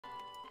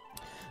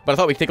But I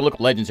thought we'd take a look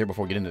at legends here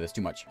before we get into this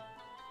too much.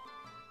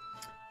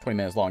 20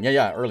 minutes long.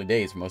 Yeah, early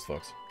days for most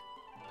folks.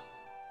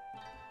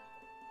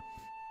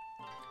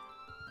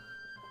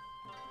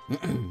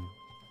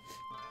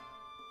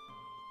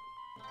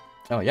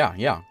 Oh,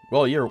 yeah.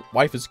 Well, your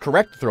wife is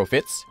correct to throw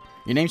fits.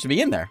 Your name should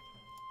be in there.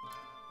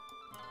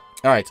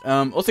 Alright,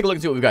 let's take a look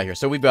and see what we've got here.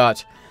 So we've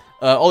got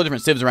all the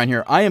different civs around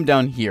here. I am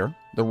down here.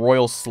 The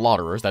Royal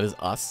Slaughterers, that is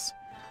us.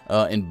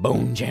 And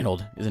Bone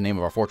Channeled is the name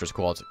of our fortress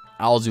called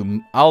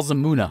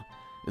Alzamuna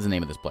is the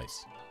name of this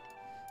place.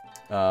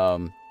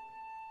 And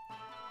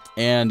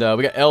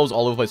we got elves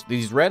all over the place.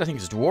 These red, I think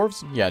it's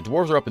dwarves. Yeah,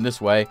 dwarves are up in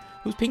this way.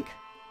 Who's pink?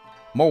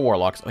 More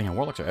warlocks. Oh yeah,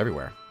 warlocks are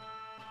everywhere.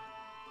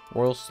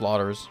 Royal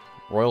Slaughters.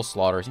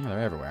 Yeah, they're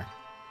everywhere.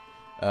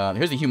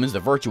 Here's the humans, the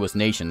virtuous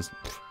nations.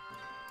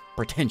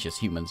 Pretentious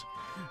humans.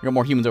 We got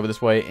more humans over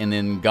this way, and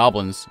then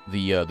goblins,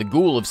 the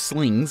ghoul of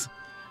slings.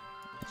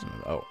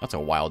 Oh, that's a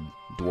wild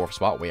dwarf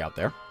spot way out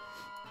there.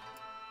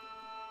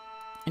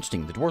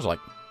 Interesting. The dwarves are like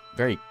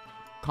very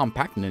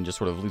compact and then just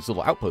sort of these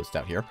little outposts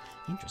out here.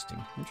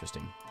 Interesting.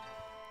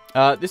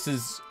 This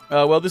is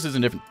this is a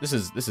different. This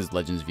is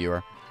Legends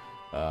Viewer.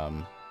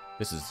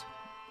 This is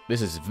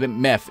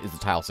Meph is the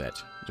tile set.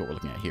 Is what we're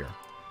looking at here.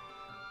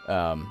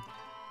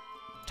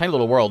 Tiny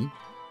little world,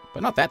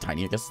 but not that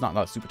tiny. I guess it's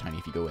not super tiny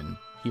if you go in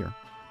here.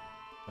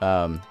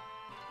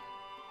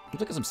 Let's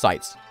look at some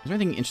sites. Is there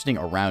anything interesting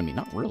around me?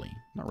 Not really.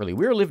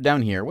 We live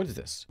down here. What is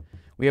this?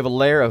 We have a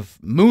lair of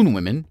moon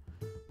women.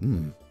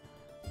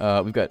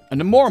 We've got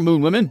more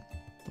moon women.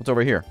 What's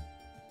over here?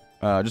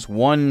 Just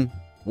one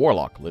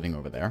warlock living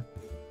over there.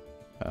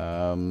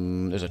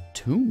 There's a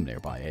tomb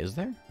nearby, is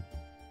there?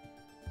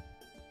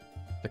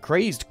 The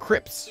Crazed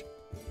Crypts.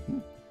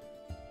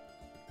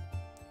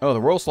 Oh,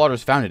 the Royal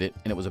Slaughters founded it,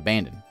 and it was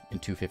abandoned in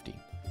 250.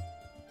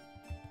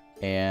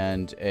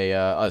 And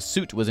a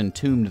suit was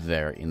entombed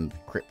there in the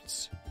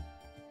crypts.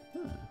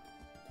 Huh.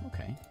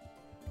 Okay.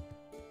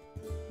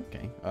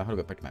 How do I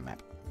go back to my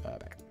map?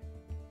 Back.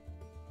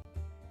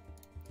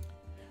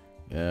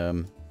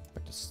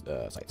 Back to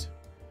sites.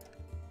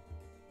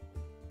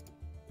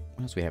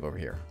 What else do we have over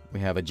here? We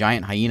have a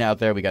giant hyena out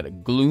there. We got a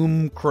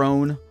gloom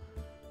crone.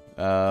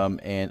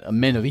 And a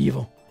men of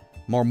evil.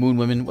 More moon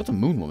women. What's a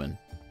moon woman?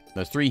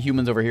 There's 3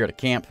 humans over here at a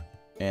camp.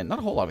 And not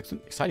a whole lot of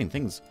exciting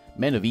things.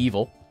 Men of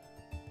evil.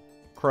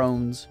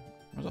 Crones.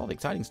 There's all the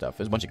exciting stuff.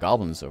 There's a bunch of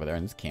goblins over there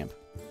in this camp.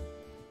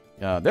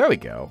 There we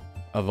go.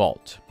 A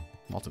vault.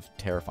 Lots of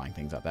terrifying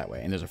things out that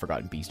way. And there's a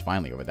forgotten beast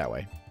finally over that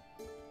way.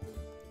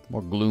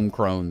 More gloom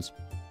crones.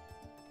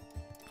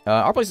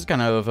 Our place is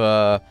kind of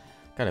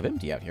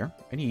empty out here.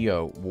 Any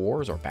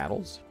wars or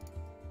battles?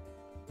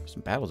 There's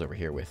some battles over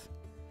here with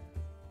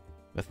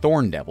the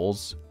Thorn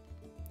Devils.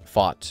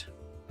 Fought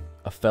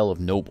a fell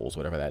of nobles,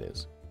 whatever that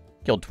is.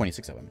 Killed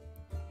 26 of them.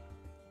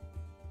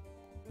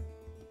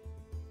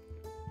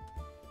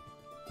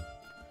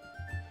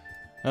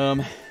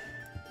 I'm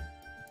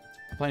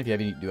planning if you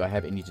have any. Do I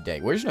have any today?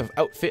 We're just gonna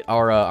outfit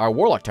our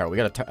Warlock tower. We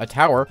got a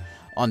tower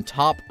on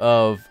top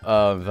of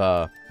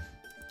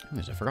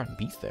there's a forgotten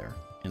beast there,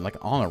 and like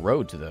on a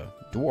road to the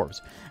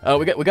dwarves.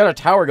 We got a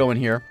tower going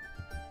here,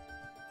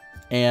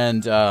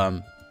 and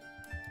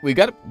we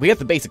got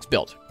the basics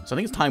built. So I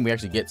think it's time we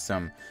actually get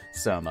some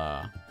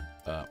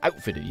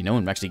outfitted,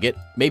 and actually get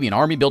maybe an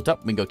army built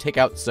up. We can go take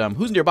out some.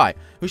 Who's nearby?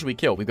 Who should we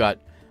kill? We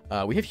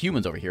have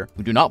humans over here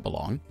who do not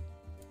belong.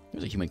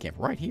 There's a human camp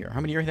right here.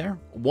 How many are there?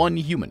 1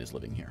 human is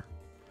living here.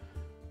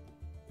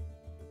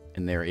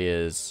 And there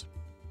is...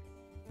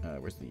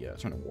 where's the...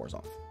 turn the wars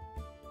off.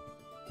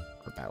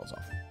 Or battles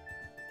off.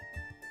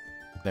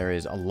 There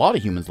is a lot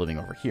of humans living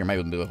over here. Might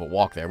be a bit of a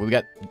walk there. But we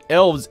got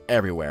elves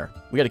everywhere.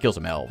 We got to kill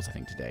some elves, I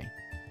think, today.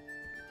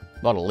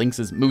 A lot of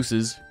lynxes,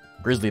 mooses,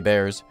 grizzly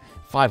bears.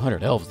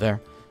 500 elves there.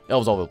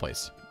 Elves all over the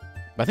place.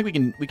 But I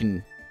think we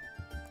can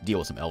deal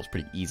with some elves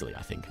pretty easily,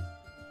 I think.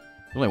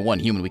 There's only 1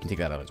 human. We can take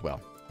that out as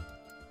well.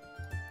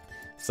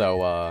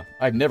 So,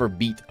 I've never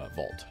beat a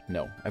vault.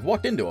 No. I've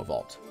walked into a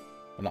vault.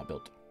 But not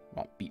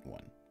beat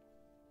one.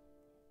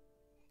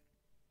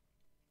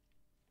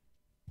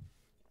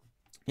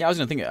 Yeah, I was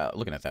going to think,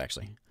 looking at that,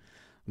 actually.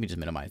 Let me just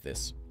minimize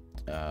this.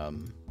 I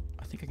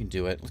think I can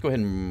do it. Let's go ahead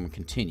and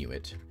continue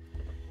it.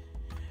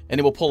 And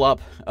then we'll pull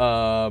up,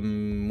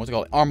 what's it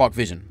called? Armok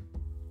Vision.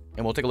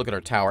 And we'll take a look at our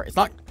tower. It's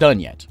not done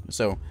yet,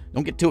 so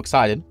don't get too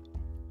excited.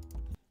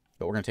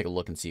 But we're going to take a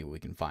look and see what we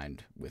can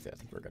find with it. I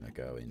think we're going to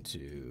go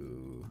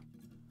into...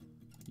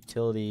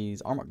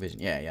 Utilities, Armok Vision.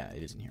 Yeah,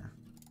 it is in here.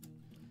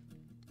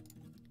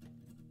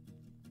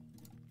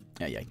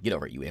 Yeah, get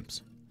over it, you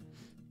imps.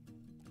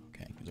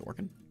 Okay, is it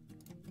working?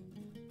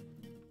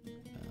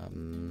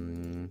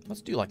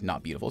 Let's do, like,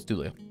 not beautiful. Let's do,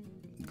 like,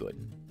 good.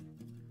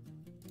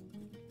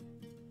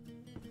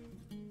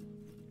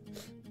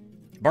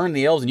 Burn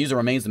the elves and use the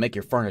remains to make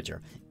your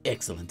furniture.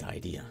 Excellent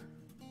idea.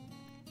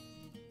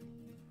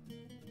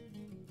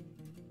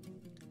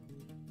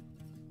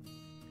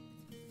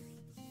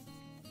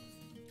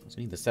 So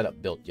we need the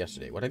setup built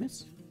yesterday. What did I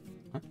miss?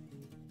 Huh?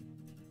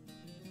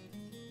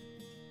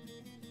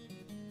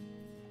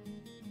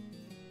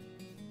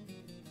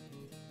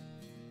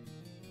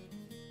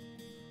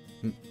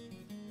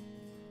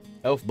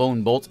 Elf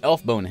bone bolts,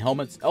 elf bone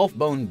helmets, elf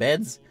bone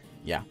beds.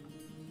 Yeah.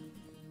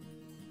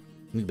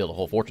 We can build a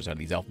whole fortress out of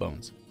these elf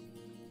bones.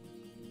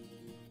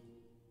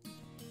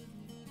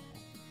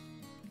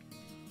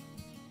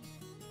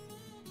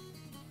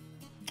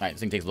 Alright, this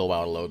thing takes a little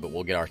while to load, but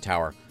we'll get our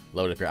tower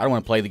loaded up here. I don't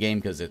want to play the game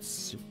because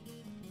it's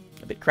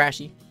a bit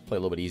crashy. Play a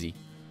little bit easy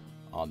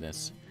on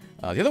this.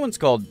 The other one's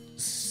called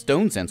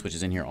Stone Sense, which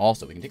is in here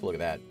also. We can take a look at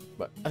that.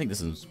 But I think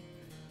this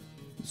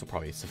will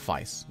probably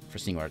suffice for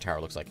seeing what our tower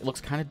looks like. It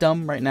looks kind of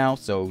dumb right now,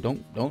 so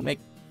don't make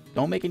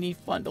any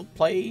fun. Don't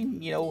play,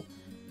 you know,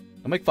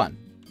 don't make fun.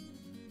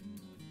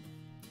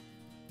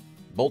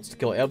 Bolts to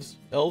kill elves.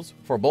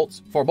 4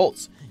 bolts. 4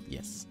 bolts.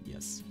 Yes,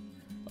 yes.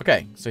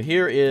 Okay, so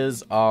here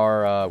is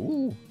our,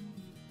 let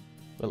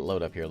it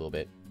load up here a little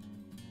bit.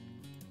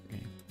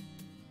 Okay.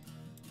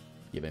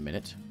 Give it a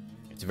minute.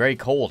 It's very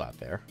cold out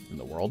there in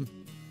the world.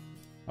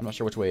 I'm not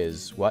sure which way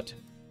is what.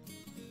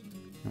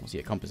 I don't see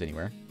a compass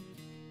anywhere.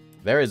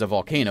 There is a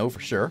volcano for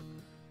sure.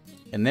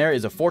 And there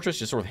is a fortress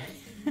just sort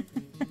of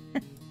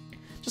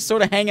just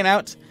sort of hanging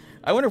out.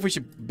 I wonder if we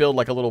should build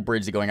like a little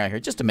bridge going out here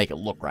just to make it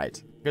look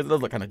right. Because it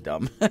does look kind of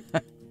dumb.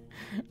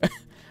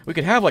 We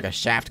could have like a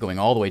shaft going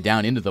all the way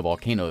down into the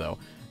volcano though.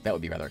 That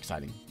would be rather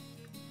exciting.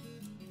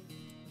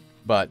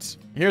 But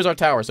here's our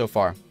tower so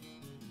far.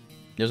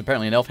 There's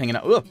apparently an elf hanging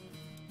out. Ugh!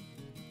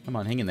 Come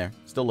on, hang in there.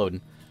 Still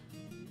loading.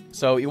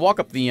 So you walk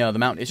up the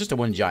mountain. It's just a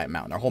one giant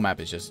mountain. Our whole map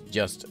is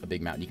just a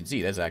big mountain. You can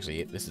see this is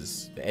actually this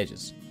is the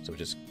edges. So we're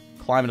just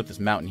climbing up this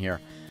mountain here,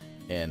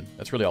 and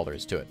that's really all there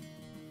is to it.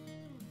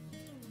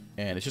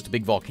 And it's just a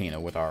big volcano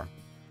with our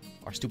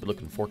stupid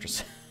looking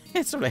fortress.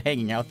 It's sort of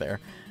hanging out there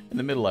in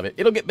the middle of it.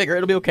 It'll get bigger.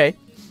 It'll be okay.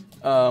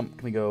 Can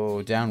we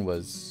go down?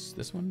 Was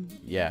this one?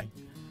 Yeah.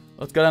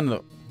 Let's go down to the...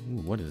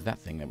 Ooh, what is that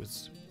thing that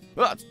was...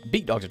 Oh,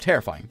 beak dogs are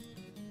terrifying.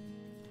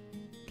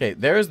 Okay,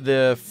 there's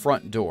the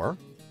front door.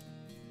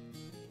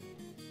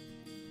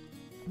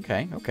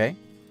 Okay, okay.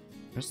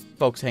 There's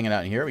folks hanging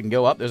out in here. We can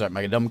go up. There's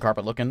like a dumb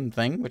carpet looking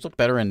thing, which looks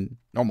better in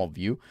normal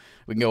view.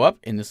 We can go up,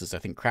 and this is, I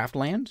think, craft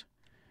land.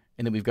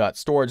 And then we've got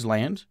storage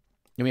land.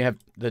 And we have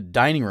the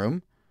dining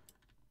room.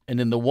 And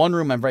then the one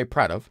room I'm very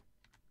proud of,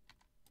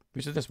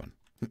 which is this one.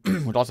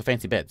 With lots of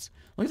fancy beds.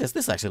 Look at this.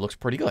 This actually looks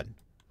pretty good.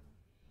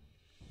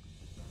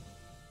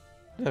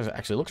 This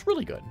actually looks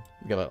really good.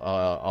 We got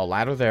a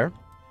ladder there. And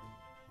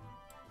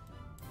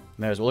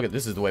there's, well, look at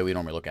this is the way we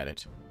normally look at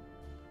it.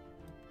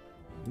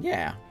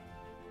 Yeah.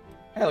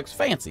 That looks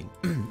fancy.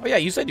 Oh yeah,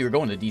 you said you were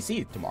going to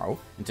DC tomorrow.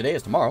 And today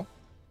is tomorrow.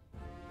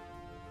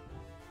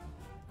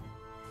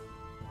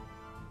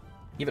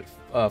 Give it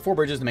 4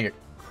 bridges to make it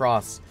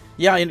cross.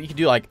 Yeah, and you could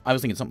do like, I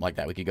was thinking something like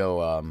that. We could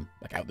go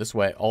like out this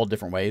way, all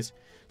different ways.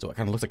 So it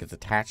kind of looks like it's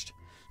attached.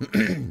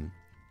 Doesn't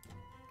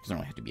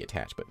really have to be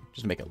attached, but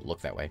just make it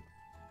look that way.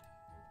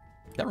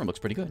 That room looks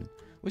pretty good.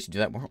 We should do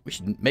that more. We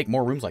should make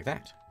more rooms like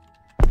that.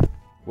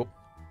 Whoop.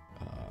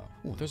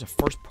 Oh, there's a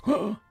first... I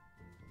didn't know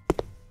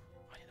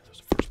there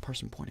was a first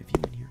person point of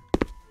view in here.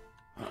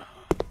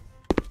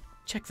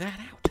 Check that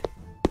out.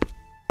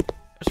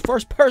 There's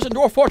first person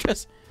Dwarf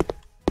Fortress.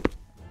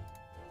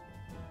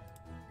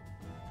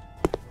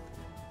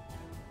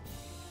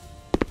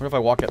 What if I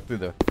walk up through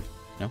the...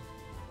 No?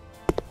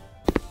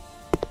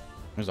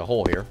 There's a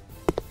hole here.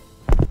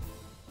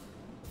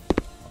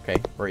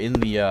 Okay, we're in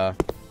the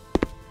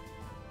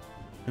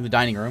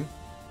dining room.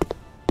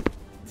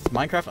 Is this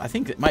Minecraft? I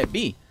think it might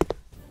be.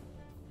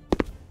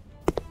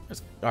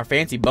 There's our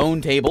fancy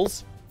bone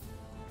tables.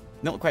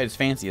 They don't look quite as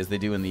fancy as they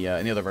do in the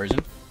other version.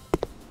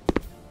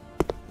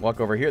 Walk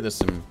over here. There's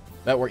some...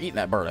 we're eating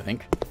that bird, I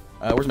think.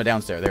 Where's my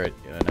downstairs? There.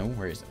 No,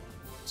 where is it?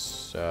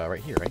 It's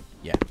right here, right?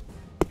 Yeah.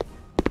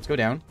 Let's go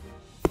down.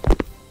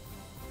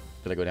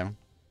 Did I go down?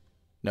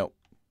 No.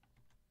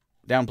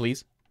 Down,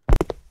 please.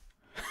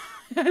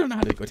 I don't know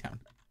how to go down.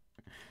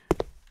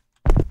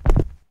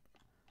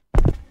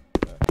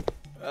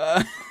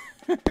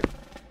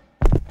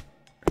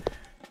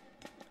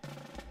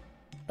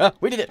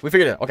 We did it. We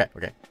figured it out. Okay,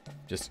 okay.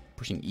 Just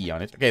pushing E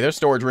on it. Okay, there's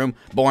storage room.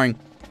 Boring.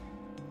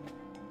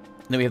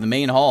 Then we have the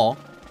main hall.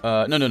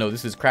 No.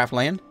 This is craft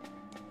land.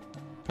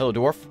 Hello,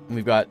 dwarf. And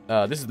we've got,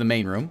 this is the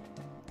main room.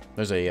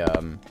 There's a,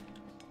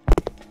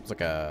 it's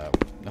like a,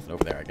 nothing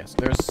over there, I guess.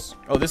 There's,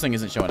 oh, this thing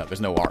isn't showing up.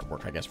 There's no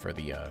artwork, I guess, for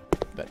the,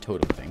 that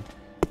totem thing.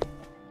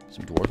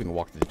 Some doors. We can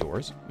walk through the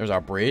doors. There's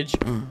our bridge.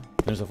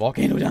 There's a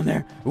volcano down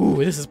there. Ooh,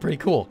 this is pretty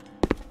cool.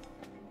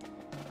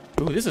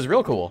 Ooh, this is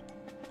real cool.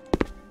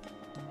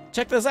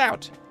 Check this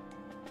out.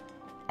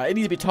 It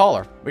needs to be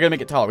taller. We gotta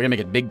make it taller. We gotta make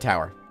it a big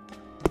tower.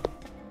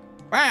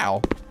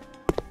 Wow.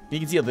 You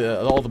can see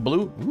all the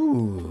blue.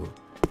 Ooh.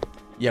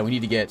 Yeah, we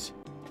need to get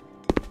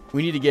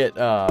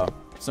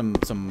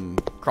some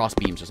cross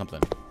beams or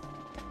something.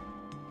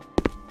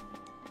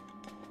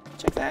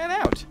 Check that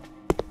out.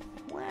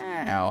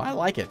 Wow, I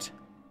like it.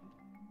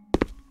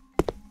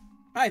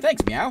 Hi,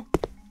 thanks, Meow.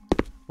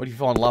 What if you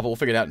fall in lava? We'll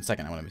figure it out in a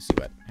second. I want to see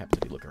what happens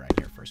if we look around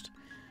here first.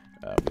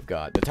 We've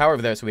got the tower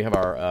over there, so we have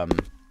our,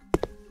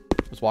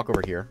 let's walk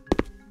over here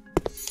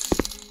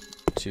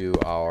to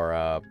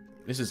our,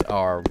 this is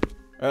our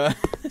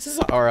This is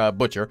our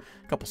butcher.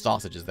 A couple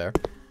sausages there.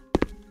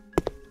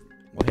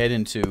 We'll head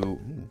into...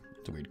 Ooh,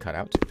 it's a weird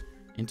cutout.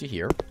 Into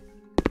here.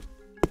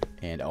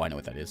 And, oh, I know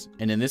what that is.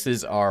 And then this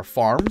is our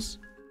farms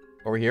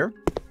over here.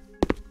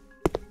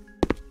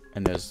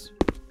 And there's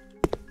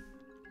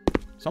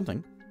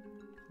something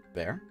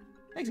there.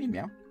 Thanks,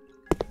 meow.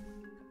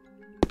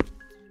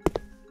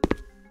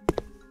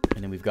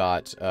 And then we've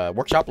got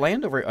workshop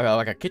land over,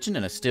 like a kitchen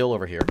and a still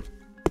over here.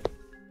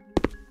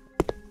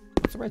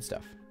 What's the red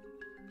stuff?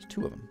 There's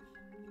 2 of them.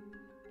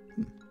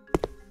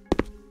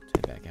 Let's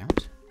head back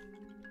out.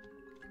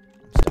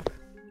 I'm stuck.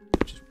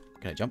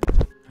 Can I jump?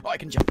 Oh, I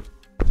can jump.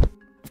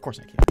 Of course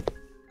I can.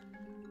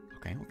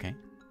 Okay, okay.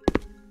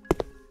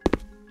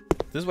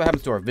 This is what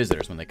happens to our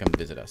visitors when they come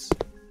visit us.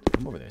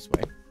 Come over this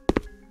way.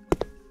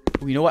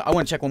 Oh, you know what? I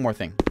want to check one more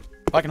thing.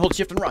 Oh, I can hold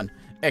shift and run.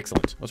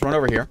 Excellent. Let's run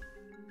over here.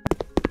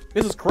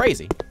 This is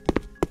crazy.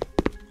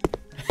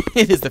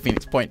 It is the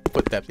Phoenix Point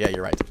footsteps. Yeah,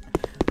 you're right.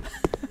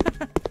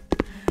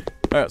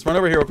 Alright, let's run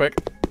over here real quick.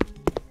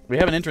 We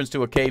have an entrance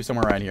to a cave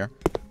somewhere around here.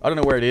 I don't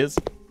know where it is.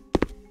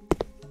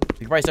 You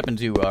can probably step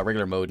into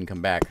regular mode and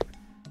come back.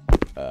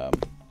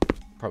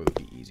 Probably would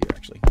be easier,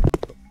 actually.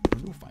 But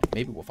maybe we'll find it.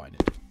 Maybe we'll find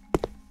it.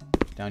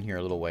 Down here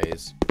a little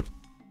ways.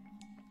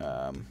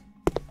 I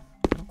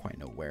don't quite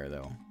know where,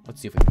 though.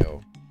 Let's see if we can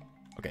go.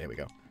 Okay, there we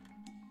go.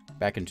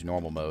 Back into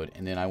normal mode,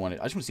 and then I just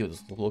want to see what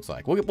this looks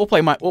like. We'll play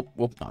I'm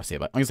gonna say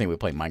we'll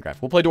play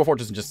Minecraft. We'll play Dwarf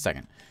Fortress in just a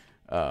second.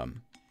 But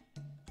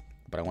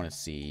I want to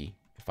see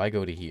if I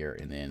go to here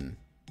and then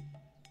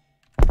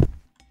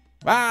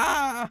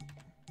okay,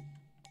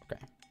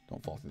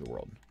 don't fall through the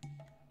world.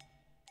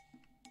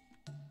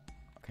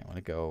 Okay, I want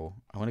to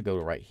go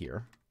to right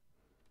here.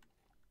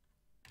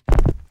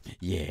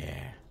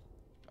 Yeah.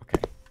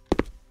 Okay.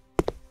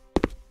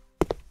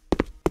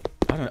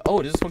 I don't know.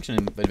 Oh, does this function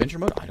in adventure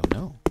mode? I don't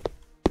know.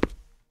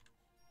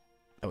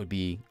 That would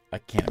be... I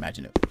can't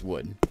imagine it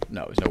would.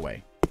 No, there's no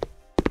way.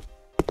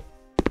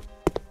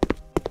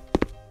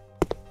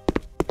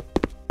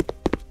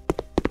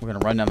 We're going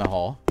to run down the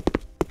hall.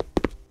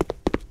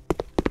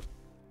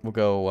 We'll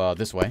go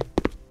this way.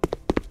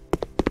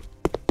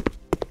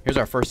 Here's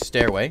our first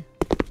stairway.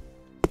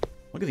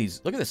 Look at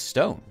these. Look at this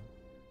stone.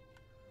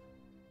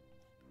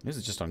 This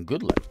is just on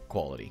good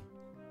quality.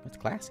 That's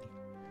classy.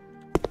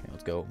 Okay,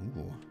 let's go.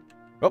 Ooh.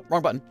 Oh,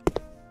 wrong button.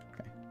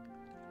 Okay.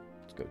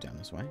 Let's go down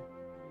this way.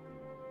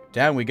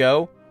 Down we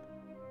go.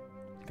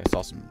 I think I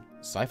saw some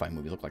sci-fi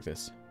movies look like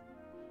this.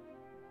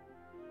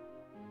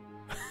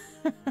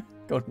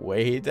 Going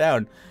way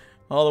down.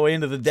 All the way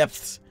into the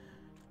depths.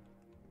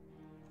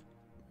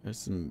 There's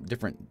some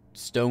different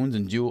stones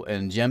and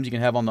gems you can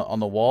have on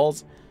the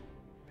walls.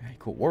 Very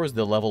cool. Where was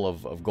the level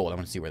of gold? I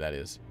want to see where that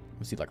is. I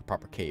want to see like a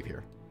proper cave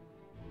here.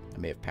 I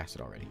may have passed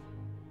it already.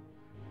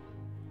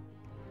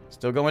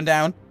 Still going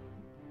down.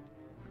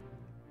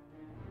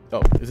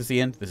 Oh, is this the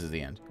end? This is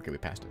the end. Okay, we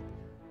passed it.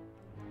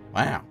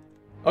 Wow.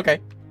 Okay.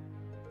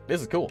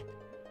 This is cool.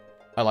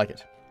 I like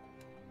it.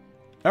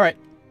 Alright.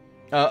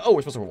 Oh,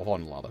 we're supposed to fall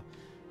into lava.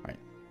 Alright.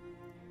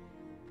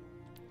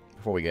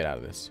 Before we get out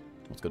of this,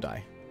 let's go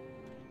die.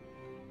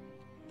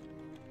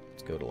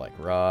 Let's go to, like,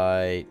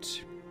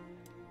 right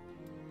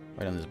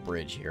on this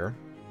bridge here.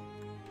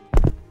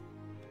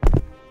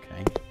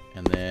 Okay.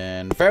 And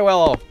then,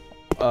 farewell,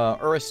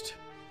 Urist.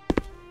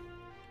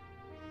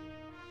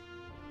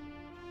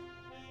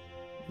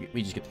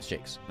 We just get the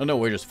shakes. Oh, no,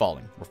 we're just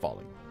falling. We're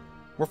falling.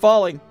 We're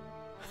falling!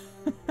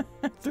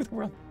 Through the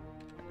world.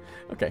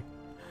 Okay.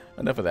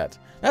 Enough of that.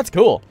 That's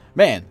cool.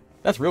 Man,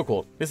 that's real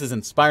cool. This is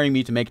inspiring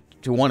me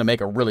to want to make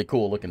a really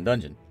cool looking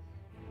dungeon.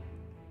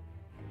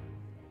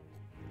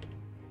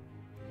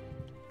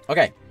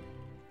 Okay.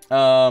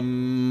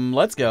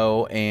 Let's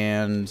go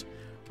and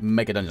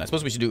make a dungeon. I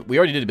suppose we should do... We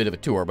already did a bit of a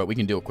tour, but we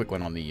can do a quick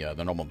one on the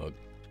normal mode.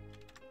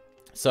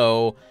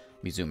 So,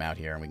 let me zoom out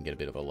here and we can get a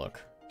bit of a look.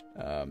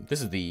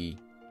 This is the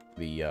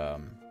get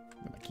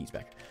my keys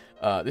back.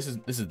 This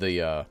is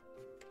the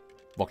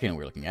volcano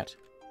we're looking at.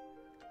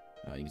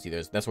 You can see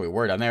that's where we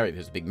were down there.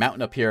 There's a big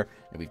mountain up here,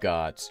 and we've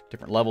got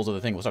different levels of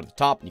the thing. We'll start at the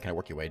top, and you kind of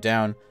work your way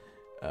down.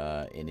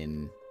 And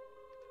in...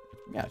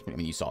 Yeah, I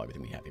mean, you saw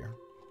everything we have here.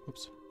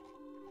 Oops.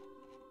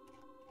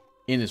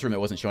 In this room that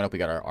wasn't showing up, we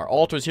got our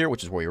altars here,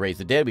 which is where we raise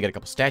the dead. We got a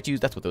couple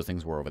statues. That's what those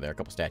things were over there, a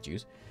couple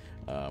statues.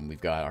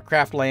 We've got our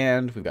craft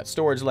land. We've got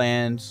storage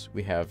land.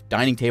 We have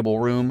dining table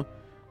room.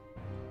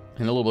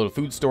 And a little bit of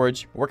food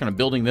storage. We're working on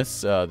building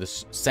this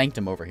this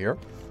sanctum over here.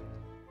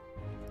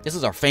 This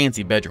is our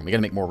fancy bedroom. We got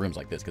to make more rooms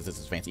like this because this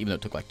is fancy. Even though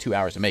it took like 2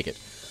 hours to make it,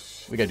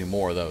 we got to do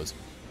more of those.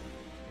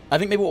 I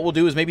think maybe what we'll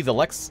do is maybe the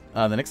next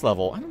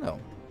level. I don't know.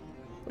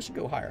 We should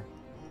go higher.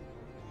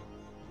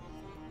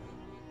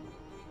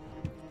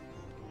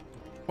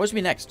 What should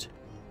be next?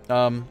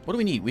 What do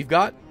we need? We've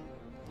got...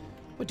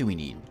 What do we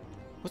need?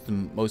 What's the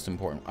most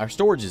important? Our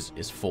storage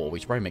is full. We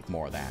should probably make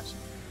more of that.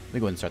 Let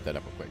me go ahead and start that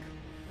up real quick.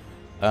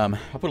 I'll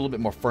put a little bit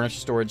more furniture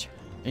storage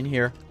in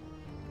here.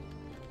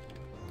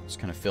 Just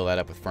kind of fill that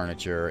up with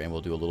furniture, and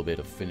we'll do a little bit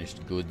of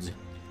finished goods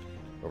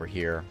over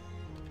here.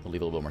 We'll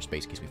leave a little bit more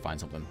space in case we find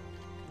something.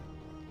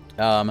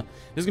 This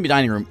is gonna be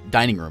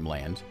dining room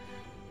land.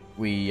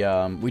 We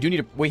do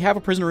need we have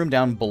a prisoner room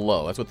down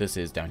below. That's what this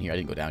is down here. I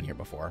didn't go down here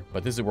before,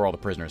 but this is where all the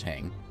prisoners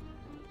hang.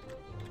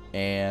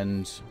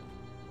 And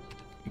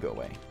you go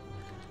away.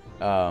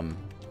 Huh?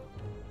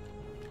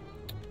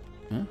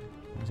 Why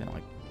is that not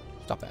like?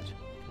 Stop that.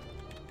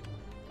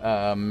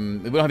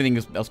 We don't have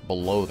anything else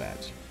below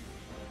that.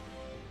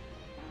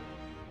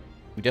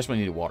 We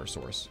desperately need a water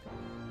source.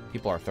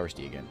 People are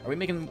thirsty again. Are we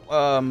making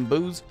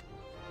booze?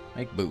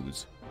 Make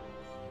booze.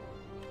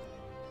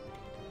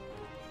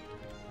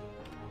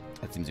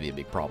 That seems to be a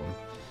big problem.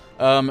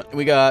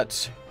 We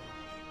got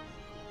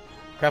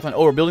craftline.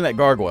 Oh, we're building that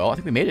gargoyle. I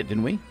think we made it,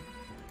 didn't we?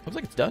 Looks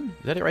like it's done.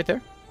 Is that it right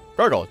there?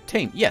 Gargoyle.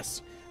 Tame.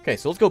 Yes. Okay,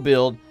 so let's go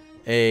build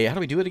a... How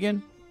do we do it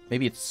again?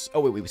 Maybe it's...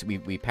 Oh, wait.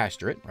 We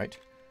pasture it, right?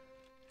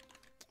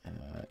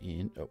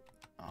 And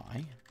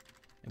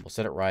we'll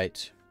set it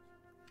right...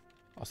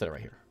 I'll set it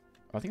right here.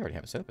 Oh, I think I already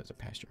have it set up as a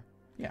pasture.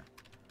 Yeah.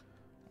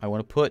 I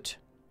want to put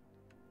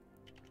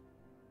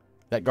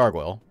that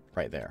gargoyle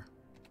right there.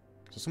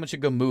 So someone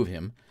should go move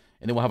him.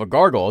 And then we'll have a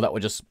gargoyle that will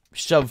just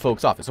shove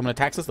folks off. If someone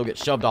attacks us, they'll get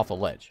shoved off the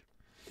ledge.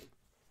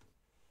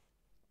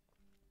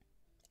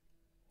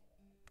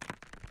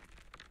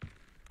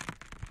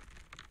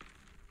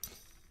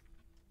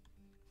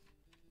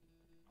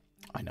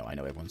 I know.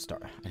 Everyone's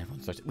starting.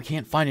 We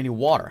can't find any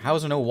water. How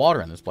is there no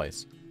water in this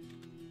place?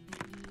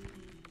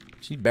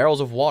 Just need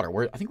barrels of water.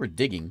 I think we're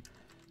digging.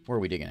 Where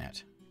are we digging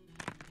at?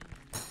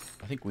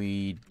 I think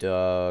we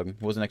dug...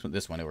 What was the next one?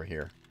 This one over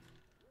here.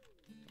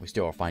 We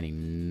still are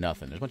finding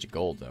nothing. There's a bunch of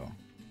gold, though.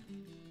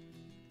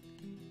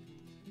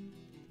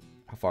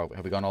 How far?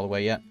 Have we gone all the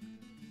way yet?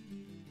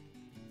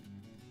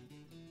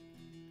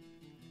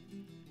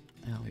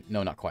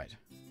 No, not quite.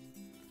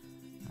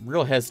 I'm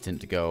real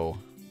hesitant to go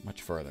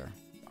much further.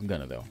 I'm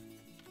gonna, though.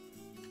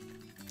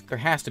 There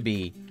has to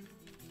be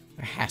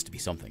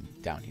something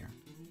down here.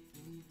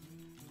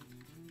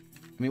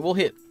 I mean, we'll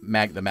hit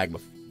the magma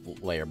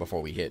layer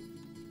before we hit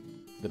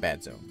the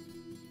bad zone.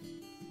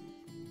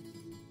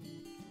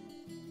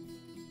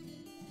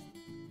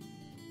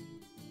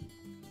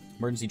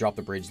 Emergency drop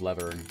the bridge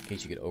lever in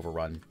case you get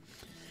overrun.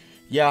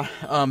 Yeah,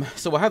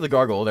 so we'll have the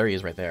gargoyle. There he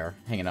is right there,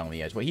 hanging out on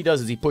the edge. What he does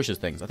is he pushes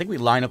things. I think we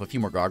line up a few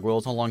more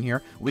gargoyles along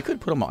here. We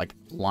could put them, like,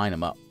 line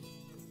them up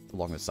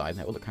along the side.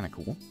 That would look kind of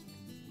cool.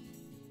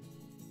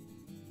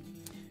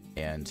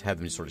 And have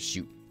them just sort of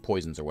shoot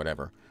poisons or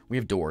whatever. We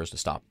have doors to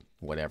stop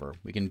whatever.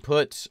 We can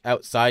put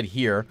outside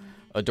here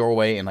a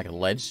doorway and, like, a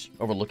ledge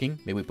overlooking.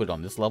 Maybe we put it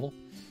on this level.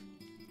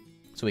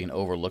 So we can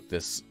overlook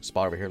this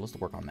spot over here. Let's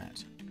work on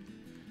that.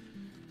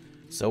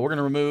 So we're going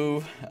to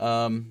remove, which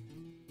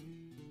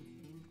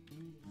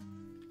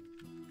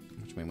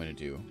one am I going to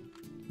do?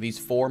 These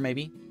 4,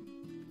 maybe?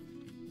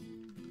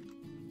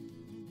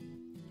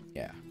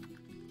 Yeah.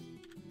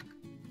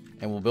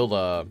 And we'll build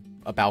a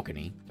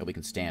balcony that we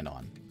can stand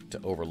on to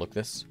overlook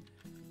this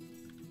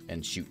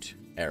and shoot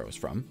arrows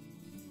from.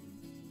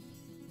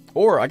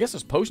 Or, I guess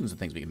there's potions and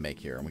things we can make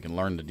here, and we can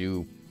learn to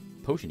do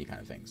potion-y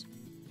kind of things.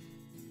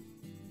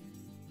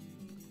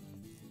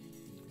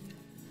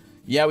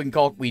 Yeah,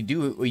 we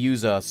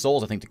use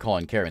souls, I think, to call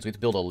in caravans. We have to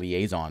build a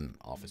liaison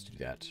office to do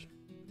that.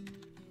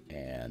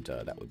 And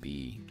that would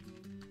be...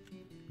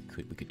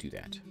 We could do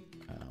that.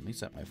 Let me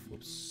set my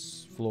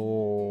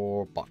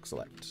floor box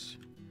select.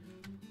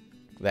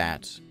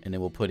 That. And then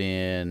we'll put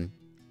in...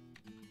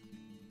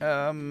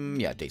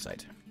 yeah, day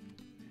sight.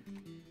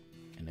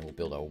 And then we'll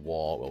build a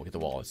wall. Well, we'll get the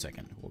wall in a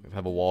second. We'll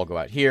have a wall go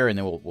out here, and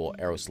then we'll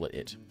arrow slit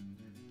it.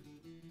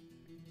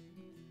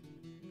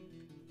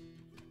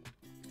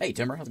 Hey,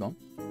 Timber, how's it going?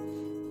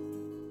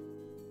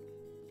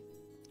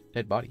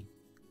 Dead body.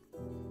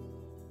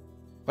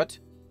 What?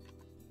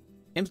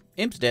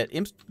 Imp's dead.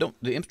 Do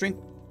imps drink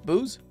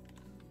booze?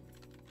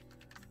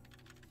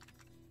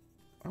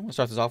 I want to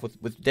start this off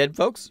with dead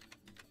folks.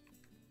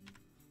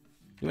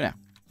 Do it now.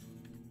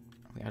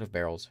 Are we out of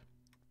barrels?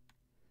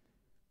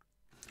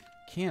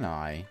 Can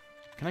I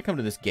come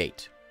to this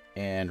gate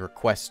and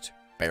request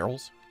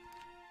barrels?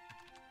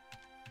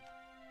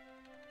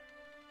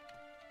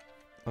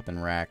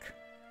 Weapon rack.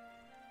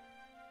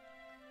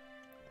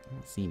 I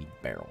don't see any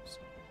barrels.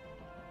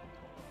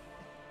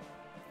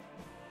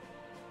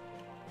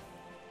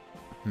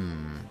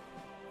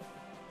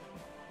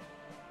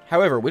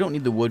 However, we don't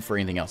need the wood for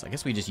anything else. I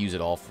guess we just use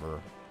it all for...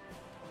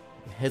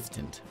 I'm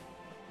hesitant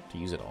to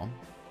use it all.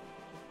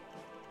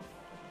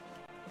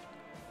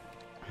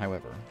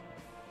 However,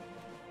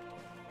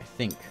 I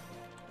think...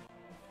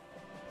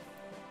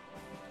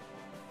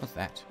 What's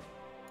that?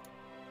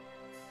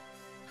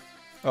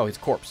 Oh, his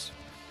corpse.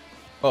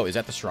 Oh, is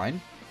that the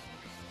shrine?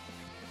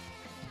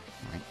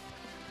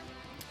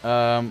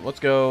 Alright. Let's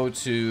go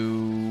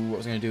to... What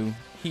was I going to do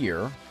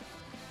here?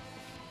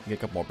 Get a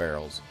couple more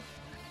barrels.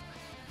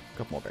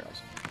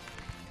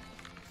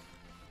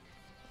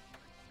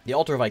 The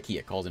altar of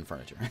IKEA calls in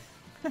furniture.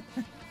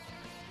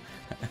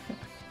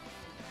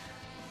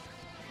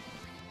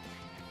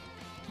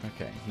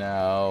 Okay,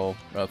 now...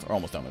 Well, we're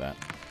almost done with that.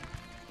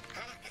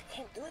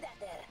 Can't do that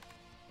there.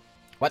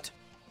 What?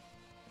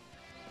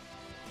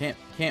 Can't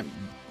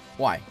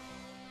Why?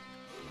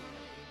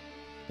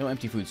 No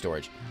empty food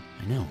storage.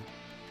 I know.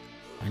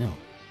 I know.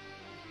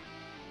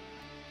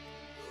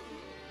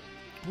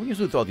 What are we going to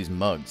do with all these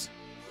mugs?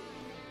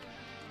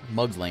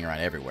 Mugs laying around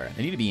everywhere.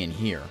 They need to be in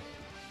here.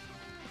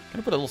 I'm going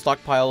to put a little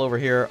stockpile over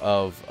here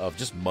of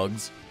just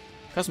mugs.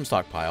 Custom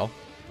stockpile.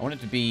 I want it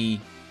to be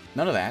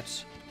none of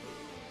that.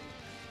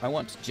 I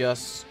want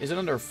just... Is it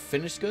under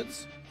finished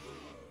goods?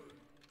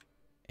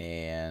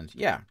 And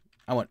yeah.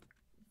 I want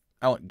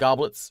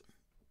goblets.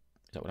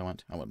 Is that what I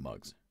want? I want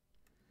mugs.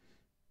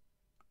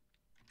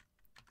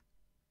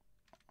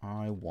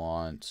 I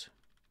want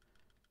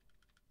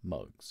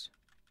mugs.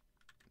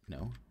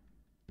 No.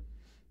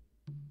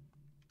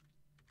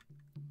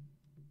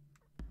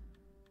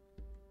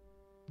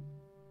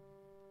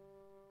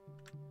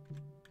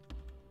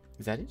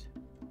 Is that it?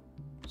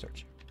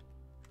 Search.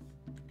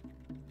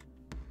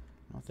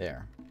 Not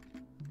there.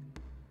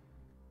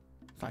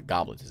 It's not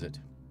goblets, is it?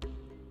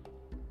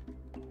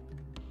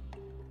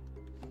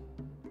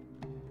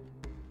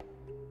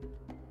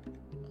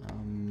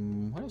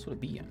 What else would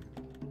it be in?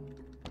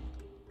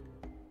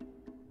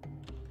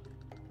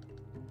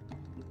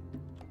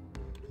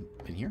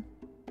 In here?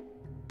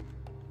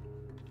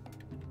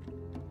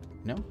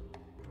 No?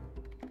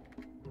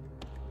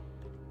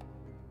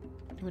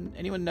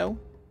 Anyone know?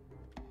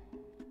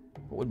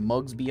 What would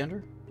mugs be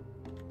under?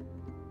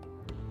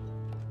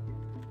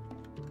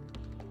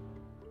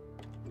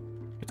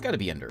 It's got to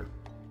be under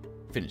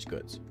finished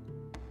goods.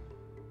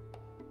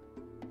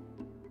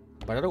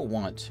 But I don't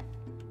want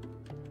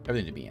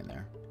everything to be in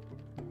there.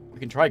 We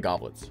can try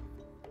goblets.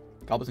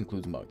 Goblets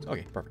includes mugs.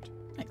 Okay, perfect.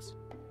 Thanks.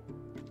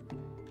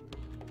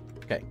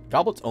 Okay,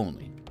 goblets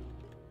only.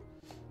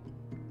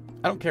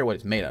 I don't care what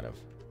it's made out of.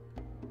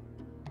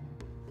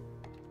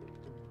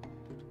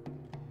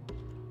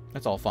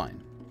 That's all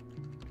fine.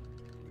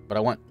 But I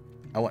want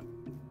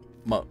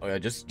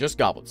just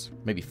goblets.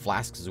 Maybe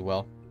flasks as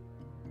well.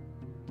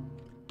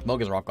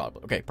 Mug is a rock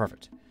goblet. Okay,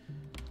 perfect.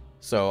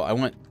 So I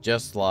want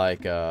just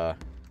like we'll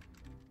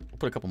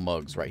put a couple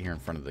mugs right here in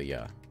front of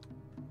the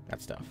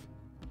that stuff.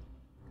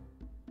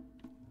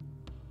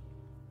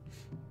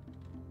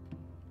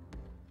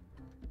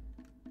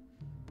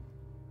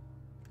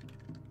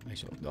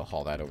 Actually, they'll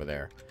haul that over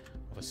there.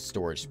 We'll have a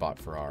storage spot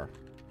for our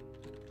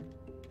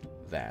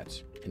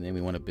that. And then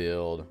we want to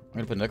build... I'm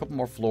going to put a couple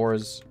more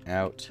floors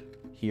out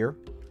here.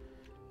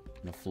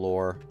 And a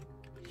floor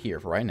here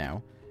for right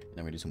now. And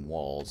then we're going to do some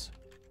walls.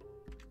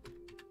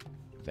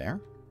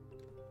 There.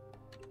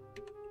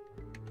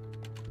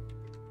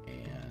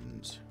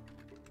 And...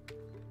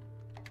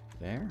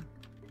 there.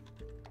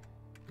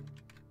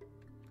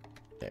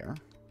 There.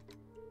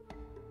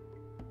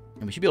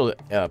 And we should be able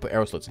to put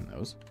arrow slits in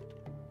those.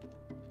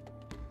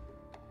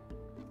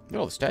 Look at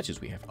all the statues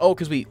we have. Oh,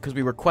 because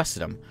we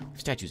requested them.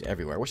 Statues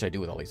everywhere. What should I do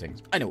with all these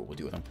things? I know what we'll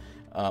do with them.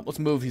 Let's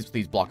move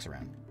these blocks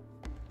around.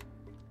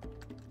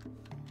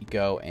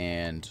 Go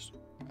and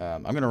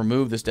I'm going to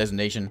remove this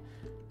designation.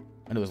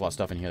 I know there's a lot of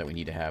stuff in here that we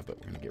need to have, but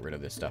we're going to get rid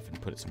of this stuff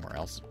and put it somewhere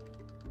else.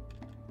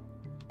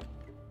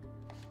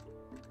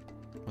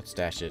 Let's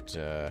stash it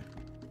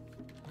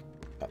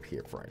up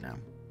here for right now.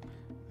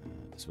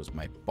 This was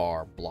my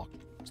bar block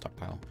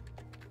stockpile.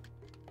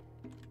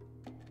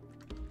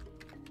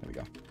 There we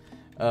go.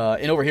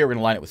 And over here, we're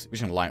just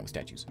gonna line it with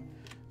statues.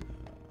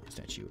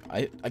 Statue.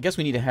 I guess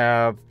we need to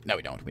have... No,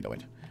 we don't. We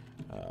don't.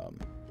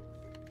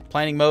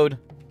 Planning mode.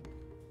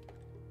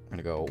 We're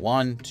gonna go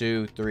 1,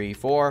 2, 3,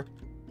 4.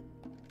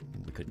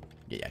 We could...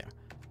 Yeah.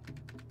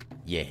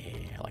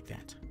 I like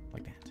that.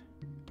 Like that.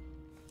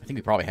 I think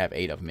we probably have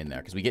 8 of them in there,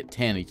 because we get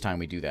 10 each time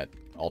we do that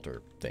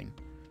altar thing.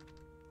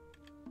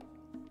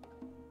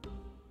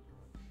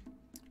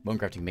 Bone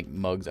crafting, make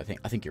mugs, I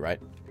think you're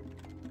right.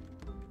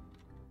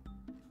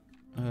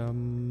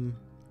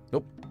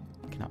 Nope.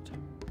 Cannot.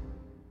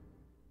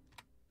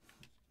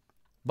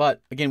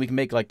 But, again, we can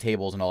make, like,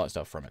 tables and all that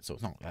stuff from it, so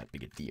it's not that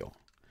big a deal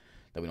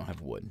that we don't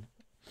have wood.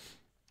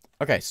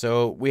 Okay,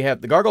 so we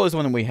have... The gargoyle is the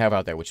one that we have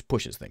out there, which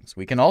pushes things.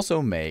 We can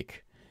also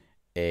make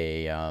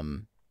a,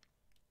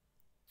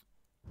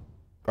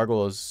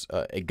 Gargoyle is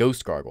a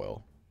ghost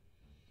gargoyle.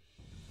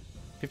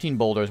 15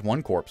 boulders,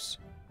 1 corpse.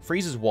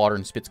 Freezes water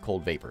and spits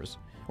cold vapors.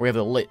 Or we have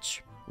the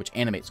lich, which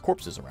animates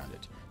corpses around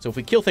it. So if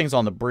we kill things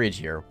on the bridge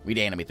here, we'd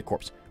animate the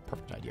corpse.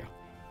 Perfect idea.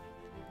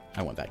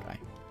 I want that guy.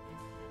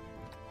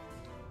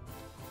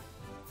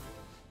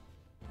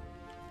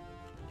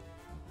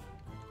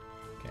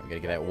 Okay, we gotta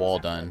get that wall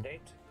done.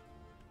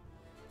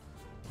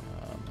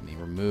 Let me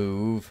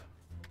remove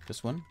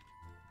this one.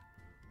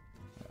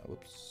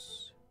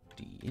 Whoops.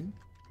 D in.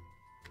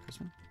 This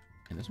one.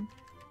 And this one.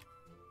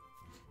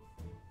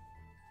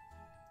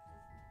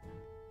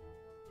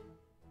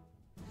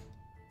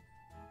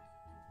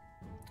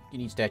 You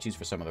need statues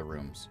for some of the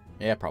rooms.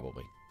 Yeah,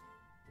 probably.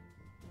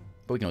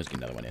 But we can always get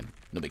another one in.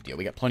 No big deal.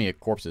 We got plenty of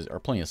corpses, or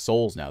plenty of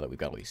souls now that we've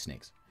got all these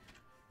snakes.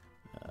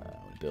 I'm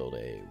going to build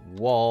a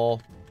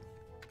wall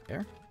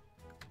there.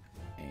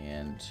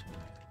 And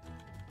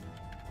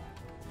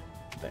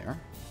there.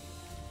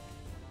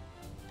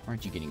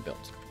 Aren't you getting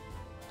built?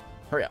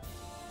 Hurry up.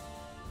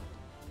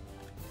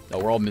 Oh,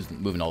 we're all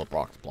moving all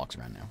the blocks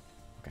around now.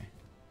 Okay.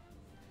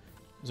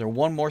 Is there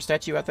one more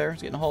statue out there?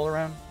 Is getting hauled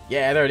around?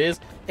 Yeah, there it is.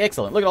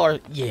 Excellent. Look at all our...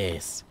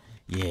 Yes.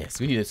 Yes.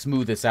 We need to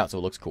smooth this out so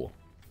it looks cool.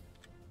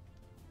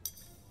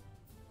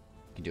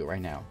 You can do it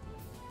right now.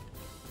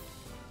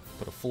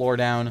 Put a floor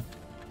down.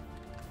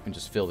 And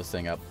just fill this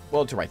thing up.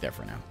 Well, to right there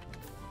for now.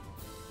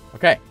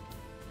 Okay.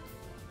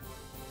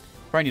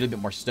 Probably need a bit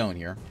more stone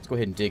here. Let's go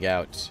ahead and dig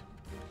out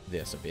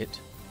this a bit.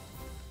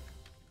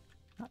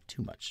 Not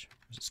too much.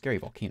 There's a scary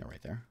volcano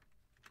right there.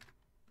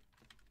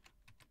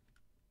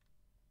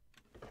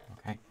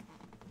 Okay.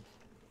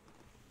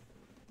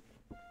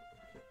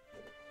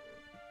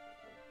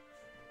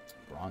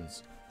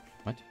 Bronze.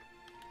 What?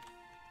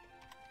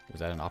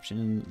 Was that an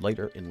option in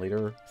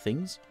later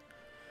things?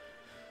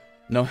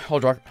 No,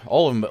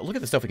 all of them. But look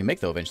at the stuff we can make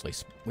though. Eventually,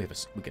 we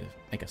can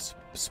make a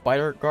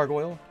spider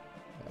gargoyle.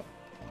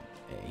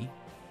 A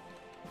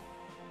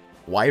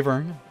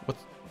wyvern.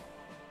 What's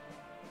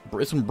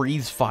this one?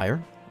 Breathes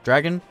fire.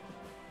 Dragon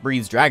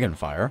breathes dragon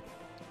fire.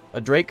 A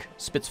drake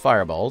spits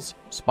fireballs.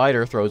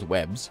 Spider throws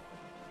webs.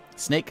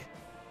 Snake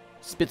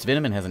spits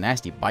venom and has a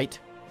nasty bite.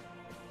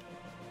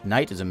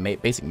 Knight is a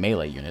basic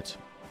melee unit.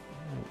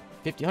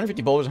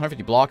 150 boulders,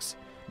 150 blocks.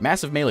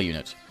 Massive melee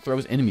unit.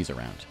 Throws enemies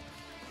around.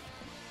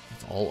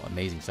 That's all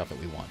amazing stuff that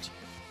we want.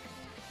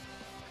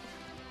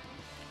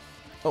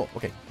 Oh,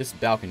 okay. This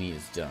balcony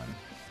is done.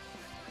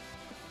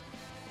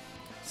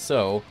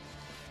 So,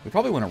 we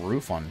probably want a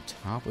roof on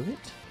top of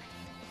it.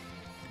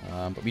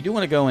 But we do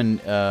want to go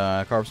and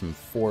carve some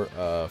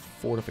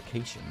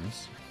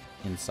fortifications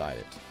inside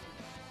it.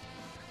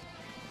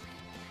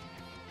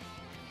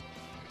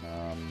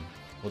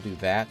 We'll do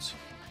that.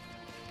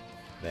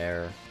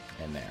 There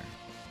and there.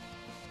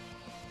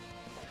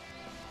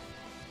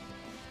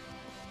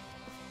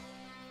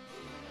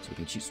 So we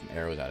can shoot some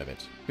arrows out of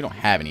it. We don't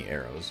have any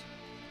arrows.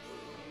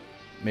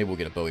 Maybe we'll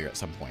get a bow here at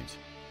some point.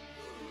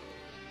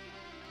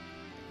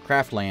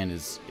 Craftland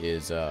is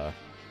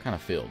kind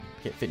of filled.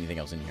 Can't fit anything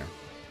else in here.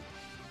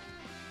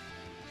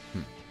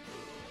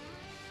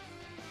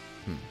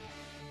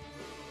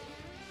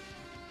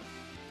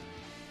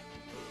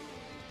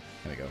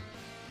 There we go.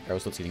 Arrow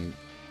slits getting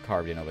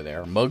carved in over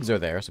there. Mugs are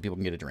there so people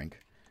can get a drink.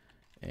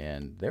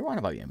 And they're on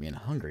about being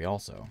hungry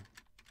also.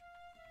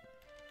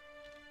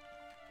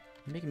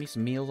 You making me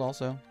some meals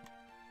also?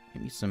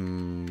 Give me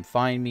some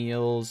fine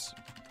meals.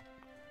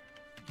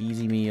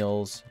 Easy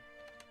meals.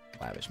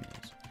 Lavish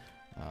meals.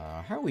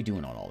 How are we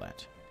doing on all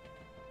that?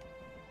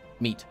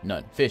 Meat,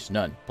 none. Fish,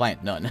 none.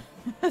 Plant, none.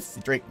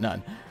 Drink,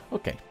 none.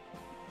 Okay.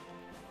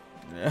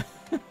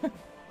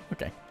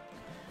 Okay.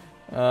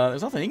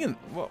 There's nothing. You can.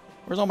 Well,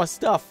 where's all my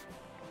stuff?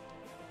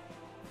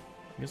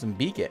 Here's some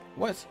beacon.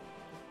 What?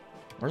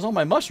 Where's all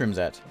my mushrooms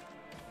at?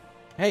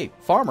 Hey,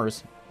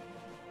 farmers.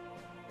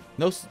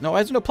 No, why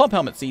is there no plump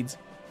helmet seeds?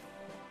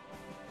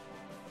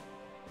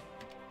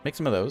 Make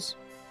some of those.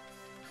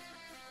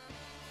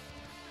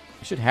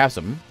 You should have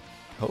some.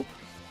 Hope.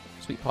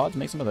 Sweet pods,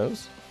 make some of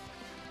those.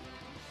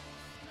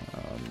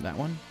 That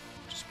one.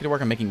 Just get to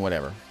work on making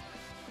whatever.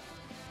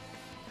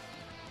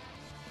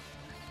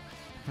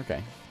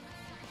 Okay.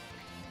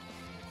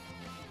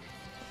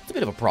 It's a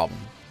bit of a problem.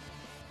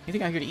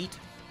 Anything out here to eat?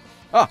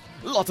 Ah!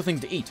 Lots of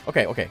things to eat.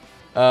 Okay, okay.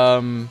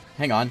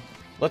 Hang on.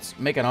 Let's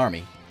make an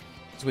army.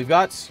 So we've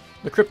got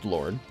the Crypt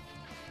Lord.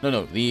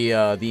 No, the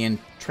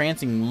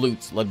entrancing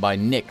loots led by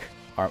Nick,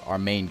 our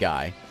main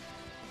guy.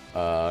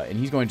 And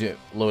he's going to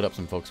load up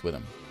some folks with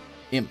him.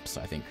 Imps,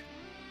 I think.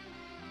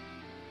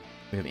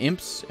 We have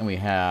imps, and we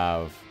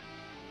have...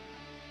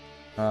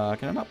 can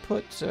I not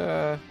put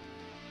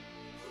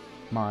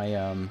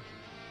my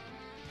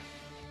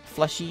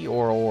fleshy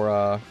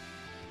or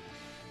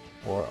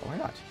why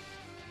not?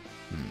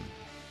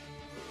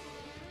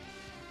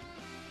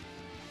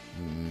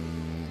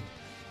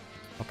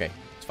 Okay,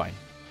 it's fine.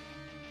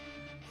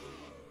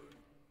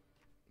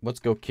 Let's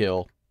go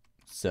kill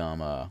some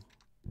why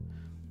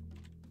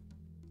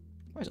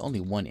is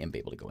only one imp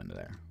able to go into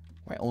there?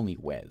 Why only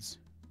Wes?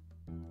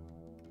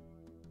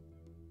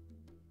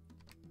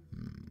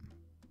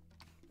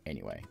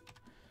 Anyway.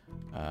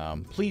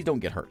 Please don't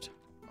get hurt.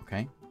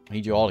 Okay? I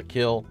need you all to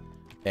kill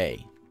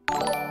A. We're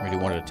gonna do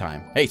one at a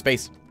time. Hey,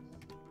 space!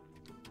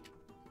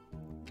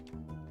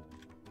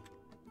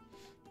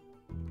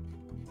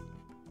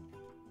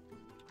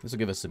 This will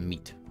give us some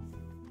meat.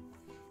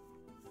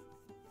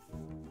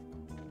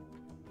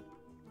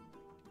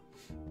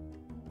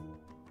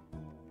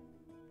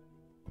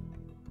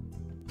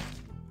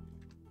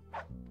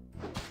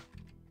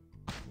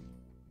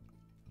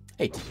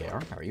 Hey,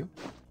 TKR, how are you?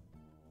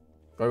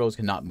 Gargoyles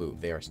cannot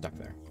move. They are stuck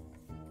there.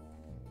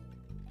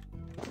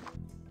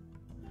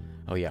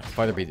 Oh yeah,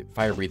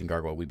 fire-breathing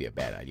gargoyle would be a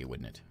bad idea,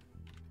 wouldn't it?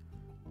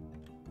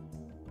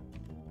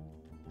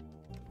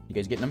 You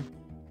guys getting them?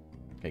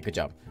 Okay, good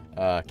job.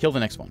 Kill the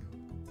next one.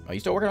 Are you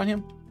still working on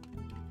him?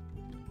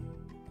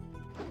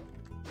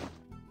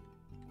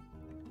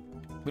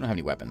 We don't have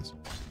any weapons.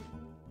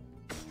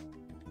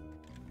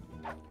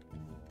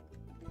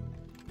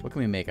 What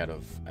can we make out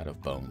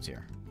of bones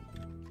here?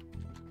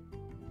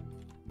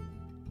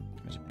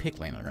 There's a pick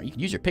laying around. You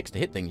can use your picks to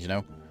hit things, you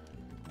know.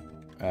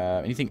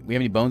 Anything? We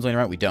have any bones laying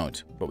around? We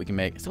don't. But we can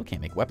make... Still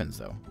can't make weapons,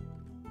 though.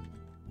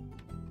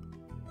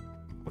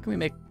 What can we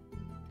make?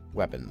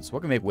 Weapons.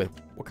 What can we make with...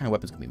 What kind of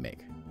weapons can we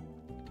make?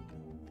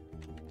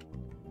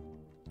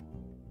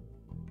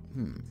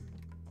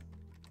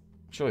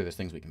 Surely there's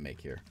things we can make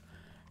here.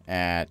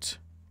 At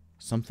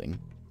something.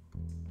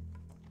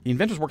 The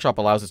Inventor's Workshop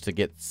allows us to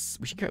get...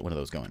 We should get one of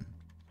those going.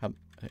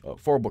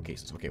 4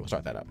 bookcases. Okay, we'll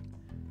start that up.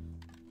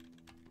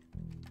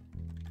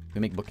 Can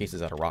we make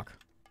bookcases out of rock?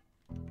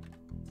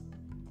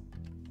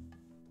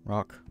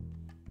 Rock.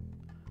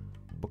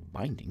 Book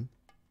binding.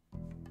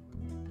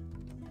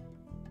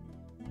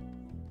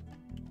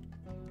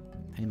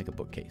 How do you make a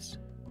bookcase?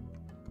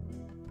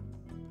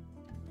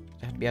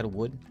 Does it have to be out of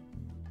wood?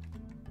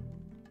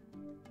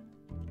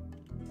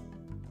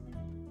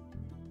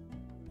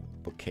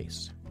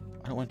 Bookcase.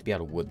 I don't want it to be out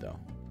of wood, though.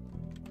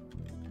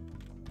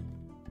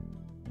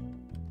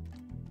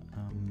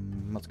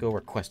 Let's go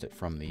request it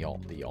from the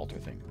altar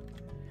thing.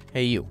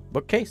 Hey, you.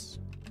 Bookcase.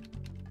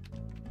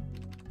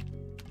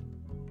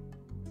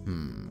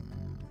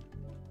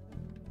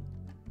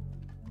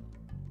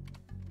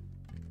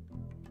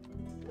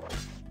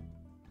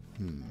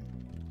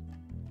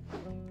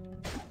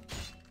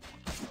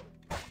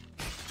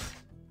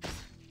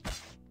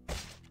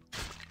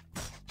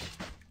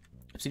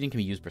 Obsidian can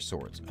be used for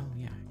swords. Oh,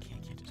 yeah.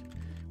 Can't just...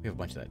 We have a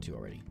bunch of that, too,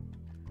 already.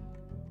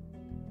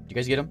 Did you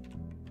guys get them?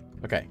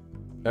 Okay.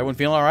 Everyone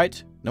feeling all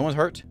right? No one's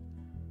hurt?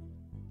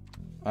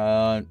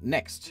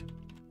 Next.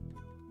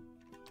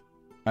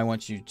 I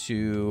want you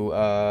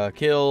to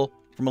kill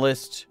from a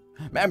list.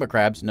 Magma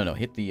crabs. No,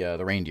 hit the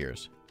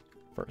reindeers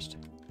first.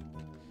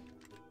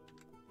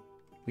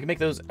 We can make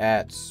those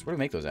at... Where do we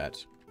make those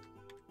at?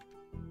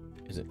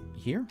 Is it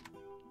here?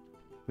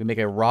 We make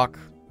a rock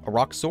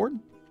sword?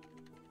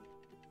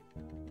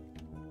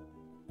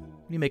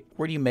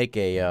 Where do you make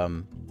a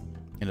an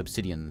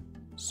obsidian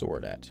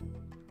sword at?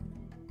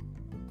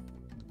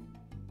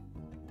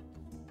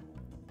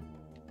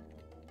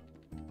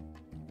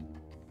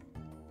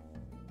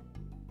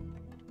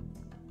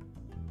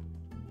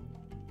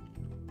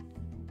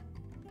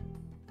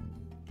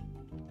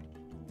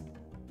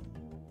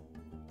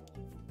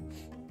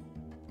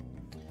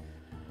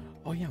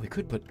 Oh yeah, we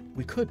could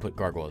put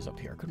gargoyles up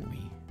here, couldn't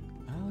we?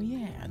 Oh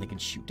yeah, and they can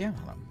shoot down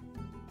on them.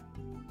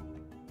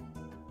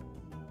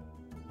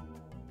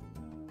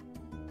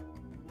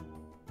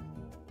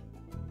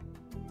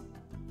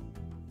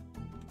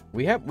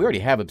 We already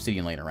have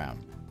obsidian laying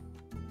around.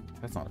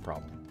 That's not a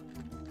problem.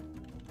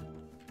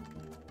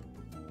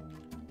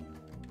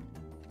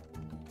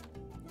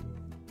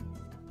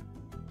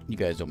 You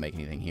guys don't make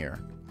anything here.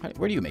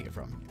 Where do you make it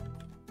from?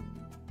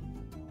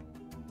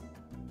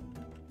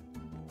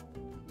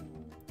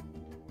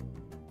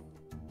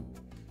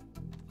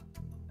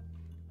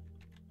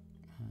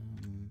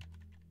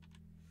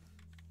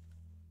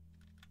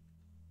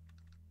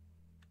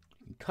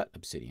 Cut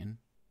obsidian.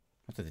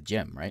 That's a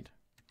gem, right?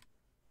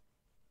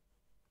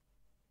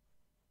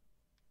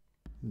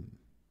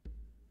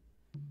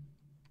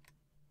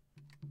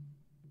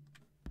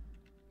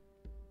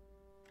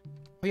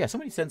 Oh yeah,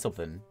 somebody said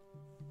something.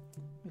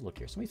 Let me look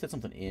here. Somebody said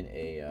something in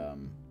a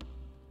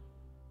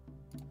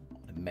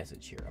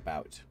message here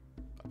about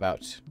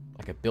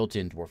like a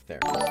built-in dwarf there.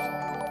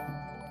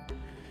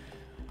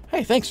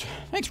 Hey, thanks,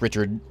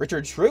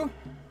 Richard Shrew.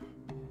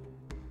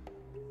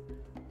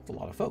 That's a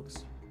lot of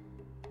folks.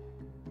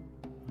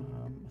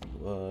 It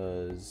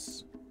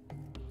was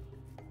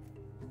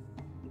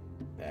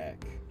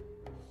back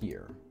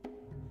here.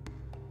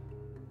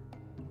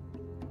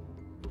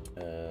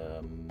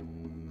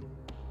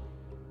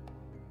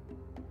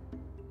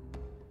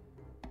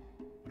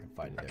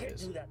 I can't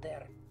do that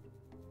there.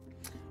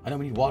 I know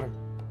we need water.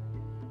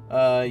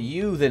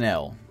 You then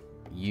L.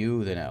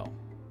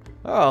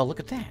 Oh,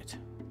 look at that.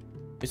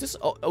 Is this...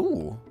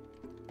 Oh.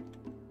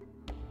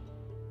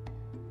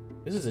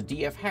 This is a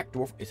DF hack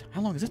dwarf.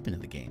 How long has this been in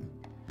the game?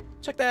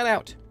 Check that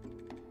out.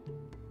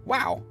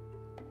 Wow.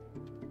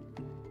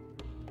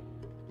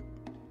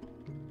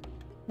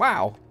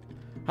 Wow.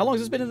 How long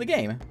has this been in the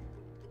game?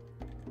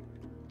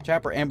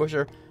 Chapper,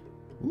 ambusher.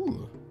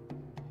 Ooh.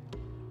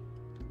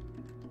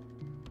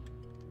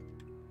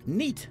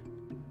 Neat.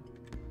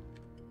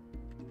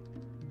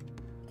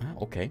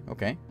 Okay.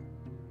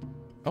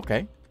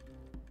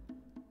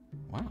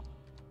 Wow.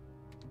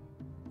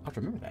 I'll have to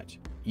remember that.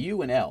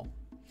 U and L.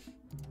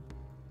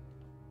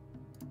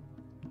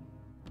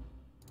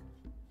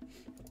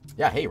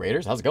 Yeah, hey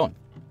Raiders, how's it going?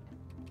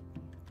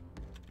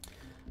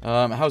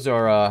 How's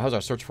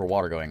our search for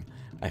water going?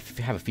 I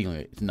have a feeling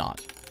it's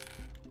not.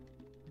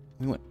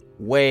 We went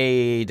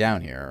way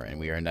down here and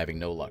we are having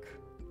no luck.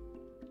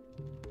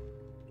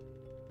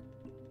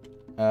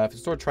 If the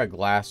store tried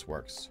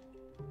glassworks.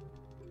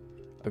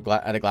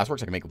 At a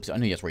glassworks I can make... I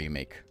know that's where you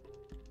make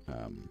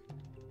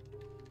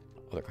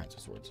other kinds of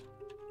swords.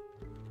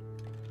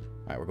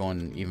 Alright, we're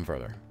going even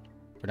further.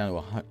 We're down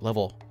to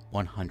level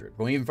 100.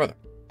 Going even further.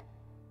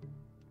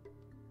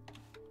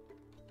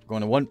 We're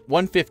going to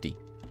 150.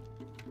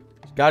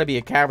 There's got to be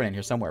a cavern in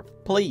here somewhere.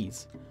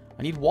 Please.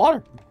 I need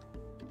water.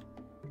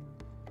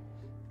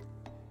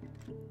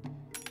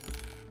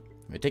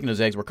 We're taking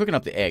those eggs. We're cooking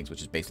up the eggs, which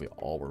is basically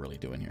all we're really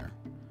doing here.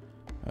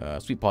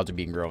 Sweet pods are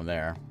being grown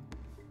there.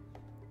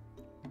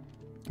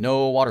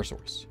 No water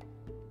source.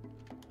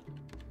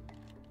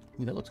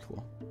 Ooh, that looks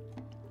cool.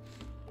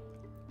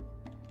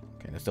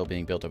 Okay, that's still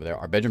being built over there.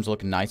 Our bedroom's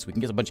looking nice. We can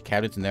get a bunch of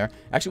cabinets in there.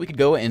 Actually, we could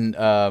go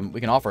and we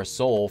can offer a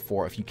soul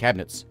for a few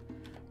cabinets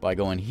by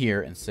going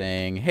here and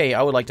saying, hey,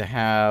 I would like to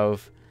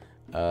have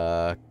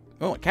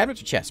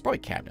cabinets or chests? Probably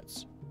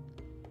cabinets.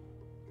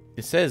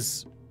 This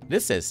says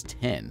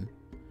 10.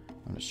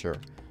 I'm not sure.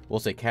 We'll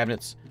say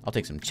cabinets. I'll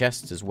take some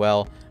chests as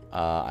well.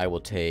 I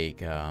will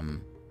take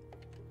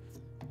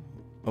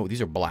oh,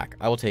 these are black.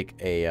 I will take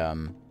a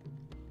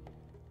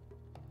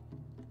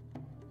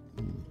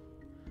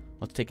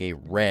let's take a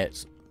red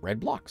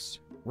blocks.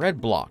 Red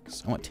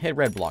blocks. I want 10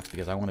 red blocks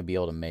because I want to be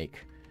able to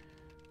make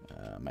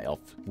my elf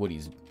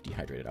Woody's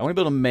dehydrated. I want to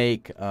be able to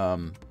make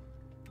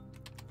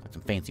like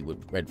some fancy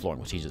wood red flooring.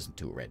 We'll change this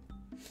into a red.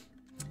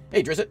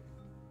 Hey, Drizzt.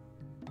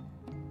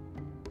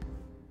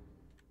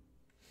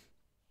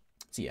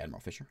 See you, Admiral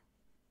Fisher.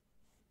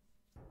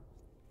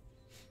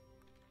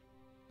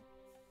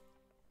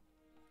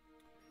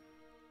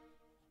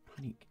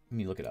 Let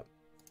me look it up.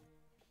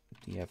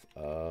 Do you have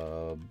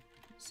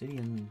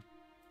obsidian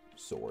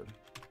sword?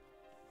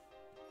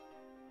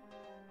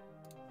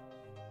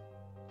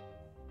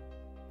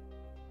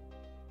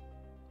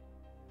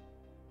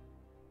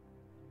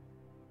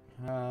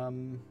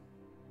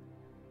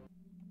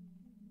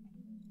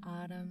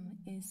 Autumn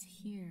is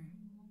here.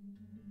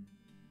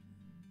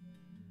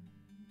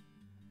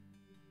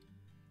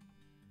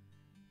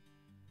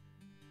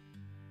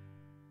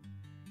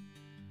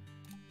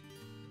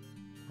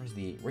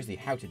 Where's the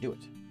how to do it?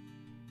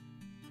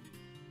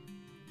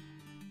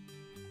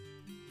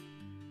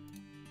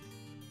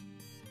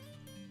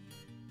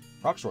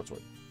 Rock short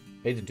sword.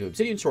 Made into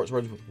obsidian short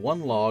swords with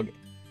one log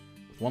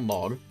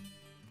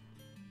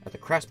at the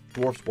Craft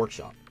Dwarf's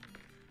workshop.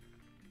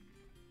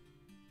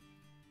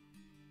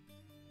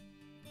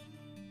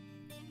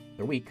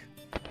 They're weak.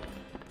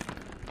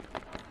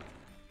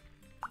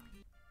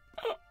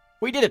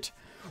 We did it!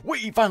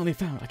 We finally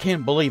found it. I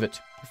can't believe it.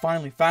 We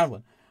finally found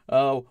one.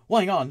 Well,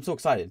 hang on. I'm so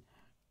excited.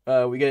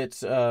 We get,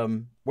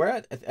 where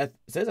at? It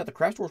says at the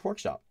Craft Dwarf's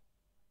workshop.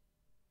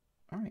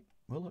 All right.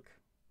 We'll look.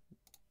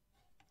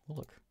 We'll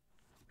look.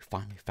 We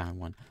finally found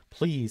one.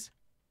 Please.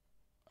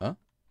 Huh?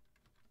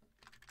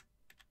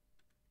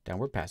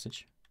 Downward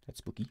passage. That's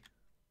spooky.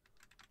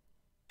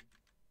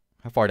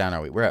 How far down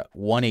are we? We're at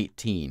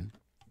 118.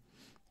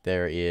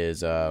 There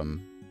is,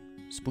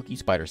 spooky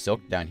spider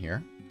silk down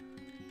here.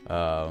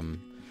 Got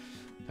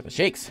the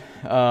shakes.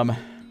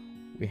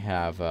 We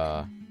have,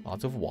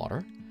 lots of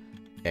water.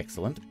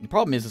 Excellent. The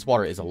problem is this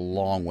water is a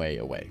long way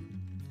away.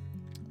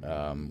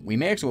 We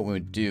may actually, what we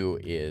would do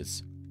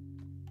is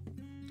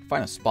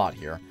find a spot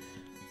here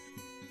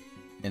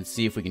and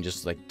see if we can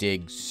just like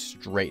dig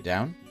straight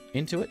down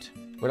into it.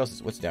 What else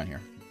is, what's down here?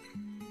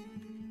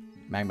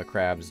 Magma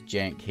crab's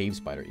giant cave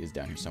spider is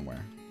down here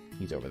somewhere.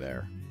 He's over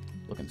there.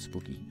 Looking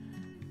spooky.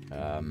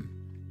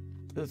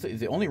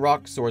 The only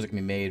rock swords that can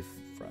be made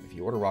from, if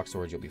you order rock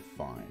swords, you'll be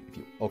fine. If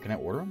you, oh, can I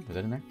order them? Was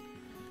that in there?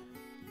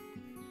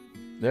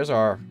 There's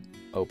our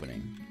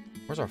opening.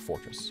 Where's our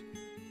fortress?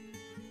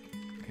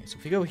 Okay, so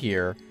if we go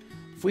here,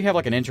 if we have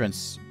like an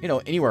entrance, you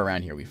know, anywhere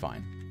around here, we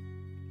fine.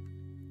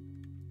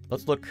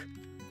 Let's look.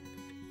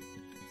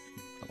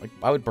 Like,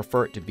 I would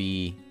prefer it to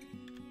be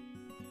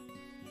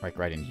like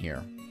right in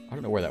here. I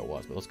don't know where that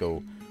was, but let's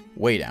go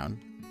way down.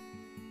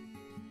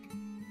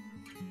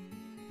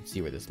 Let's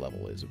see where this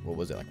level is. What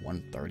was it, like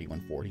 130,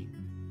 140?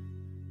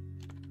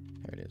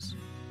 There it is.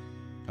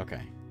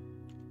 Okay.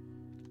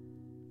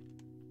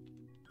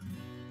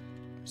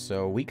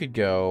 So we could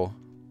go...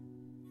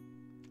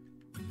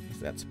 What's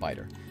that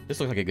spider? This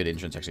looks like a good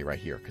entrance actually right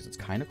here, because it's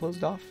kind of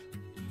closed off.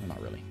 No,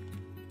 not really.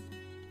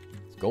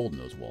 It's gold in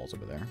those walls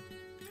over there.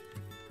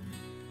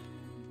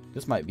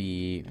 This might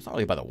be... It's not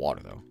really by the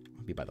water, though. It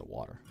might be by the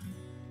water.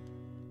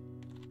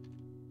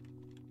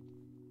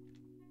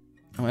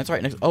 Oh, that's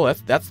right next... Oh,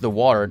 that's the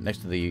water next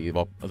to the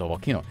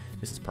volcano.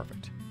 This is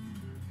perfect.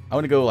 I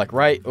want to go, like,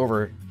 right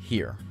over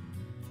here.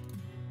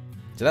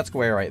 So that's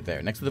square right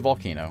there, next to the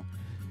volcano.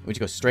 We just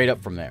go straight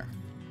up from there.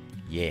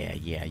 Yeah.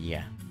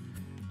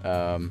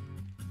 So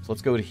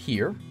let's go to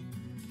here.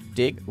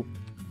 Dig. Oop.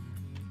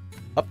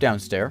 Up, down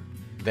stair.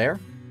 There.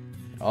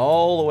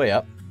 All the way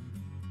up.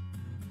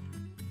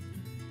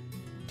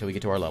 Until we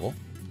get to our level.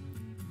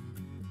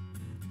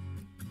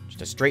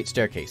 Just a straight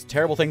staircase.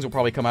 Terrible things will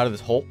probably come out of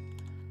this hole.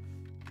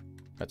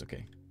 That's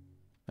okay.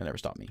 That never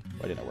stopped me.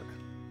 Why didn't that work?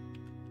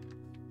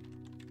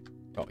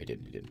 Oh, it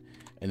did.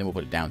 And then we'll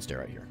put a downstair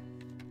right here.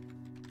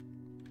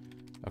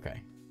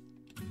 Okay.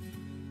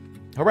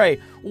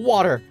 Hooray!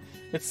 Water!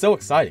 It's so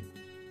exciting.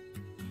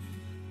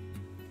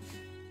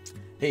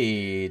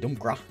 Hey,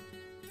 Dumkra.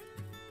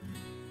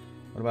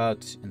 What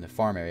about in the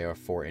farm area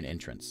for an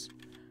entrance?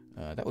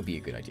 That would be a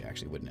good idea,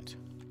 actually, wouldn't it?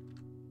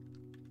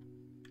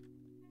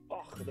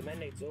 Oh, the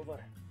mandate's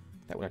over.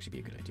 That would actually be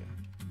a good idea.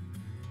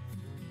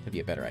 That'd be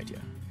a better idea.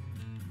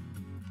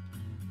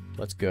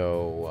 Let's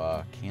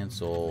go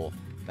cancel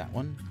that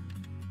one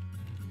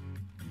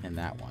and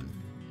that one.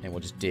 And we'll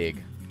just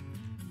dig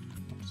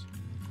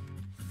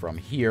from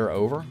here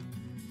over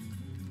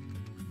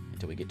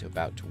until we get to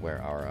about to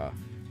where our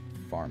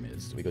farm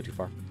is. Did we go too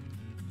far?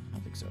 I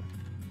don't think so.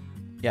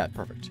 Yeah,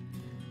 perfect.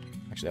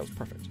 Actually, that was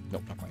perfect.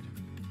 Nope, not quite.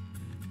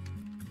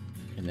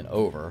 And then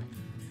over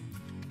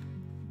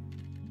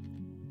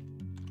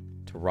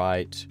to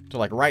right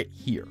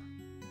here.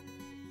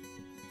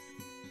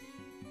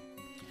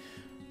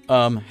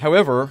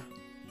 However,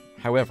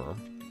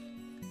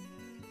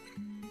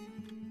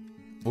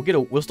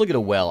 we'll still get a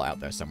well out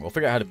there somewhere. We'll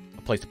figure out a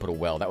place to put a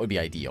well. That would be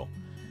ideal.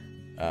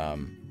 That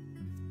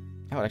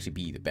would actually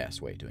be the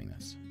best way of doing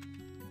this.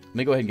 Let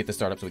me go ahead and get this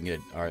started up so we can get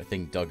our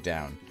thing dug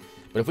down.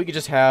 But if we could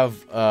just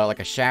have like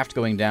a shaft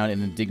going down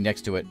and then dig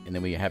next to it, and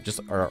then we have just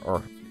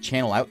our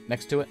channel out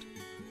next to it,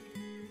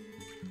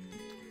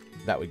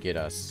 that would get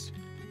us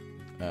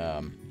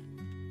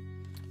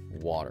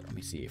water. Let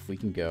me see if we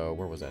can go.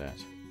 Where was that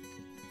at?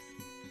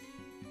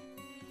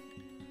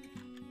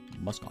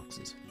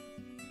 Muskoxes.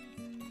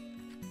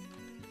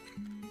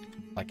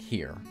 Like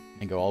here,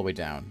 and go all the way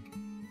down.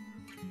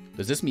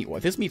 Does this meet what?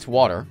 If this meets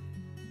water,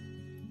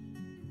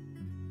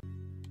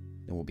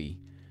 then we'll be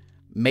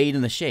made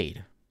in the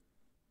shade.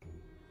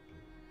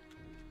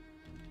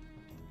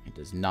 It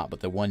does not, but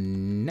the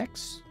one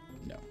next,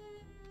 no.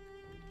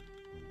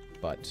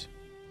 But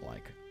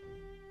like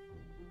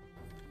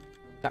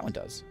that one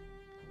does.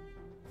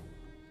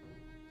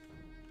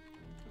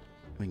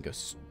 We can go.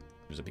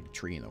 There's a big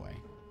tree in the way.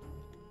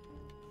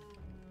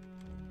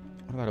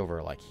 What about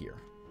over like here?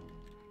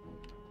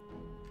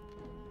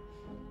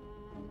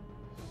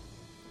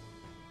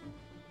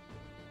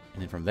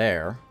 And then from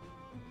there,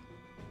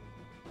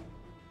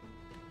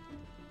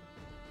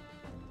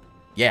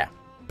 yeah,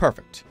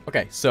 perfect.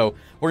 Okay, so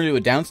we're gonna do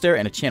a downstairs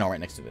and a channel right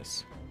next to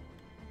this,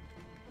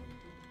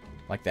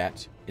 like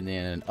that, and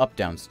then an up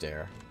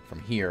downstairs from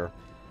here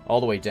all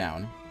the way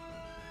down.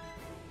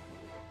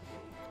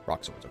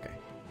 Rock swords, okay.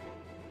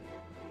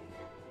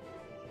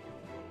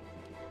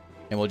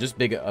 And we'll just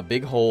dig a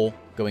big hole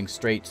going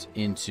straight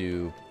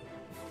into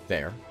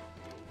there,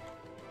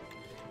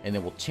 and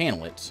then we'll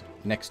channel it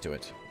next to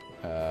it.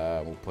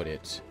 We'll put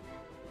it,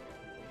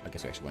 I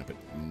guess we actually want to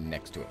put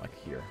next to it, like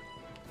here.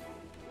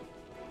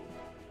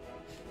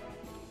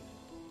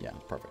 Yeah,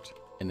 perfect.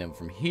 And then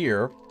from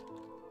here,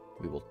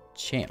 we will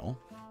channel.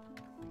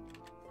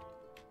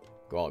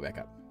 Go all the way back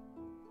up.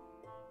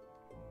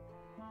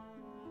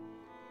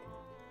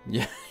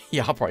 Yeah,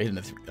 yeah, I'll probably hit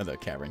in the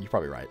cavern. You're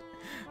probably right.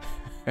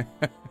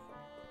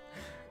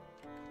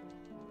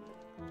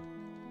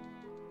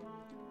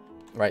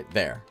 Right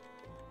there.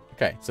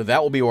 Okay, so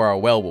that will be where our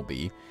well will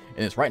be.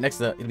 And it's right next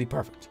to that. It'll be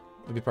perfect.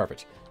 It'll be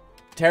perfect.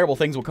 Terrible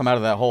things will come out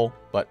of that hole,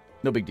 but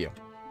no big deal.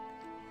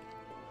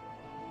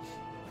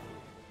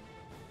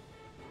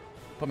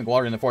 Pumping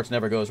water in the forts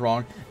never goes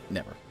wrong.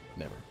 Never.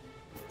 Never.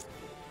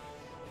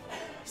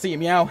 See you,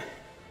 meow.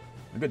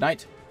 A good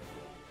night.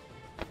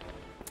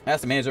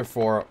 Ask the manager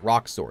for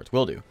rock swords.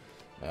 Will do.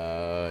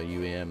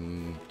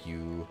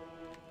 UMQ.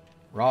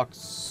 Rock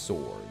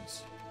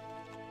swords.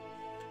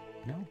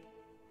 No.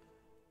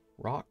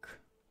 Rock.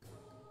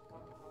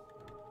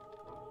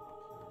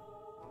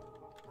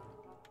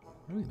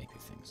 How do we make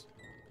these things?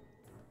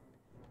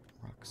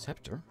 Rock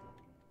scepter.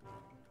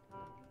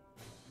 Rock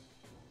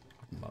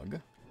mug.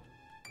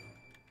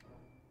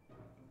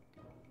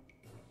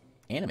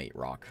 Animate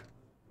rock.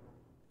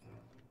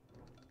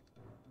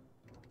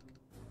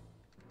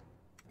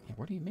 Yeah,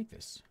 where do you make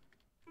this?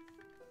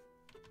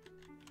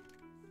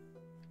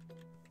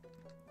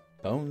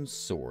 Bone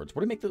swords.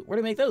 Where do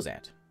you make those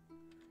at?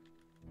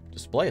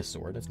 Display a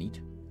sword. That's neat.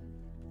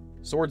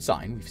 Sword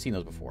sign. We've seen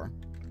those before.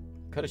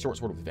 Cut a short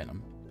sword with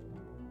venom.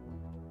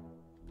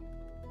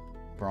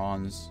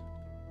 Bronze.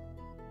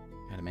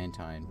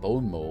 Adamantine.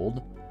 Bone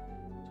mold.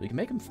 So we can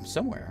make them from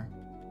somewhere.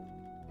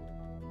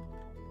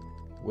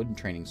 Wooden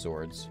training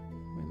swords.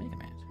 Where do we make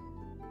them at?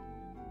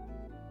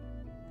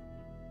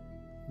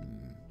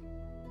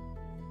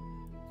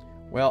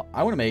 Well,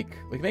 I want to make...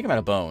 We can make them out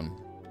of bone.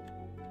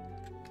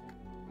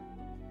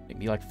 It can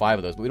be like 5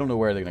 of those, but we don't know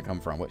where they're going to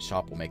come from. What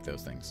shop will make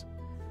those things?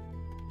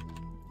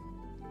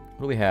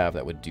 What do we have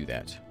that would do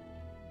that?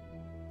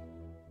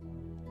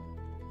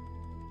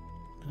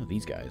 Oh,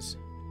 these guys.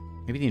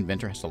 Maybe the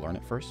inventor has to learn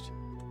it first?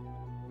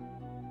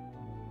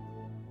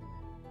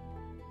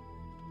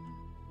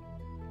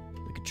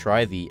 We could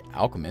try the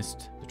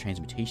alchemist, the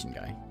transmutation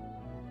guy.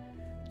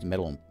 It's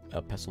metal and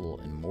pestle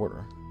and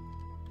mortar.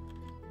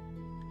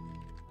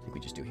 I think we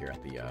just do here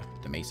at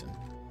the mason.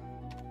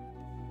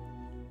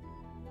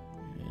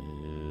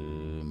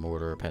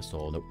 Mortar,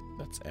 pestle. Nope,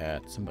 that's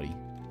at somebody.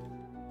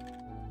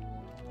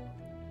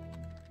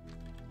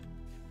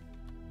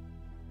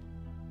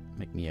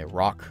 Make me a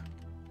rock,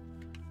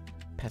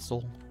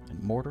 pestle,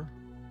 and mortar.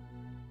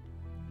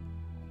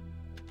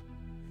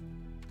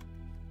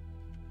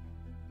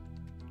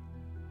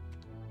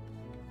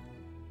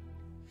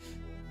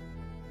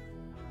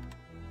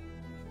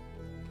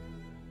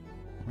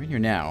 We're in here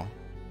now.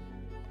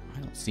 I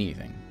don't see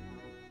anything.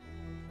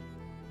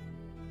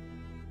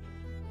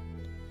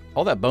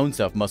 All that bone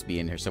stuff must be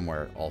in here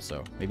somewhere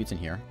also. Maybe it's in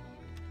here.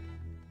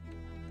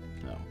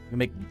 No. We can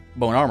make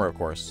bone armor, of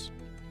course.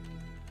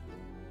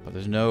 But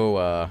there's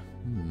no,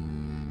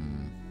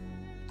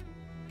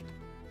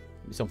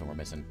 Maybe something we're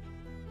missing.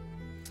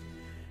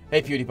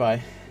 Hey,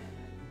 PewDiePie.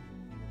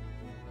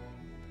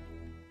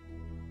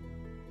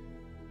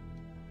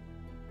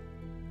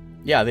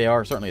 Yeah, they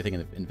are certainly a thing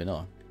in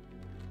vanilla.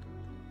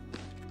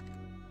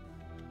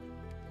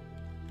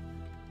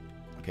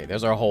 Okay,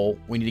 there's our hole.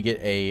 We need to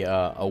get a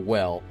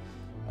well,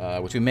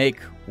 which we make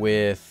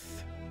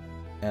with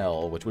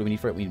L. Which what do we need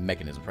for it? We need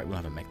mechanism. Right? We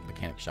don't have a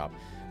mechanic shop.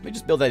 Let me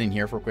just build that in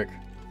here for quick.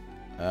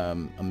 A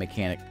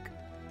mechanic.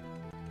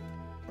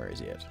 Where is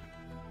he at?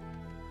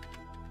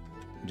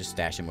 Just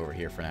stash him over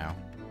here for now.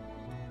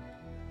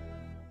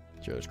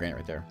 Sure, there's granite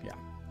right there. Yeah.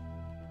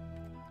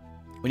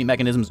 We need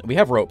mechanisms. We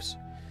have ropes.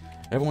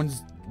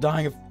 Everyone's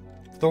dying of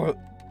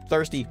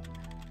thirsty.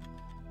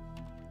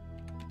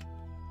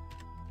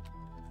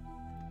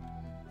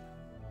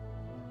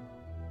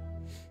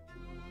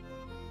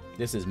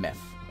 This is meth.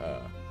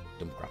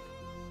 Dump crop.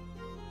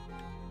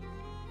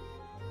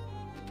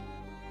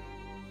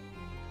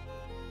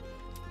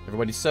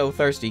 Everybody's so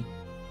thirsty.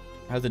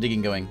 How's the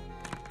digging going?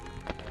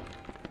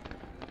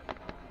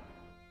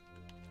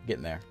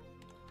 Getting there.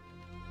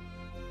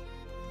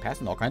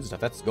 Passing all kinds of stuff.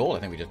 That's gold I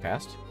think we just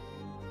passed.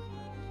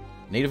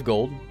 Native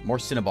gold. More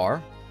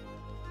cinnabar.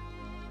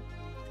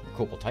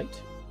 Copaltite.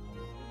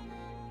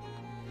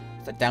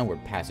 What's that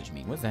downward passage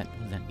mean? What does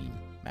that mean?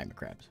 Magma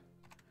crabs.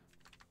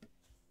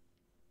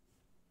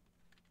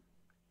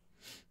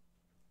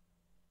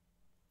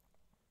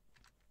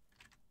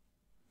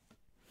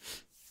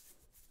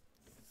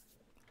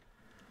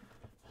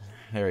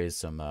 There is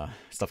some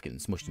stuff getting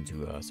smushed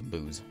into some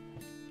booze.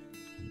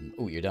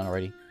 Oh, you're done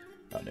already?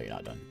 Oh, no, you're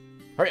not done.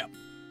 Hurry up!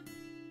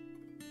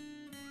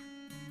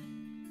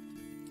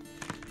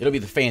 It'll be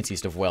the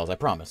fanciest of wells, I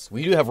promise.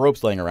 We do have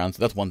ropes laying around, so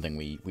that's one thing.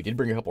 We did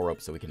bring a couple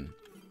ropes so we can...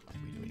 I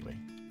think we do anyway.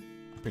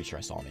 I'm pretty sure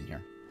I saw them in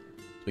here.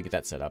 So we get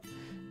that set up.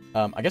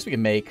 I guess we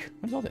can make...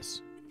 What is all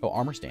this? Oh,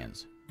 armor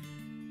stands.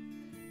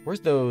 Where's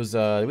those...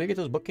 did we get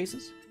those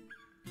bookcases?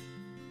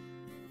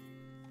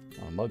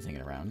 Oh, mugs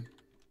hanging around.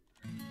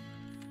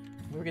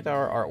 Did we get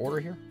our order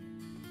here?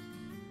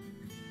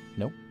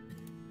 Nope.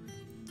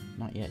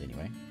 Not yet,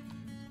 anyway.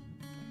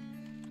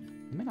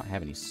 We may not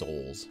have any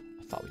souls.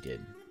 I thought we did.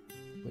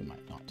 We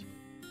might not.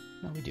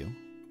 No, we do.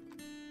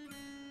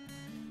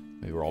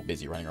 Maybe we're all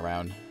busy running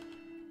around.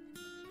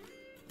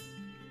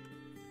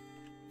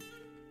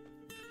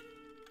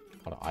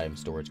 A lot of item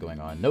storage going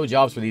on. No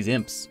jobs for these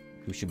imps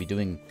who should be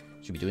doing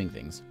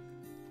things.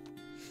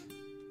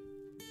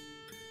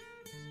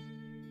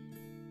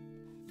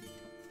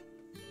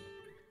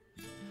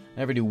 I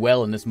never do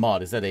well in this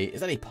mod. Is that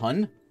a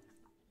pun?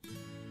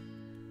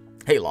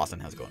 Hey Lawson,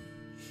 how's it going?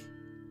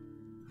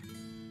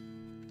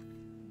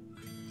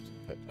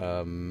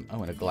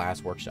 Oh, in a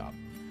glass workshop.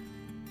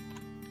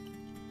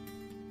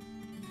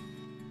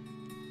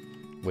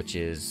 Which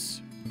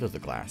is... What does the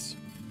glass?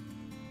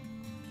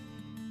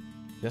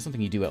 Is that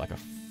something you do at like a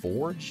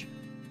forge?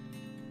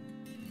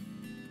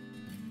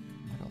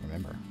 I don't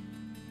remember.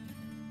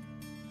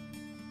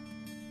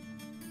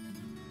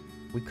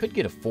 We could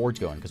get a forge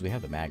going because we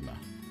have the magma.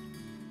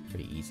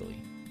 Pretty easily.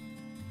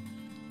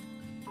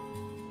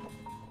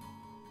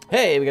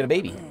 Hey, we got a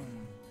baby.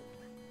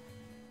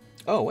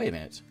 Oh, wait a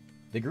minute.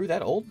 They grew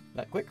that old?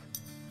 That quick?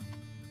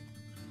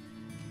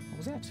 What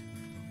was that?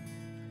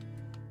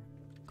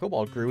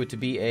 Cobalt grew it to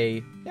be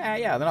a...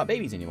 Yeah, they're not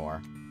babies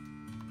anymore.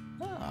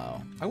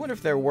 Oh. I wonder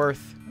if they're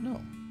worth... No.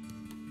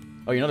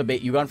 Oh, you're not a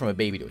baby. You've gone from a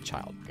baby to a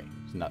child. Okay.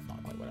 So that's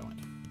not quite what I want.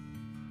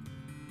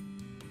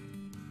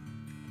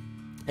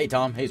 Hey,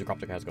 Tom. Hey,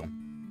 Zacroptic. How's it going?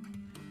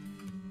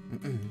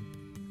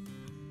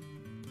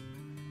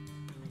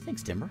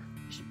 Thanks, Timber.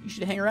 You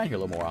should hang around here a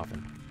little more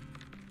often.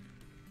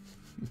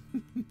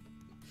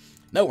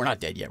 No, we're not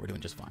dead yet. We're doing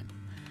just fine.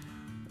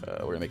 We're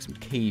going to make some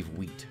cave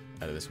wheat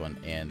out of this one,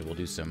 and we'll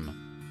do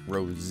some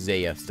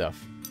rosea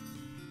stuff.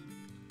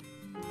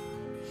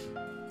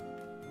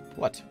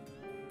 What?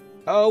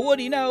 Oh,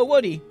 Woody, no,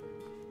 Woody!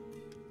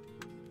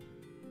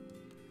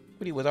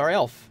 Woody was our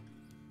elf.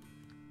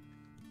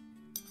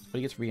 What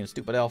he gets for being a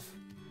stupid elf.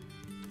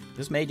 Is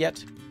this made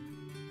yet?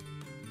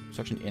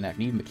 Construction inact.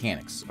 Need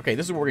mechanics. Okay,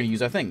 this is what we're going to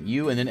use, I think.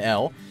 U and then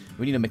L.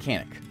 We need a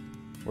mechanic.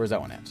 Where's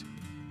that one at?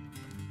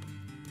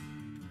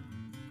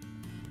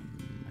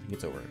 I think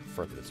it's over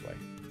further this way.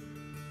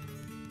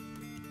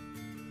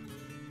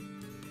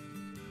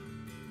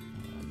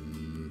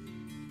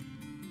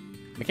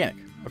 Mechanic.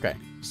 Okay,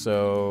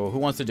 so who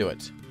wants to do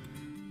it?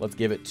 Let's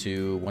give it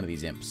to one of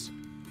these imps.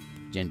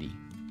 Jendi.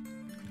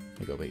 There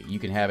you go, wait. You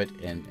can have it,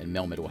 and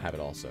Melmid will have it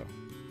also. What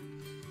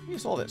are you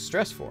all that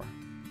stress for?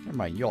 Never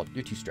mind, you're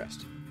too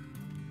stressed.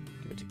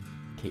 Give it to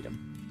Katum.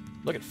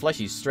 Look at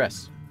Fleshy's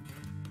stress.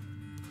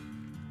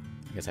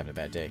 I guess having a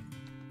bad day.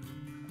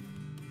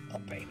 A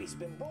baby's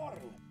been born.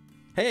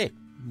 Hey,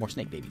 more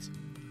snake babies.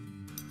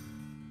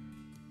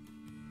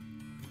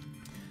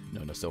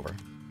 No silver.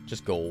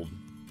 Just gold.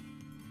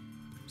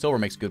 Silver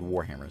makes good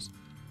warhammers.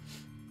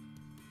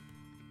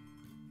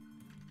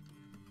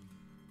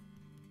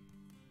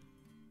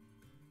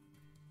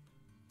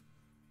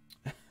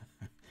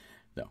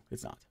 No,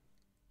 it's not.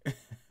 I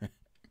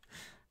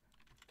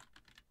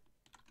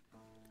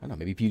don't know.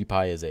 Maybe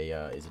PewDiePie is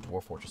a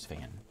Dwarf Fortress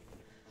fan.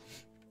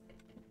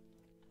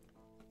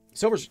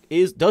 Silver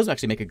does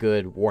actually make a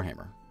good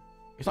warhammer.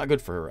 It's not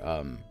good for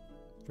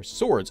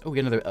swords. Oh, we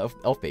got another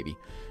elf baby,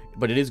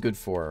 but it is good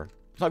for.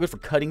 It's not good for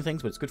cutting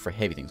things, but it's good for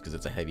heavy things because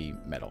it's a heavy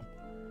metal.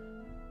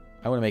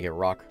 I want to make a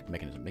rock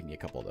mechanism. Make me a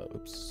couple of those.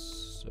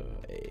 Oops,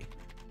 a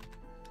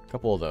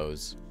couple of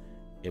those,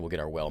 and we'll get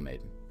our well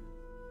made.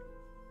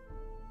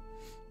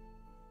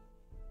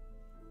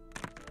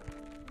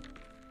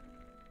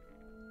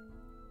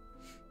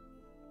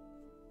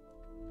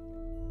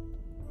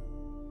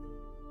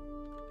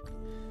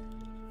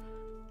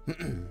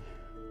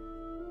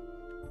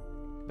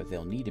 But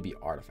they'll need to be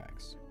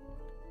artifacts.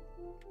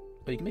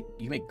 But you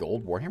can make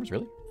gold warhammers,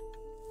 really?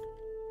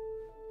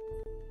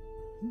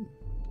 Do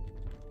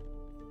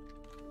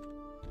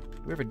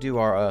we ever do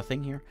our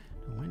thing here?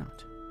 No, why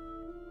not?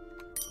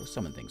 Go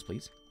summon things,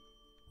 please.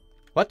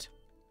 What?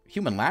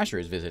 Human Lasher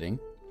is visiting.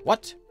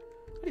 What?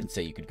 I didn't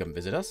say you could come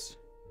visit us.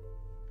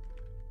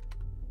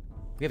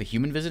 We have a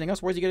human visiting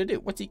us? Where's he gonna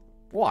do? What's he?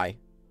 Why?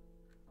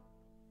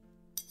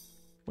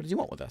 What does he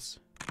want with us?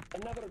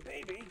 Another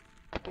baby?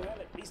 Well,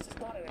 at least it's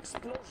not an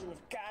explosion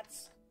of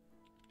cats.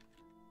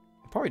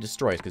 He'll probably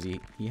destroy us because he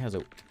has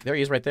a... There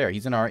he is right there.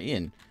 He's in our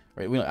inn.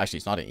 Right? Actually,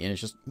 it's not an inn.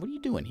 It's just... What are you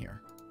doing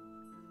here?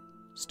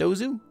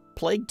 Stozu?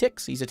 Plague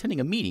ticks? He's attending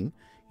a meeting.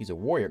 He's a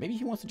warrior. Maybe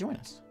he wants to join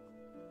us.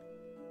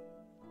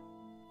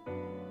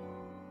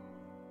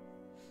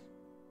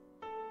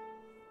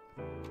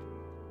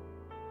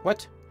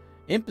 What?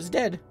 Imp is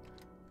dead.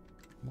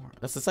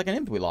 That's the second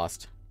imp we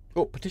lost.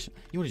 Oh, petition.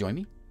 You want to join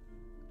me?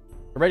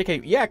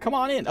 Eradicate. Yeah, come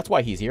on in. That's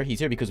why he's here. He's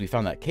here because we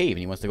found that cave and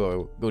he wants to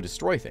go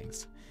destroy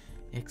things.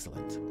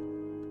 Excellent.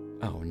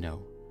 Oh,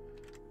 no.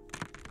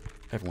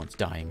 Everyone's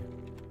dying.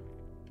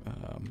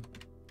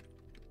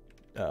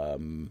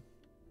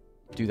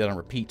 Do that on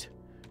repeat.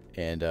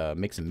 And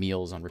make some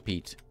meals on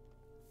repeat.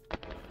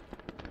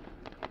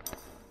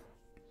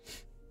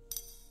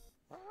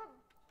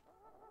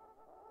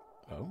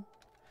 Oh?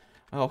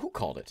 Oh, who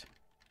called it?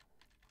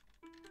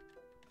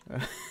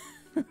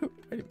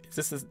 Is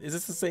this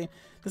the same?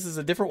 This is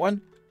a different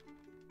one?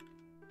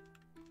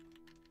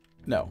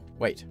 No.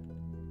 Wait.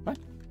 What?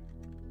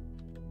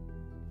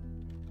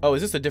 Oh,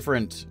 is this a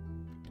different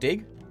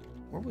dig?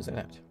 Where was that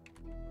at?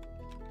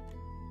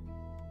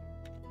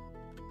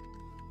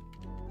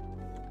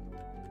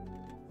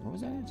 Where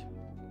was that at?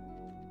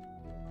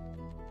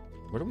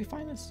 Where did we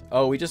find this?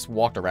 Oh, we just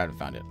walked around and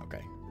found it.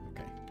 Okay.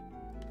 Okay.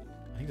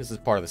 I think this is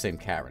part of the same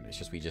cavern. It's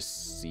just we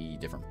just see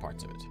different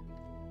parts of it.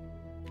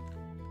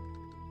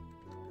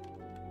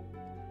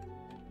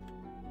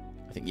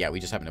 I think, yeah, we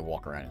just happen to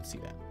walk around and see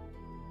that.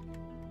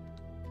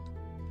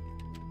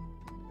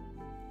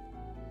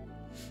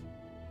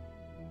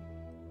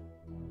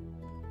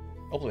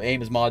 Ultimate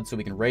aim is mod so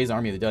we can raise an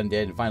army of the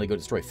undead and finally go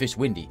destroy Fish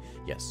Windy.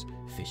 Yes,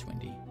 Fish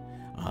Windy.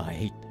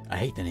 I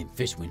hate the name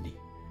Fish Windy.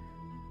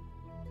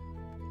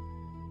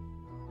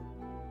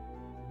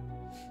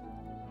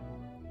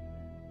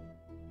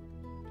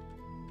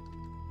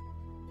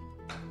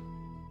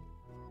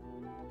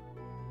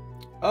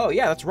 Oh,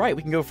 yeah, that's right.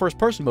 We can go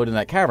first-person mode in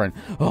that cavern.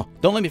 Oh,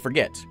 don't let me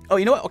forget. Oh,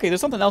 you know what? Okay,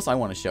 there's something else I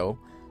want to show.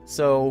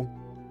 So,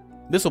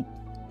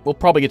 we'll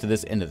probably get to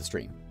this end of the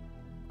stream.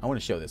 I want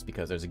to show this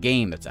because there's a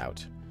game that's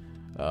out.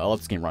 I'll let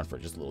this game run for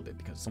just a little bit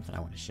because it's something I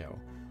want to show.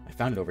 I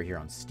found it over here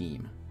on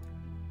Steam.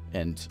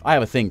 And I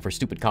have a thing for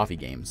stupid coffee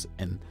games.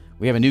 And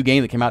we have a new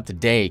game that came out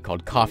today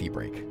called Coffee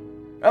Break.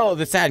 Oh,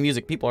 the sad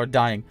music. People are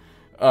dying.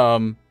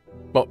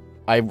 But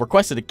I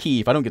requested a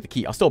key. If I don't get the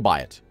key, I'll still buy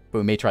it. But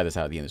we may try this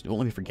out at the end of the stream. Don't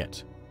let me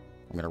forget.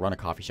 I'm going to run a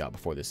coffee shop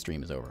before this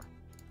stream is over.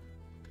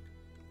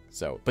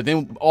 So, but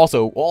then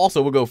also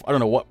we'll go, I don't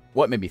know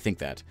what made me think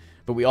that,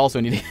 but we also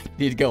need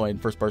to go in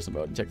first person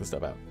mode and check this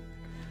stuff out.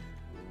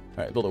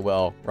 All right, build a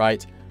well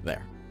right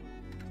there.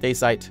 Day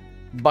site,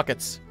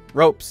 buckets,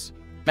 ropes,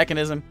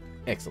 mechanism,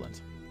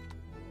 excellent.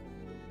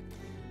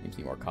 Need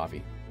some more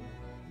coffee.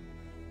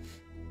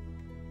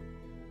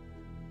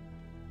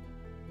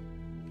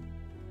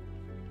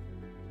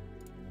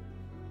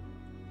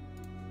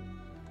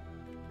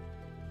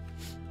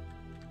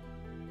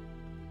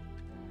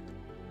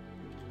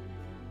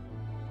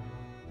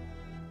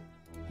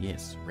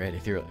 Yes, red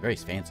ethereal, very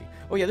fancy.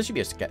 Oh yeah, this should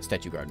be a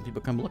statue garden.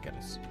 People come look at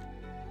us.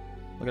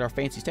 Look at our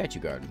fancy statue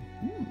garden.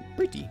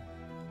 Pretty.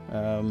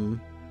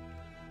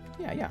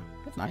 Yeah,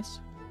 that's nice.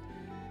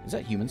 Is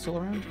that human still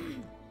around?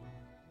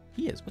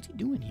 He is. What's he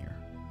doing here?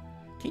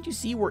 Can't you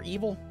see we're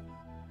evil?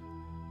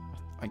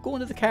 Go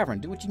into the cavern.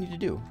 Do what you need to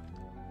do.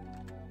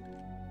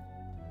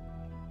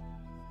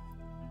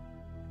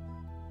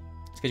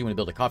 It's because you want to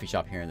build a coffee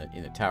shop here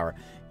in the tower.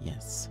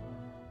 Yes,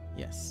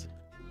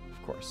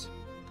 of course.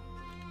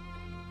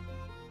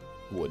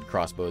 Wood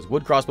crossbows.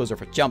 Wood crossbows are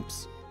for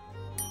chumps.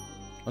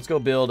 Let's go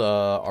build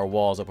our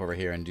walls up over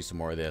here and do some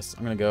more of this.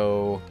 I'm going to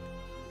go...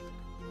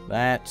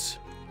 That...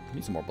 I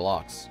need some more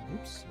blocks.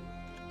 Oops.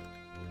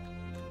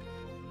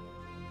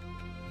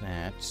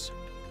 That...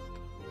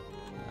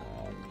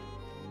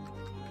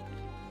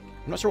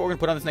 I'm not sure what we're going to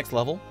put on this next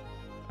level.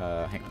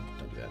 Hang on.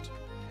 Don't do that.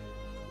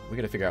 We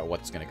got to figure out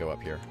what's going to go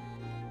up here.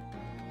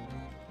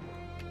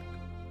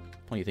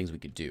 Plenty of things we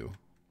could do.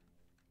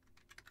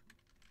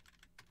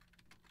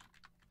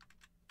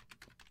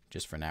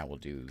 Just for now, we'll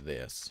do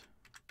this.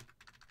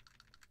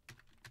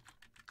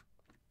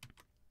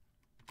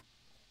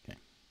 Okay.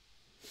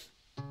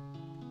 I'm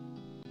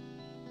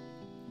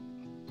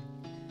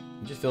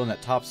just filling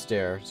that top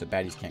stair so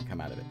baddies can't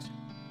come out of it.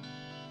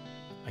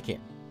 I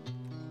can't.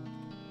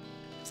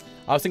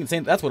 I was thinking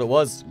same. That's what it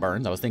was,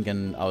 Burns. I was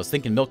thinking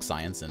milk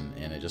science, and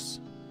it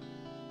just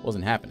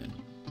wasn't happening.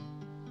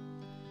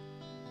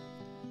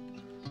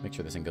 Make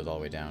sure this thing goes all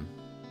the way down.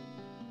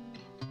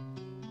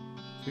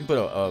 We can put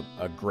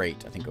a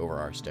grate, I think, over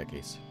our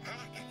staircase.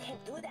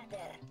 Can't do that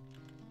there.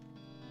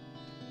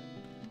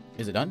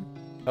 Is it done?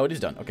 Oh, it is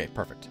done. Okay,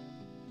 perfect.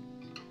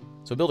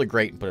 So build a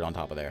grate and put it on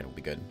top of there, and it'll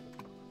be good.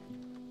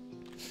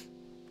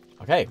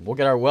 Okay, we'll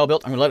get our well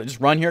built. I'm gonna let it just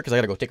run here because I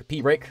gotta go take a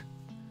pee break.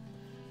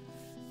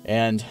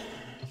 And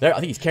there, I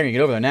think he's carrying it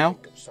over there now.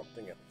 Think of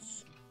something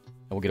else.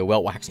 And we'll get a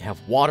well. We'll actually have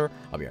water.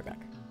 I'll be right back.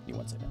 Give me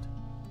 1 second.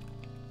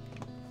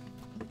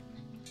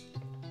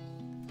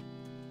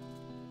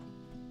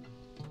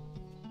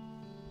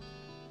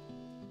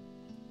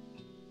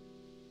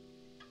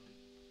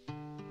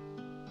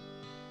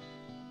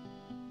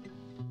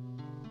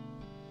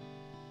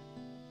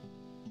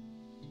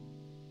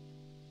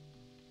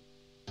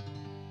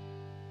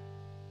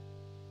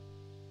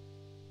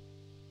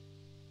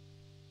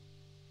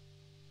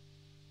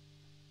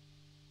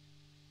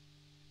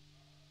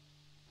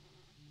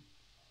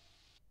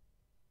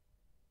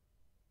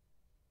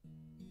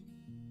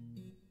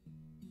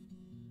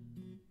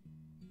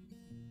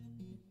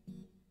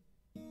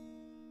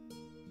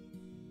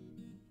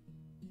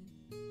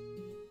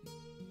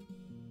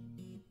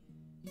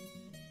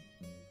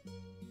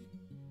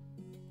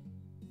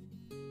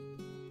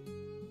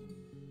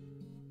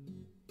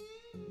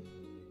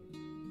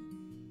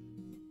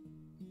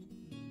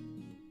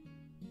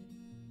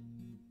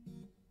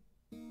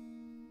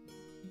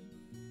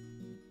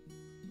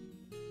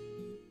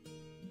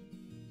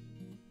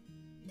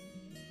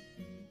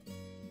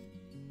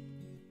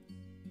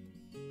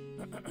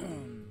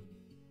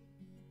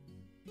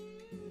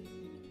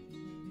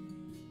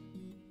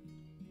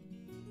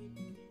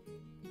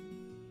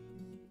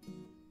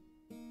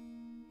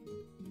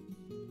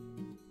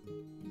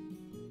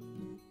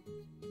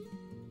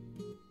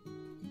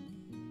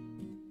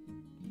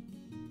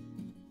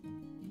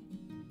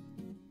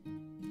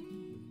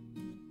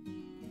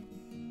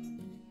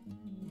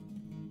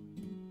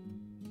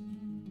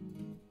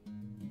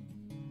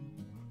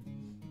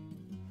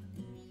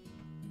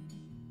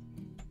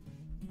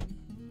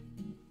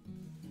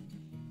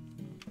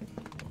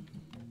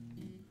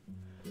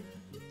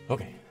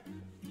 Okay.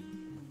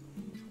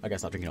 I gotta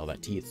stop drinking all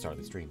that tea at the start of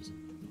the streams.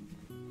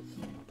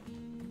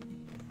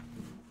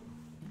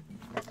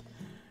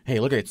 Hey,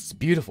 look at it. It's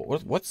beautiful.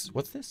 What's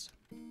this?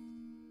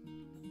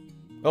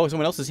 Oh,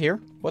 someone else is here?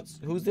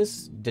 Who's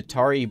this?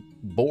 Datari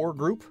Boar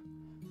group?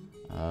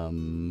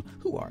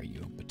 Who are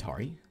you,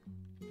 Batari?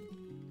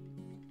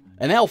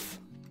 An elf!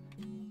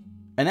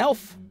 An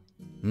elf?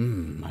 I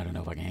don't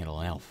know if I can handle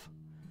an elf.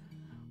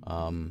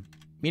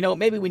 You know,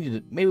 maybe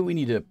we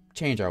need to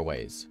change our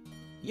ways.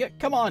 Yeah,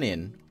 come on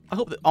in. I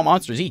hope that all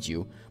monsters eat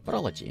you, but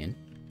I'll let you in.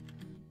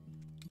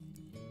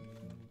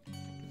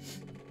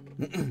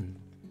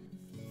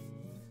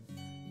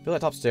 Fill that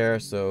top stair,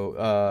 so,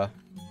 oh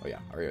yeah,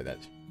 I already read that.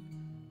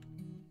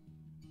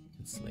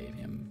 Enslave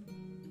him.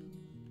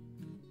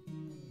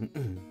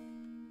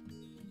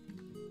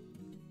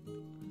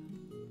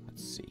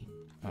 Let's see.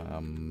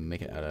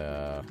 Make it out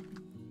of...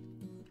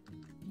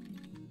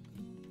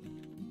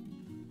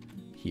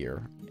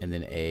 here. And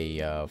then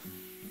a,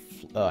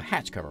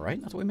 hatch cover, right?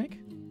 That's what we make?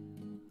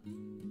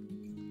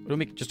 Or do we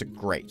make just a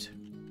grate?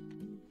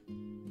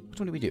 Which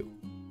one do we do?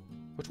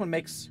 Which one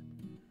makes...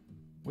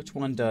 Which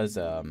one does,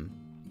 yeah,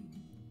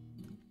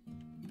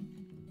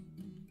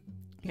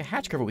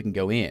 hatch cover we can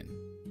go in.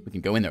 We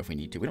can go in there if we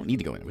need to. We don't need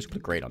to go in there. We just put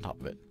a grate on top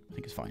of it. I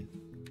think it's fine.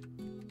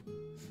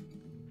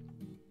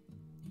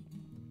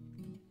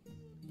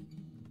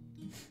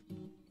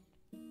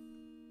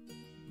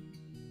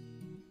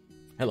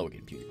 Hello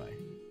again, PewDiePie.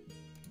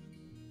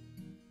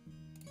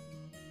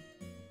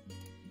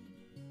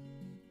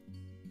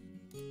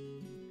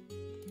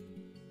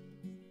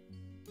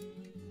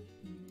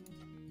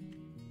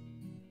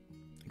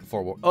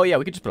 Oh yeah,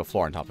 we could just put a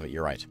floor on top of it.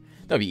 You're right.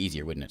 That would be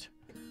easier, wouldn't it?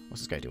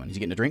 What's this guy doing? Is he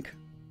getting a drink?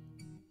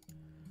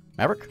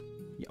 Maverick?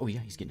 Yeah, oh yeah,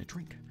 he's getting a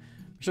drink.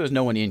 I'm sure there's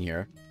no one in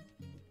here.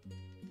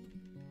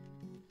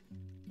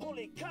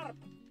 Holy carp!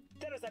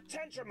 There is a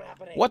tantrum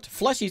happening. What?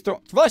 Fleshy's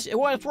throwing... Fleshy,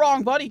 what's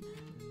wrong, buddy?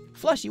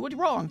 Fleshy, what's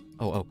wrong?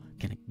 Oh,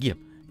 can I get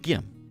him? Get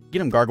him.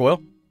 Get him,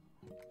 Gargoyle.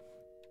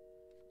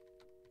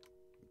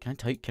 Can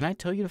I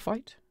tell you to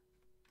fight?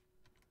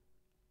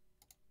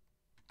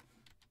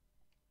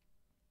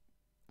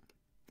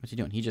 What's he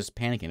doing? He's just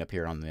panicking up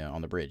here on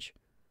the bridge.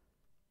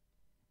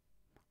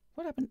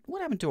 What happened?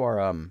 What happened to our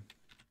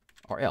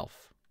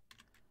elf?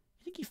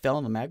 You think he fell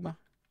in the magma?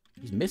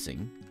 He's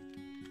missing.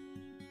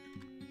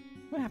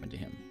 What happened to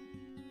him?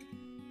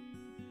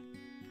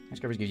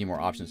 Discoveries gives you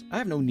more options. I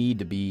have no need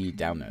to be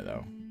down there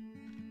though.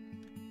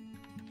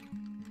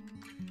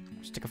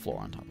 Stick a floor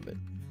on top of it.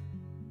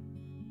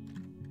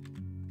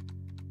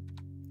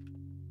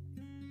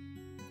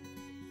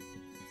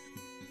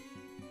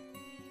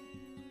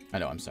 I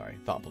know, I'm sorry.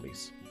 Thought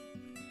police.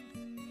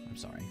 I'm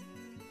sorry.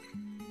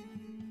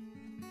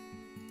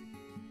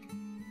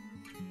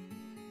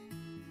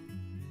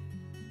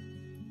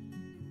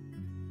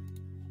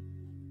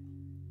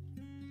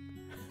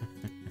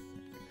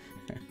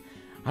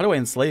 How do I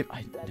enslave...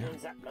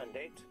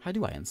 How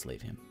do I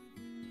enslave him?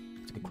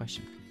 That's a good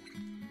question.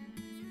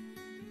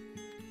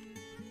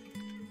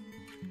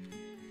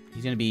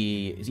 He's gonna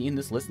be... Is he in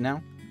this list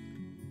now?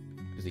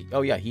 Is he?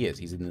 Oh yeah, he is.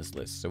 He's in this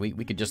list. So we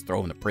could just throw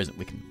him to prison.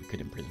 We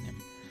could imprison him.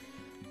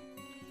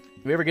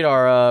 Do we ever get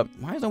our...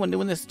 Why is no one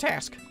doing this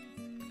task?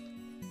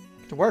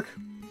 Get to work.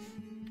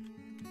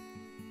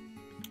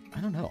 I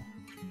don't know.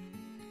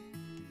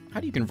 How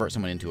do you convert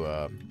someone into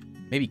a...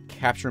 Maybe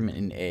capture him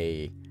in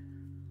a...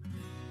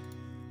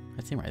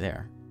 That's him right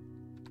there.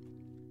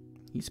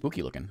 He's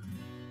spooky looking.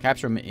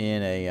 Capture him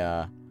in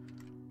a...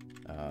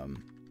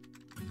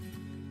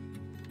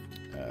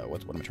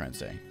 what am I trying to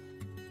say?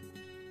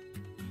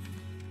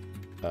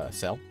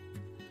 Cell.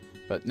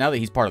 But now that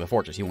he's part of the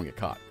fortress, he won't get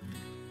caught.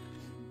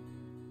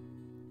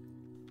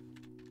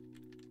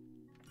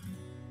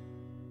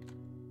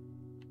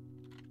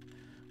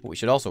 What we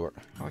should also...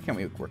 Why can't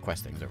we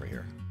request things over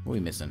here? What are we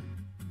missing?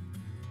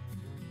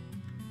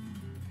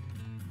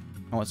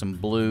 I want some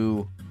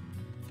blue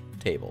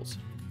tables.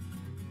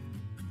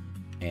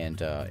 And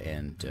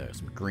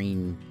some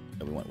green...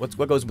 That we want.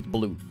 What goes with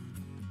blue?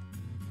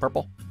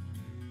 Purple?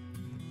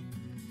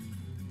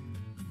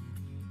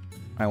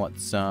 I want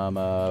some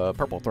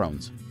purple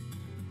thrones.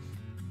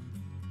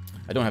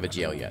 I don't have a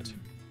jail yet.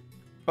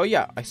 Oh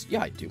yeah,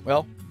 I do.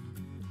 Well,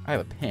 I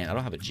have a pen. I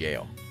don't have a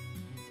jail.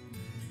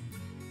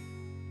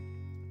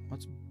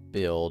 Let's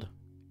build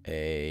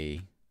a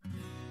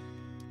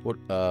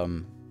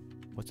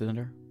what's it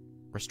under?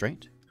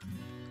 Restraint.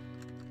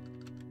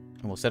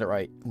 And we'll set it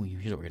right. Ooh,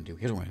 here's what we're gonna do.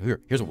 Here's what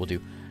we'll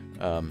do.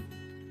 The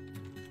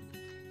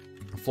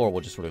floor will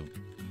just sort of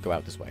go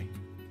out this way.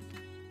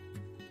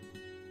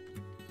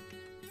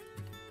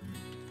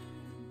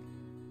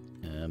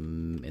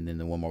 And then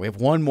the one more. We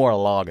have one more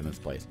log in this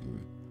place.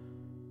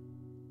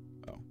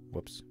 Oh,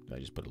 whoops. Did I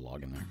just put a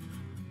log in there?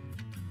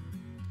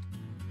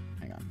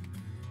 Hang on.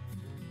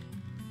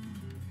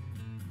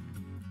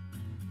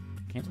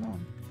 Cancel that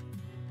one.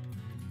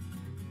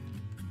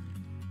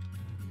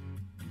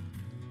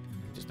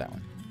 Just that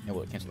one. Yeah,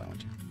 we'll cancel that one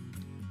too.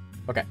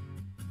 Okay.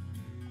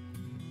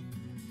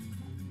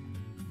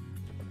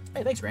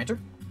 Hey, thanks, Ranter.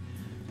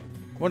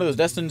 One of those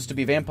destined to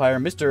be vampire,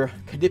 Mr.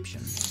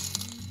 Conniption.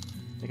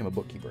 Think I'm a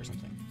bookkeeper or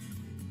something.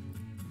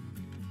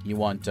 You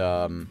want,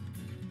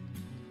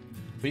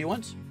 What do you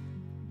want?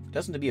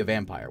 Destined to be a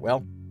vampire.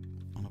 Well,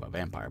 I don't know about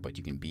vampire, but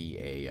you can be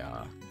a,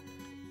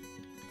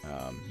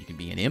 you can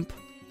be an imp.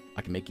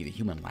 I can make you the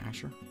human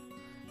lasher.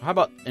 How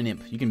about an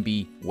imp? You can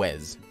be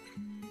Wes.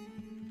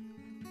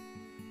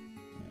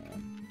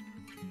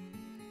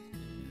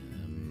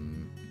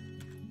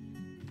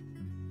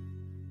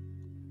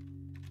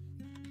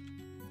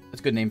 That's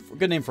a good name.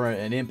 Good name for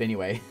an imp,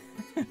 anyway.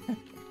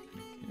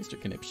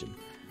 Mr. Conniption.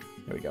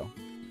 There we go.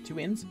 2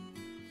 ins.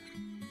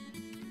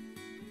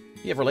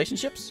 You have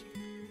relationships?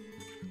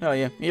 Oh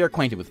yeah, you're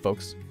acquainted with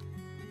folks.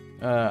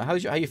 How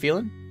you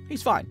feeling?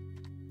 He's fine.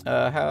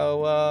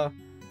 Any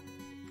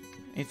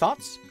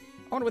thoughts?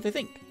 I wonder what they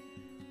think.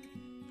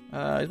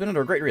 He's been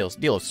under a great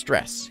deal of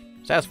stress.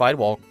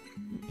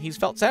 He's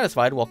felt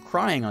satisfied while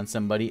crying on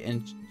somebody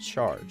in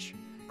charge.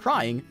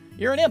 Crying?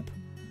 You're an imp.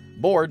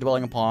 Bored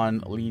dwelling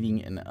upon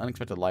leading an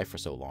unexpected life for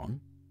so long.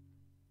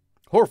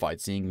 Horrified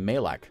seeing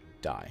Malak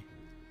die.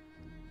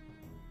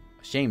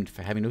 Ashamed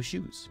for having no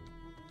shoes.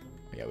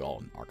 Yeah, we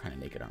all are kind of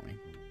naked, aren't we?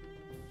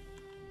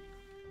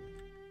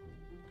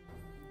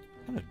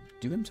 I don't know.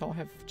 Do imps all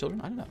have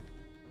children? I don't know.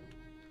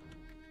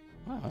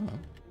 I don't know.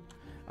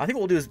 I think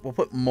what we'll do is we'll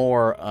put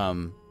more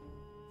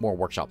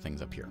workshop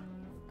things up here.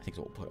 I think that's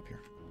what we'll put up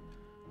here.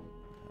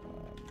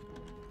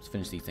 Let's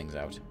finish these things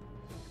out.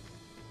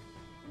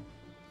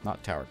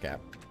 Not tower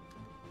cap.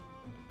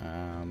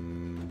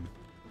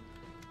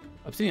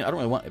 Obsidian. I don't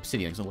really want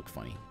obsidian because it'll look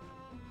funny.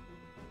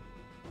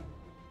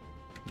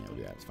 Yeah, we'll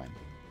do that. It's fine.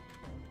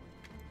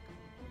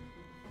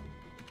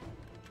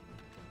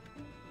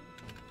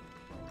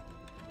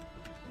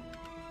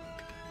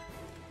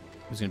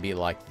 It's gonna be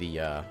like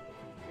the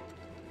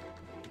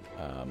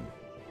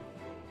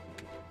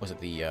was it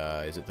the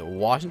is it the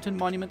Washington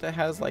Monument that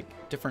has like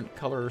different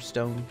color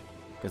stone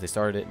because they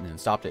started it and then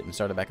stopped it and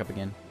started back up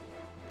again?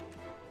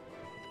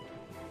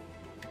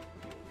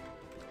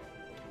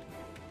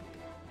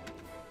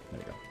 There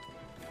we go.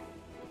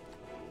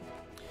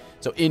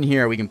 So in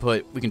here we can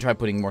try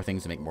putting more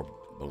things to make more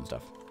bone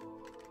stuff.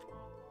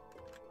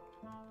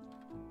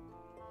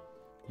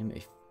 Him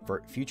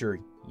a future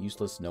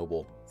useless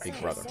noble big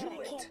brother. I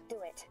can't do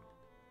it.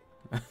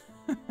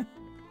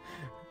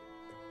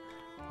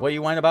 What are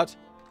you whining about?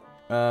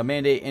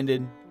 Mandate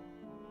ended.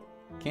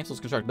 Cancels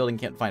construct building,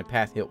 can't find a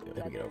path. He'll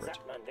get over it.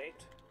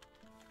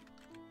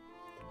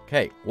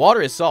 Okay,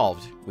 water is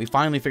solved. We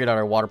finally figured out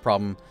our water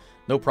problem.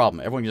 No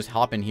problem. Everyone just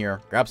hop in here,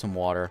 grab some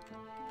water.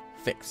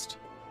 Fixed.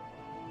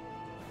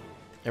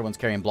 Everyone's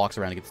carrying blocks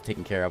around to get this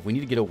taken care of. We need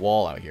to get a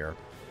wall out here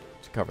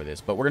to cover this.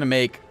 But we're going to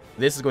make...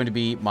 This is going to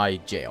be my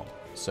jail.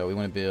 So we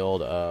want to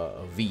build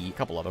a V, a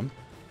couple of them.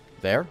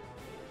 There.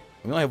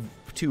 We only have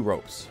 2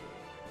 ropes.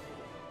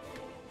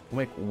 We'll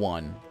make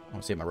 1. I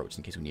want to save my ropes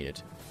in case we need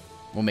it.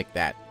 We'll make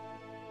that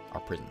our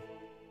prison.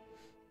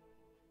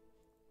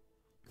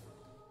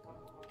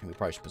 And we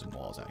probably should put some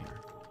walls out here.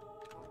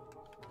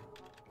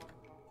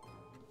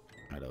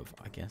 Out of,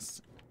 I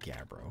guess,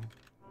 gabbro.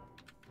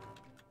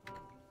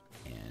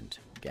 And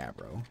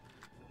gabbro.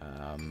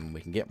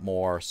 We can get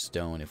more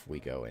stone if we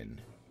go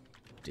and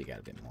dig out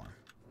a bit more.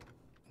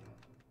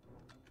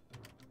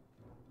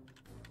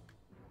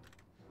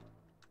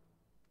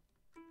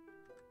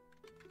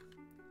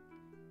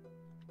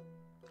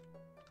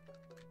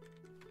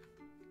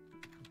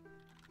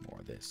 More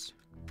of this.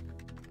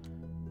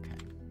 Okay.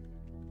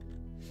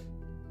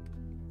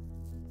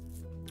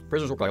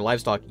 Prisoners work like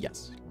livestock.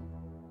 Yes.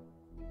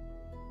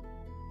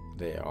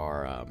 They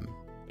are,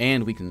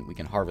 and we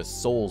can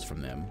harvest souls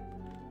from them,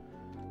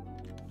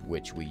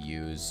 which we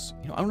use.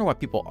 You know, I don't know why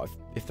people,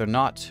 if they're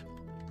not,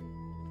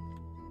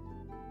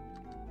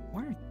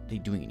 why aren't they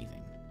doing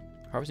anything?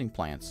 Harvesting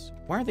plants.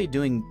 Why aren't they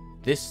doing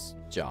this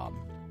job?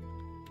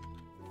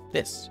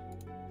 This.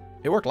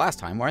 It worked last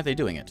time. Why aren't they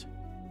doing it?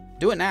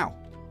 Do it now.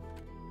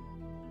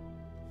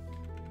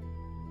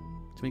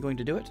 Is somebody going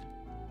to do it?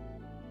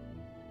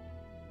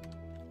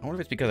 I wonder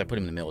if it's because I put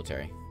him in the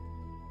military.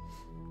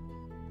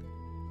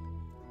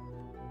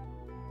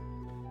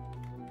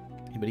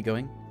 Anybody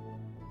going?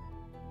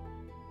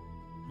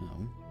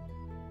 No.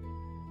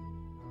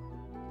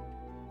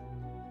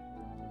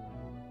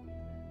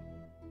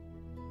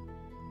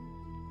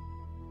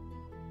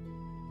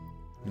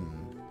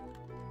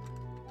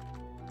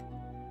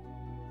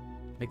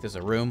 Make this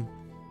a room.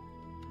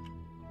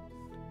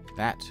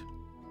 That.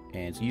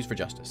 And it's used for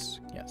justice.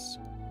 Yes.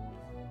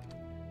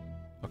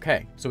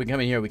 Okay. So we can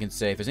come in here. We can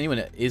say if there's anyone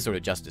that is sort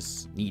of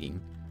justice needing.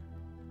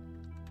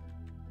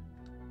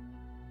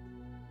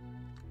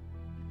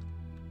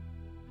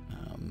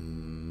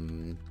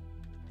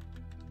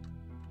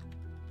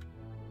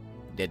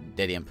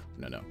 Dead imp.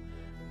 No.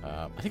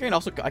 I think I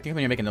can come in here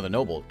and make another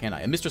noble, can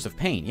I? A mistress of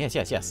pain.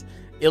 Yes.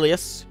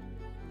 Ilias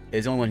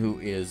is the only one who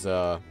is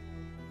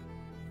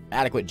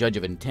adequate judge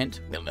of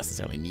intent. We don't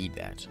necessarily need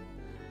that.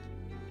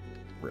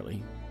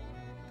 Really.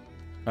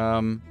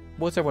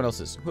 What's everyone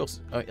else's? Who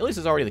else? Ilias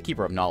is already the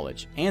keeper of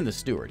knowledge and the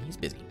steward. He's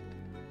busy.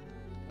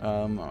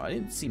 I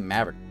didn't see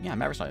Maverick. Yeah,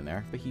 Maverick's not in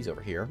there, but he's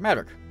over here.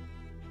 Maverick,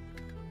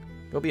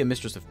 go be a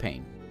mistress of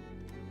pain.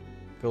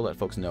 Go let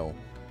folks know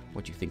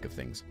what you think of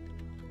things.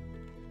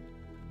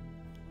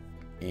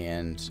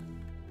 And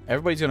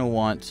everybody's going to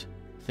want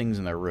things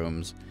in their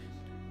rooms.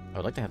 I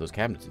would like to have those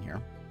cabinets in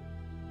here.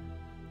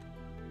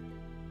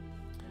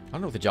 I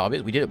don't know what the job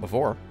is. We did it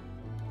before.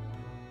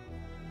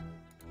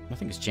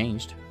 Nothing has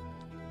changed.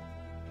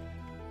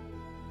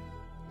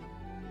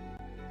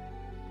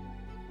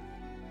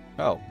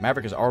 Oh,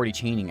 Maverick is already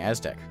chaining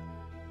Aztec.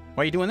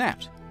 Why are you doing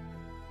that?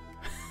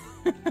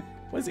 He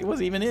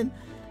wasn't even in.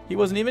 He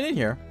wasn't even in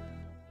here.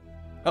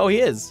 Oh, he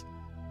is.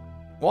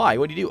 Why?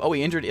 What did he do? Oh,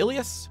 he injured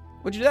Ilias?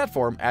 What'd you do that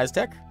for,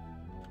 Aztec?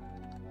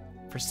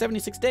 For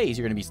 76 days,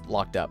 you're going to be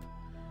locked up.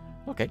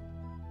 Okay.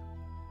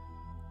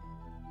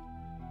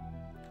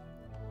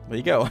 There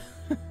you go.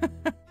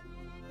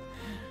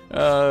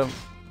 Oh,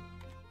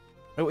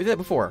 we did that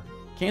before.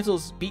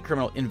 Cancels beat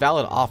criminal,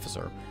 invalid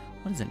officer.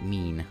 What does it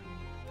mean?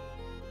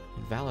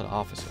 Invalid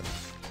officer.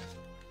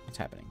 What's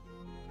happening?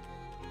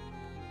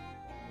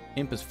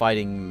 Imp is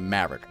fighting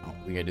Maverick. Oh,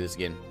 we gotta do this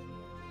again.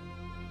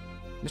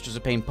 Mistress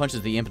of Pain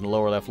punches the imp in the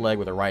lower left leg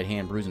with her right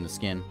hand, bruising the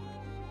skin.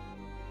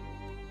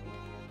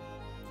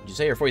 Did you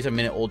say your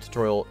 47-minute-old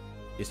tutorial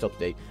is still up to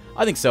date?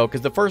 I think so,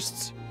 because the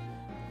first...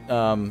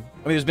 I mean,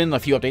 there's been a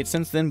few updates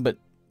since then, but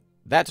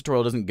that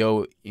tutorial doesn't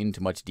go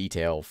into much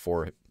detail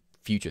for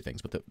future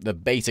things. But the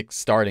basic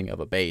starting of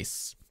a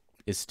base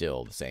is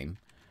still the same.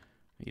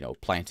 You know,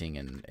 planting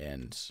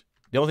and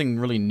the only thing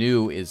really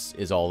new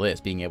is all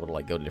this, being able to,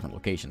 like, go to different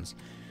locations.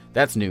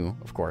 That's new,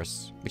 of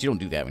course, but you don't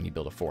do that when you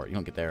build a fort. You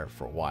don't get there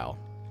for a while.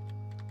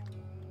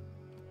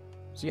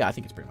 So yeah, I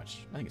think it's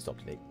still up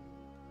to date.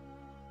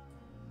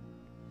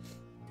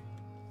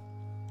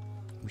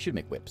 We should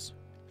make whips.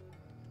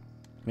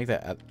 Make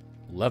that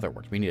leather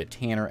work. We need a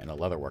tanner and a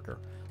leather worker.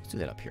 Let's do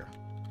that up here.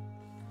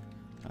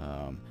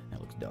 That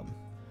looks dumb.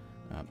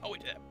 Oh, we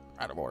did that.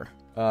 Out of order.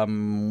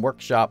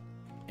 Workshop,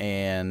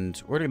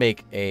 and we're gonna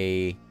make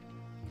a.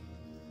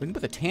 We can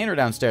put the tanner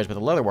downstairs, but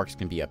the leather works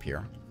can be up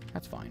here.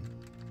 That's fine.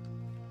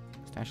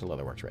 Stash the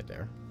leather works right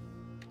there.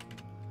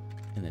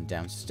 And then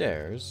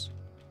downstairs,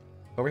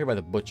 over here by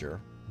the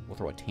butcher, we'll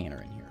throw a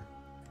tanner in here.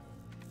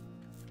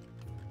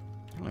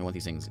 don't really want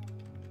these things.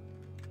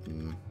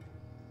 Yeah,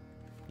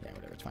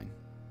 whatever, it's fine.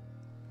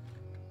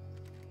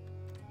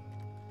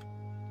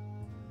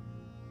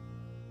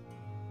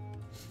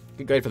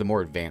 Good guide for the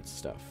more advanced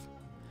stuff.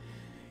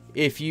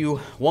 If you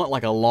want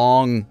like a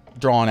long,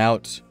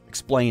 drawn-out,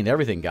 explained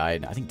everything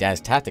guide, I think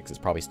Daz Tactics is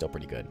probably still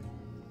pretty good.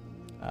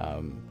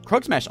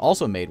 Krug Smash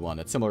also made one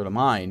that's similar to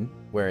mine,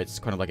 where it's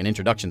kind of like an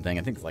introduction thing.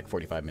 I think it's like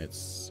 45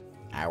 minutes,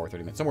 hour,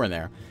 30 minutes, somewhere in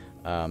there.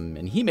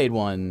 And he made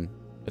one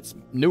that's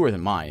newer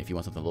than mine, if you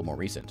want something a little more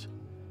recent.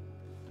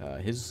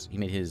 He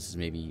made his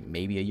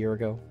maybe a year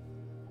ago.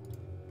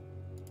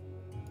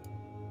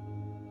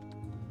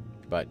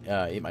 But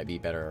it might be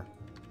better,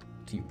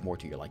 more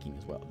to your liking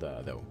as well,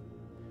 though,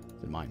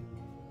 than mine.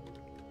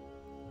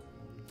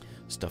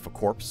 Stuff a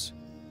corpse.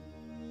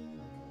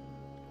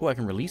 Oh, I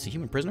can release a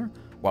human prisoner?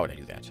 Why would I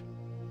do that?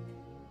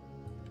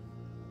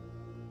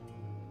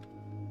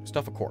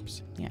 Stuff a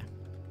corpse. Yeah.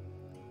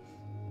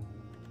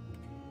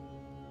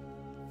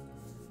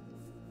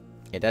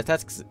 Yeah,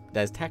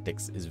 Daz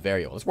Tactics is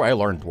very old. That's where I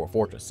learned Dwarf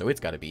Fortress, so it's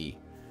got to be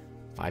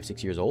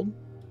 5-6 years old.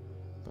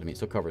 But I mean, it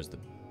still covers the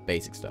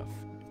basic stuff.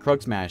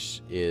 Krug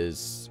Smash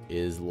is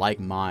like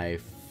my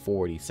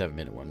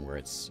 47-minute one, where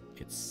it's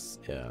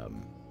the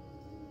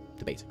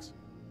basics,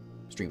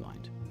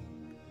 streamlined,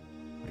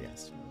 I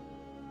guess.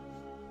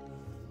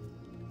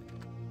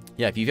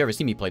 Yeah, if you've ever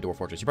seen me play Dwarf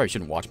Fortress, you probably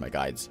shouldn't watch my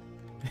guides.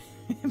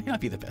 It may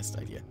not be the best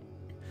idea.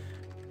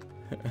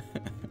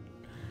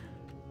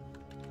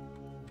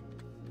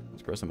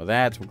 Let's grow some of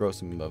that. We'll grow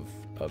some of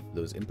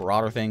those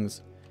Imperator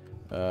things.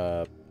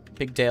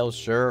 Pigtails,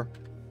 sure.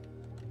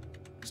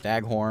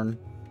 Staghorn.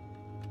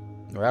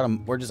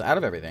 We're just out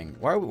of everything.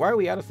 Why are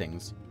we out of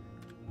things?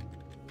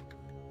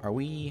 Are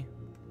we?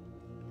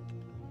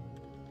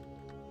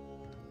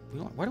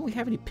 Why don't we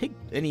have any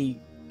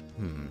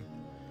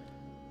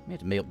We have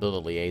to build a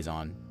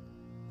liaison.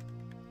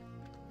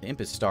 The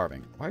imp is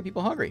starving. Why are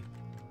people hungry?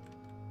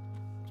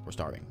 We're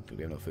starving because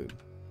we have no food.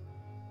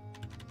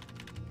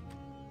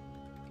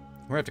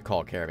 We're gonna have to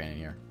call a caravan in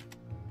here.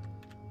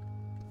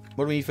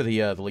 What do we need for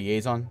the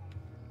liaison?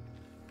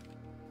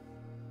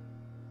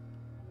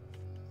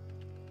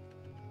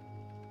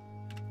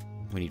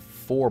 We need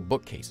 4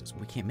 bookcases.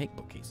 We can't make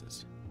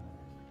bookcases.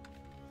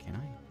 Can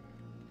I?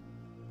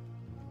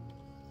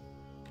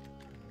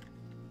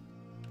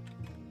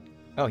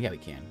 Oh, yeah, we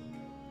can.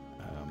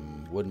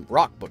 Wooden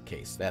rock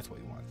bookcase. That's what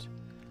we want.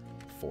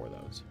 4 of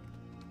those.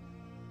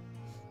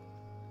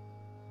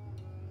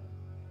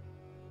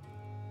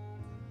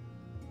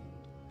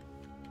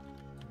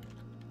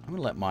 I'm going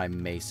to let my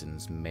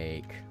masons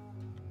make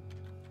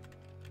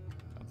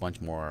a bunch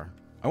more.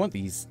 I want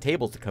these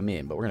tables to come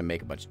in, but we're going to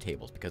make a bunch of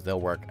tables because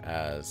they'll work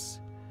as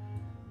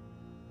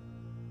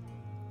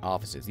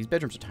offices. These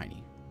bedrooms are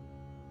tiny.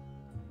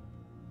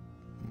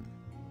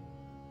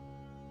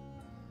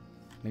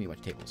 Maybe a bunch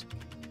of tables.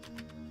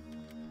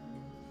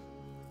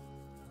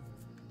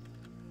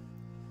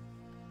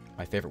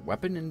 My favorite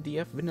weapon in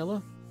DF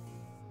Vanilla?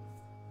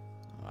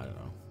 I don't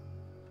know.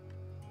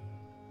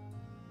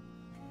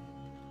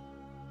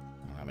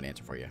 I don't have an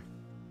answer for you.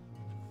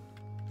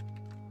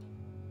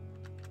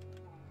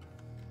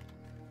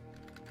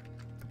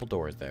 Couple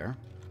doors there.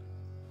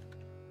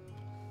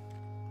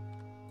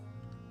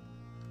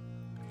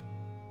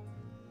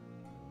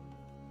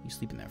 What are you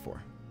sleeping there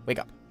for? Wake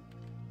up.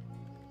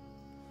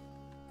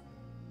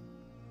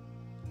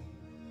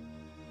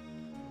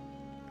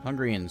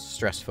 Hungry and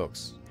stressed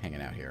folks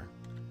hanging out here.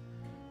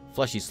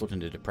 Fleshy slipped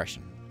into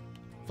depression.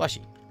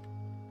 Fleshy.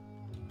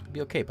 You'll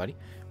be okay, buddy.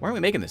 Why aren't we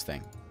making this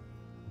thing?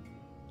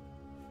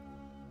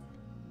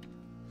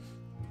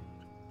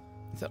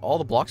 Is that all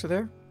the blocks are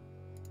there?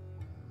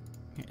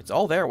 It's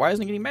all there. Why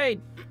isn't it getting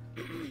made?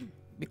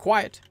 Be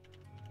quiet.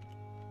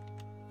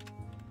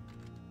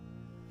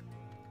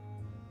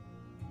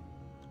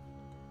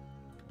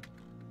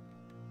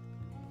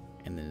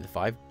 And then the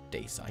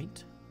 5-day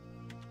site.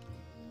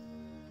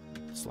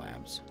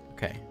 Slabs.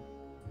 Okay.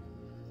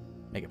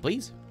 Make it,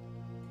 please.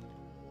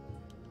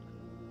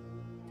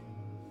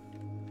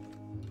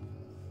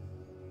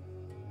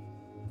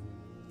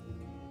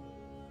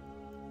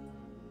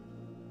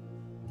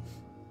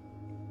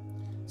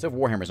 Silver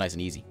Warhammer is nice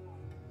and easy.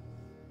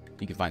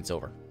 You can find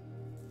silver.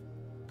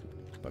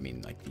 But I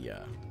mean, like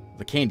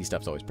the candy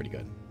stuff's always pretty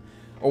good.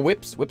 Or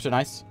whips. Whips are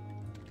nice.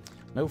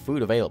 No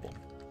food available.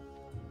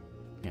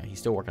 Yeah, he's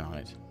still working on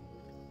it.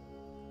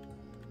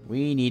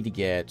 We need to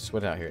get...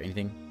 What's out here?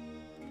 Anything?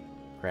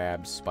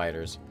 Crabs,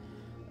 spiders.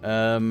 How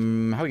are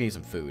we getting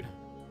some food?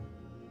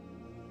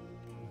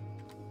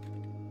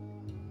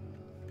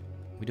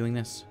 We doing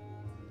this?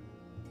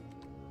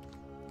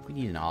 We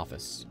need an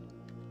office.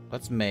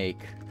 Let's make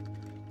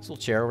this little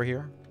chair over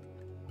here.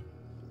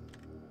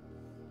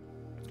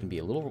 It's gonna be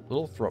a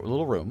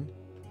little room.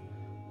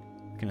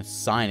 We can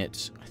assign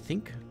it, I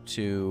think,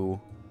 to...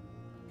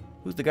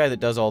 Who's the guy that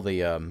does all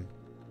the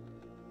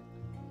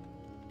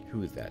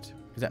Who is that?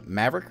 Is that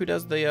Maverick who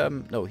does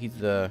the no, he's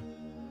the...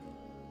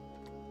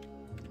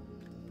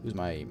 Who's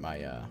my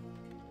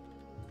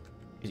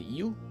is it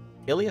you?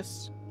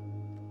 Ilias?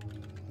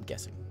 I'm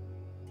guessing.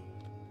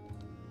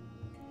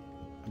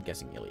 I'm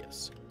guessing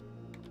Ilias.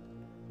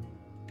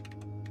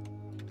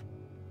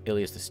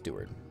 Ilias the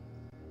steward.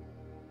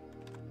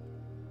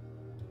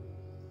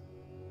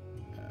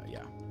 Yeah.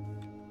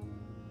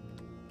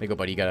 There you go,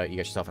 buddy. You got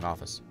yourself an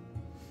office.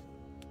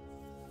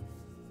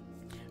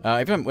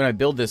 When I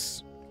build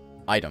this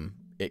item,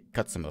 it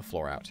cuts some of the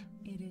floor out.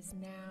 It is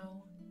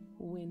now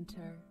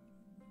winter.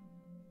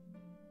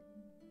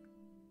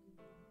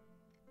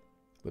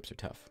 Whips are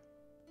tough.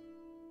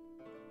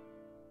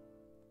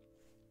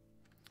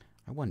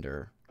 I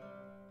wonder.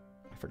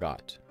 I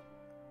forgot.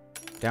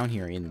 Down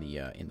here in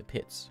the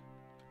pits.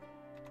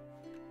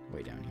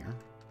 Way down here.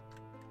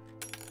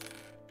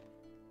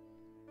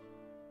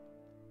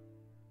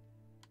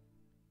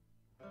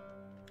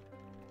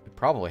 We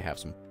probably have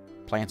some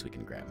plants we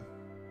can grab.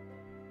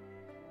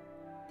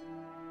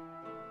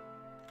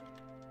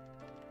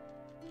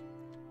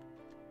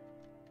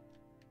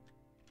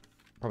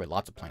 Probably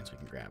lots of plants we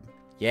can grab.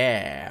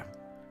 Yeah.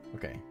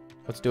 Okay.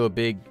 Let's do a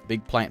big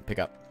plant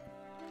pickup.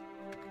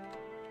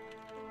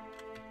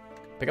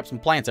 Pick up some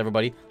plants,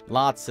 everybody.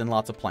 Lots and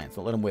lots of plants.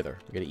 Don't let them wither.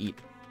 We gotta eat.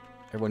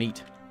 Everyone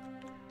eat.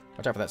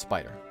 Watch out for that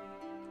spider.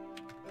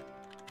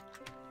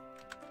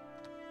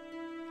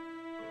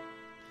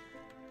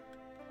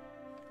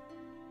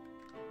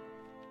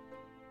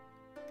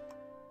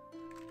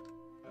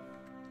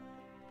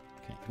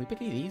 Okay, can we pick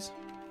any of these?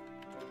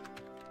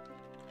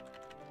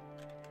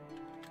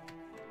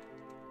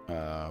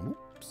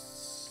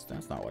 Whoops.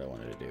 That's not what I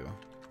wanted to do.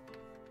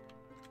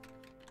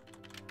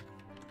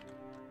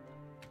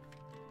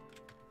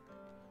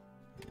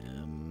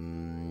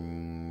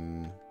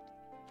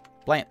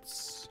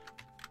 Plants.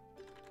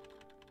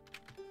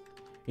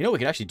 You know what we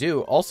could actually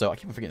do? Also, I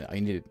keep forgetting that I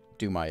need to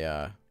do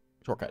my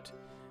shortcut.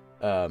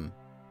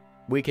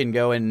 We can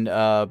go and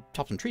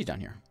chop some trees down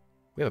here.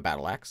 We have a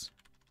battle axe.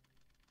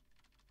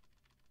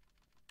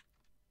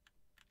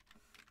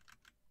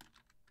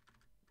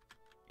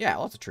 Yeah,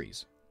 lots of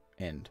trees.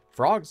 And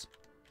frogs.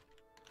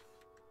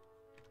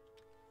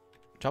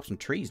 Chop some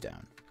trees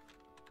down.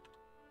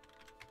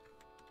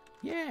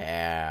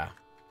 Yeah.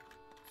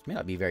 This may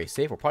not be very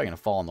safe. We're probably going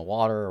to fall in the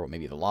water or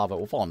maybe the lava.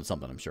 We'll fall into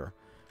something, I'm sure.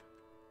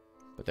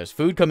 But there's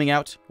food coming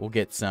out. We'll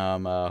get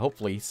some,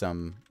 hopefully,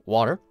 some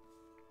water.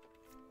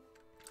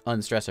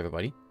 Unstress,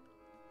 everybody.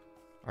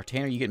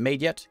 Artana, you getting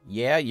made yet?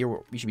 Yeah,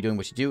 you should be doing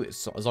what you do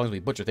as long as we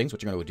butcher things,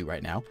 which you're going to do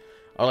right now.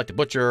 I would like to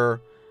butcher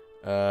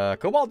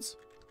kobolds.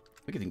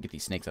 We can get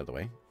these snakes out of the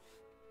way.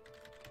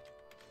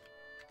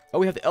 Oh,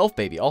 we have the elf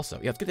baby also.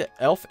 Yeah, let's get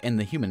the elf and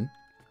the human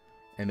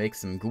and make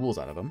some ghouls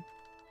out of them.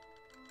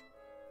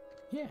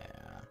 Yeah.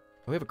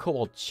 Oh, we have a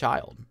kobold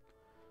child.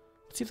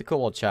 Let's see if the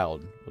kobold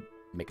child will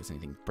make us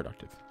anything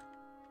productive.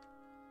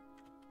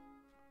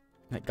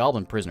 That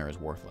goblin prisoner is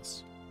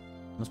worthless.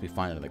 Unless we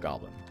find another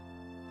goblin.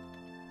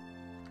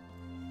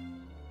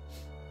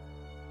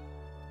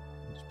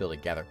 Let's build a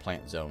gather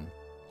plant zone.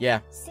 Yeah.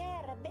 Sir,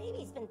 a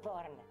baby's been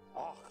born.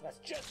 Oh, that's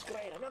just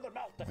great. Another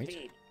mouth to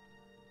feed.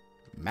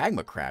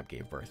 Magma crab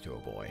gave birth to a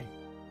boy.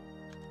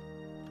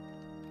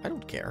 I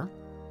don't care.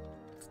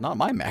 It's not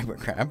my magma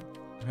crab.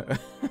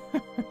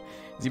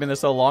 Has he been there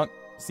so long?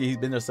 See, he's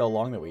been there so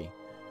long that we've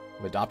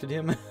adopted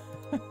him.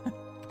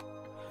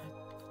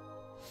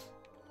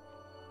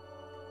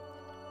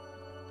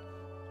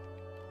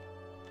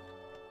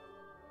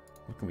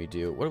 What can we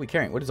do? What are we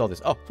carrying? What is all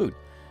this? Oh, food.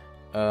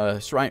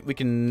 Shrine. We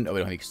can... Oh, we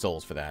don't have any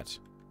souls for that.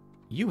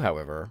 You,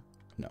 however...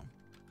 No.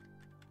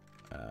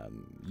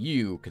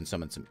 You can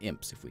summon some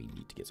imps if we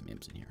need to get some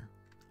imps in here.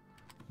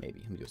 Maybe.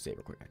 Let me do a save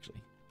real quick,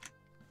 actually.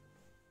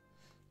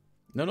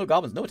 No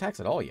goblins. No attacks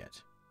at all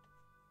yet.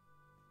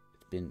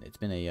 It's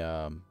been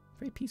a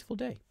very peaceful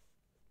day.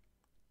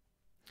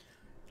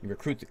 You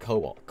recruit the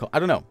kobold. I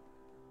don't know.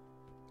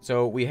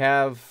 So we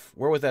have...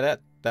 Where was that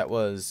at? That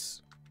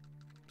was...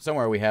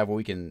 Somewhere we have where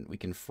we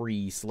can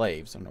free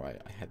slaves. I don't know where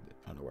I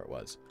don't know where it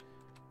was.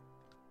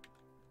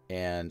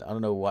 And I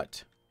don't know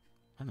what...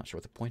 I'm not sure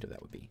what the point of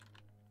that would be.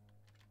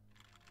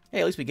 Hey,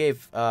 at least we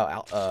gave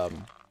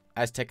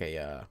Aztec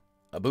a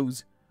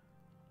booze.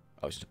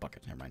 Oh, it's just a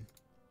bucket. Never mind.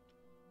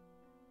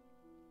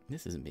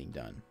 This isn't being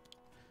done.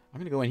 I'm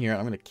going to go in here and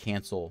I'm going to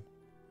cancel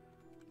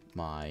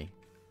my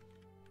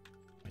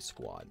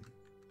squad.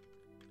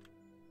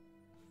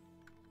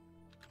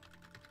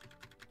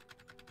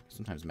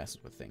 Sometimes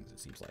messes with things, it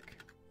seems like.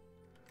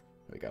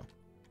 There we go.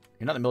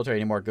 You're not in the military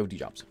anymore. Go do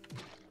jobs.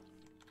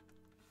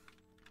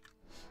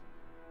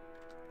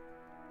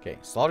 Okay,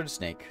 slaughtered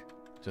snake.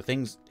 So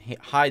things,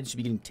 hides should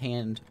be getting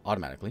tanned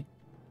automatically.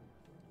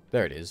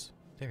 There it is.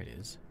 There it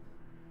is.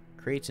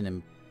 Creates an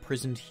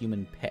imprisoned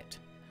human pet.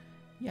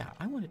 Yeah,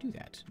 I want to do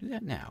that. Do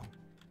that now.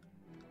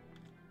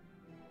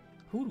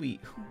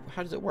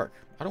 How does it work?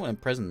 I don't want to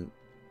imprison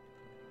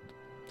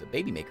the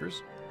baby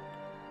makers.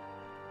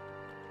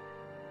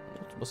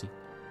 We'll see.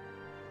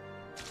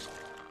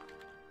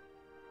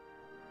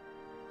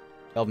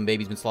 Elven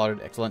baby's been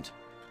slaughtered. Excellent.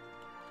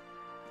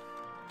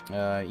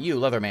 You,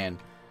 Leatherman.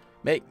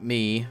 Make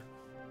me...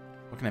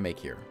 What can I make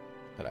here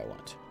that I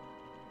want?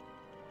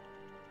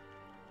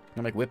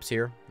 Can I make whips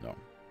here? No.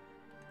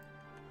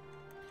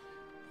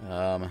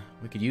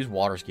 We could use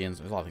water skins.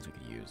 There's a lot of things we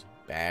could use.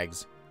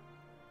 Bags.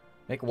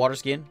 Make a water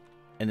skin,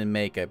 and then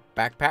make a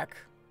backpack,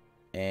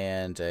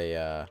 and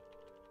a,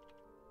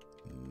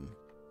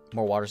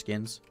 more water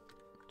skins.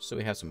 So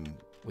we have some,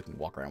 we can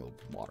walk around with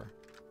water.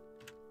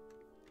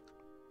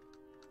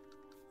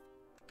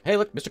 Hey,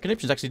 look, Mr.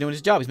 Conniption's actually doing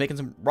his job. He's making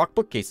some rock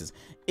bookcases.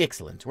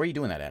 Excellent. Where are you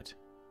doing that at?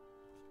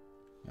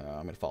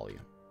 I'm going to follow you.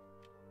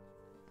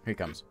 Here he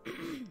comes.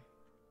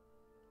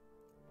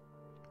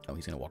 Oh,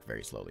 he's going to walk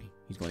very slowly.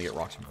 He's going to get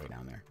rocks from way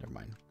down there. Never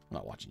mind. I'm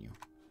not watching you.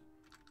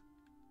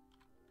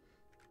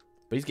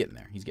 But he's getting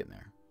there. He's getting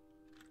there.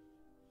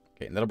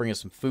 Okay, and that'll bring us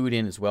some food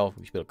in as well.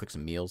 We should be able to cook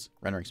some meals.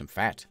 Rendering some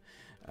fat.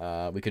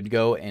 We could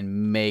go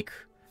and make...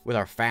 With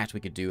our fat, we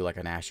could do like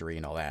an ashery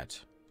and all that.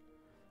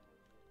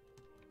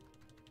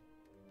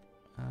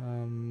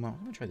 I'm going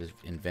to try this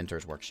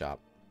inventor's workshop.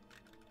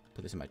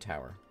 Put this in my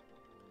tower.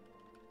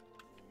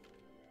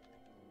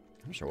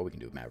 I'm not sure what we can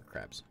do with maverick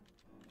crabs.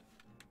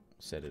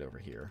 Set it over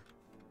here.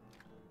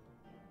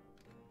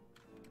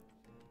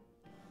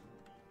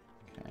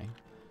 Okay.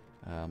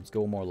 Let's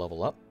go one more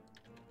level up.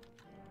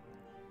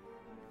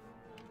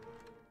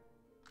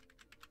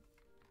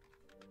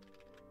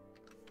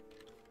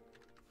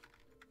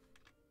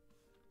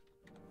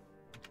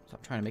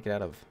 Stop trying to make it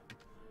out of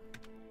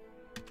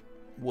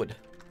wood.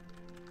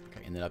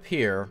 Okay, and then up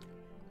here,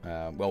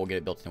 well, we'll get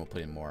it built and then we'll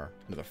put in more,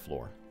 another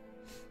floor.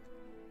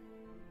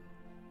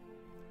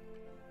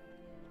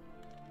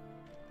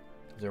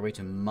 Is there a way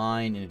to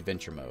mine in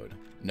adventure mode?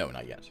 No,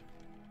 not yet.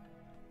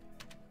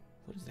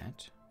 What is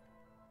that?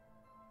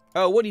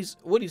 Oh,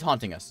 Woody's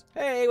haunting us.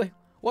 Hey,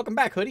 welcome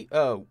back, Hoodie.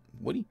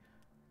 Woody.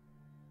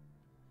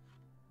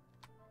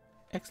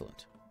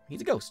 Excellent.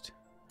 He's a ghost.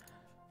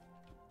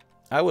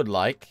 I would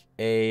like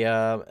a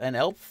an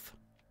elf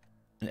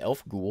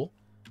ghoul,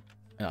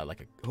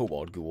 like a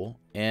kobold ghoul,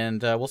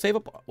 and we'll save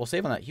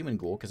on that human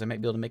ghoul because I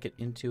might be able to make it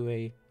into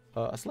a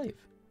slave.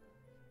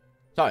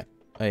 Sorry,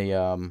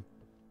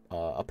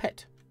 a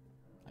pet,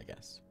 I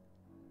guess.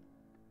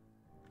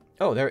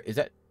 Oh, is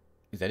that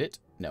it?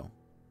 No.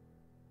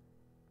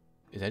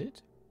 Is that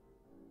it?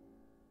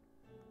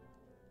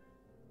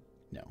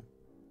 No.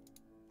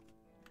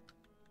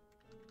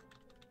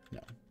 No.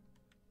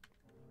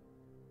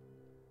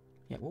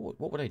 Yeah,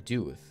 what would I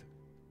do with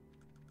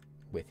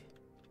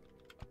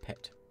a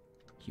pet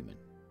human?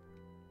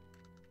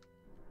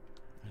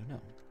 I don't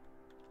know.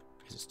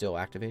 Is it still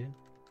activated?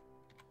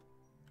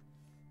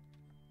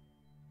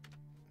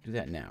 Do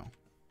that now.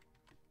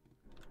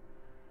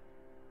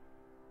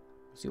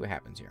 See what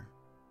happens here.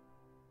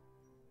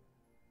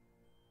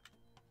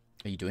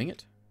 Are you doing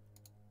it?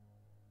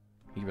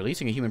 You're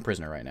releasing a human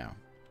prisoner right now.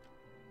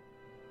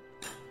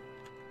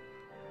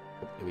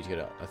 Did we get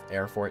an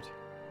air for it?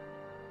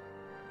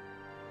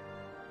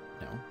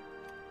 No.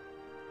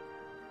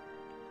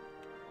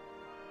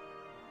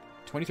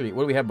 23.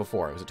 What do we have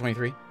before? Was it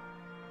 23?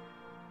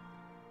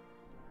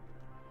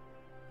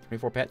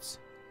 24 pets?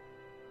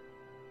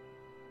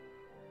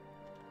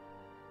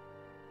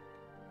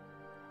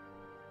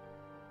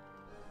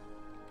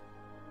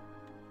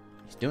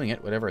 He's doing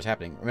it, whatever is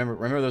happening.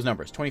 Remember those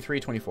numbers. 23,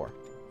 24.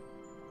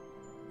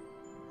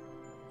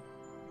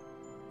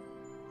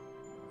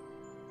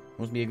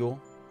 Wants me a ghoul?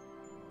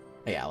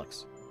 Hey,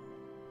 Alex.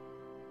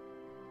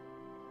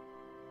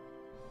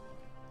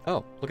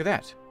 Oh, look at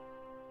that.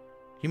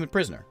 Human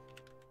prisoner.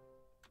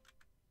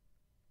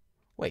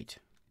 Wait.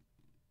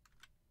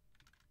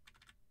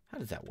 How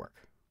does that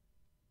work?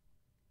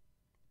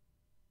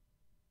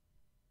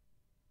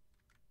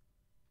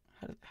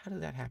 How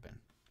did that happen?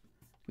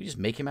 We just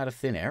make him out of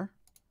thin air?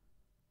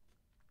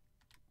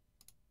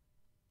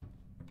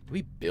 Do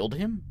we build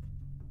him?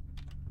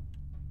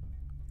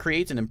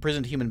 Creates an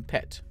imprisoned human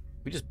pet.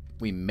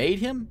 We made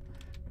him?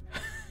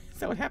 Is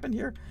that what happened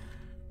here?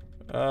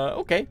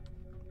 Okay.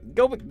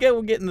 Go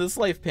get in the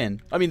slave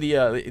pin. I mean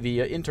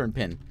the intern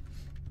pin.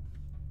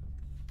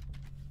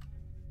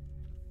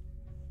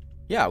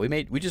 Yeah,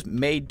 we just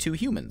made 2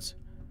 humans.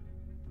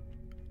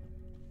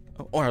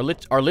 Oh, our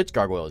lich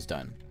gargoyle is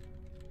done.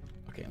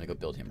 Okay, let me go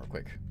build him real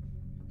quick.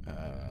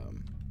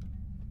 I'm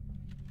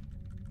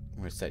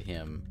gonna set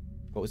him.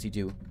 What was he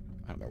do? I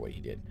don't remember what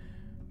he did.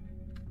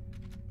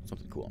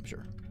 Something cool, I'm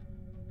sure.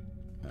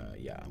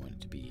 Yeah, I want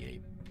it to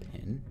be a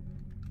pin.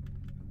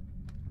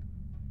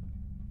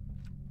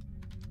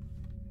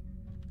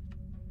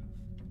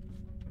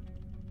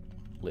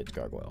 Lich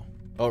gargoyle.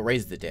 Oh, it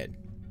raises the dead.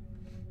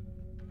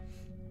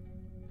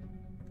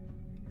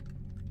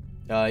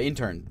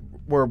 Intern,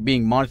 we're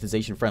being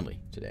monetization friendly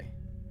today.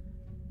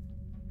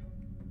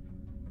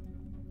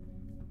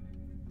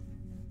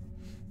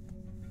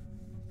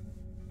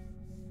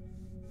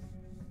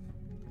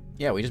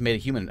 Yeah, we just made a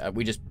human.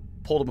 We just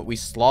pulled him. We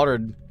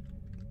slaughtered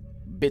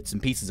bits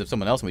and pieces of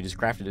someone else, and we just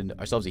crafted into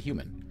ourselves a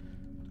human.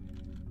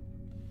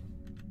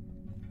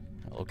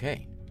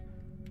 Okay.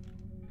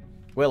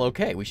 Well,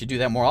 okay. We should do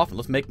that more often.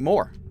 Let's make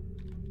more.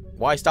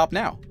 Why stop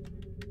now?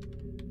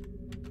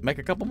 Make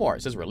a couple more.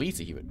 It says release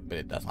a human,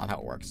 but that's not how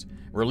it works.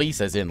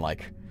 Release as in,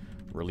 like,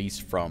 release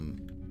from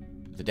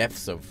the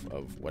depths of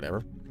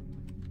whatever.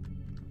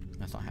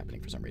 That's not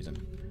happening for some reason.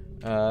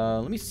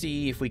 Let me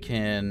see if we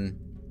can...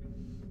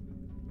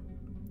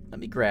 Let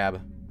me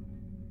grab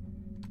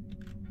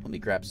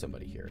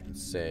somebody here and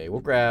say,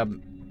 we'll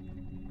grab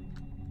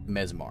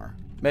Mesmar.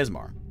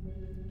 Mesmar,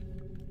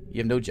 you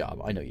have no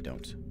job. I know you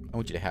don't. I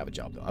want you to have a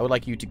job, though. I would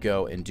like you to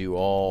go and do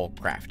all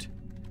craft.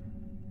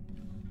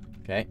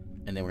 Okay?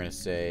 And then we're going to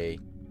say,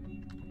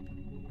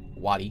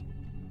 Wadi,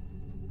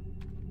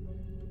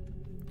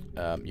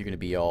 you're going to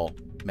be all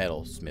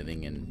metal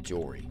smithing and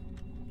jewelry.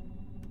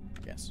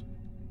 Yes.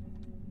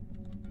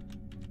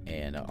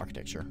 And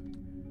architecture.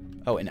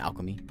 Oh, and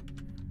alchemy.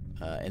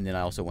 And then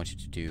I also want you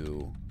to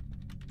do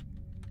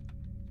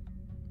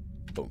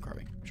bone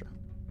carving. Sure.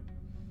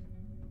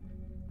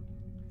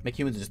 Make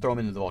humans and just throw them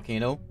into the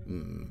volcano?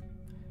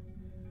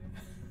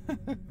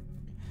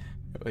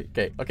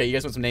 Okay, you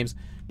guys want some names?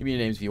 Give me your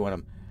names if you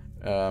want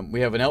them.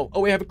 We have an elf.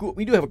 Oh,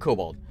 we do have a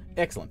kobold.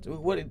 Excellent.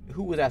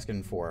 Who was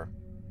asking for?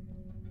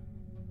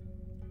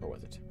 Or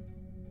was it?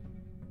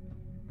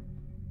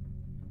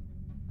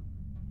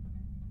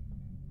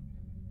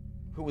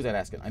 Who was that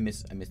asking? I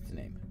missed the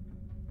name.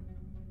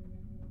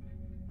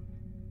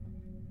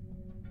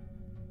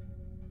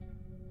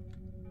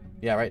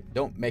 Yeah, right.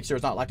 Don't make sure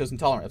it's not lactose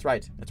intolerant. That's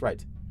right. That's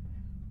right.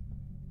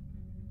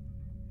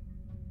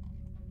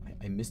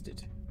 I missed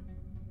it.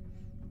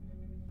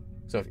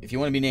 So if you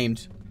want to be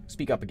named,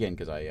 speak up again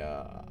because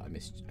I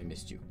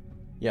missed you.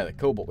 Yeah, the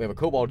kobold. We have a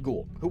kobold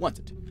ghoul. Who wants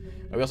it?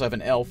 We also have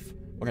an elf.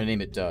 We're gonna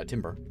name it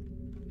Timber.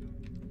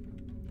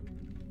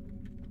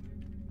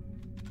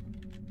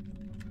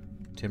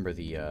 Timber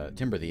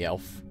the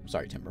elf.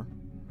 Sorry, Timber.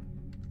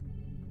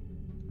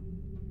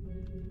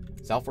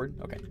 Salford?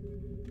 Okay.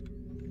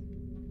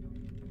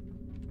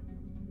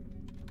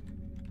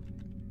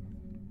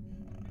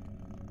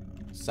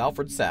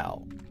 Salford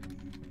Sal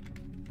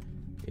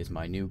is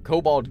my new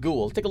kobold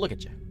ghoul. Let's take a look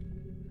at you.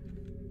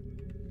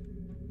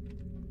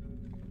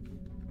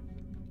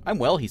 I'm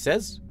well, he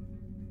says.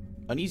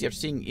 Uneasy after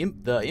seeing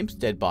the imp's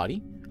dead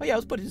body. Oh yeah,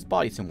 let's put his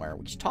body somewhere.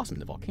 We should toss him in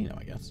the volcano,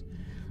 I guess.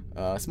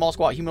 Small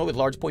squat humanoid with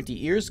large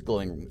pointy ears,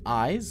 glowing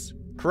eyes.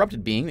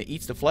 Corrupted being that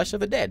eats the flesh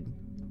of the dead,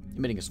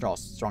 emitting a strong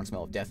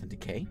smell of death and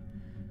decay.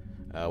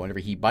 Whenever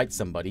he bites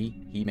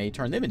somebody, he may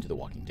turn them into the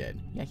walking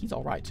dead. Yeah, he's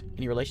alright.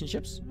 Any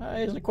relationships? He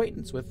has an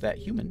acquaintance with that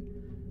human.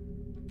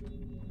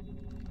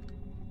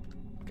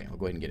 Okay, I'll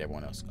go ahead and get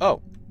everyone else.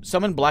 Oh,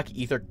 summon black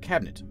ether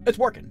cabinet. It's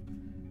working.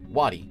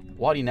 Wadi.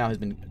 Wadi now has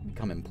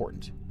become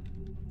important.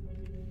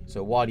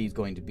 So Wadi's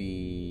going to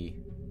be...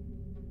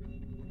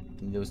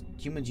 Can those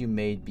humans you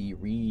made be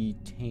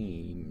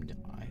retamed?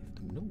 I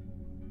don't know.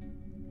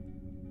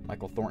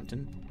 Michael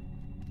Thornton.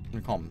 I'm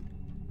going to call him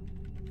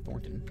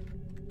Thornton.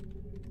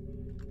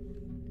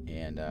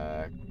 And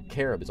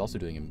Carib is also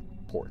doing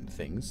important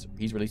things.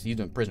 He's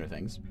doing prisoner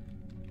things.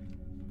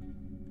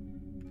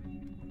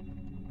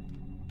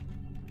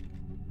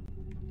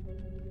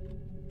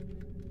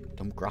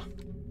 Domgra.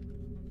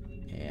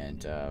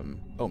 And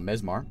oh,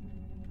 Mesmar.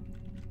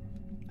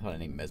 I thought I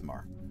named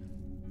Mesmar.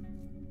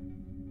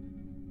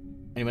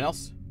 Anyone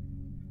else?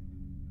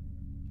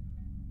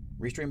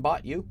 Restream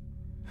bot, you?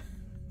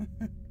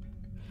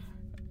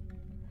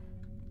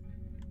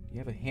 You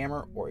have a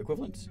hammer or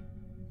equivalent?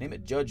 Name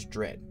it Judge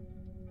Dredd.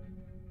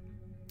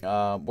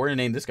 We're gonna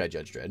name this guy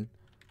Judge Dredd.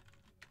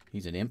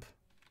 He's an imp.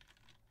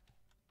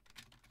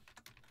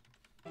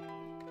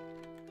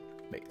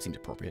 Seems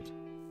appropriate.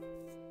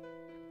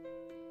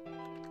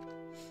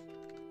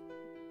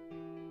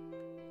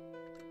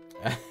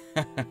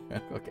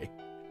 Okay.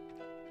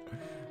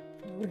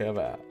 We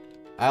have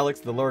Alex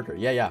the Lurker.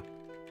 Yeah.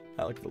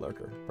 Alex the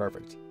Lurker.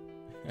 Perfect.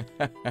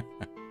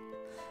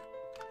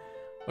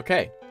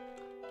 Okay.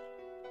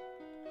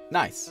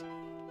 Nice.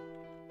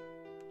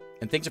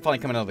 And things are finally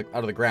coming out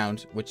of the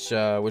ground, which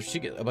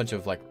should get a bunch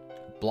of like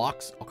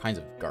blocks, all kinds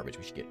of garbage.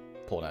 We should get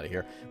pulled out of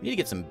here. We need to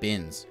get some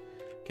bins.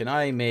 Can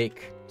I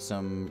make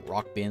some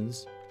rock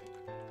bins?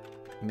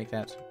 Can I make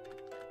that?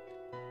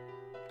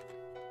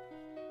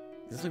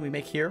 Is this something we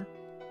make here?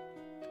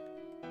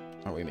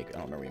 I don't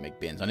remember we make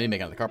bins. I need to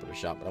make it out of the carpenter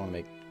shop, but I want to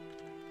make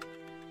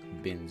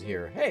bins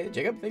here. Hey,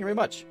 Jacob, thank you very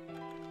much.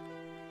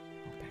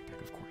 Oh,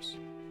 backpack, of course.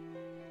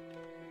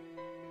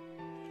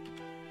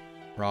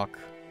 Rock.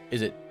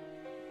 Is it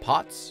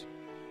pots?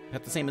 Is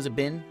that the same as a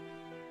bin?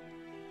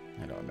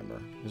 I don't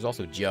remember. There's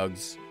also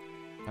jugs.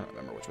 I don't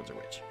remember which ones are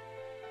which.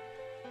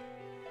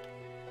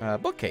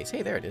 Bookcase.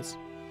 Hey, there it is.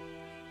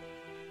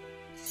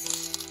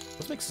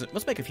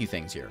 Let's make a few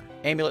things here.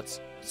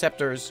 Amulets,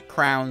 scepters,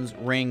 crowns,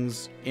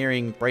 rings,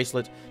 earring,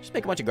 bracelet. Just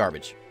make a bunch of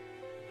garbage.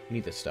 We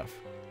need this stuff.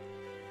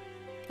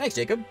 Thanks,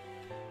 Jacob.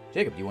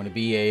 Jacob, do you want to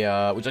be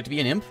a, would you like to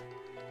be an imp?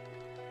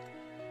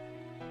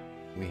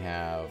 We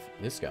have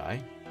this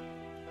guy.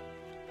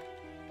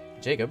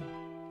 Jacob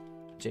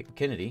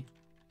Kennedy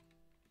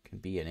can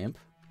be an imp.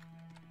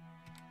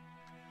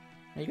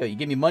 There you go. You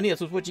give me money,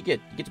 that's what you get.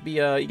 You get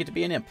to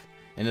be an imp.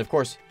 And of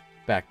course,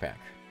 backpack.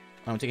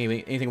 I don't take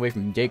anything away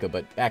from Jacob,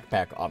 but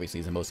backpack obviously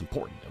is the most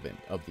important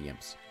of the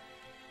imps.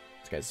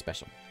 This guy's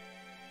special.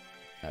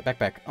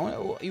 Backpack.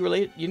 You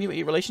related? You knew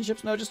any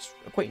relationships? No, just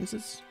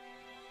acquaintances.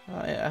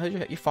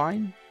 You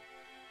fine?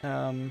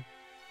 I'm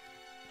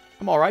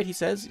alright, he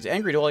says. He's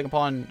angry dwelling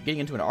upon getting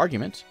into an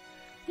argument.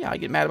 Yeah, I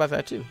get mad about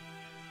that too.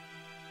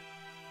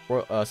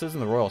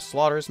 Citizen of the Royal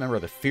Slaughters, member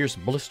of the Fierce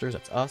Blisters,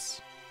 that's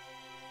us.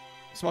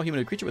 A small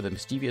humanoid creature with a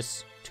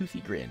mischievous, toothy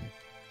grin.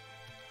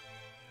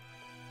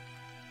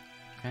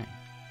 Okay.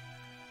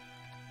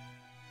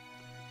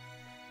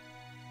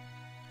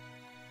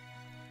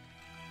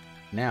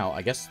 Now,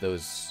 I guess we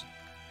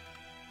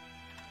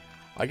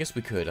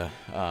could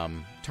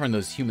turn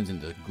those humans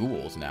into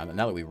ghouls now.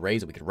 Now that we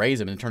raise it, we could raise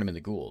them and turn them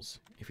into ghouls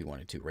if we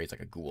wanted to. Raise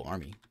like a ghoul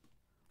army,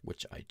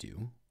 which I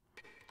do.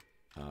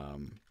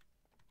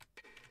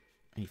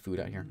 Any food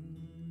out here?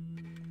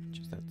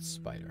 Just that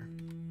spider.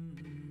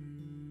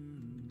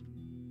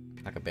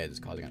 Lack of bed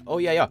is causing it. Oh,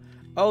 yeah, yeah.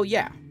 Oh,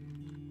 yeah.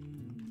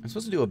 I'm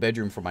supposed to do a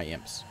bedroom for my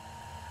imps.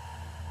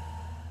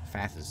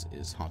 Fath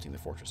is haunting the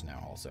fortress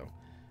now also.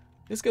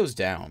 This goes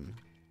down.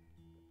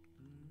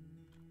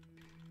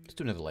 Let's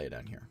do another layer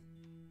down here.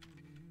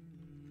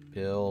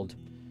 Build.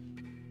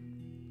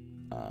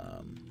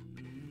 Up,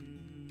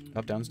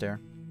 downstairs.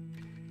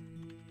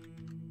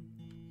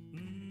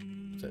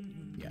 What's it?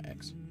 Yeah,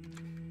 X.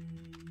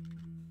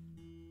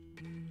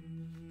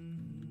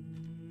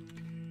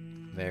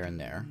 There and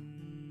there.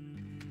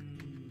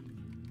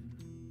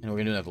 And we're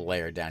going to do another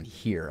layer down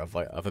here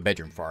of a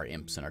bedroom for our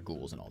imps and our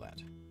ghouls and all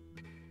that.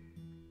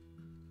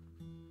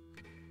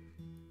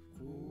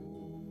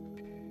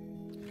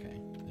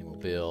 Okay. Then we'll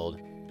build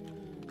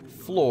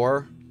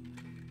floor.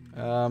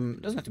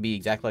 Doesn't have to be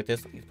exactly like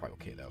this. I think it's probably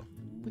okay, though.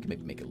 We can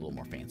maybe make it a little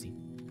more fancy.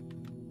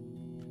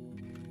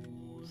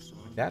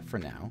 Like that for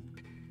now.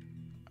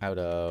 Out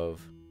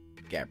of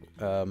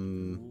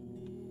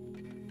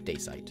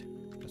Daysite.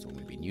 That's what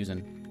we've been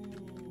using.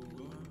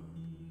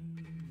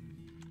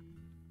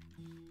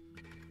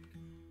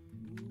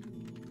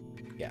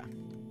 Yeah.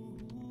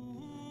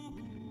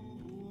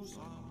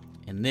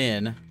 And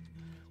then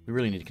we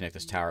really need to connect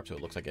this tower up so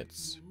it looks like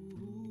it's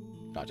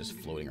not just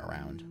floating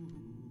around.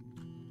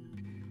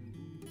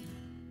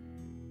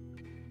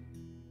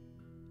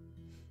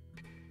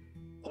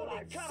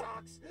 Holy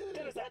cocks!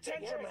 There's a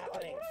tantrum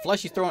happening.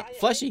 Fleshy's throwing.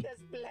 Fleshy!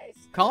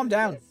 Calm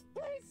down.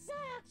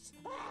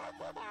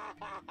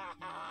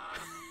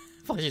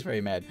 Fleshy's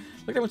very mad.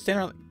 Look at everyone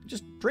standing around.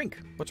 Just drink.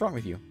 What's wrong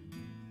with you?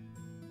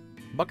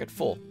 Bucket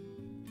full.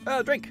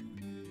 Drink.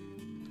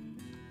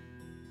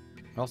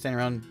 We're all standing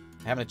around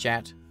having a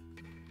chat.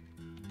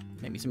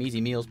 Make me some easy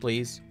meals,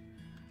 please.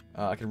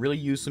 I could really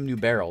use some new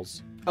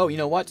barrels. Oh, you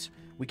know what?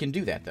 We can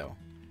do that, though.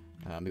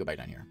 Let me go back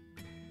down here.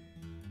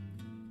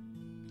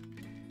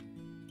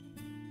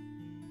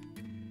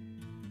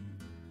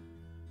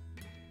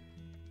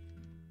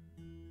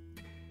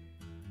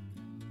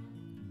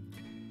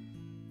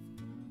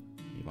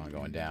 Keep on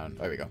going down.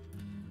 There we go.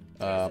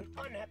 There's an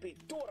unhappy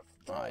dwarf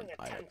throwing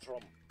a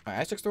tantrum.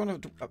 Aztec's throwing a...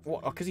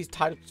 Well, because he's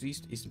tied...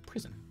 He's in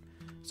prison.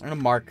 So I'm going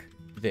to mark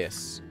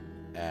this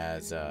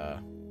as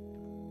F3.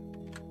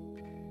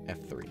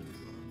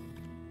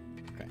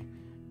 Okay.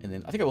 And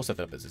then I think I will set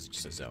that up as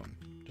just a zone.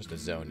 Just a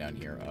zone down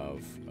here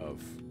of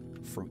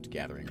fruit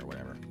gathering or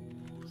whatever.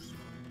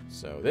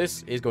 So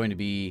this is going to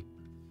be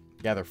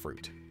gather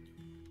fruit.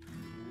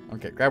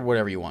 Okay, grab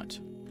whatever you want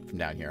from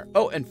down here.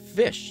 Oh, and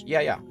fish.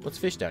 Yeah. Let's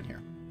fish down here.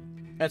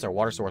 That's our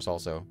water source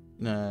also.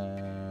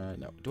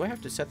 No. Do I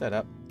have to set that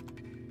up?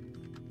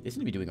 They seem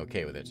to be doing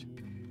okay with it.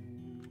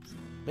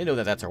 They know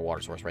that that's our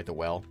water source, right? The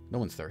well. No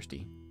one's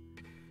thirsty.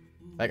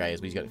 That guy is,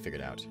 but he's got it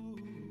figured out.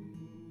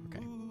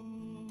 Okay.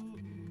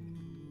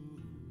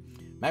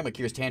 Magma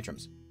cures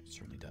tantrums. It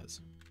certainly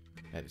does.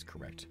 That is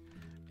correct.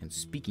 And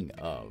speaking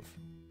of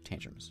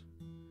tantrums,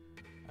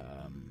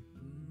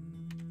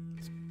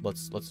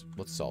 let's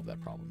solve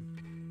that problem.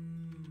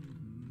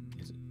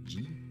 Is it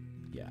G?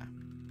 Yeah.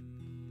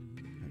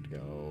 I'm going to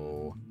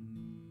go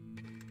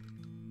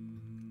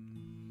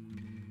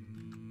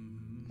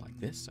like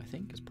this. I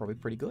think is probably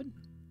pretty good.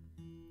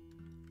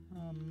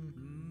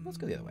 Let's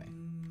go the other way.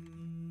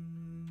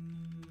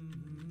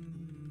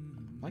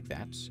 Like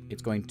that.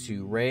 It's going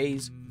to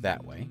raise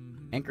that way.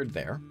 Anchored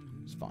there.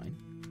 It's fine.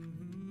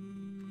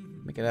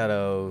 Make it out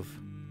of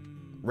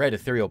red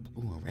ethereal.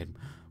 Ooh, red.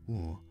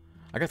 Ooh.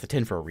 I got the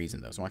 10 for a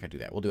reason, though, so I'm not going to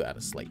do that. We'll do it out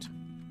of slate.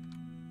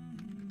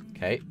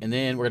 Okay, and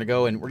then we're going to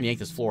go and we're going to yank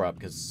this floor up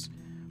because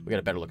we got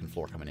a better looking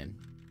floor coming in.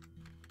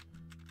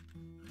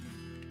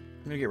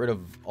 I'm going to get rid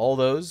of all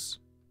those.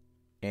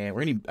 And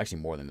we're going to need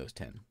actually more than those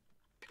 10.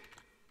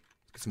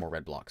 Let's get some more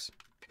red blocks.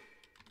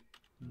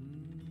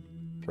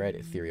 Red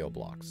ethereal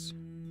blocks.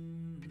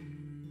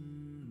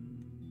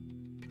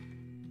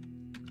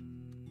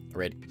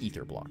 Red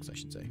ether blocks, I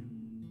should say.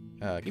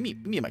 Give me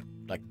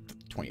like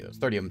 20 of those.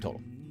 30 of them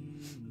total.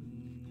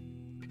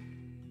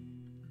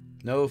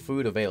 No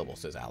food available,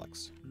 says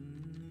Alex.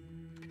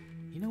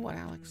 You know what,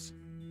 Alex?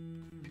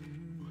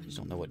 I just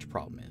don't know what your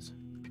problem is.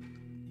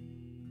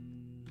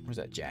 Where's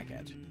that Jack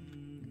at?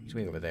 He's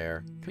way over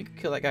there. Can we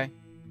kill that guy?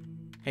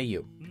 Hey,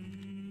 you.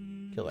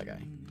 Kill that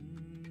guy.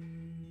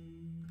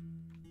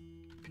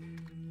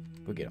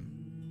 Go get him.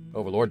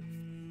 Overlord.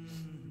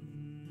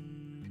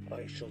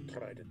 I shall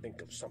try to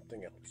think of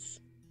something else.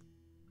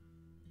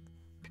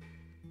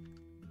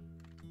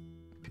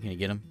 Can you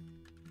get him?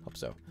 Hope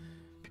so.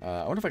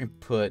 I wonder if I can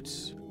put...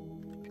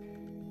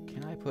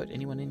 Can I put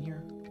anyone in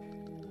here?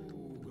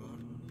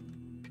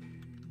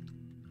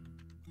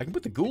 I can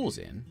put the ghouls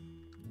in.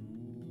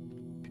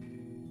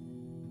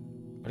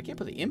 But I can't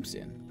put the imps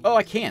in. Oh,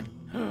 I can.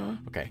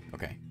 Okay,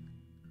 okay.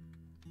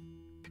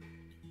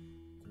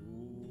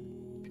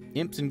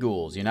 Imps and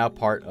ghouls, you're now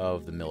part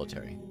of the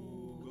military.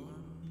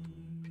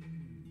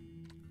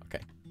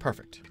 Okay,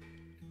 perfect.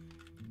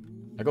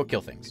 Now go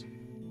kill things.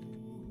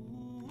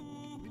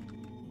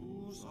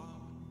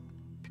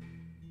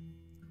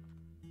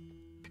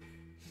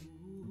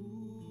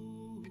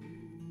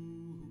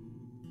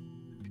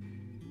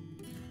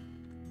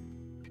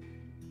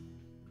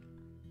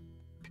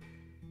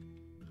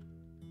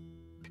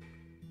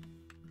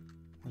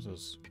 Where's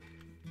those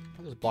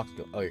blocks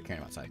go? Oh, you're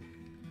carrying them outside.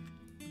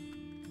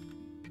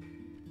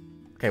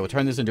 Okay, we'll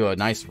turn this into a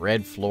nice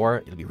red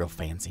floor. It'll be real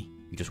fancy.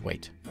 You just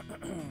wait.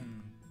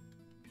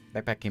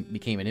 Backpack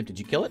became an imp. Did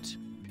you kill it?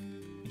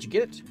 Did you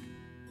get it?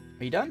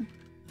 Are you done?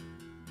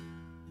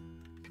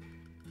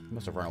 He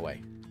must have run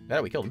away.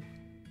 That we killed him.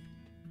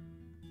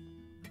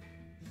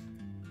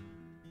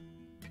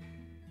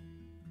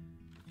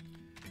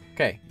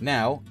 Okay,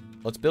 now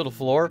let's build a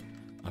floor.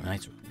 A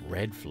nice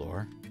red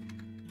floor.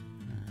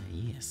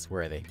 Yes,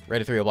 where are they?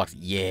 Red ethereal blocks.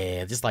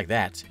 Yeah, just like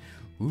that.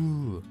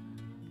 Ooh.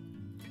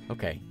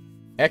 Okay.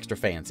 Extra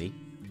fancy.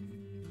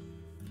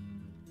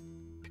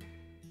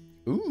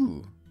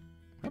 Ooh.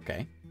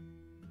 Okay.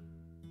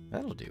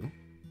 That'll do.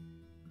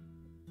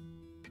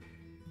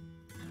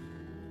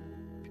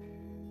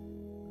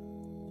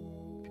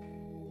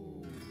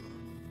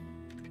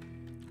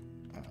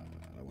 I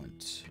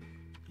want...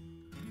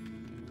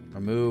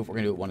 Remove. We're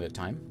going to do it one at a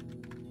time.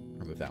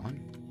 Remove that one.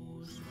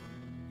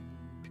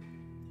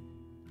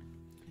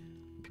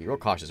 Be real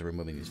cautious of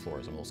removing these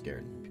floors. I'm a little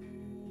scared.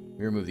 If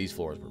we remove these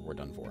floors, we're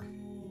done for.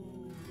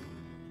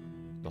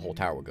 The whole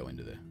tower will go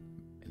into the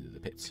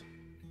pits.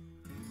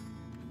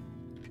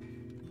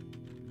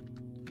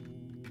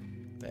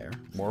 There.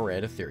 More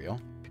red ethereal.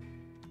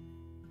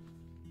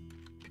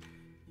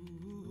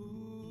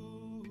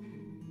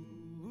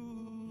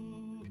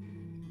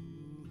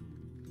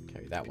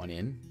 Carry that one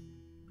in.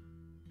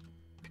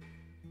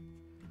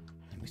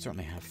 And we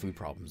certainly have food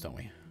problems, don't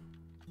we?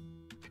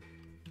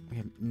 We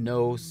have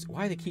no...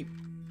 Why do they keep...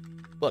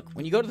 Look,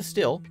 when you go to the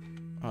still...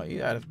 Oh, you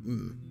gotta...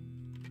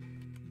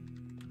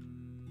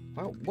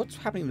 Wow, what's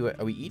happening to it?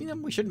 Are we eating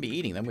them? We shouldn't be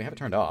eating them. We have it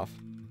turned off.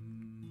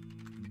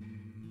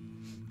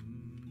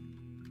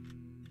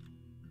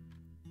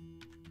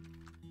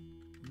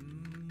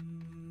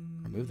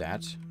 Remove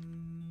that.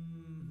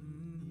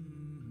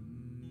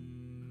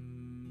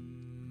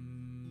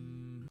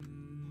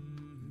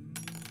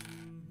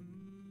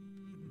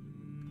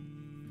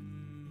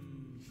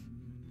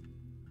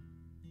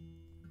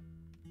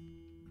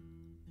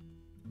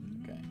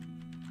 Okay.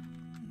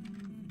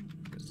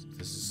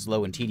 This is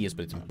slow and tedious,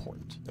 but it's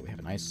important that we have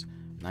a nice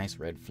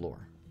red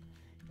floor.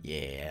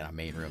 Yeah, our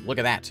main room. Look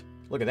at that.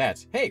 Look at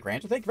that. Hey,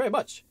 Granter, thank you very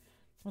much.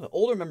 One of the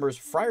older members,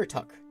 Friar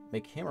Tuck.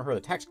 Make him or her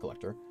the tax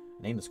collector.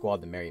 Name the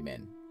squad the Merry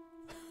Men.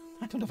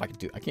 I don't know if I can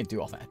do... I can't do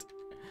all that.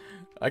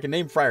 I can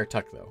name Friar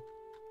Tuck, though.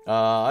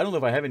 I don't know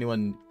if I have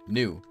anyone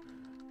new.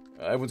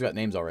 Everyone's got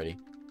names already.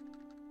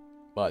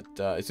 But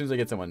as soon as I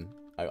get someone...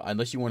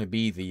 unless you want to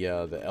be the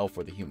elf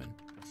or the human.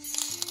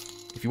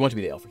 If you want to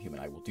be the elf or human,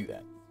 I will do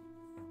that.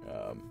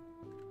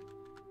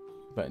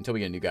 But until we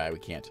get a new guy, we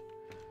can't.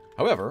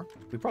 However,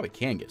 we probably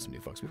can get some new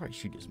folks. We probably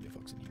should get some new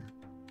folks in here.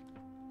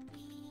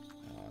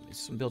 Is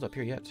this one built up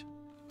here yet?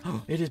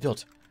 Oh, it is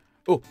built.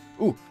 Oh,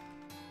 ooh.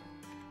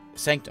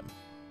 Sanctum.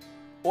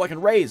 Oh, I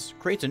can raise.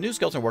 Creates a new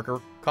skeleton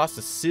worker. Costs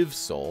a civ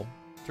soul.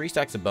 3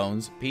 stacks of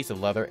bones. Piece of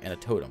leather. And a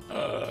totem.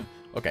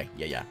 Okay.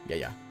 Yeah.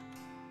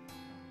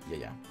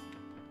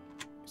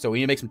 So we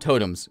need to make some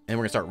totems. And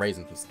we're going to start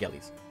raising some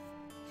skellies.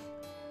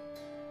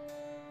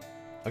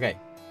 Okay.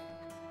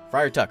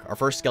 Friar Tuck. Our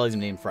first skellies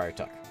named Friar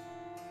Tuck.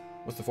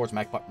 What's the force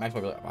max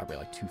probably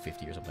like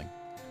 250 or something.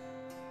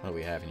 What do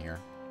we have in here?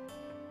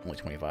 Only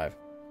 25.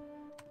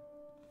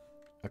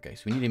 Okay,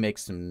 so we need to make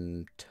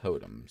some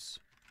totems.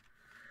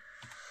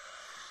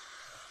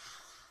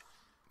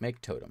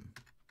 Make totem.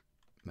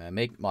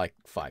 Make like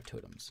 5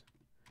 totems.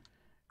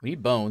 We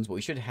need bones, but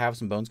we should have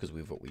some bones because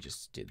what we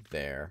just did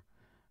there.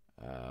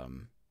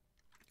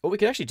 What we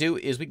could actually do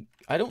is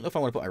I don't know if I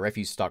want to put my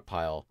refuse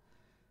stockpile.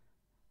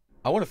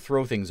 I want to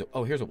throw things.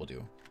 Oh, here's what we'll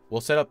do.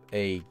 We'll set up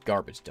a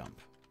garbage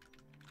dump.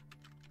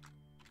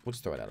 We'll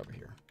just throw it out over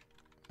here.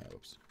 Oh,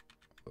 oops.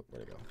 Oh,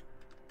 where'd it go?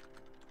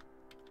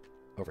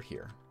 Over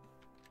here.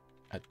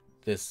 At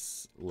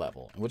this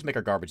level. And we'll just make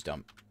our garbage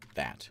dump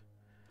that.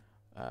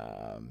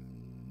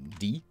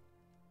 D.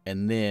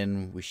 And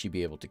then we should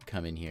be able to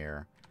come in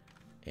here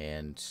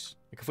and...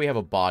 Like if we have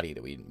a body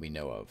that we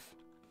know of.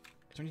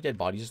 Is there any dead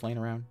bodies just laying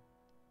around?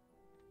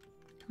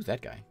 Who's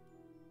that guy?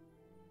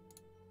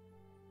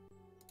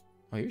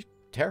 Oh, you're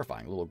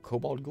terrifying. A little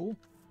kobold ghoul.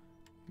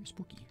 You're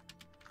spooky.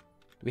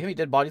 Do we have any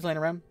dead bodies laying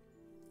around?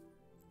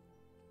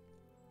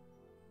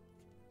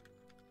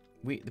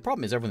 The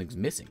problem is everything's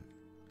missing.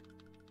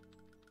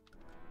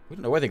 We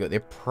don't know where they go. They're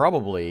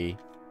probably...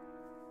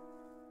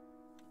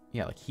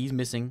 Yeah, like he's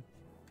missing.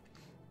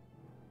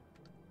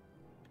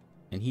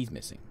 And he's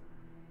missing.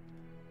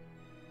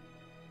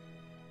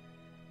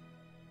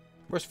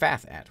 Where's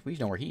Fath at? We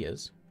know where he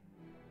is.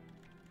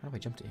 How do I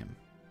jump to him?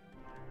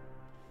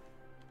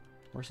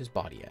 Where's his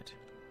body at?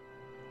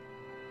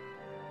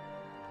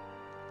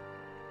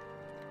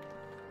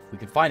 If we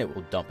can find it,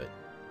 we'll dump it.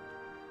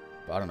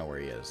 But I don't know where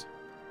he is.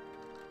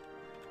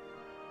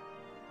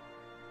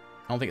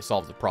 I don't think it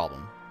solves the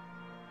problem.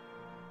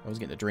 I was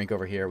getting a drink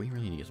over here. We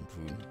really need to get some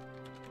food.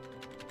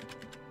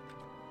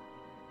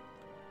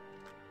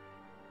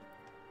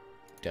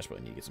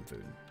 Desperately need to get some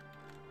food.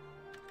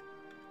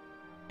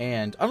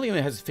 And I don't think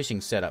it has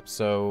fishing set up,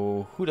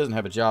 so who doesn't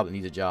have a job that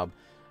needs a job?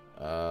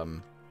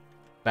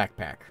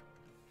 Backpack.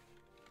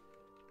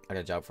 I got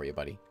a job for you,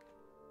 buddy.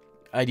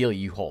 Ideally,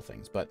 you haul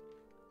things, but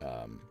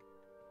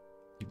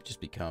you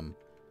just become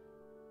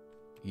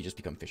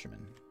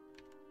fisherman.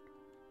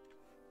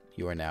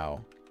 You are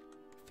now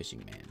fishing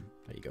man.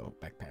 There you go,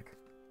 backpack.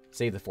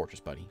 Save the fortress,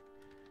 buddy.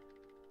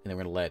 And then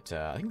we're gonna let.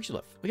 I think we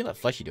can let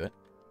Fleshy do it.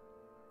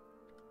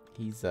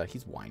 He's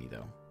whiny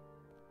though.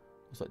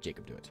 Let's let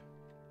Jacob do it.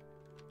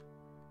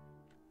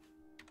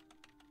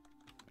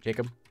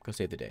 Jacob, go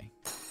save the day.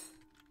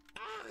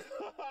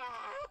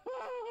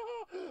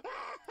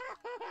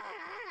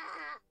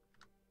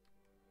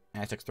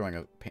 Aztec's throwing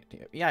a...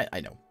 Yeah,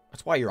 I know.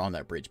 That's why you're on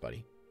that bridge,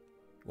 buddy.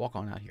 Walk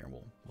on out here and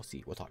we'll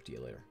see. We'll talk to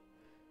you later.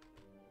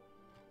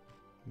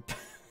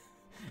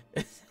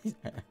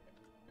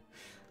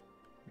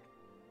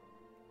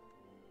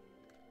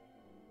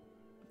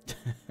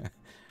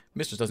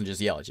 Mistress doesn't just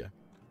yell at you.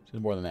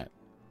 She's more than that.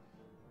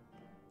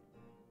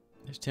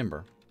 There's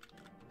timber.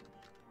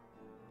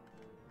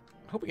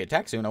 I hope we get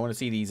attacked soon. I want to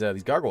see these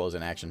gargoyles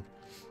in action.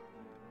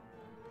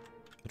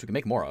 Which we can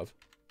make more of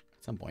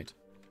at some point.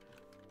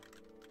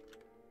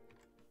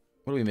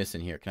 What are we missing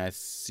here? Can I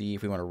see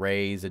if we want to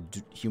raise a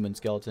human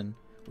skeleton?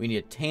 We need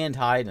a tanned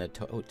hide and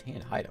a... Oh,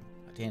 tanned hide.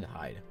 A tanned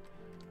hide.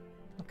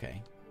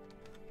 Okay.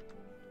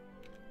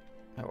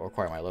 That will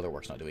require my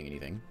leatherwork's not doing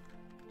anything.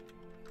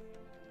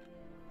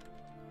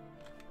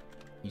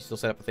 You still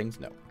set up the things?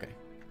 No. Okay.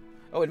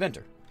 Oh,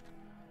 inventor.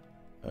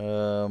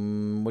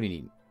 What do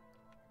you need?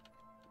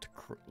 To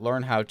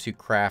learn how to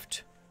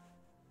craft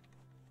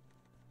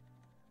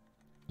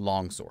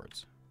long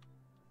swords.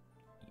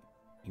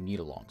 You need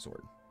a long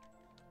sword.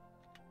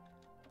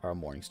 Or a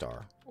morning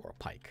star. Or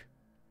a pike.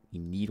 You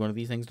need one of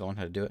these things to learn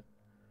how to do it?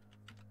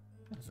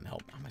 That doesn't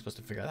help. How am I supposed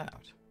to figure that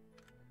out?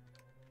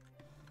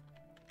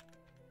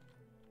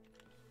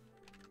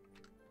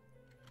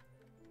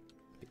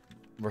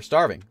 We're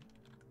starving.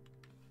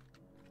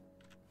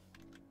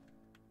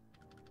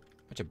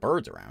 Bunch of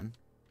birds around.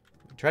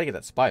 Try to get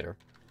that spider.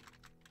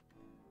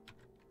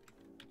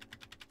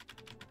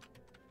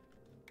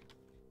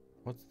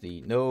 What's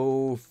the...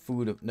 No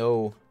food of...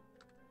 No...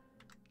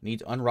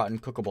 Needs unrotten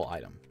cookable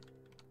item.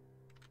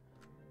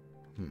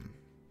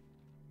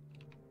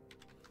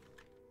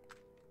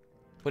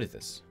 What is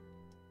this?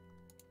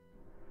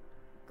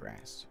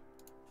 Grass.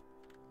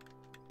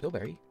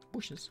 Bilberry.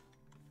 Bushes.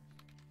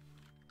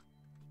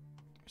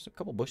 There's a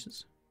couple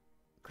bushes.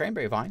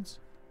 Cranberry vines.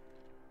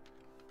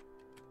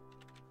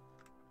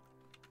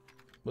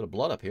 A bit of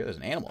blood up here. There's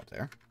an animal up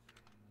there.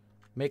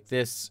 Make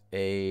this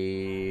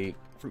a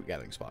fruit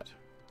gathering spot.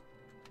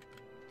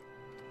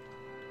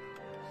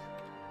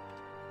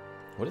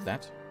 What is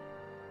that?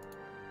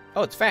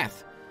 Oh, it's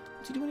Fath.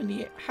 What's he doing in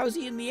the air? How is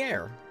he in the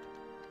air?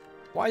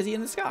 Why is he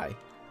in the sky?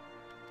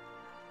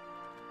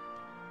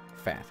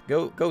 Fath.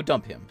 Go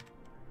dump him.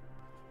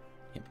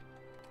 I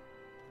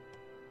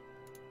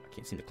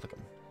can't seem to click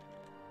him.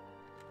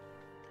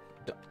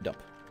 Dump.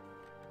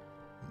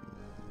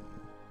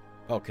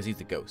 Oh, because he's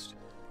the ghost.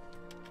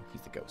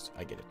 He's the ghost.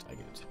 I get it. I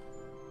get it.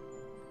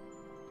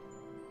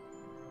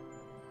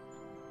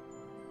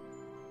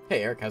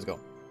 Hey, Eric. How's it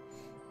going?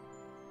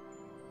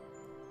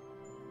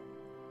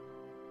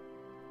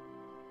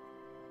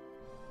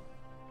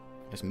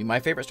 This is my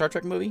favorite Star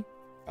Trek movie.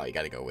 Oh, you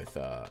got to go with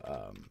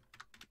the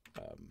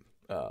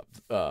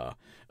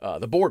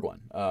Borg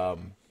one. Oh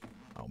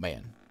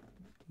man,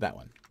 that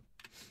one.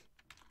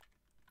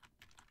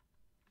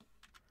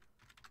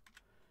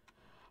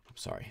 I'm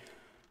sorry.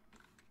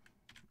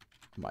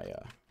 My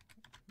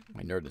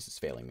nerdness is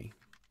failing me.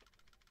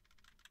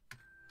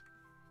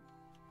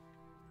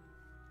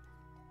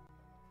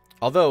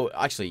 Although,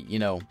 actually, you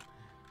know,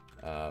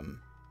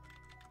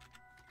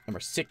 number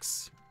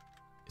 6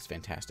 is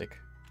fantastic.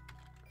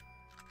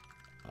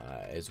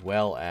 As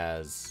well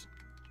as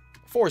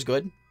 4 is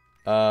good.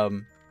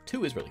 2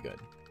 is really good.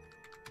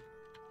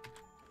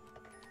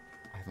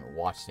 I haven't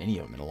watched any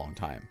of them in a long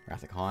time.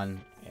 Wrath of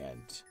Khan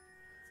and...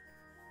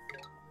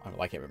 I don't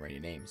know, I can't remember any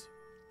names.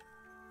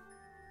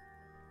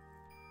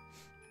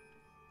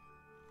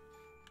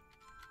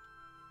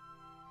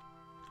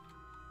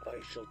 I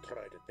shall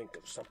try to think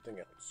of something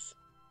else.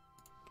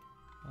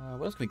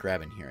 What else can we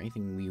grab in here?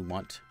 Anything we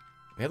want?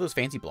 We have those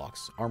fancy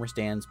blocks. Armor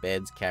stands,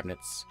 beds,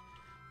 cabinets,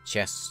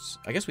 Chests.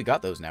 I guess we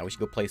got those now. We should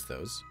go place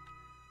those.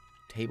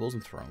 Tables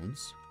and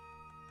thrones.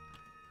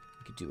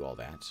 We could do all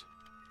that.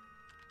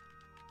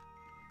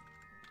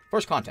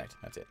 First contact.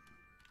 That's it.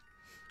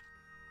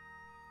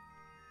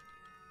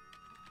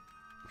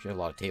 We should have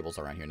a lot of tables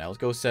around here. Now let's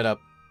go set up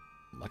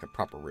like a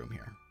proper room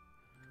here.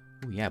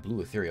 Oh yeah,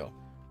 blue ethereal.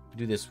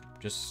 Do this.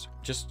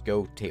 Just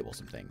go table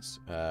some things.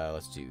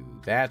 Let's do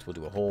that. We'll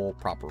do a whole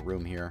proper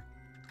room here.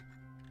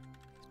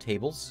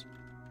 Tables.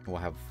 We'll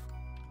have...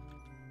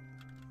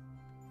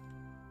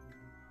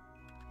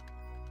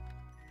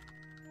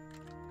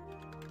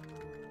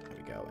 There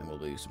we go. And we'll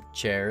do some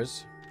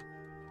chairs.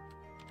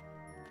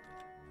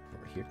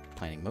 Over here.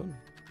 Planning mode.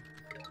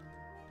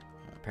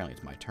 Apparently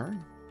it's my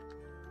turn.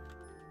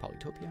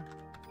 Polytopia.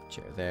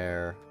 Chair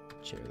there.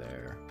 Chair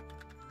there.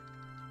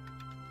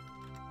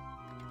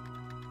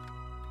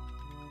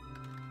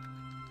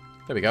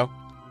 There we go.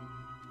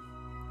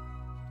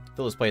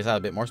 Fill this place out a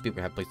bit more so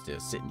people have a place to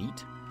sit and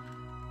eat.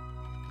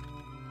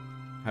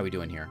 How are we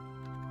doing here?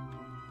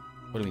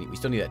 What do we need? We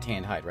still need that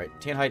tan hide, right?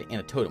 Tan hide and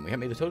a totem. We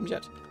haven't made the totems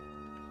yet?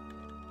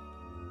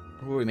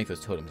 Where do we make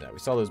those totems at? We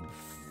saw those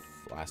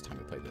last time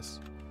we played this.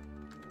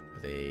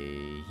 Are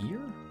they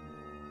here?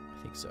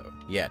 I think so.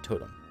 Yeah,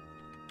 totem.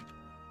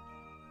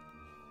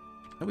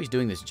 Nobody's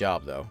doing this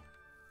job, though.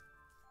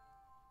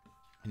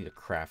 I need a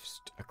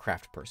craft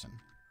person.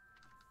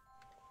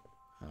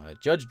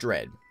 Judge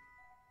Dredd.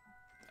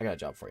 I got a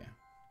job for you.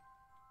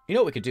 You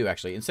know what we could do,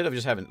 actually? Instead of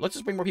just having... Let's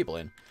just bring more people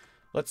in.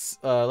 Let's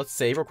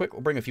save real quick.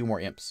 We'll bring a few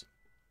more imps.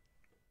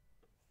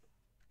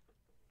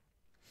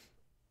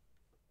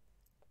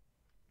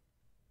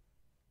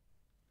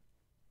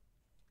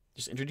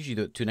 Just introduced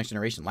you to Next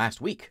Generation last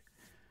week.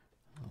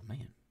 Oh,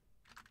 man.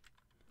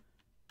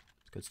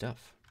 It's good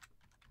stuff.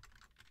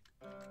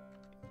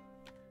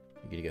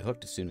 You're gonna get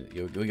hooked as soon as...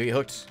 You'll get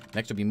hooked.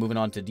 Next, we'll be moving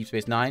on to Deep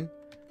Space Nine.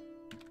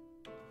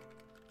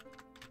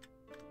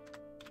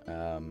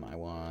 I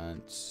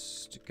want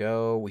to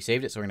go... We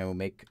saved it, so we're going to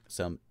make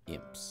some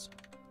imps.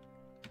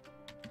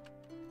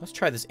 Let's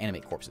try this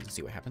animate corpses and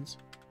see what happens.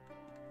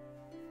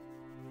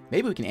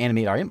 Maybe we can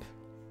animate our imp.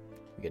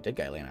 We got a dead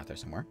guy laying out there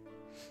somewhere.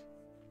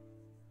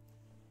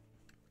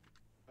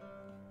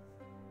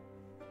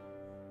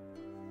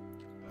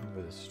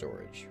 Over the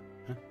storage.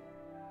 Huh?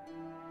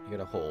 You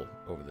got a hole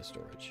over the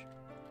storage.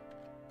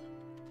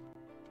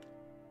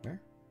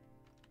 Where?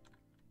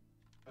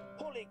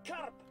 Holy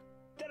carp!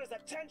 There is a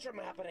tantrum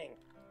happening.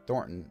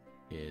 Thornton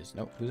is...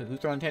 Nope. Who's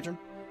throwing a tantrum?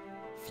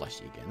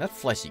 Fleshy again. That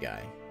fleshy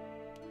guy.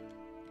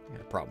 I got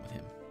a problem with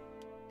him.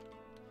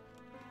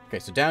 Okay,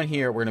 so down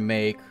here we're going to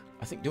make...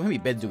 I think... How many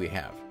beds do we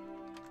have?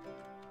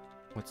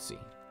 Let's see.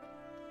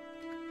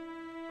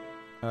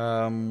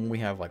 We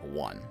have like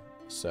one.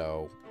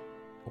 So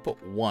we'll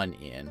put one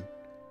in.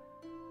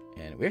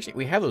 And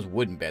we have those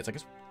wooden beds. I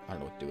guess I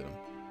don't know what to do with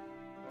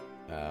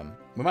them.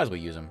 We might as well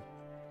use them.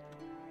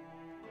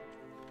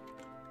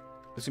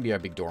 This is going to be our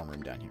big dorm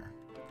room down here.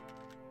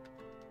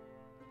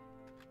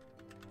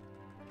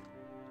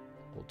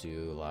 We'll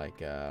do like,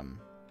 there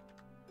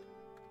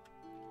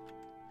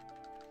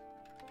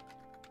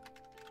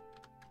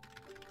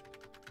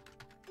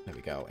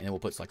we go. And then we'll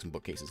put like some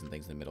bookcases and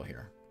things in the middle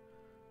here.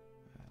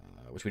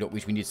 Which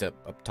we need to set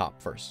up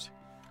top first.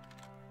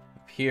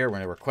 Up here, we're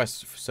going to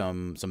request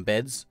some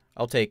beds.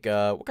 I'll take,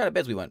 what kind of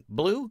beds we want?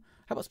 Blue?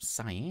 How about some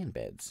cyan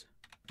beds?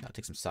 I'll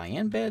take some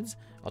cyan beds.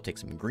 I'll take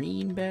some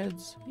green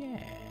beds.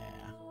 Yeah.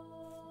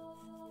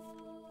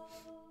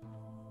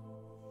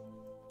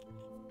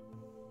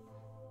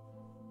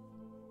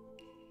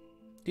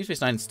 Deep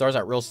Space Nine stars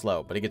out real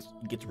slow, but it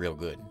gets real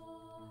good.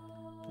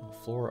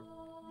 Floor,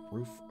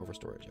 roof over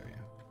storage area.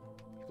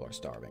 People are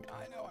starving.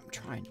 I know. I'm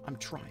trying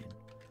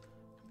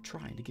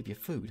to give you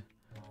food,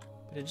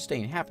 but it just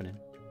ain't happening.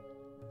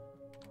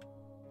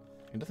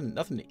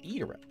 Nothing to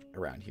eat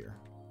around here.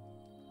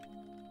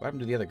 What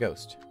happened to the other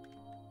ghost?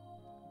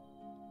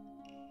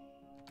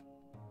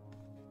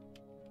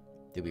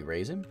 Did we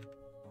raise him?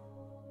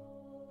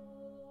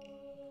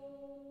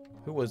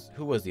 Who was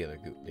the other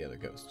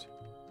ghost?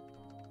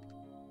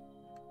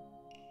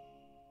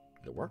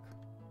 Did it work?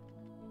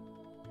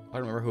 I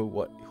don't remember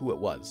who it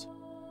was.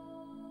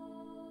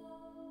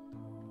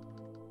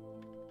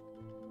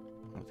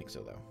 I don't think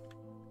so though.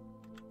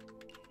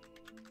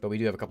 But we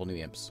do have a couple new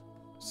imps.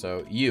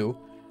 So you,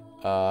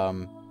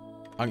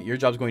 your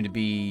job's going to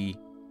be,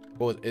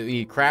 well, we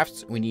need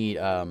crafts. We need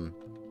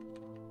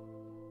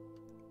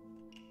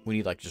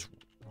like just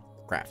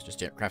crafts,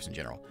 crafts in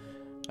general.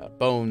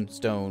 Bone,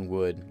 stone,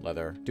 wood,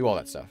 leather, do all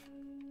that stuff.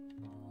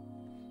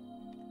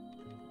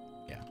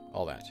 Yeah,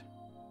 all that.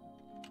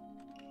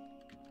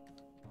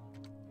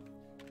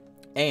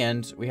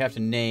 And we have to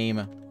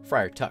name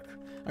Friar Tuck.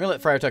 I'm going to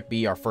let Friar Tuck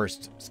be our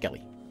first skelly.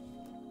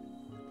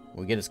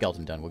 When we get a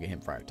skeleton done, we'll get him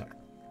Friar Tuck.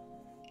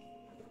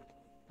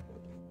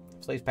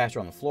 Slaves pasture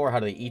on the floor. How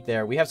do they eat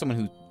there? We have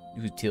someone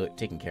who's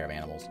taking care of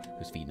animals,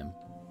 who's feeding them.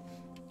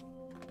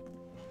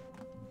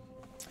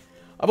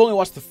 I've only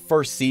watched the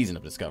first season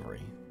of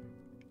Discovery.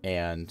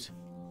 And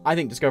I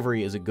think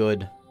Discovery is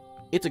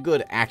it's a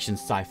good action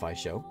sci-fi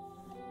show.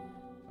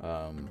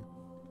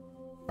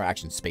 or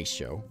action space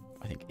show.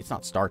 I think it's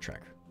not Star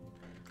Trek.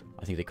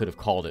 I think they could have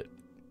called it,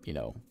 you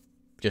know,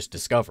 just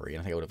Discovery,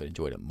 and I think I would have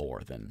enjoyed it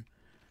more than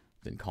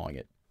calling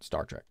it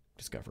Star Trek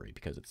Discovery,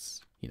 because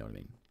it's, you know what I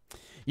mean.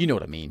 You know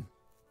what I mean.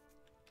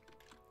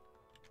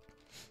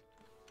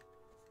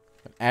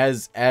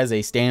 As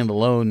a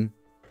standalone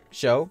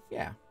show,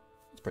 yeah,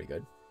 it's pretty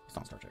good. It's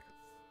not Star Trek.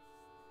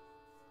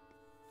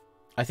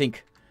 I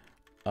think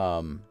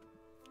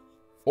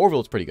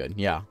Orville's pretty good.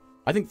 Yeah,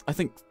 I think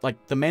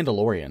like The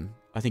Mandalorian,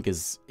 I think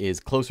is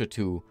closer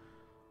to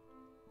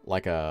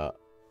like a,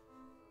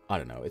 I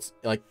don't know. It's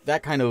like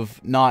that kind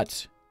of,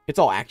 not, it's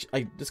all action.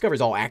 Like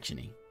Discovery's all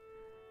actiony,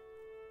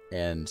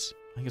 and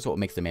I think that's what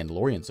makes The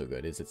Mandalorian so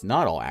good. Is it's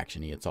not all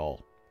actiony. It's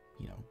all,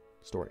 you know,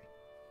 story.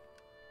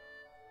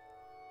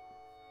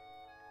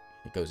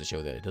 It goes to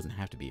show that it doesn't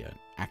have to be an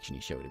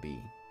actiony show to be.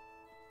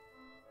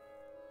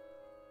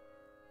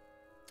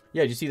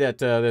 Yeah, did you see that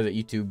there's a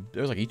YouTube,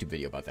 there was like a YouTube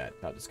video about that,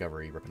 about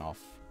Discovery ripping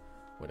off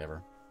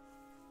whatever.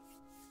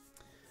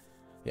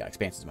 Yeah,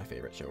 Expanse is my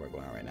favorite show we're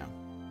going on right now.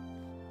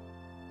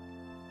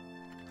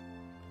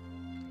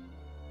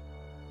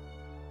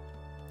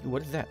 Ooh,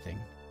 what is that thing?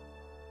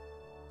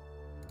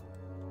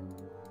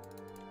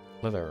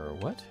 Leather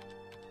what?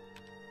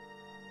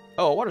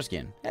 Oh, a water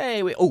skin.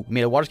 Hey, we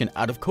made a water skin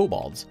out of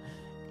kobolds.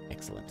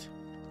 Excellent.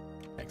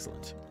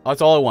 Excellent. Oh,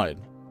 that's all I wanted.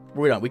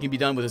 We're done. We can be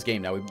done with this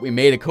game now. We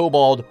made a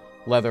kobold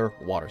leather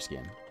water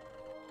skin.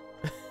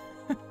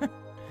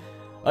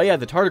 Oh yeah,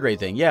 the tardigrade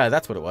thing. Yeah,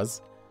 that's what it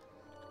was.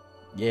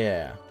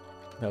 Yeah.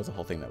 That was the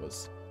whole thing that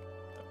was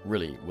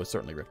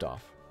certainly ripped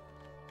off.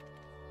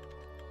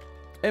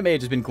 It may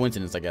have just been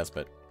coincidence, I guess,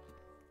 but...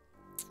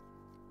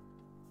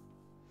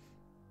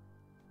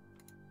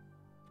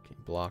 Okay,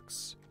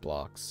 blocks. We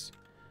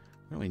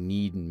don't really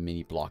need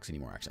many blocks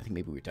anymore, actually. I think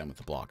maybe we're done with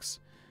the blocks.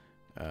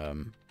 Oh,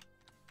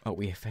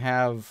 we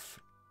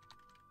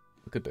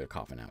could put a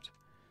coffin out.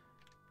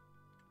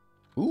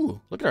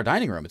 Ooh, look at our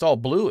dining room. It's all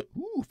blue.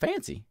 Ooh,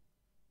 fancy.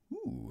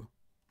 Ooh,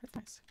 that's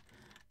nice.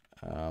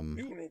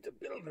 You need to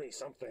build me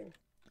something.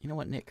 You know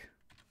what, Nick?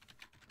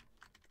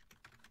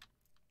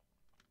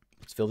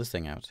 Let's fill this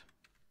thing out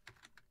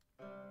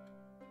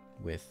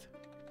with...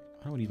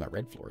 I don't want to use my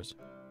red floors.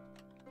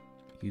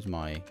 Use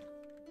my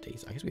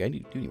days. I guess we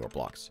do need more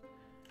blocks.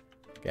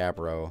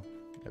 Gabbro.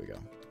 There we go.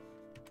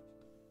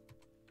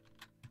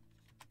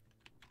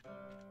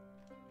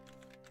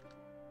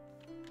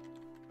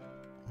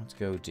 Let's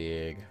go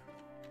dig.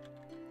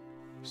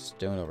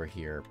 Stone over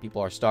here.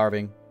 People are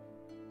starving.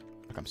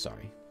 Look, I'm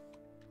sorry.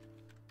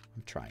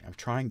 I'm trying. I'm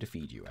trying to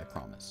feed you, I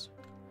promise.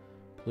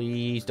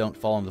 Please don't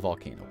fall in the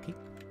volcano, okay?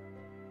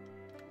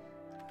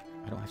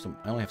 I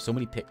only have so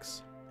many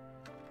picks.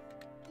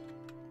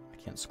 I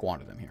can't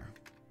squander them here.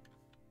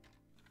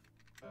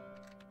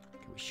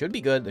 Okay, we should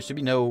be good. There should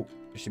be no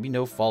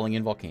falling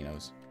in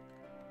volcanoes.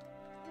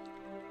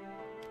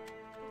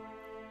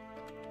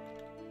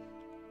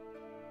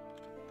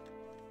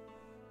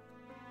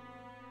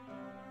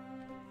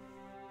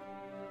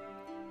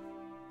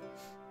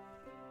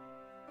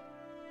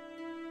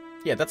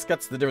 Yeah, that's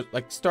the difference.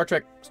 Like Star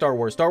Trek, Star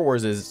Wars. Star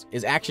Wars is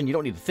action. You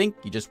don't need to think.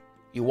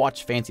 You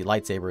watch fancy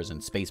lightsabers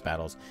and space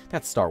battles.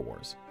 That's Star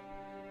Wars,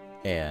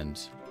 and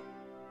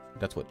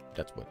that's what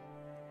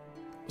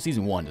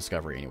season 1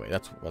 Discovery anyway.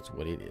 That's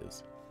what it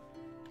is.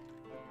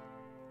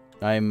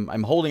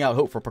 I'm holding out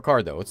hope for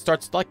Picard though. It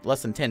starts like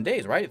less than 10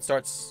 days, right? It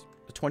starts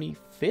the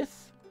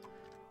 25th.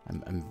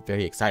 I'm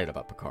very excited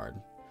about Picard.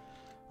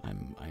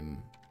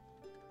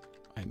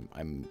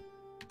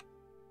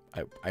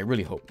 I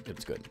really hope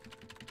it's good.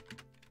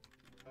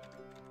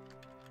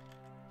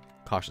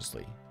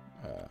 Cautiously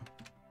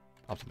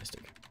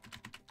optimistic.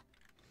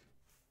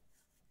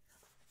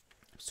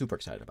 I'm super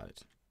excited about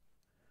it.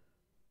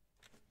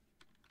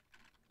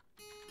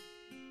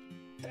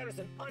 There is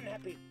an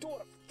unhappy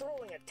dwarf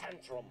throwing a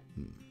tantrum.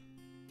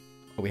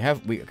 Okay,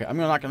 I'm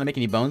not going to make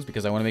any bones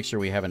because I want to make sure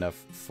we have enough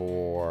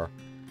for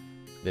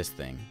this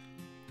thing.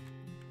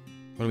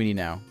 What do we need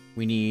now?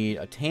 We need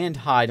a tanned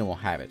hide and we'll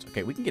have it.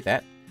 Okay, we can get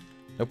that.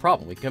 No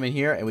problem. We can come in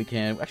here and we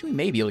can... Actually, we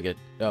may be able to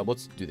get...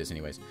 let's do this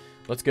anyways.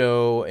 Let's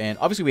go... And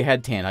obviously we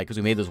had tanned hide because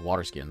we made those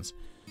water skins.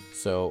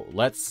 So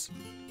let's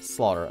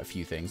slaughter a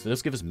few things.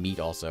 This gives us meat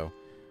also.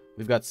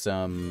 We've got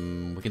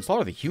some... We can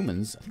slaughter the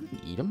humans. I think we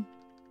can eat them.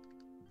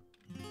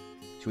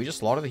 Should we just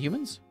slaughter the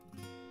humans?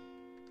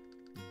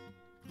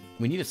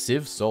 We need a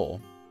Civ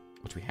soul,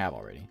 which we have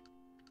already.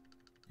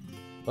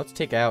 Let's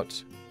take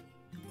out...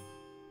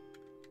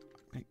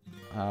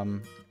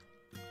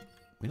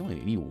 We only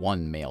need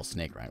one male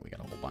snake, right? We got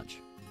a whole bunch.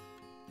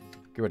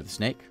 Get rid of the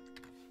snake.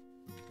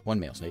 One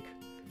male snake.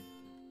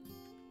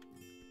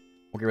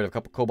 We'll get rid of a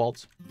couple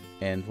kobolds.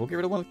 And we'll get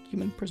rid of one of the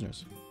human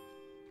prisoners.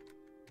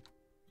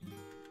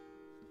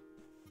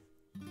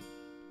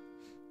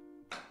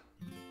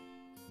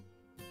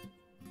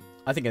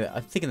 I'm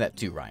thinking that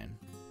too, Ryan.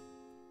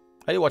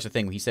 I did watch a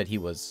thing where he said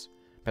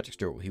Patrick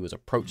Stewart, he was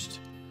approached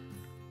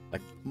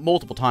like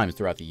multiple times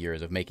throughout the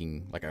years of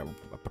making like a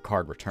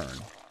Picard return.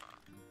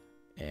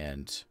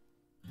 And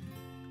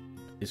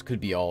this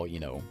could be all, you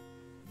know,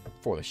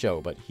 for the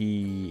show, but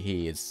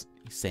he's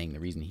saying the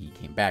reason he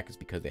came back is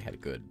because they had a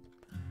good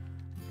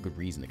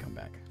reason to come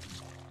back.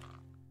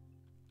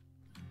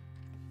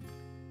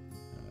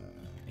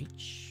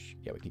 H.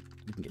 Yeah, we can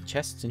get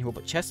chests in here. We'll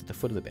put chests at the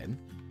foot of the bed.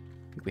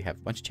 I think we have a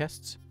bunch of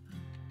chests.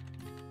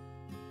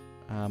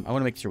 I want to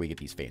make sure we get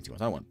these fancy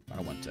ones. I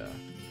don't want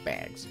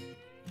bags.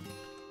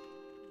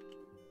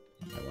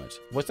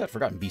 What's that?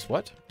 Forgotten Beast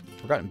what?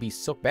 Forgotten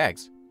Beast silk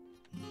bags.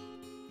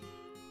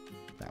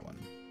 That one.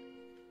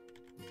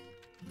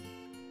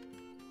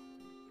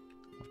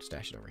 I'll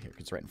stash it over here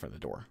because it's right in front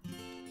of the door.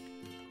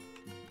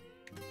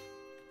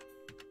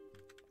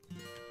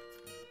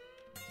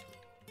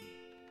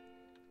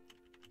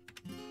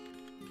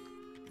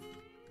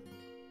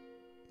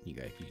 You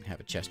can have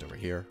a chest over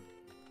here.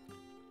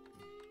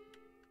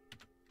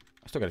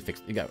 I still gotta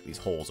fix. You got these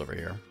holes over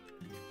here.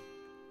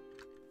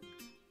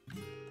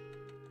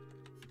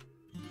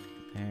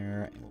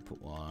 There, and we'll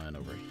put one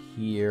over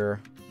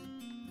here.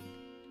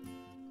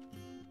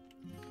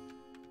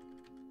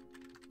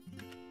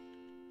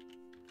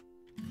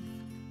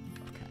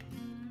 Okay.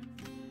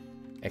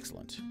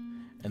 Excellent.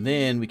 And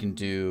then we can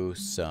do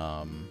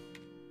some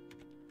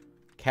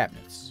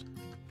cabinets.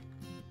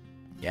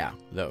 Yeah,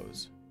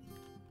 those.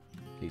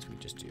 These we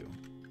just do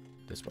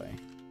this way.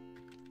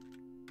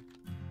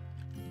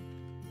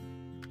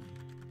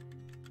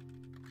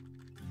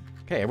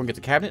 Okay, everyone gets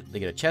a cabinet. They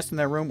get a chest in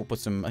their room. We'll put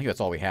some... I think that's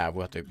all we have.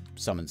 We'll have to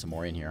summon some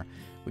more in here.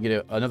 We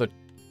get another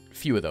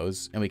few of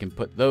those, and we can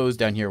put those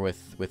down here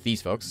with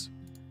these folks.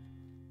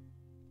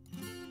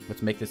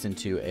 Let's make this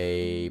into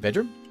a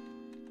bedroom.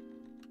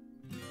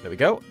 There we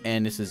go.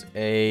 And this is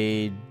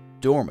a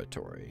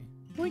dormitory.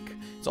 Boink.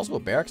 It's also a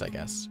barracks, I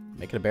guess.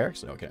 Make it a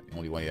barracks? Okay,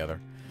 only one or the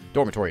other.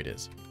 Dormitory it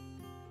is.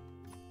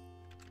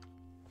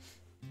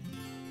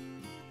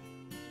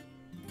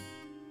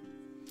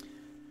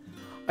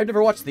 I've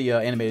never watched the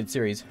animated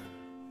series.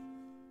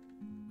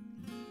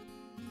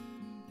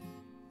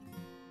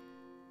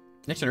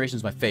 Next Generation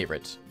is my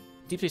favorite.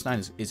 Deep Space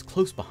Nine is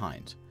close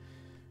behind.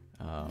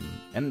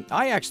 And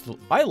I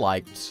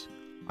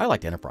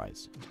liked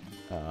Enterprise.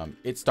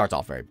 It starts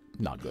off very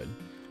not good.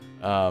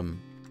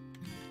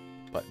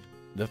 But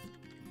the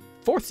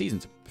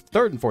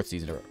third and fourth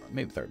season, or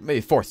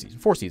maybe fourth season.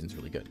 Fourth season's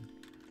really good.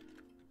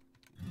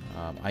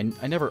 I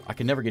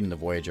can never get into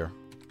Voyager.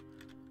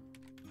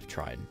 I've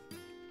tried.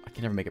 I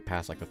can never make it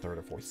past like the third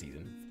or fourth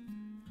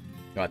season.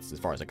 That's as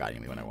far as I got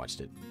anyway when I watched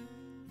it.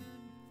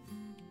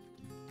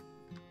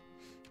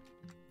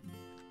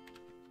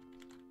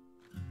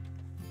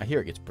 I hear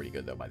it gets pretty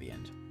good though by the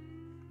end.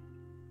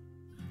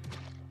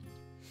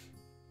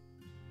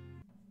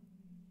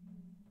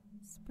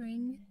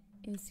 Spring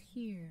is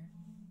here.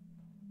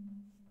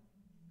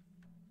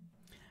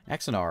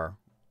 Axanar,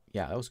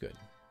 yeah, that was good.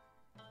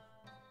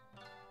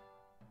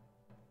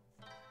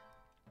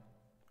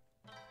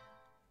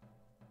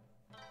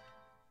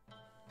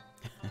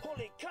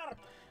 Holy carp!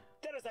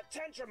 There is a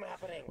tantrum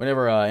happening.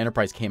 Whenever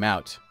Enterprise came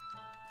out,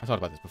 I talked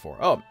about this before.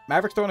 Oh,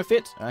 Maverick's throwing a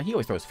fit. He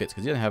always throws fits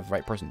because he doesn't have the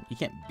right person. He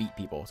can't beat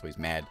people, so he's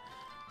mad.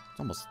 I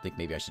almost think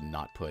maybe I should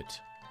not put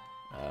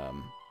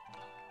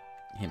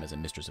him as a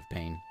Mistress of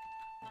Pain.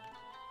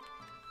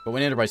 But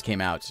when Enterprise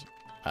came out,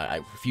 I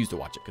refused to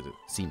watch it because it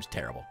seems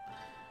terrible.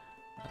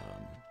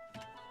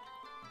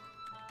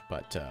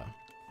 But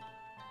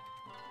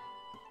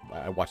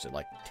I watched it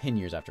like 10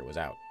 years after it was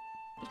out.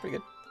 It's pretty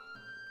good.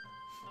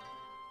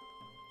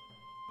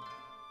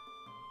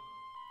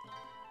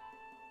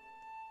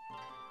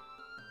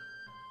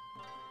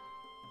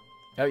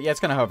 Yeah,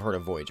 it's kind of how I've heard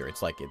of Voyager.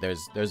 It's like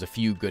there's a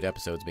few good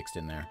episodes mixed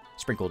in there,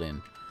 sprinkled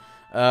in.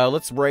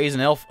 Let's raise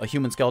an elf, a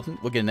human skeleton.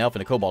 We'll get an elf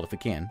and a kobold if we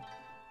can.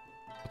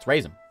 Let's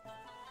raise them.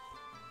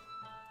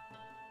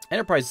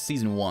 Enterprise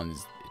Season 1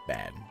 is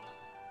bad.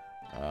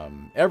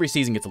 Every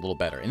season gets a little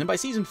better. And then by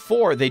Season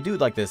 4, they do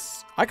like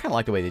this... I kind of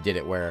like the way they did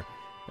it, where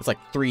it's like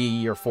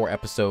 3 or 4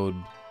 episode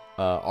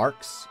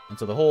arcs. And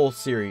so the whole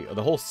series, or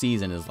the whole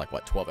season is like,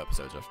 what, 12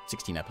 episodes or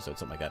 16 episodes,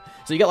 something like that.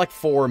 So you got like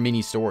 4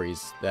 mini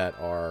stories that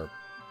are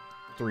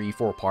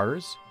 3-4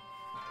 parters.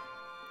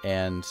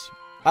 And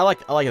I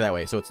like it that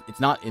way. So it's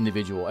not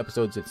individual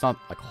episodes. It's not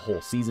like a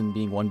whole season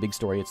being one big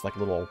story. It's like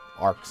little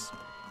arcs.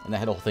 And they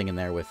had a whole thing in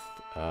there with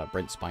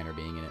Brent Spiner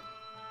being in it.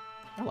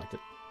 I liked it.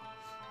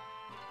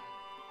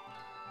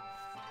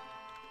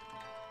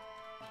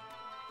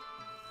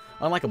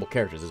 Unlikable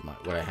characters is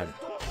what I had.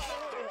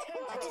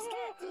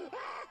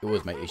 It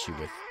was my issue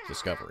with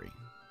Discovery.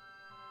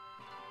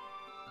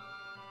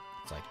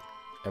 It's like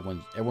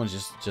everyone's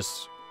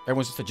just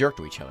a jerk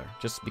to each other,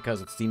 just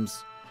because it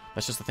seems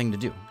that's just the thing to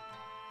do.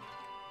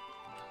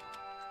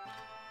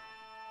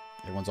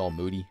 Everyone's all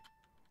moody.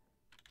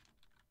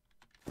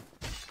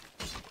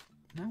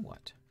 Now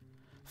what?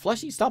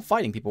 Fleshy, stop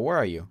fighting people. Where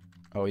are you?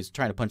 Oh, he's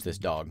trying to punch this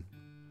dog.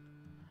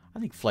 I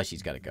think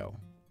Fleshy's got to go.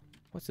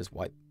 What's this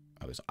white?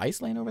 Oh, there's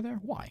ice laying over there?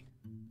 Why?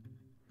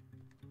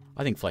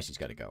 I think Fleshy's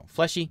got to go.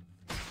 Fleshy?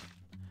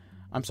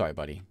 I'm sorry,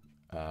 buddy.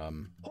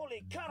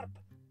 Holy carp!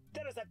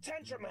 There is a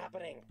tantrum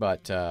happening.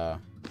 But, can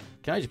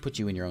I just put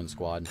you in your own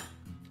squad?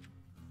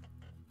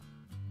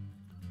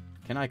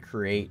 can I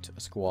create a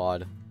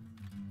squad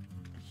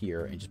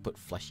here and just put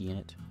Fleshy in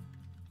it?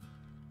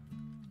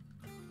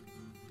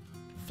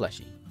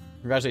 Fleshy.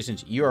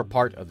 Congratulations, you are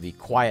part of the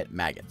Quiet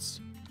Maggots.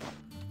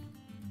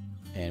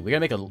 And we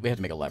have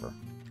to make a lever.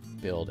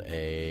 Build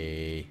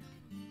a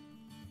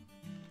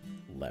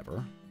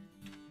lever.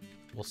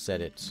 We'll set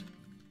it,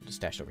 just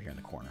stash it over here in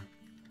the corner.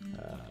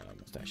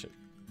 We'll stash it.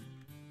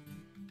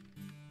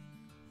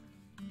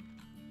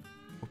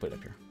 We'll put it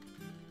up here.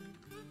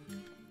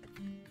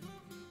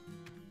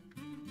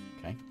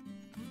 Okay.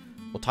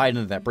 We'll tie it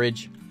into that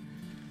bridge.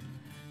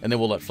 And then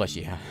we'll let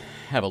Fleshy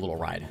have a little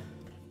ride.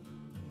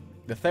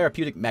 The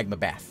therapeutic magma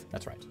bath.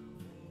 That's right.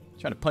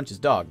 He's trying to punch his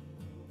dog.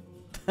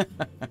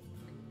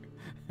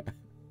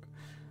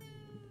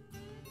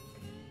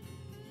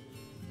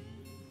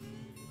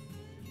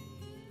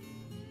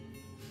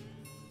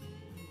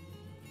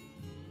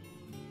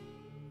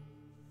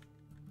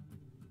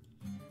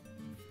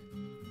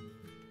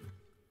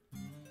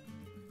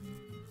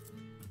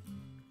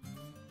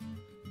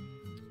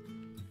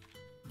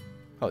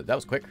 Oh, that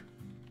was quick.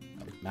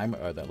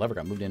 That lever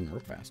got moved in real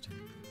fast.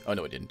 Oh,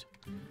 no, it didn't.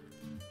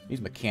 These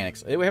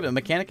mechanics. We have a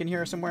mechanic in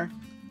here somewhere.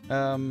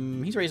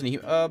 He's raising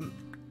a...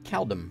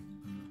 Caldum.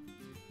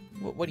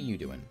 What are you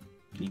doing?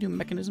 Can you do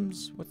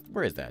mechanisms?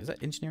 Where is that? Is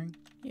that engineering?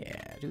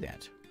 Yeah, do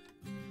that.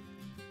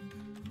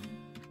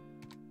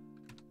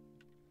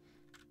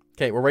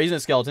 Okay, we're raising a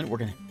skeleton. We're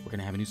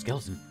gonna have a new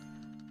skeleton.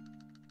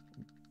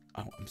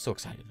 Oh, I'm so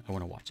excited. I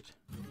want to watch it.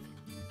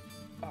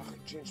 Oh,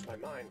 I changed my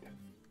mind.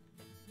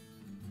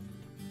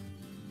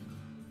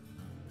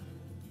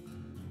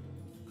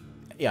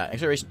 Yeah,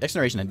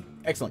 Exploration had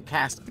excellent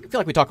cast. I feel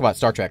like we talk about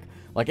Star Trek.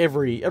 Like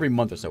every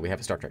month or so we have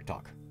a Star Trek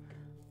talk.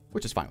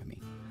 Which is fine with me.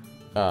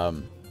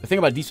 The thing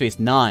about Deep Space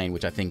Nine,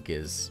 which I think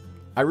is...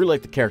 I really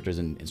like the characters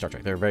in Star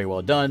Trek. They're very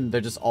well done.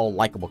 They're just all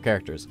likable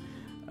characters.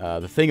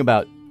 The thing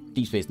about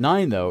Deep Space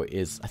Nine, though,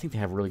 is I think they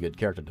have really good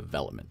character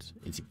development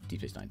in Deep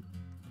Space Nine.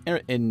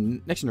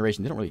 In Next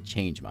Generation, they don't really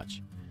change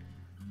much.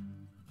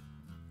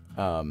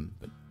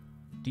 But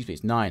Deep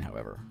Space Nine,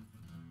 however,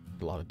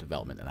 a lot of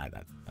development, and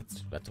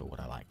that's what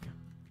I like.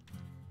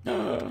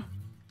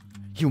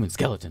 Human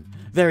skeleton.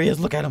 There he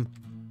is. Look at him.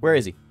 Where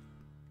is he?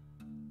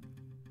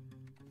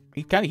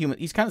 He's kind of human.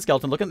 He's kind of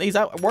skeleton looking. He's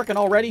out working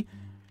already.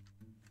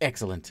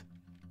 Excellent.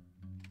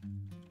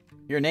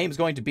 Your name's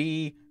going to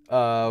be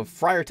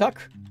Friar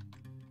Tuck.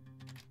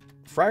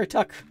 Friar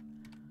Tuck,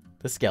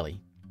 the Skelly.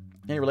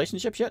 Any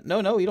relationships yet?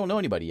 No, you don't know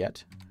anybody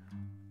yet.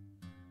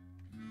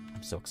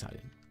 I'm so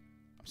excited.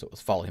 So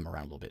let's follow him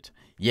around a little bit.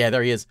 Yeah,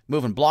 there he is,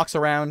 moving blocks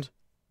around,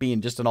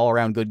 being just an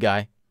all-around good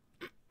guy.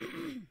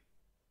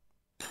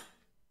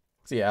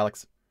 See ya,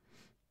 Alex.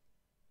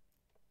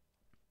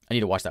 I need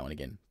to watch that one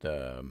again.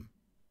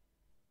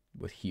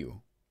 With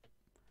Hugh.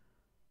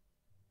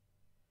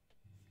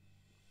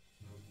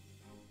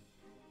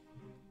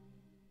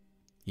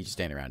 He's just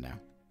standing around now.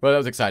 Well, that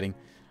was exciting.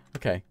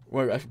 Okay.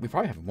 Well, we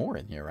probably have more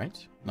in here,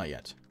 right? Not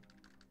yet.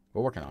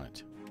 We're working on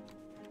it.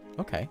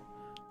 Okay.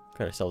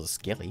 Got ourselves a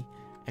Skelly.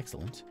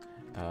 Excellent.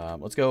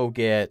 Let's go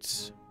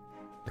get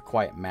the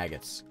Quiet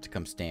Maggots to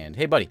come stand.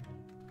 Hey, buddy.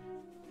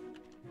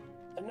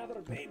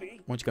 Another baby?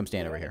 Why don't you come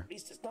stand over here? At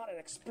least it's not an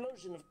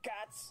explosion of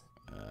cats.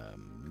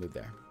 Move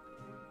there.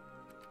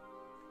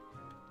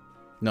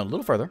 No, a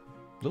little further.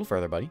 A little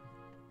further, buddy.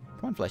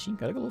 Come on, Fleshy.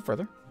 Gotta go a little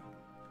further.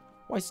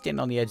 Why is he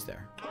standing on the edge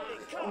there?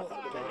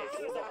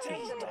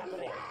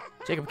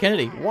 Jacob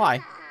Kennedy. Why?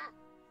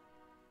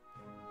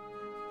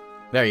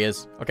 There he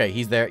is. Okay,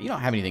 he's there. You don't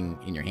have anything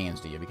in your hands,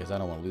 do you? Because I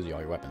don't want to lose you all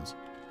your weapons.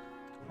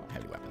 I don't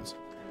have any weapons.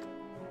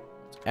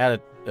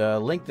 Let's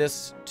add link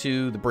this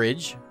to the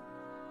bridge.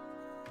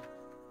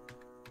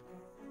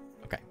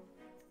 Okay.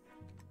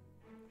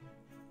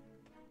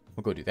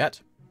 We'll go do that.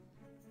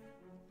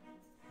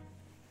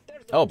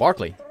 Oh,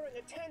 Barkley.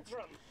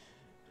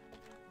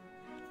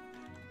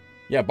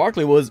 Yeah,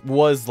 Barkley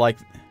was like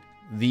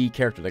the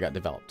character that got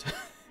developed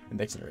in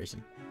Next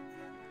Generation.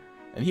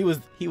 And he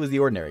was the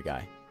ordinary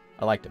guy.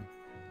 I liked him.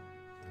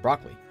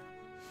 Broccoli.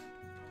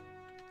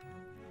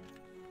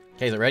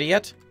 Okay, is it ready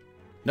yet?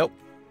 Nope.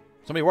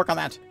 Somebody work on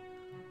that.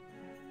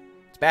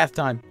 It's bath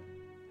time.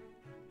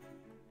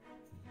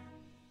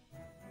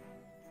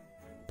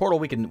 Portal,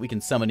 we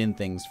can summon in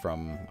things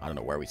from, I don't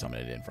know where we summon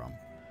it in from.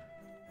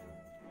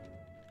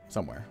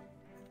 Somewhere.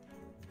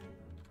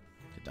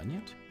 Is it done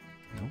yet?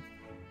 No.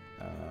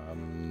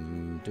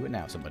 Do it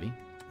now, somebody.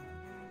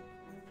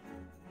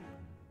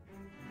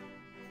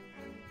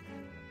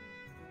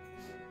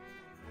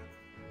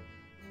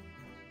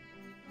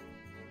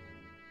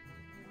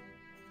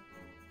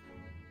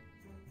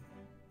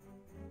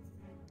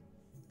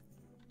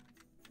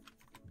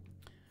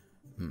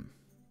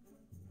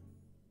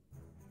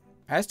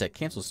 Aztec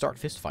cancels start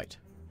fist fight.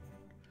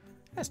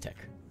 Aztec,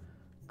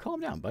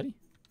 calm down, buddy.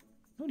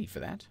 No need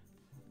for that.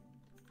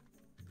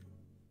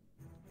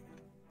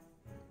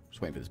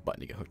 Just waiting for this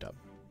button to get hooked up.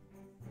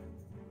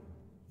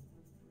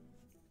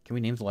 Can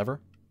we name the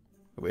lever?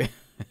 We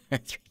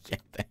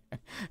get there.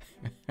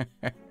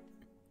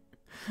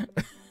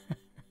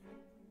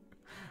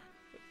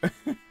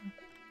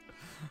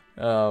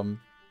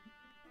 We're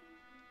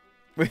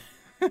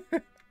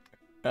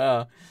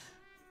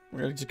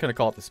gonna just kind of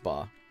call it the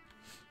spa.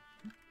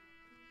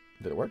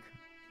 Did it work?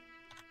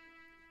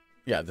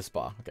 Yeah, the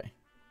spa. Okay.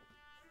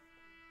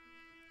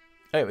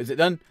 Hey, is it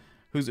done?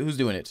 Who's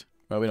doing it?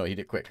 Well, we know he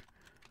did quick.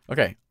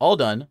 Okay, all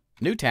done.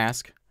 New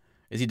task.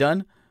 Is he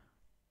done?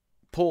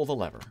 Pull the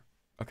lever.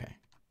 Okay.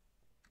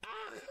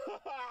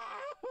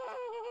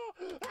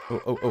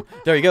 Oh.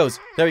 There he goes.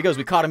 There he goes.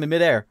 We caught him in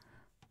midair.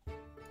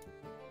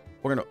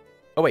 We're gonna...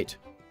 Oh, wait.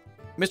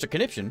 Mr.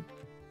 Conniption?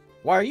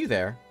 Why are you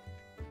there?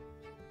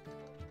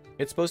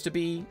 It's supposed to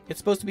be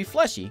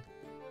fleshy.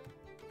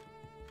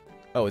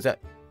 Oh, is that...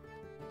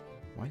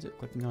 Why is it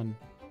clicking on...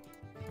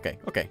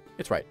 Okay.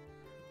 It's right.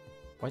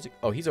 Why is it...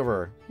 Oh, he's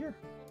over here.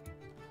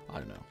 I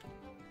don't know.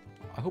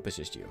 I hope it's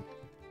just you.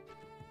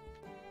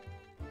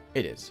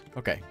 It is.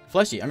 Okay.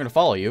 Fleshy, I'm gonna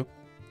follow you.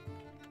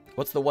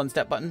 What's the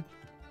one-step button?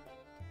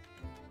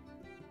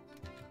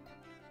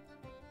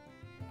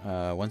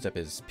 One step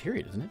is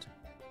period, isn't it?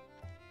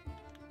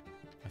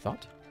 I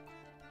thought.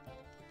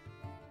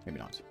 Maybe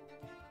not.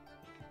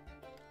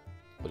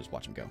 We'll just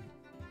watch him go.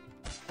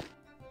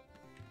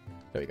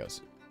 There he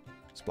goes.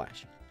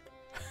 Splash.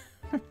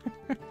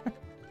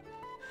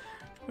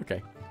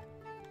 Okay.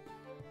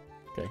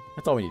 Okay,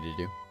 that's all we need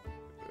to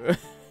do.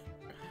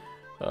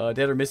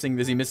 Dead or missing?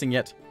 Is he missing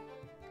yet?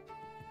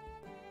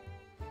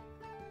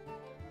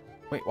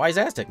 Wait, why is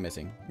Aztec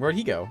missing? Where'd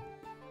he go?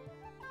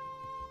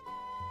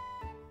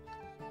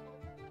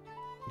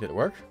 Did it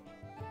work?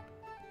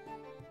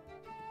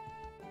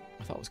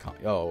 I thought it was comma.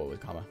 Oh, it was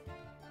comma.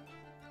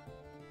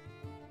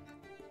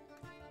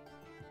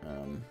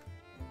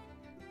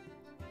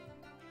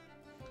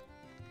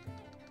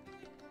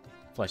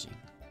 Fleshy.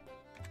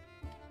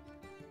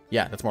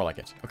 Yeah, that's more like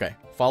it. Okay,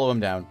 follow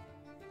him down.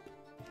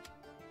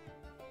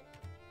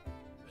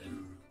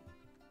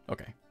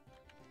 Okay.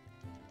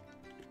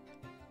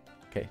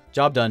 Okay,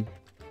 job done.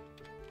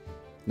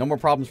 No more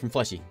problems from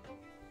Fleshy.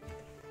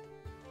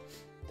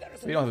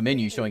 We don't have a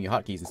menu showing you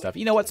hotkeys and stuff.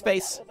 You know what,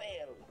 Space?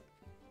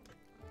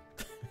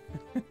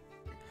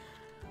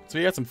 So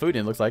we got some food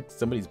in. Looks like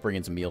somebody's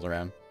bringing some meals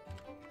around.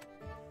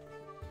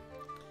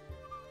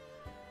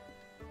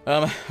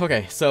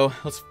 Okay, so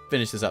let's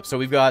finish this up. So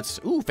we've got,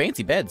 ooh,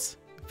 fancy beds.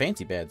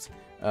 Fancy beds.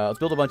 Let's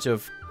build a bunch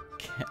of,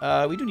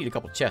 we do need a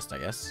couple chests, I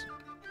guess.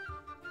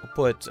 We'll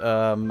put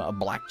a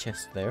black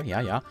chest there.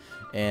 Yeah.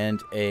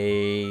 And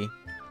a, how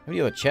many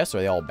of a chest, or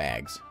are they all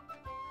bags?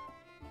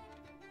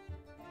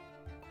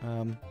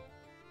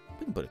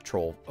 We can put a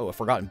troll, oh, a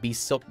forgotten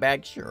beast silk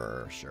bag.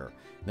 Sure.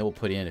 Then we'll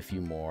put in a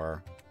few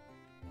more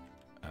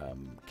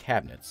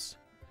cabinets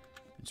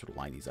and sort of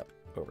line these up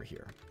over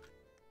here.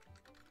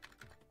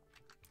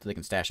 So they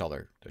can stash all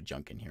their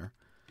junk in here,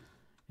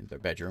 in their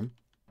bedroom.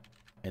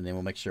 And then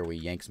we'll make sure we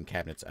yank some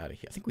cabinets out of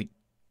here. I think we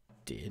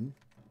did.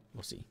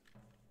 We'll see.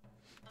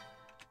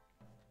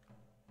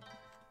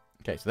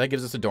 Okay, so that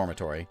gives us a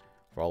dormitory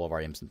for all of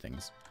our imps and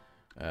things.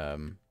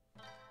 We're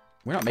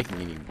not making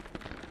any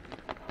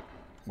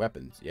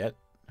weapons yet.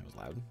 That was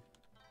loud.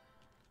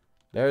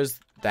 There's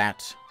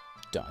that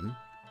done.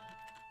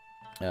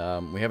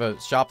 We have a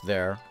shop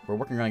there. We're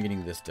working on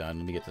getting this done.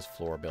 Let me get this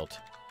floor built.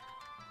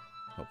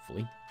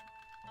 Hopefully.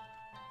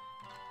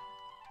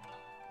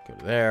 Go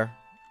to there.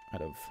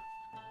 Out of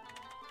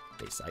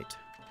dacite.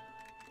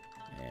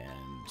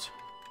 And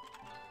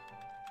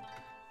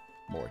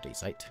more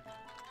dacite.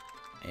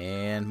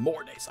 And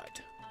more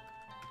dacite.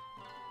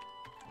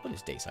 What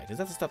is dacite? Is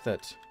that the stuff that...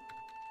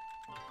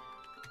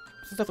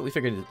 It's the stuff that we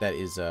figured that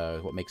is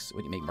what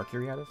you make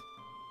mercury out of?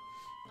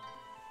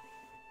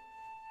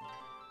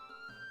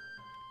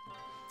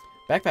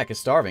 Backpack is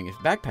starving. If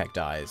Backpack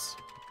dies...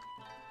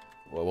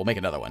 Well, we'll make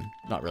another one.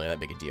 Not really that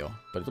big a deal,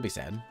 but it'll be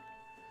sad.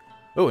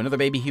 Oh, another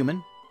baby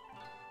human.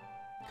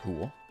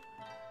 Cool.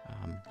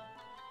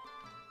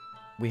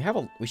 We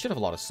should have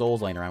a lot of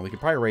souls laying around. We could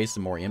probably raise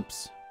some more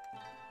imps.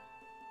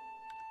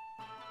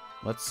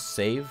 Let's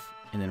save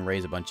and then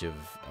raise a bunch of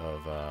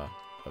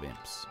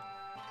imps.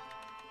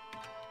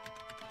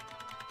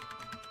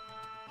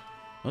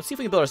 Let's see if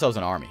we can build ourselves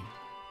an army.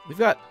 We've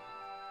got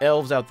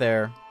elves out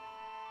there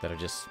that are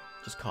just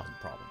causing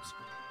problems.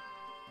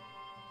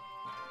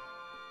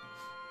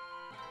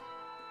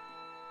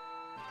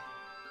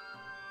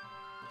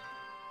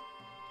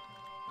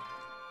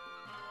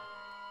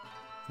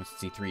 Let's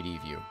see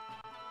 3D view.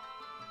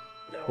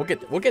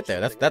 We'll get there.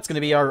 That's going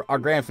to be our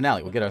grand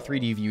finale. We'll get our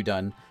 3D view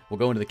done. We'll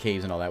go into the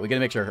caves and all that. We got to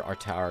make sure our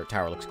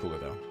tower looks cooler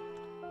though.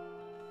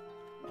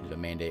 Need a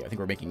mandate. I think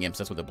we're making imps.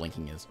 That's what the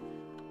blinking is.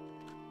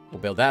 We'll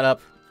build that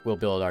up. We'll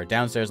build our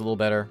downstairs a little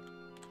better,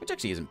 which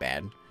actually isn't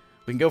bad.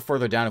 We can go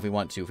further down if we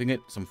want to. If we can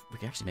get some, we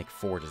can actually make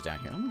forges down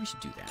here. I don't know if we should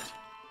do that.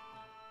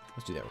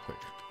 Let's do that real quick.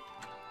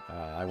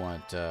 I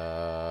want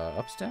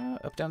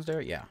up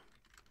downstairs. Yeah.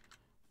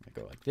 I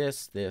go like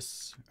this.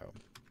 Oh.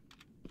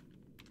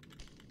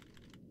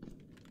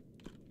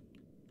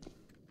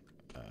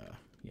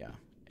 Yeah,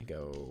 and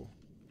go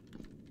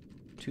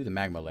to the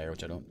magma layer,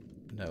 which I don't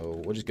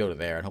know. We'll just go to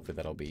there, and hopefully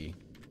that'll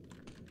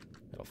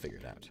figure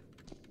it out.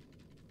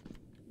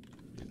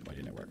 Why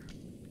didn't it work?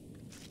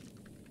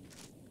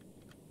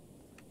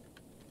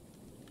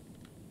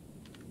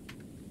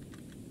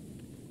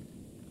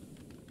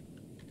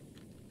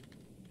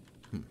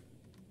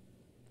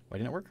 Why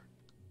didn't it work?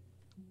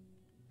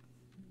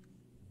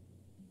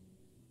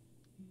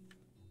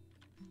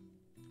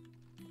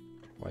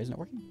 Why isn't it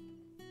working?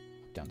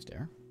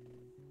 Downstairs.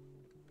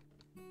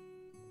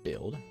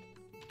 Build.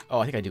 Oh,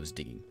 I think I did was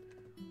digging.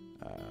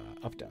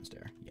 Up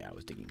downstairs. Yeah, I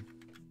was digging.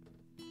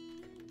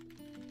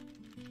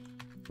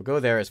 We'll go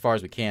there as far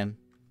as we can.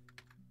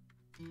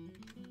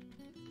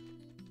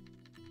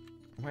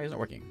 Why isn't it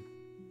working?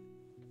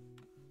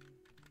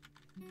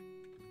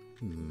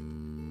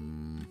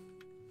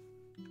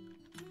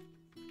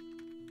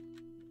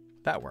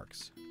 That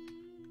works.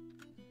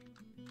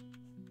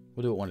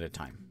 We'll do it one at a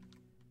time.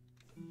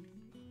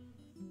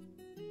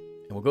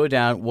 And we'll go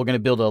down. We're going to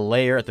build a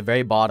layer at the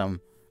very bottom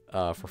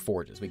for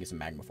forges. We get some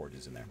magma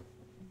forges in there.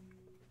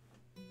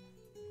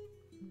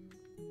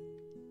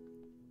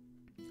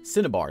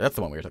 Cinnabar. That's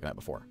the one we were talking about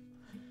before.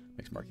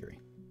 Mixed mercury.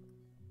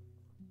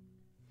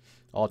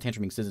 All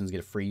Tantrum citizens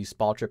get a free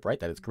spa trip, right?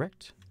 That is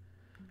correct.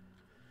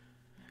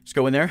 Just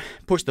go in there.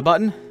 Push the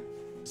button.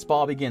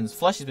 Spa begins.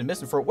 Fleshy's been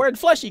missing for... Where'd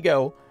Fleshy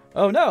go?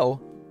 Oh, no.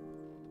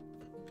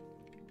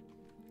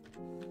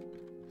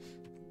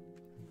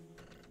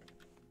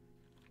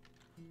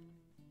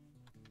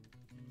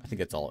 I think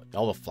that's all.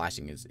 All the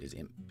flashing is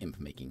imp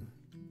making.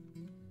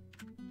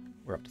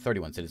 We're up to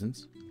 31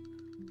 citizens.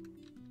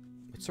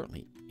 It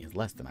certainly is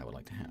less than I would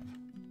like to have.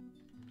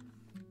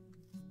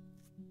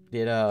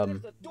 Did,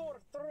 There's the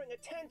Dwarf throwing a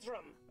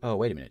tantrum. Oh,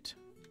 wait a minute.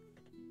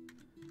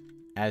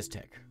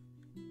 Aztec.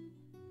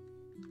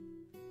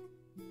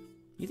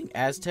 You think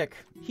Aztec...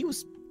 He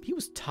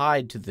was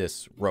tied to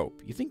this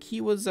rope. You think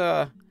he was,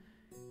 Did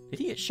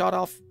he get shot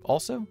off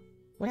also?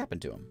 What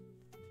happened to him?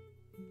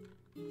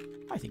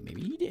 I think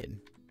maybe he did.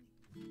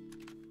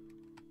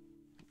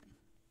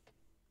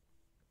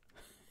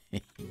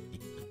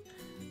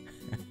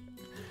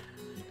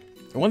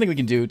 One thing we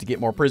can do to get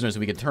more prisoners is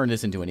we can turn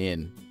this into an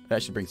inn.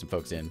 That should bring some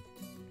folks in.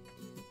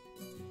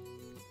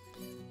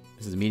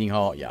 This is a meeting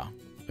hall. Yeah,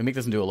 we make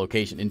this into a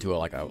location, into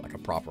like a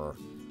proper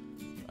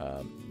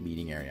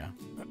meeting area.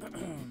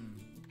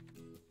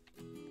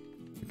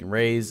 We can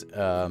raise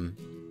an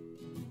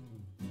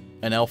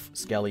elf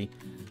skelly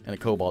and a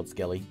kobold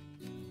skelly.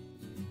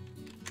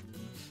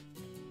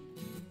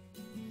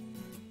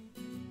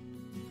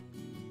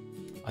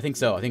 I think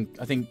so. I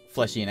think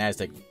Fleshy and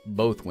Aztec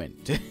both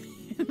went into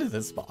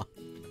the spa.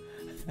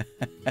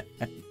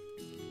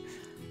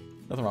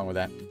 Nothing wrong with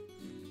that.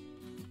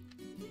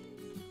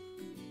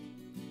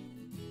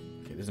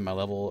 Okay, this is my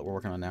level that we're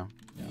working on now.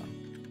 Yeah.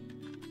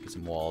 Get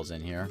some walls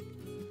in here.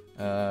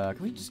 Can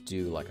we just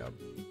do like a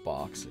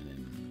box and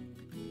then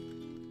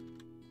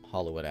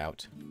hollow it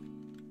out?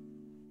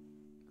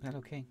 Is that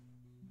okay?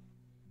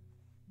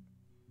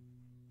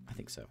 I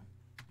think so.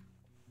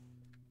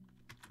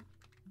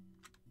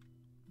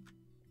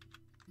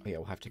 Oh yeah,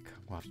 we'll have to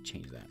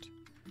change that.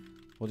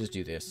 We'll just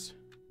do this.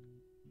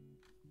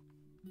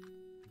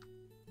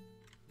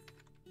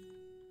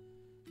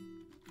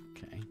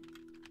 Okay.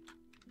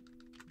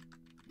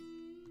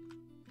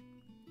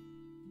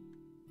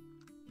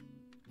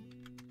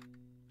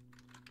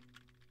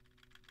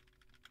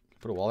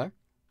 Put a wall there?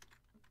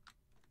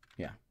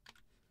 Yeah.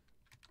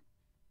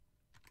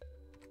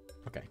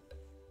 Okay.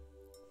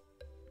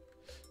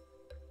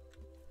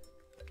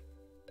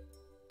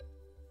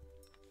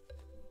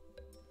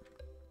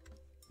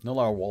 No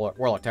longer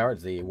Warlock Tower.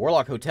 It's the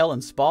Warlock Hotel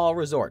and Spa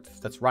Resort.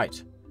 That's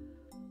right.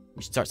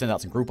 We should start sending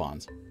out some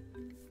Groupons.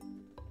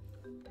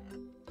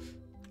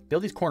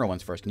 Build these corner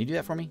ones first. Can you do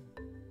that for me?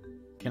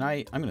 Can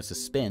I? I'm going to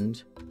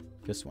suspend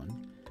this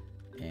one.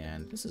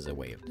 And this is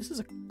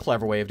a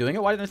clever way of doing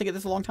it. Why didn't I think of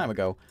this a long time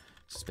ago?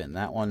 Suspend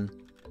that one.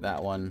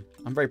 That one.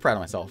 I'm very proud of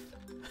myself.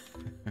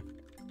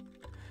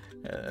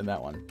 And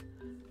that one.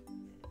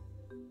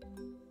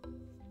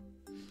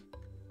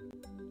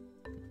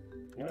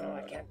 No,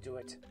 I can't do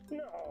it. No.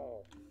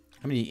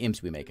 How many imps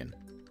are we making?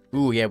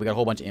 Ooh, yeah, we got a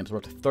whole bunch of imps. We're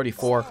up to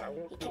 34.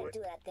 You can't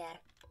do that there.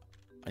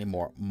 I need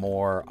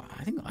more.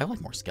 I think I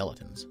like more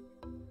skeletons.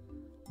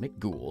 Make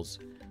ghouls.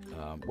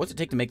 What's it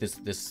take to make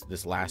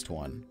this last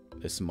one?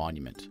 This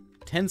monument.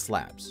 10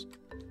 slabs.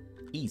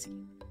 Easy.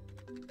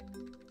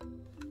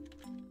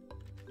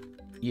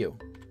 You.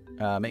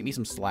 Make me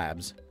some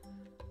slabs.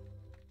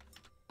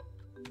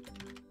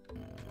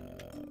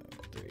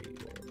 3,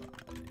 4,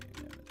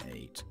 5,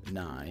 8,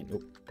 9.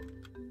 Nope.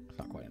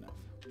 Not quite enough.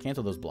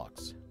 Cancel those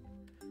blocks.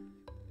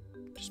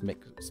 Just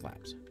make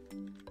slabs.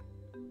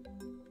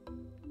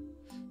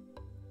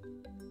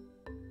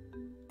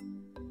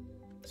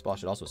 This ball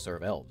should also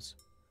serve elves.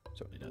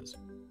 Certainly does.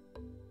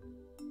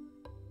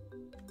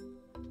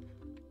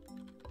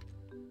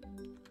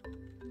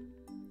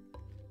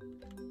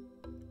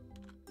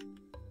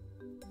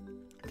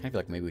 I feel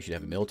like maybe we should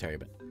have a military,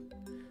 but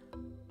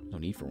no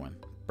need for one.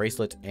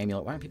 Bracelet,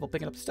 amulet. Why aren't people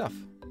picking up the stuff?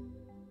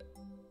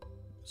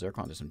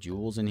 Zircon, there's some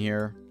jewels in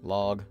here.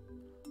 Log.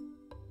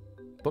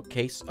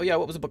 Bookcase. Oh yeah,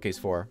 what was the bookcase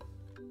for?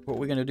 What are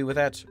we gonna do with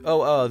that?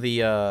 Oh,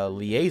 the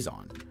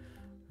liaison.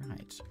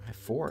 Right. I have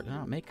 4. Did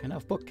not make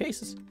enough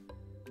bookcases.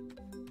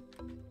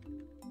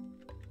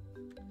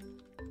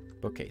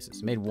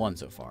 Bookcases. Made 1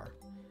 so far.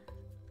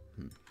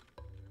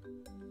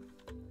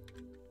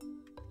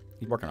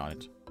 He's working on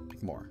it.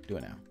 Make more. Do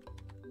it now.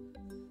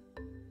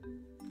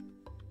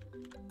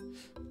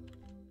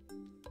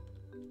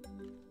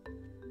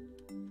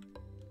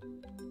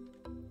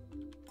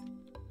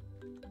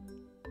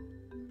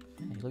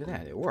 Hey, look at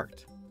that. It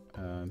worked.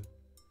 Don't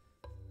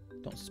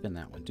spin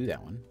that one. Do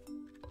that one.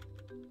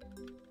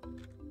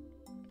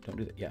 Don't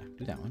do that. Yeah,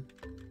 do that one.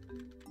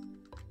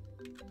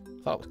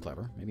 Thought it was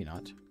clever. Maybe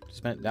not.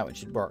 Spin that one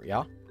should work.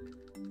 Yeah?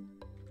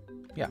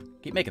 Yeah.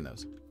 Keep making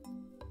those.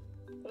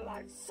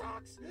 Life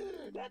sucks.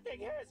 Nothing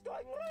here is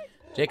going right.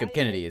 Jacob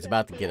Kennedy is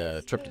about to get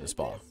a trip to the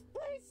spa.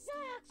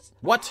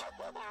 What?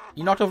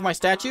 You knocked over my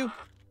statue?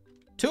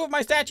 2 of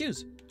my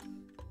statues?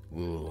 Ooh.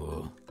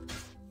 You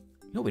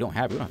know what we don't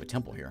have? We don't have a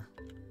temple here.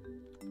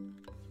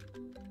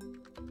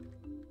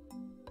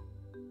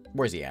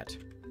 Where's he at?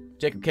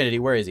 Jacob Kennedy,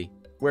 where is he?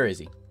 Where is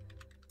he?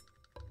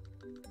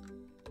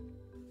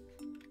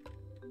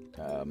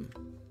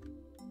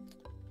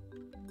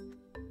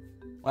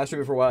 Last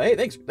tribute for a while. Hey,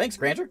 thanks,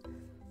 Granter.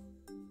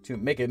 To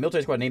make a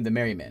military squad named the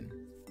Merry Men.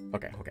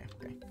 Okay.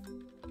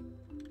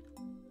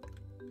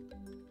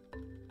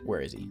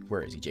 Where is he?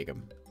 Where is he,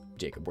 Jacob?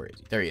 Jacob, where is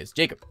he? There he is.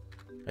 Jacob.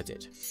 That's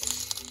it.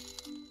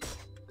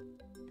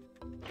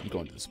 You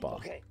going to the spa.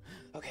 Okay.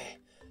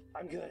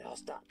 I'm good. I'll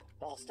stop.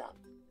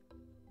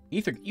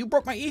 Ether, you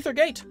broke my ether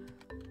gate.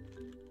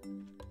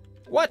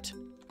 What?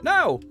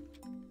 No.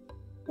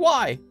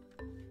 Why?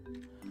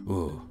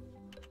 Ooh.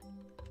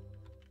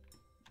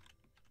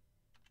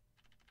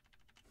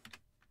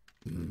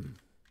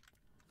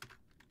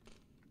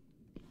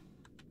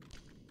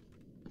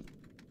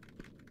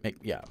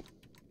 Yeah.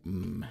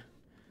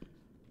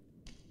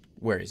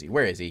 Where is he?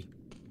 Where is he?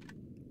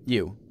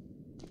 You.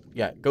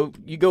 Yeah, go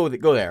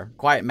there.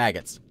 Quiet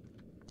maggots.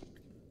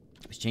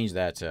 Let's change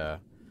that,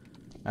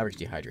 Maverick's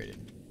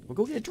dehydrated. We'll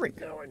go get a drink.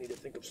 Now I need to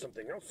think of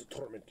something else to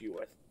torment you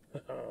with.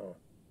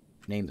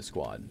 Name the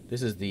squad.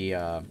 This is the,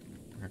 I'm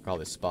gonna call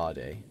this Spa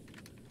Day.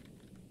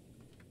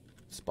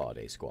 Spa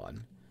Day squad.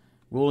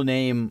 We'll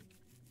name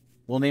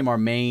our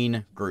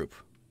main group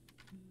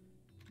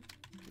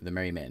the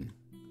Merry Men.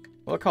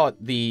 We'll call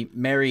it the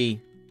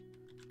Merry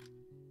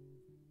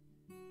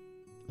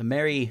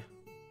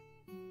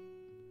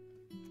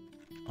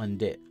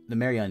Undead. The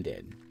Merry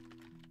Undead.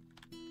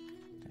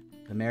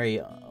 The Merry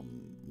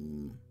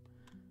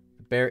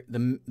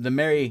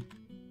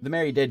the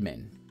Merry Dead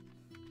Men.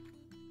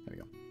 There we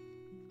go.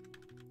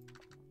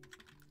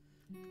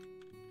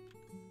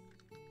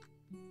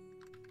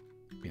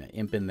 We got an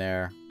imp in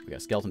there. We got a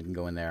skeleton can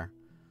go in there.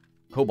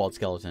 Kobold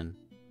skeleton.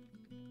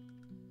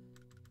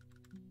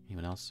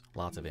 Anyone else?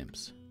 Lots of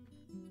imps.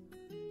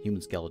 Human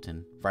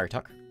skeleton. Friar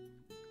Tuck.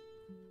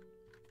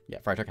 Yeah,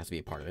 Friar Tuck has to be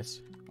a part of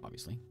this,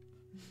 obviously.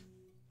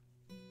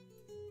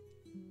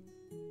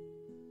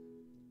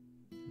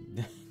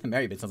 The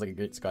Merry Bit sounds like a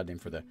great squad name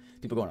for the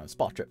people going on a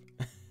spa trip.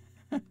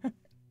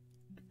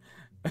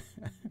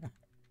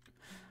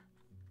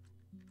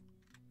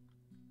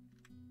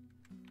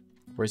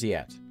 Where's he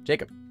at?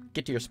 Jacob,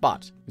 get to your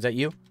spot. Is that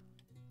you?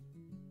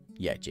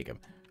 Yeah, Jacob.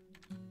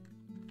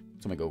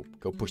 Somebody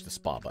go push the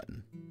spa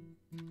button.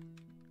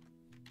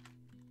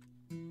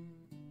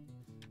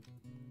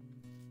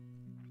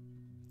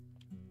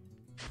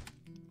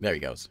 There he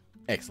goes.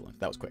 Excellent.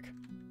 That was quick.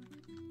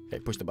 Okay,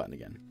 push the button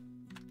again.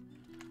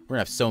 We're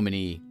gonna have so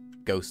many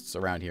ghosts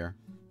around here.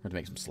 We're gonna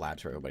make some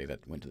slabs for everybody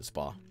that went to the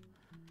spa.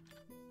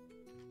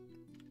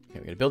 Okay,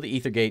 we gotta build the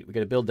ether gate. We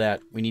gotta build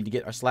that. We need to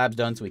get our slabs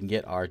done so we can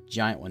get our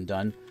giant one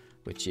done,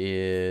 which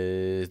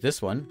is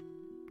this one.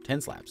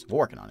 10 slabs. We're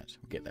working on it.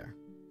 We'll get there.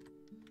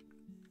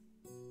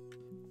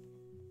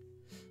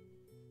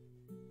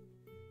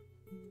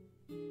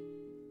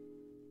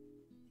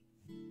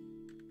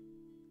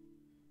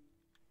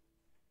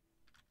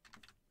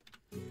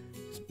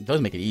 It does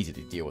make it easy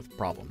to deal with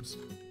problems.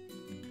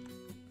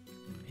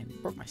 Man,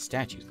 it broke my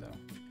statues, though.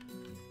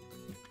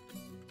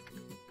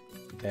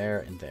 There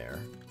and there.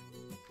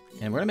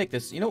 And we're gonna make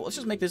this, you know, let's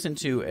just make this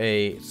into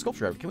a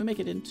sculpture. Can we make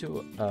it into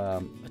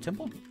a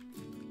temple?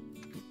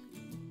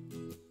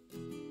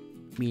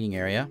 Meeting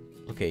area.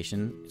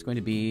 Location. It's going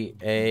to be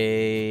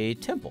a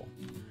temple.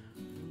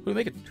 Who do we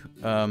make it?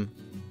 We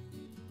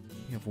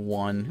have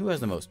one. Who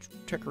has the most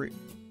trickery?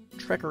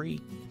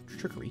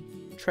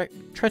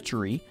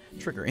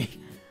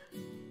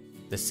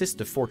 The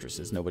Cyst of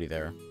Fortresses. Nobody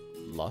there.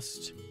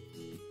 Lust.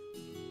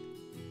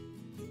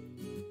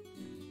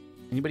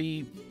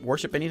 Anybody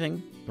worship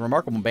anything? The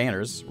Remarkable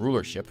Banners.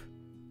 Rulership.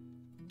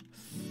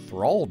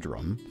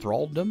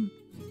 Thraldom.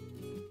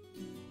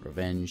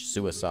 Revenge.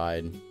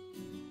 Suicide.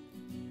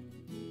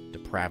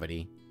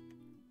 Depravity.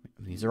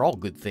 These are all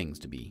good things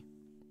to be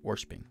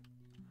worshipping.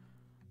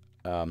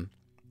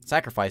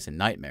 Sacrifice and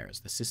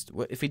nightmares.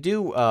 If we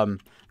do,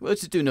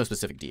 let's just do no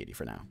specific deity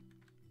for now.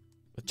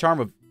 The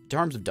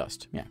charms of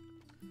dust. Yeah.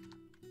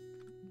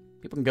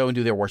 People can go and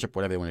do their worship,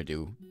 whatever they want to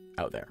do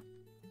out there.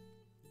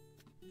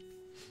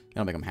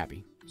 That'll make them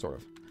happy, sort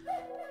of.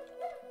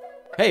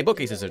 Hey,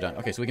 bookcases are done.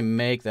 Okay, so we can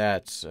make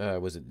that,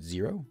 was it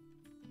 0?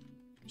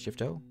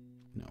 Shift-O?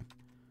 No.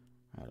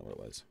 I don't know what it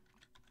was.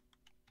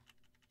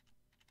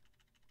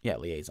 Yeah,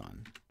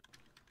 liaison.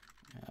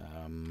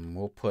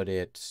 We'll put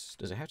it...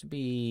 Does it have to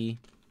be...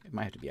 It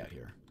might have to be out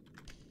here.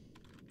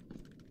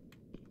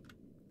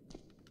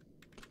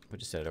 We'll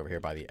just set it over here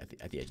by at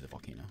the edge of the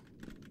volcano.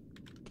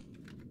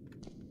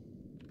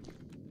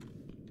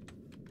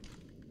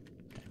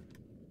 Okay.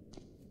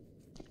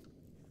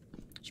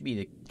 Should be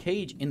the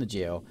cage in the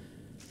jail.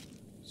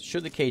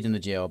 Should the cage in the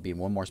jail be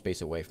one more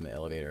space away from the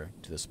elevator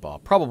to the spa?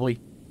 Probably.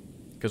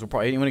 Because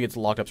anyone who gets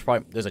locked up,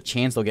 there's a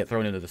chance they'll get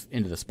thrown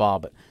into the spa,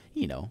 but,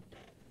 you know,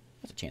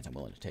 that's a chance I'm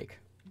willing to take.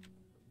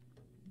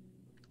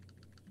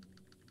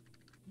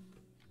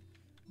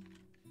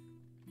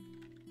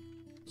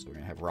 So we're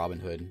going to have Robin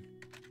Hood.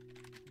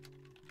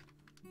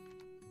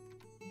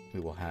 We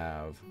will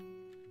have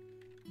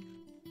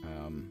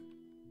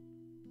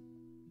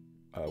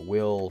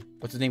Will...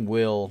 What's his name?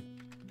 Will...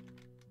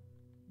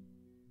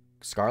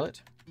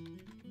 Scarlet?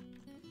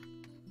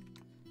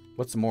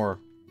 What's more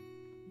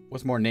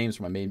names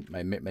for my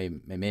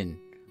men?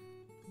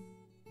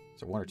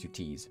 So 1 or 2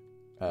 T's.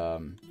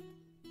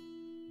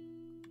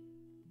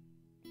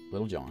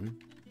 Little John.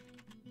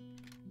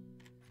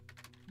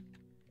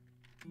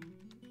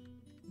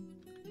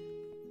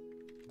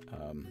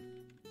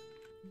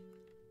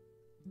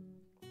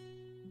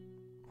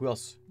 Who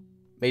else?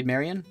 Maid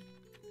Marian?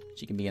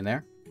 She can be in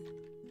there.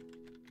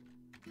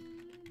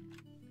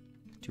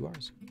 2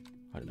 R's.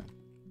 I don't know.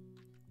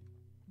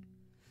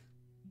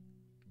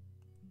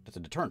 That's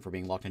a deterrent for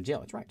being locked in jail.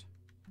 That's right.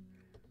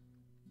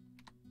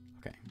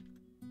 Okay.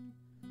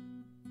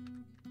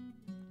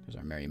 There's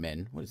our merry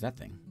men. What is that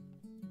thing?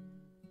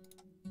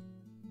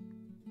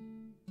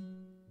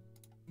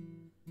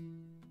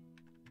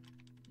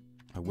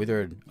 A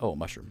withered... Oh, a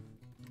mushroom.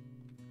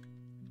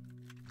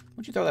 Why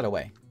don't you throw that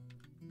away?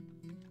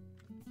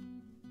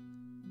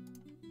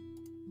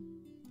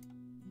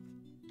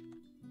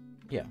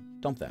 Yeah,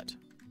 dump that.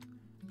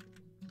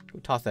 Go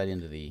toss that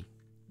into the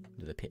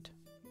pit.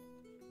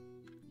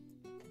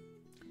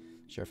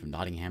 Sheriff of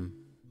Nottingham.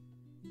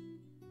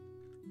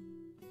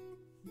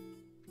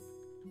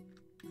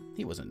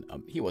 He wasn't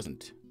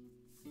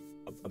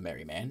a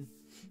merry man.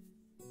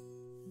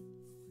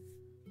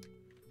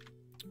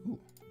 Ooh.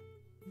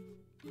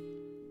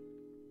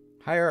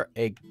 Hire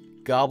a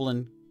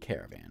goblin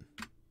caravan.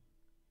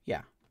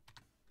 Yeah.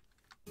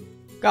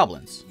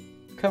 Goblins,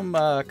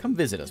 come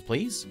visit us,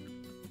 please.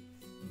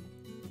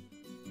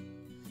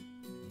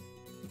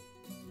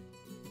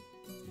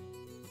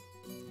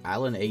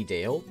 Alan A.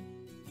 Dale.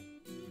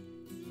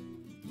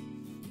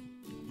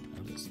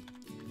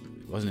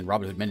 Wasn't in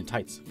Robin Hood Men in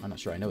Tights. I'm not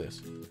sure I know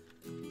this.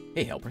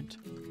 Hey, Hellprint. Is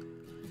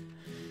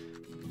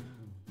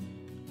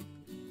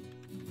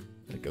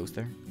that a ghost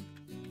there?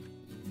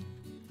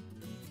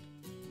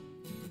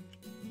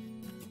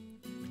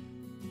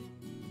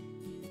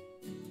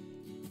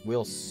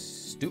 Will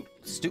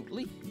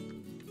Stutely?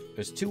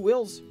 There's 2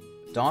 Wills?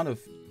 Dawn of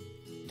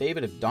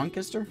David of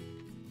Doncaster?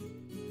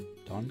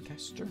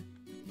 Doncaster?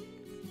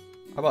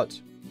 How about...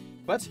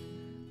 What?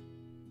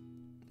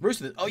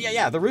 Rooster. Oh,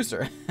 yeah, the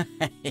Rooster.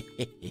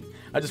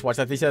 I just watched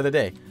that the other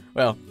day.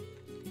 Well,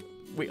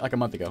 like a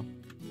month ago.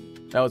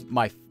 That was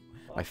my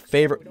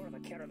favorite... We don't have a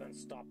caravan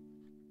stop.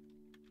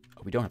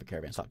 Oh, we don't have a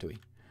caravan stop, do we?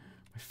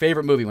 My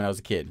favorite movie when I was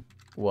a kid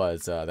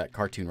was that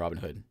cartoon Robin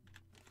Hood.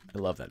 I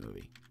love that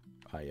movie.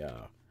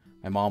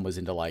 My mom was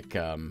into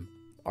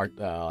art,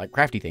 like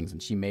crafty things,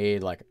 and she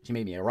made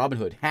me a Robin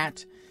Hood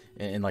hat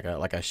and like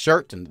a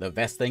shirt and the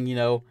vest thing, you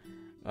know.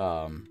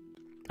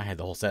 I had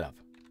the whole setup.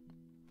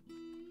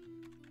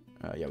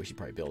 Yeah, we should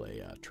probably build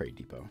a trade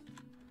depot.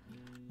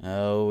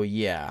 Oh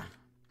yeah.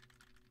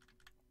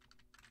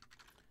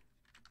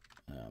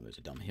 There's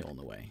a dumb hill in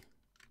the way.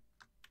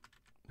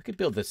 We could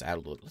build this out a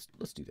little.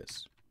 Let's do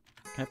this.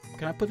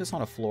 Can I put this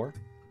on a floor?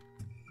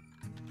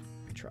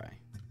 Let me try.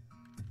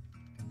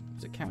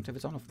 Does it count if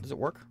it's on a... Does it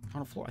work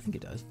on a floor? I think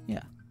it does.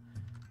 Yeah.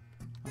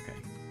 Okay.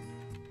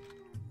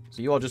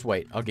 So you all just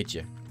wait. I'll get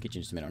you. Get you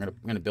in just a minute. I'm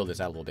gonna build this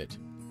out a little bit.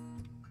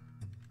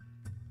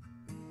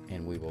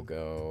 And we will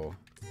go...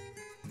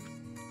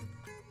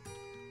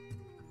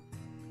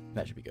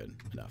 That should be good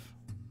enough.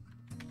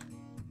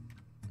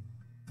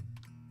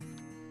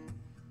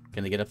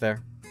 Can they get up there?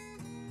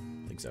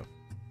 I think so.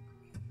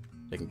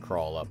 They can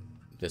crawl up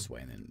this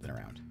way and then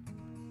around.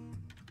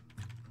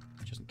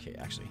 Just in case,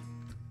 actually.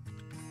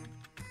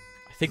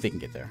 I think they can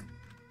get there.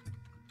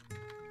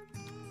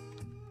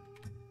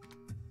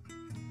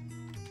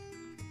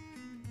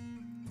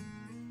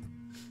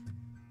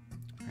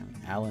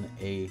 Apparently, Alan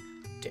A.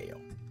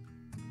 Dale.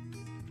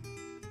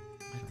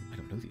 I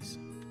don't know these.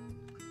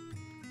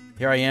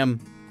 Here I am,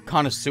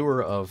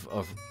 connoisseur of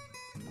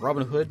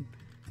Robin Hood,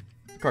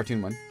 the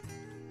cartoon one.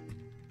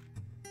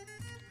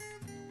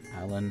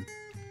 Alan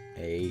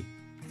A.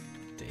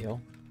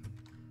 Dale.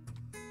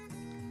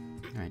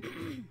 All right.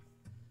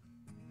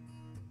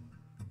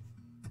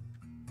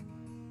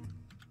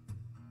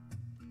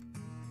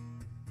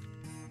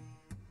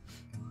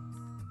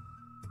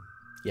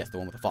 Yes, the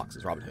one with the fox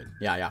is Robin Hood.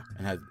 Yeah.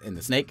 And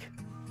the snake.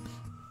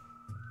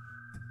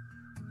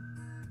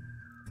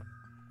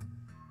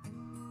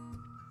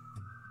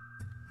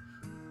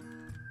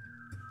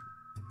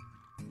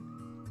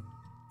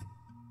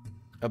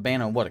 A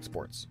ban on what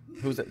exports?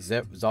 Who's that?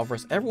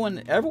 Zolvarus?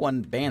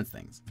 Everyone bans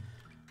things.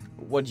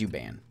 What'd you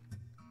ban?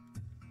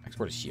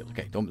 Export a shield.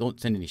 Okay, don't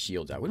send any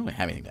shields out. We don't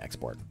have anything to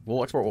export.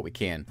 We'll export what we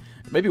can.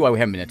 Maybe why we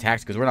haven't been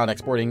attacked, because we're not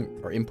exporting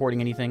or importing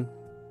anything.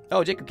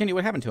 Oh, Jacob Kennedy,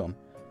 what happened to him?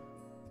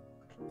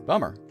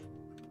 Bummer.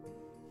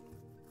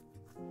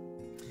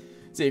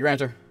 See you,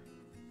 Granter.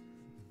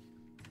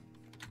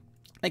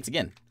 Thanks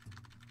again.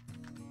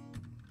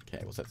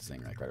 Okay, we'll set this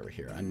thing right over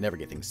here. I never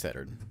get things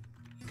centered.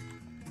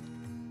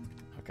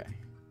 Okay.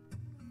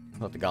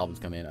 We'll let the goblins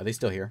come in. Are they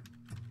still here?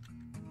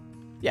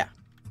 Yeah.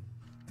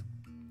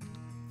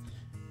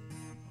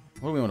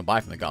 What do we want to buy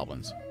from the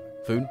goblins?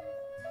 Food?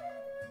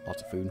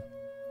 Lots of food.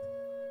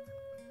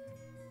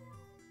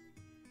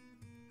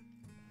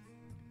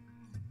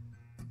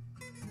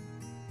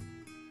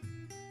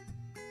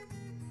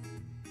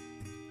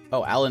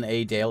 Oh, Alan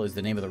A. Dale is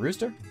the name of the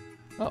rooster?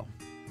 Oh.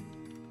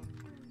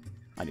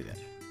 I knew that.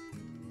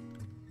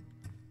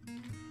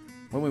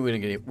 What do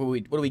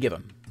we give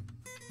them?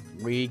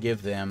 We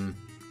give them...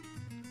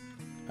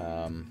 we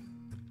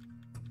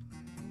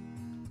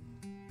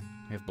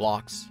have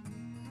blocks.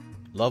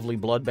 Lovely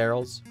blood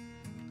barrels.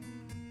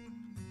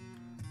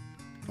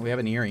 We have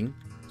an earring.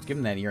 Let's give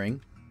them that earring.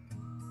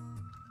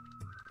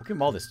 We'll give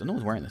them all this stuff. No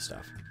one's wearing this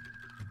stuff.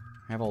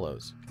 Have all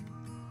those.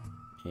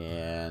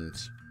 And...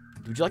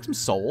 would you like some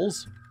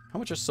souls? How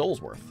much are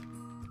souls worth?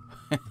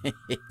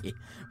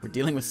 We're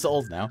dealing with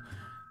souls now.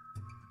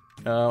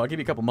 I'll give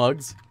you a couple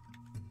mugs.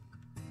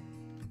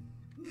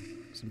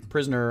 Some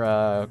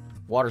prisoner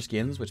water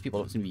skins, which people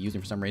don't seem to be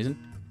using for some reason.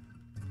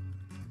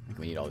 I think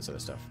we need all this other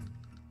stuff.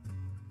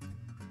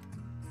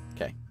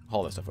 Okay,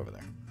 haul that stuff over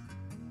there.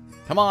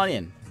 Come on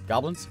in,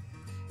 goblins.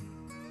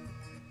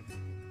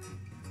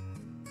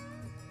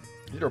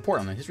 I did a report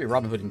on the history of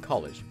Robin Hood in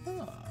college.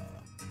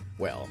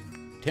 Well,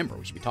 Timber,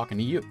 we should be talking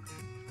to you.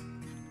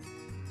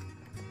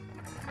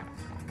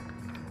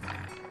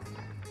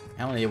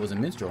 Alan was a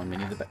minstrel in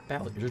many of the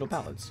original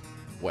ballads.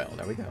 Well,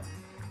 there we go.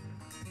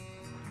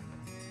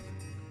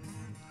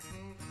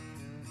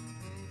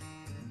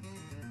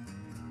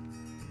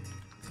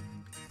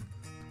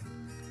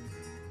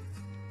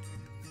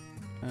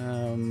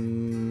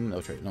 No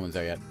trade. No one's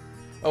there yet.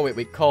 Oh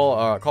wait, call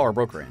our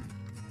broker in.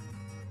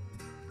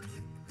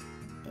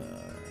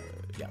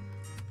 Yeah.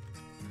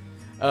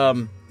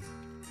 From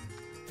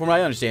what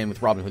I understand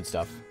with Robin Hood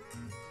stuff,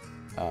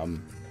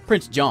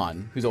 Prince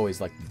John, who's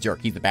always like the jerk,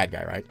 he's the bad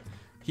guy, right?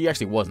 He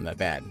actually wasn't that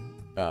bad.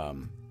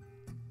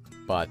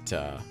 But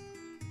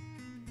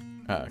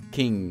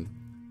King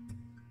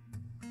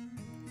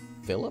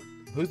Philip?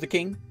 Who's the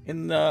king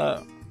in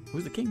the...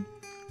 Who's the king?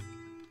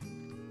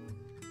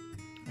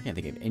 I can't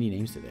think of any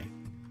names today.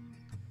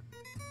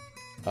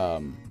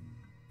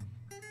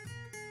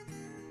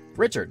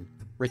 Richard.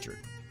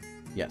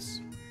 Yes.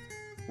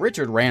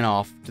 Richard ran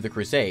off to the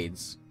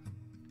Crusades,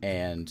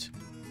 and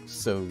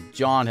so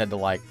John had to,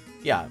 like,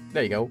 yeah,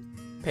 there you go,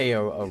 pay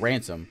a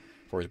ransom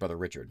for his brother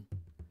Richard.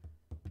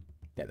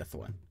 Yeah, that's the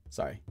one.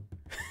 Sorry.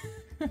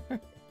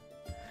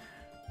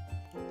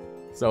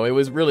 So it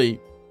was really...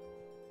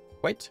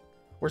 Wait,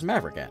 where's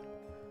Maverick at?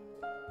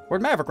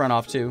 Where'd Maverick run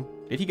off to?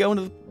 Did he go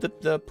into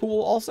the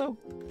pool also?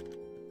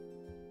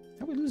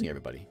 How are we losing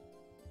everybody?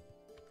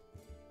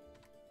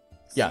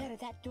 Yeah. Sir,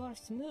 that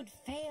dwarf's mood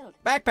failed.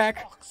 Backpack!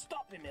 Oh,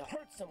 stop him, he'll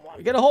hurt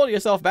someone. Get a hold of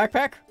yourself,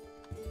 Backpack!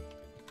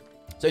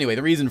 So anyway,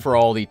 the reason for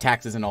all the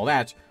taxes and all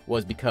that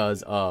was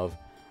because of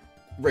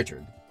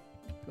Richard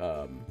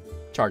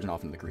charging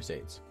off in the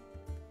Crusades.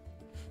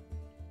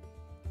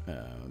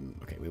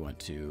 Okay, we went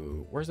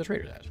to... Where's the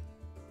traders at?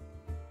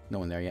 No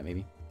one there yet,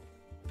 maybe?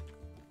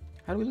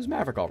 How do we lose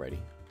Maverick already?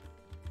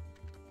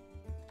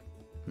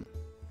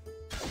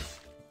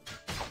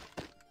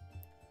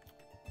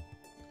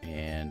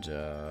 And,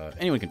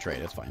 anyone can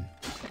trade, that's fine.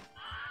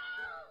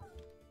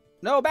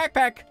 No,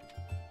 Backpack!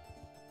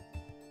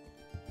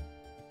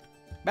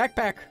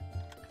 Backpack!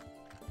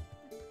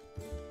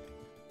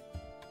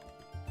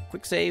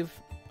 Quick save.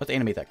 Let's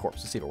animate that corpse.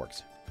 Let's see if it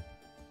works.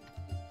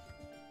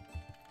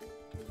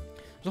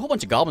 There's a whole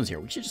bunch of goblins here.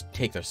 We should just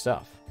take their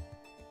stuff.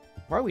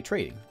 Why are we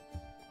trading?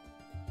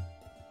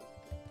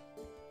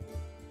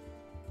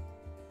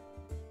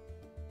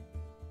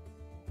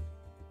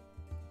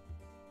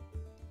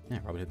 Yeah,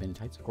 Robin Hood been in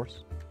tights, of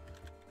course.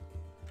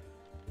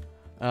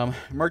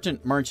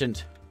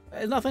 Merchant.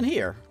 There's nothing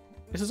here.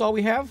 This is all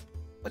we have?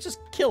 Let's just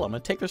kill them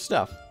and take their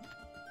stuff.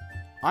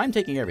 I'm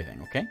taking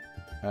everything, okay?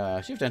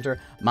 Shift enter.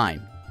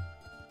 Mine.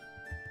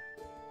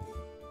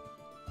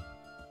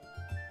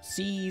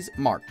 Seize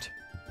marked.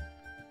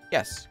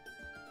 Yes.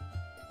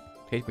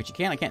 Take what you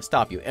can. I can't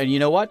stop you. And you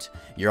know what?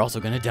 You're also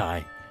gonna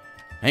die.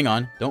 Hang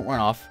on. Don't run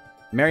off.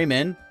 Merry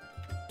men.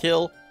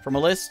 Kill from a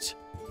list.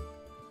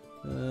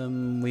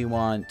 We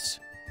want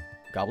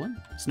Goblin,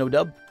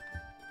 Snowdub,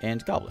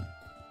 and Goblin.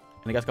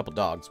 And I got a couple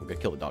dogs. We're gonna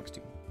kill the dogs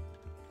too.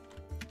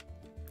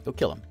 Go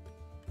kill them.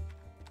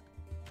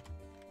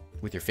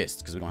 With your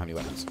fists, because we don't have any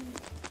weapons.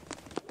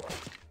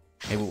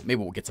 Maybe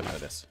we'll get some out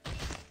of this.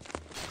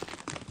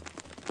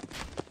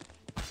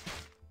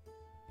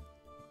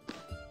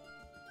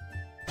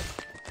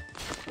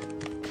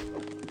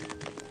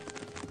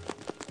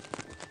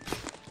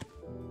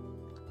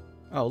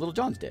 Oh, Little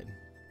John's dead.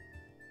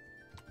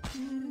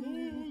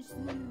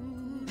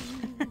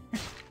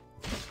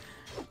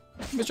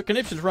 Mr.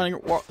 Conniption's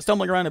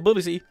stumbling around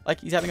obliviously like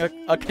he's having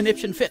a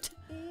conniption fit.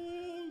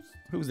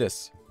 Who's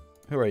this?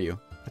 Who are you?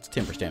 That's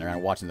Timber standing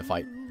around watching the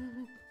fight.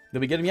 Did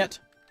we get him yet?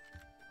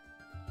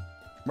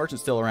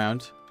 Merchant's still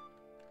around.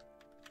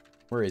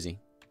 Where is he?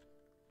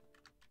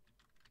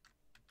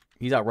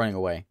 He's out running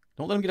away.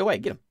 Don't let him get away.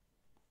 Get him.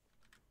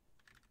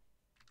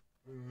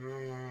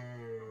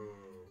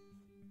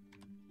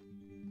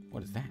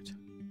 What is that?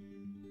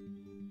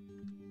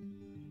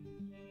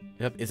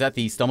 Is that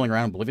the stumbling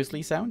around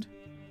obliviously sound?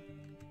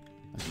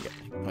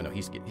 Oh no,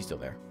 he's still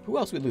there. Who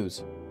else we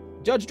lose?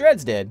 Judge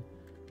Dredd's dead.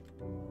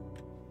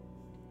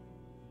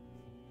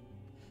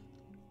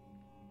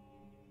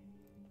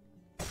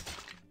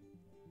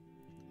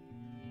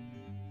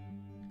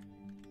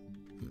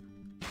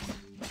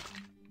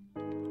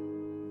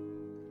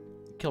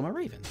 Kill my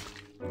raven.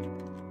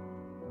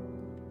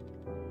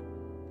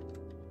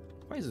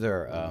 Why is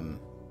there,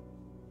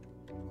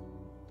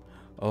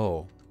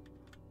 Oh.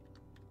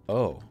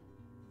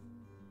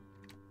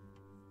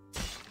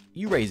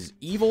 You raise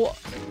evil...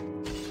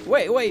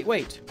 Wait.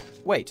 Wait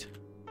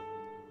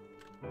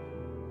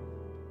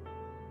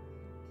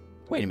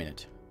a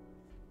minute.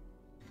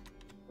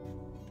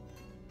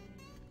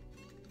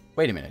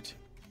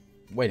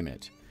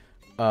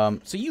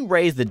 So you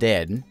raise the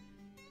dead,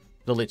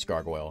 the Lich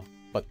Gargoyle,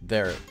 but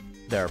they're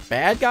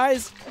bad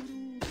guys?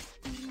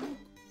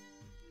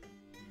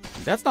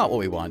 That's not what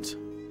we want.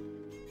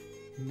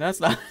 That's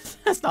not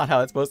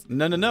how it's supposed to...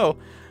 No.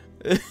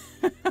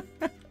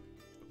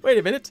 Wait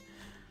a minute.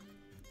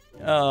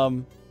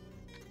 Can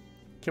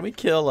we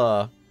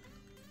kill,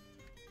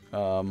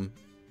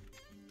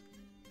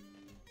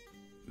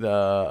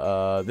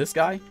 this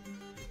guy?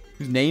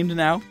 Who's named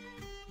now?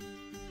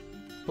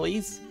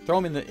 Please? Throw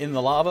him in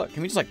the lava.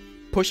 Can we just, like,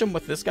 push him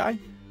with this guy?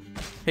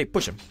 Hey,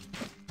 push him.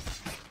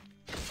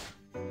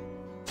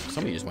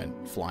 Somebody just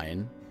went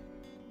flying.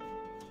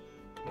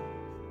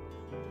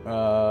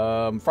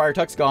 Friar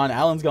Tuck's gone.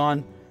 Alan's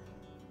gone.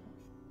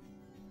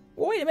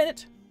 Wait a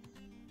minute.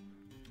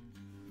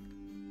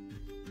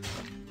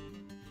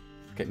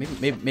 Okay,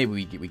 maybe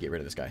we get rid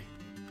of this guy.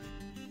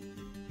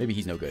 Maybe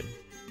he's no good.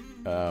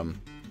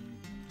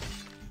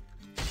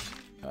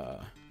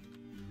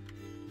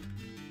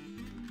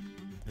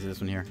 Is it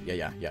this one here?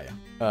 Yeah.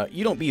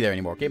 You don't be there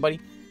anymore, okay, buddy?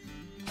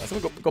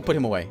 Someone go put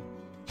him away.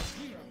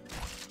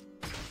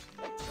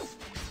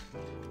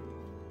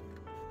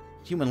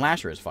 Human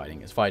Lasher is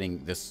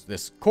fighting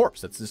this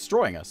corpse that's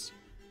destroying us.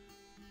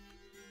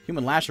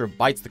 Human Lasher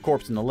bites the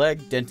corpse in the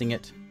leg, denting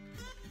it.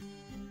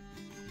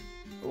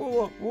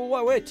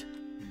 Whoa, wait.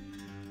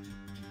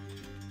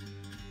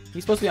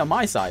 He's supposed to be on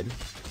my side.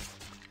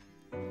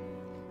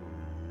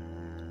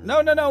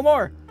 No,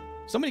 more.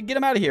 Somebody get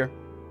him out of here.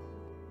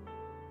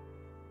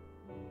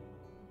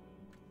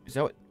 Is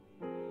that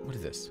what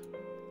is this?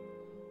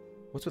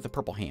 What's with the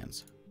purple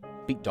hands?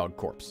 Beat dog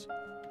corpse.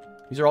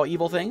 These are all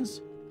evil things?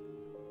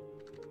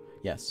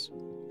 Yes.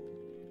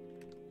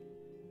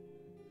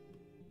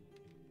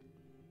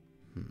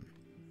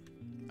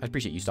 I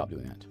appreciate you stop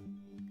doing that.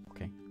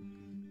 Okay.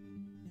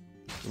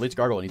 The Lich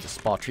Gargoyle needs a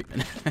spa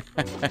treatment.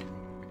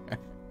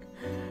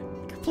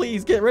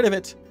 Please get rid of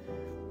it.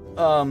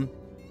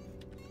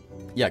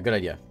 Yeah, good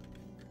idea.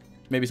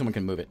 Maybe someone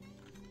can move it.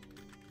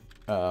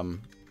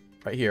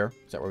 Right here.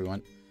 Is that where we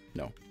went?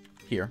 No.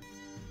 Here.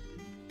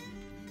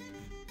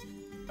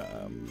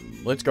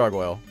 Lich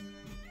Gargoyle.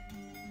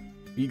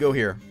 You go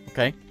here,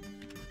 okay?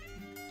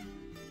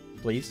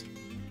 Please.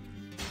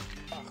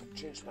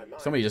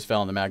 Somebody just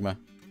fell in the magma.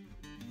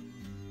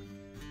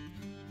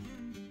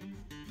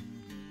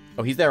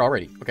 Oh, he's there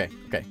already. Okay.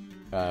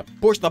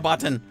 Push the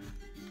button.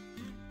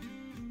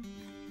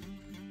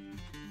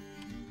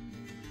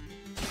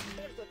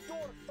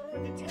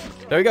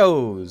 There he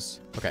goes.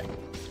 Okay.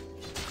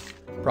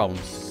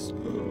 Problems.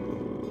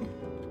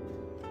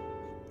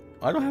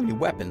 I don't have any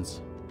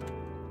weapons.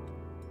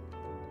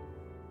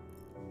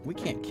 We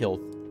can't kill...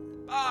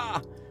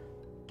 Ah!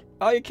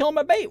 Oh, you're killing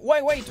my bait!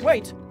 Wait!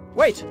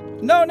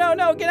 No!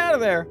 Get out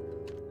of there!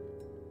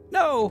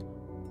 No!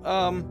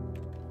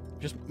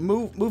 Just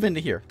move into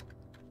here.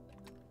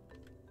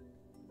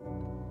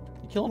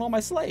 You're killing all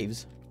my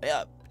slaves.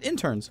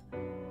 Interns.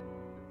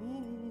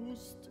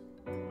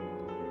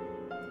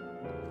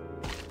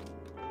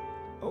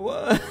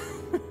 What?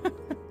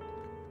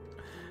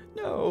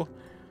 No.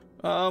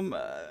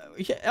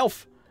 Yeah,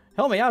 elf,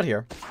 help me out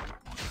here.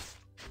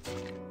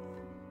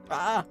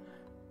 Ah!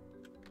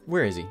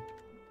 Where is he?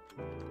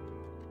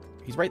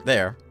 He's right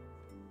there.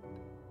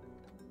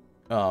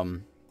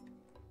 Timber's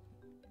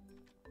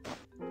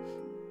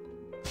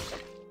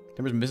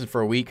been missing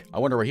for a week. I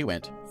wonder where he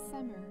went.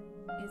 Summer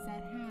is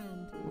at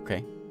hand.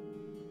 Okay.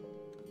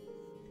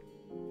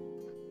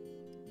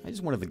 I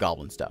just wanted the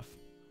goblin stuff.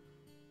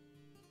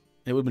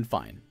 It would have been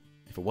fine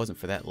if it wasn't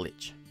for that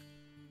lich.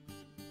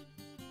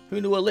 Who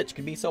knew a lich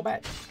could be so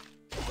bad?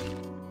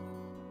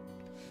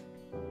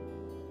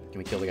 Can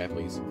we kill the guy,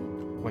 please?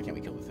 Why can't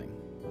we kill the thing?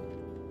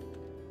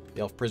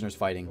 The elf prisoner's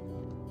fighting.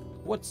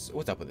 What's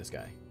up with this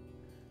guy?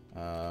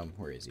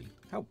 Where is he?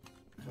 How?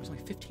 There's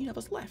only 15 of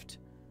us left.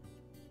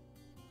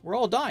 We're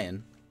all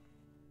dying.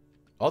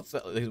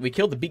 We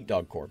killed the beak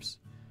dog corpse.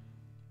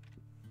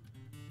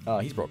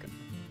 He's broken.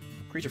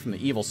 Creature from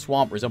the evil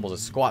swamp resembles a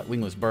squat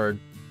wingless bird.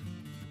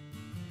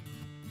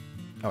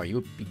 Oh, are you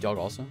a beak dog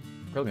also?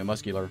 Probably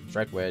muscular,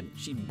 striped wed.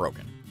 She's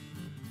broken.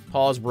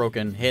 Paw's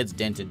broken, head's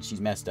dented,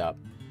 she's messed up.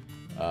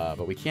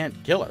 But we can't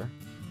kill her.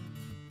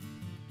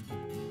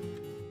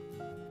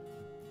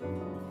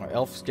 Our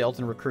elf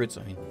skeleton recruits,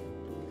 I mean...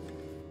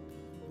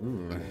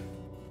 Ooh.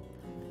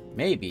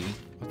 Maybe.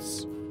 I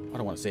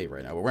don't want to save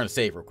right now, but we're going to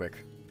save real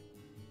quick.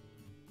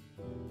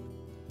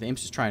 The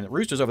imp's just trying to...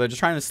 Rooster's over there just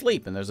trying to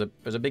sleep, and there's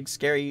a big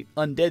scary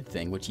undead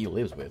thing, which he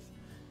lives with.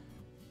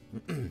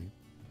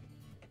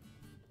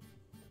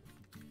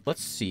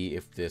 Let's see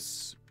if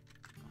this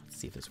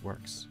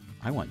works.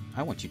 I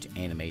want you to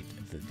animate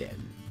the dead.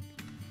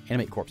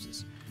 Animate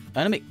corpses.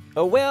 Animate...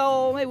 Oh,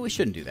 well, maybe we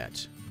shouldn't do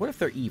that. What if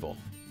they're evil?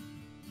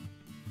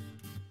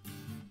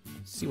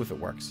 Let's see if it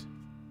works.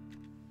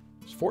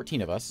 There's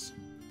 14 of us.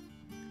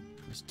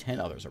 There's 10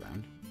 others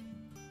around.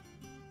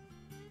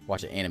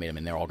 Watch it animate them,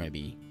 and they're all going to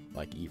be,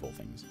 like, evil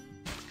things.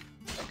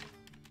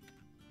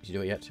 Did you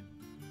do it yet?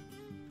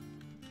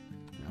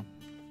 No?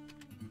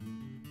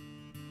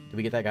 Did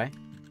we get that guy?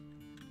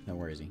 No,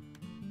 where is he?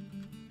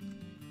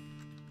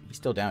 He's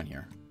still down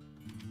here.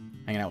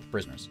 Hanging out with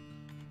prisoners.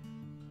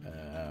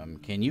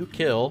 Can you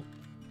kill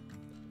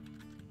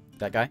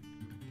that guy,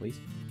 please?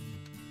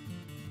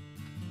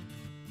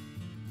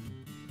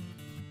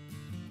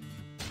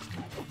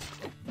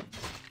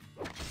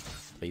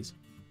 Please.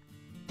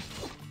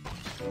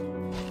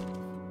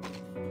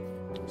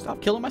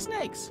 Stop killing my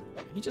snakes.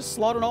 He just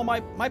slaughtered all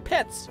my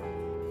pets.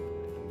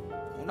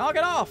 Knock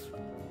it off.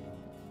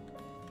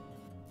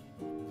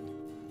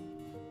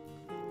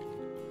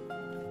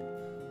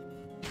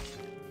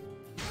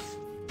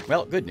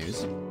 Well, good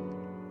news.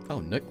 Oh,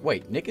 Nick.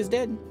 Wait, Nick is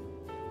dead?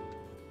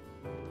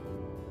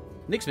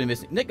 Nick's been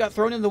missing. Nick got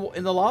thrown in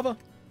the lava?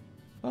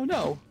 Oh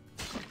no.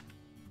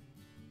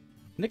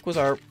 Nick was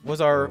our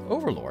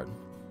overlord.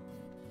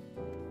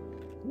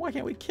 Why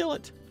can't we kill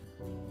it?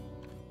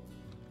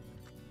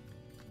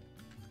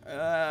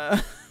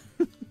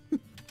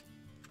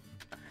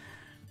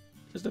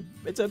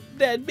 It's a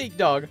dead beak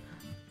dog.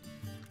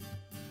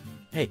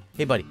 Hey,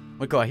 buddy.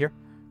 Wanna go out here?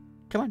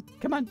 Come on.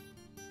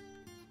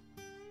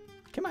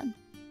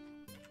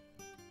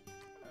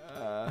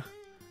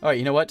 Alright,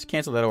 you know what?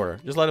 Cancel that order.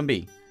 Just let him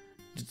be.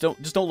 Just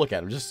don't look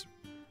at him. Just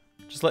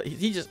let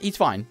he's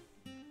fine.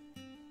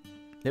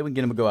 Then we can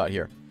get him to go out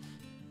here.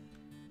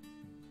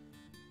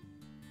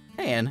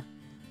 And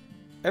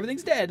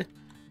everything's dead.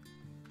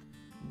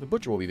 The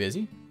butcher will be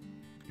busy.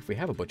 If we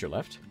have a butcher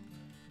left.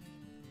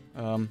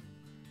 Thornton?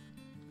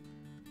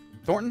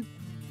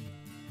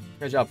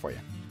 Got a job for you.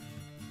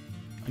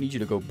 I need you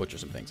to go butcher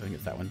some things. I think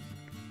it's that one.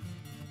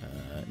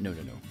 No.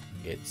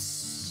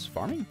 It's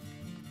farming?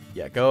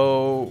 Yeah,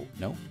 go...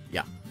 No?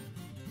 Yeah.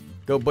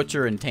 Go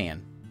butcher and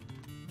tan.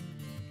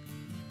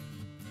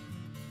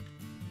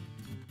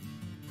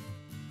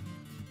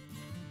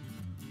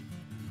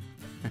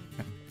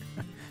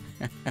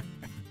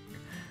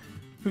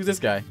 Who's this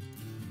guy?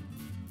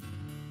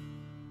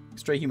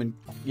 Stray human.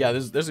 Yeah,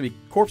 there's gonna be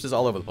corpses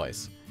all over the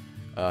place.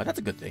 That's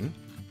a good thing,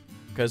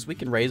 because we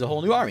can raise a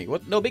whole new army.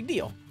 What? No big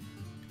deal.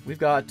 We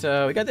got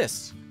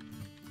this.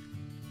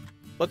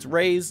 Let's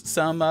raise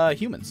some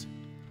humans.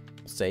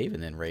 Save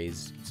and then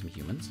raise some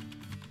humans.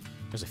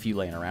 There's a few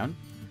laying around.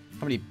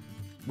 How many?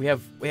 We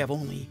have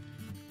only.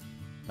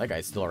 That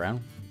guy's still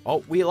around.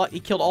 Oh, he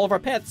killed all of our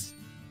pets.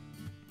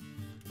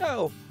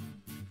 No.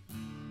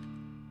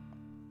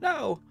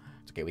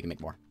 It's okay. We can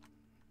make more.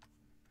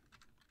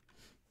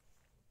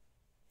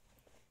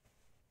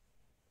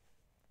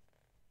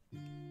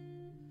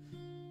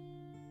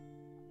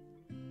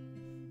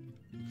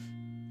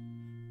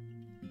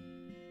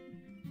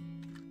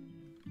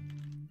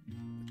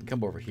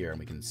 Come over here and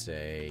we can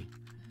say,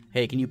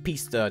 hey, can you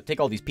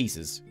take all these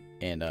pieces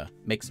and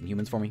make some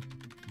humans for me?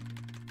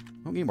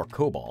 I don't need more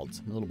kobolds.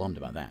 I'm a little bummed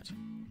about that.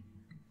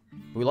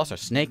 But we lost our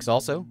snakes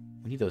also.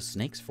 We need those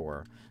snakes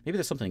for... Maybe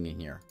there's something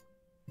in here.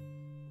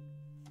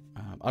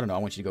 I don't know. I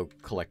want you to go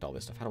collect all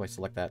this stuff. How do I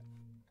select that?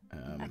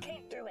 I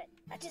can't do it.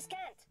 I just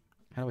can't.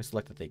 How do I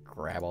select that they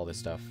grab all this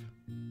stuff?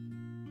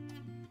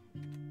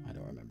 I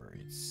don't remember.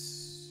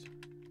 It's...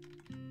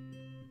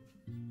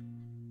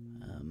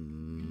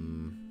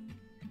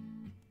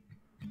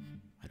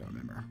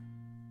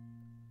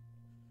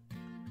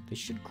 They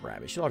should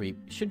grab it.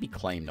 It should be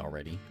claimed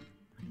already.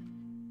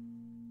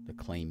 The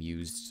claim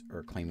used,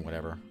 or claim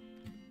whatever.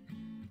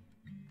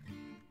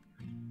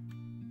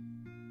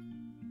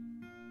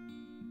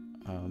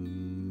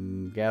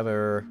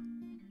 Gather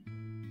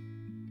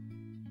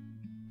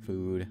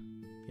food.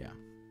 Yeah.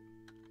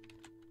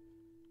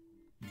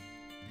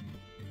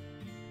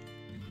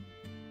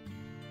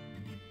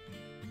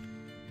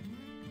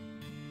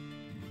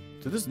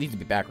 So this needs to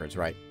be backwards,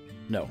 right?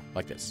 No,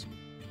 like this.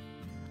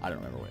 I don't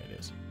remember what it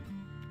is.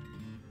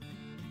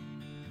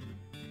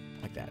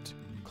 Like that.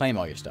 Claim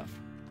all your stuff.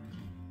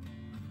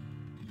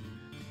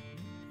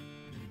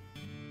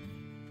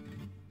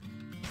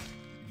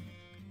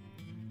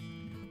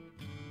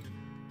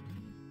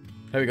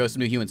 There we go. Some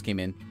new humans came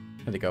in.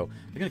 There they go.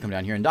 They're gonna come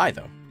down here and die,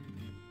 though.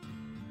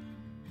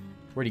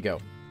 Where'd he go?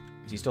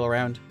 Is he still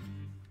around?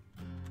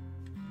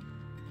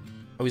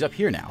 Oh, he's up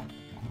here now.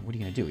 What are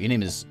you gonna do? Your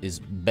name is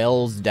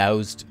Bells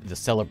Doused the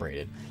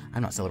Celebrated.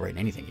 I'm not celebrating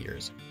anything of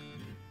yours.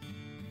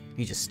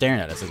 He's just staring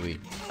at us as we...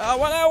 Oh,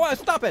 what?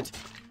 Stop it!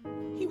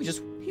 He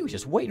was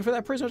just waiting for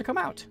that prisoner to come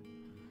out.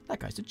 That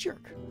guy's a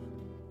jerk.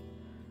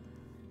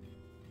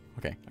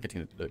 Okay, I gotta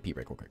take a pee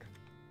break real quick.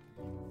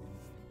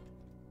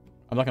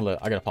 I'm not gonna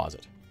I gotta pause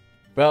it.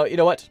 Well, you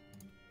know what?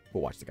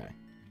 We'll watch the guy.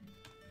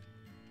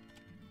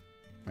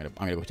 I'm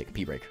gonna go take a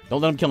pee break.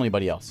 Don't let him kill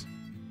anybody else.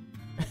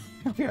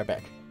 I'll be right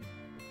back.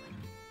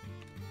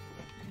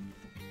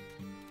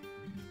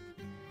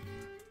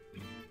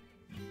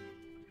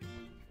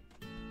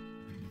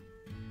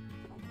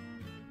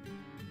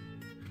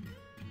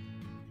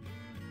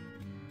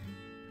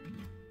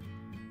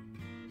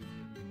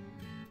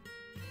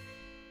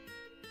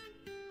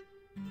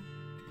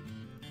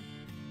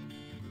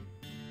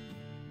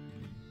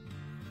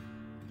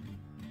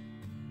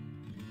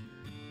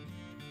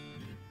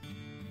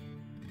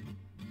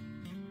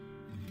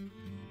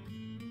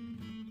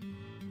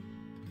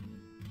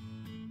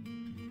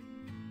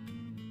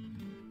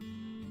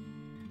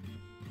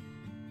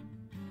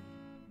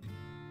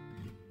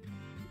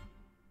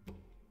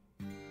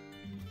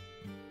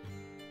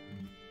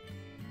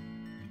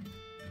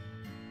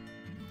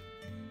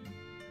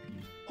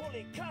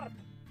 Holy carp!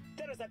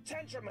 There is a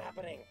tantrum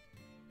happening!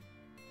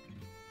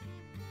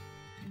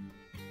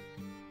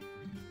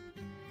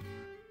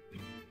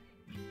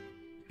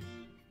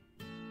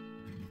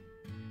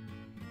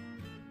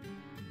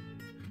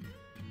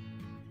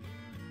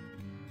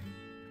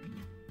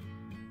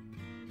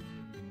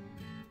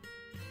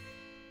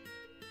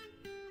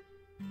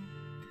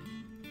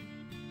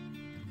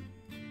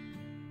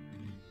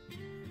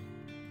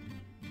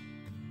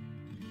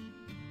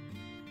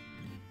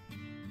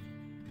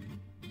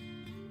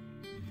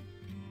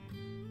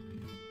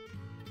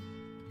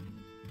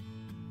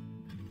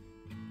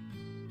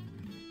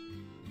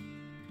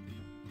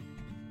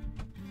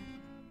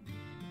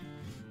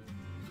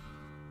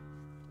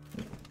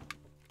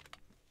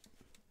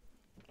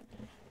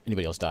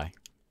 Anybody else die?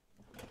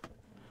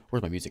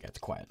 Where's my music at? It's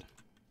quiet.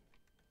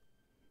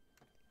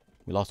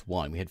 We lost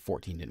 1. We had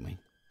 14, didn't we?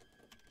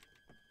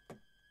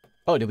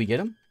 Oh, did we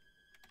get him?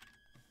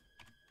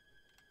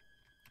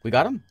 We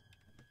got him?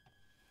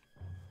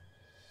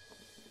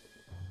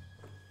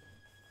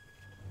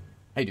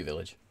 How you do,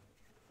 village?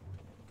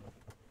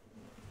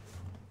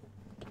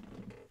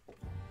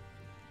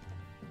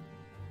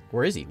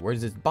 Where is he?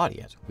 Where's his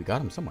body at? We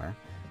got him somewhere.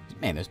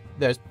 Man,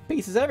 there's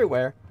pieces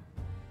everywhere.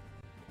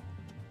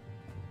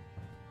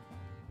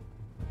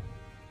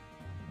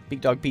 Big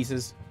dog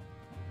pieces.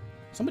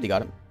 Somebody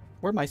got him.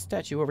 Where'd my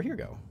statue over here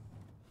go?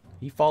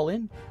 He fall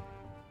in?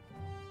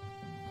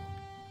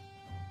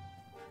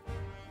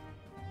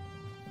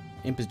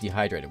 Imp is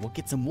dehydrated. We'll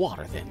get some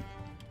water then.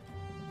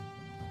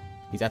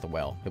 He's at the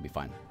well. He'll be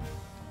fine.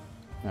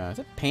 Is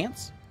that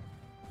pants?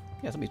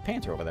 Yeah, somebody's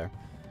pants are over there.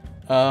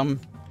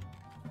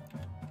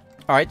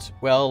 Alright,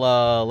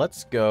 well,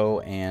 let's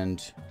go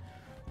and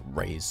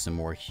raise some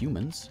more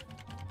humans.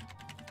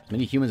 As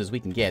many humans as we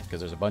can get, because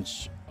there's a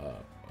bunch...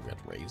 we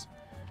have to raise.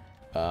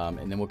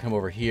 And then we'll come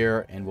over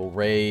here and we'll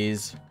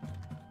raise...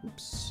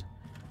 Oops.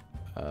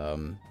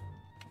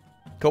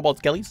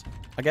 Cobalt skellies,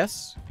 I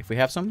guess. If we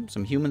have some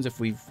humans, if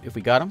we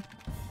got them.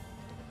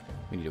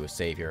 We need to do a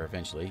save here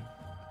eventually.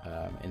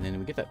 And then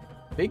we get that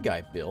big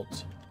guy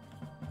built.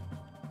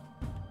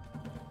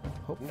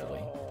 Hopefully.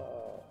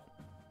 No.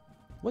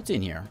 What's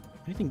in here?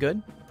 Anything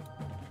good?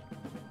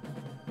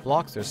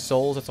 Blocks, there's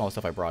souls. That's all the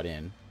stuff I brought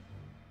in.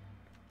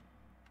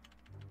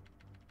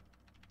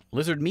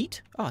 Lizard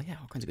meat? Oh, yeah,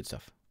 all kinds of good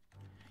stuff.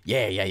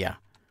 Yeah.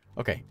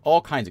 Okay,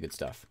 all kinds of good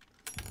stuff.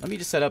 Let me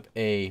just set up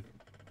a...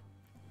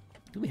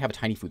 Do we have a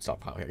tiny food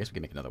stockpile here? I guess we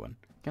can make another one.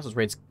 Cancels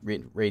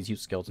raids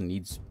use skeleton.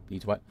 Needs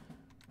what?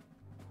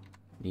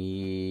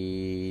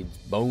 Needs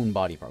bone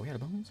body part. We out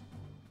of bones?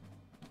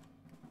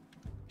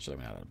 Should have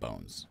been out of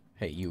bones.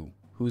 Hey, you.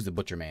 Who's the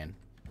butcher man?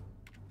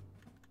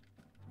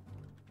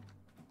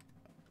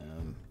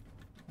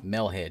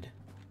 Melhead.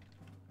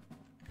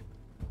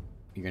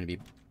 You're gonna be...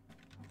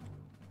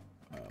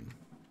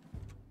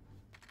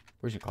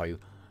 We're just gonna call you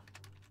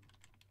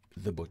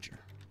the butcher.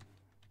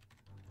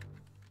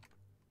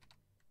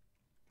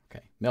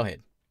 Okay, Melhead.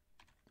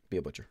 Be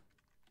a butcher.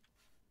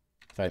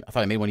 I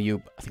thought I made one of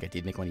you. I think I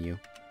did make one of you.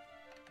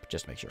 But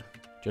just to make sure.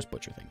 Just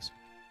butcher things.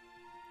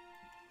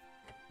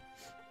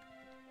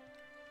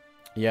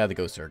 Yeah, the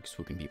ghosts are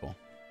spooking people.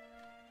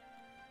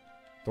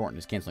 Thornton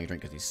is canceling a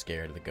drink because he's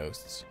scared of the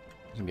ghosts.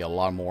 There's gonna be a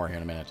lot more here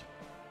in a minute.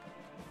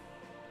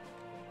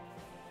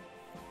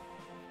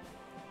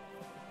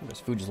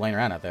 There's food just laying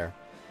around out there.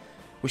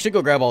 We should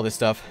go grab all this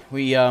stuff.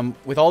 We,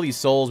 with all these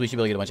souls, we should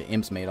be able to get a bunch of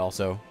imps made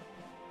also.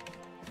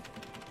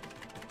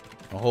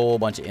 A whole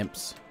bunch of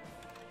imps.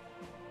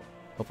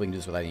 Hopefully we can do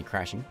this without any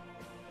crashing.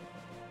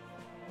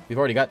 We've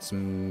already got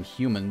some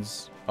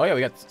humans. Oh yeah,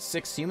 we got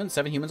 6 humans,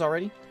 7 humans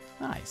already.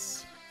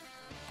 Nice.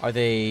 Are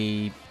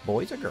they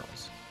boys or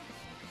girls?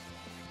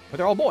 But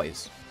they're all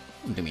boys.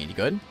 Doesn't do me any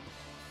good.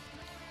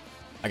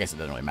 I guess it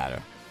doesn't really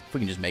matter. If we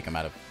can just make them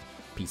out of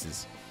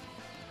pieces.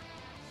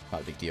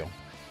 Not a big deal.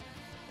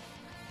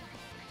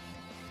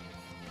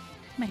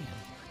 Man.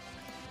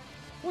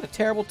 What a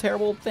terrible,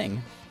 terrible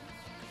thing.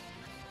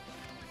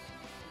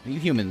 You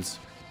humans,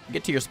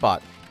 get to your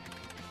spot.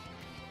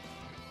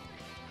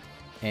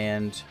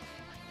 And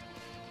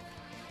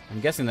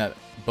I'm guessing that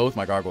both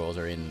my gargoyles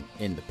are in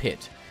the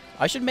pit.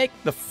 I should make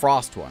the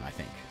frost one, I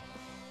think.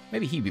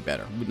 Maybe he'd be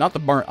better. Not the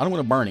burn. I don't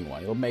want a burning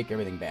one. It'll make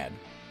everything bad.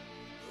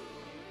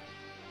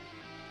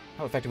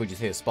 How effective would you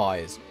say the spa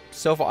is?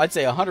 So far, I'd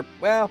say 100.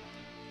 Well,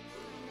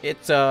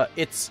 it's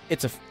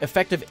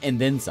effective and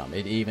then some.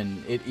 It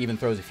even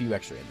throws a few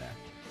extra in there.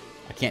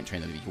 I can't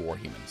train them to be war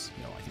humans.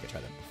 You know, I think I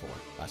tried that before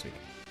last week.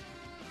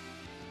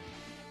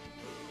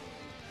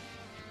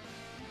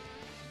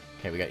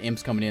 Okay, we got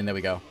imps coming in. There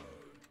we go.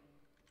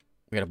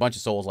 We got a bunch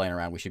of souls laying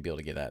around. We should be able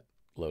to get that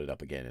loaded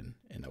up again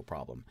and no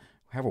problem.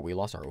 However, we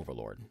lost our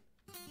overlord.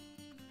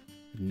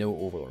 No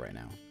overlord right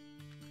now.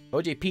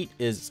 OJ Pete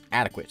is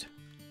adequate.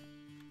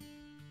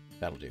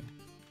 That'll do.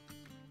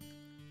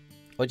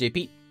 OJ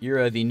Pete,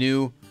 you're the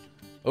new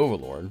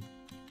overlord.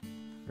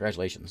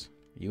 Congratulations.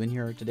 Are you in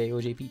here today,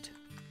 OJ Pete?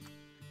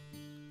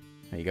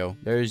 There you go.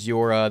 There's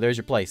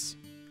your place.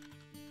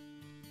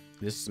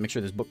 Make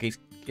sure this bookcase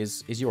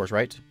is yours,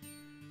 right?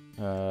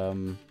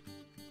 You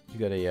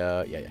got a,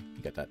 yeah,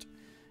 you got that.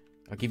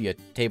 I'll give you a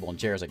table and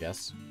chairs, I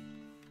guess.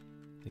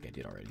 I think I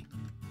did already.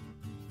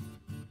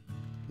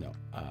 No,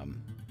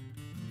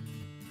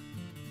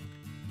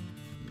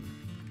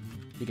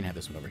 you can have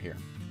this one over here.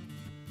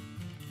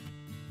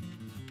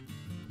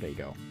 There you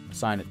go.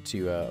 Assign it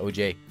to,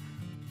 OJ.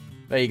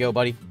 There you go,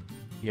 buddy.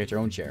 You got your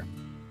own chair.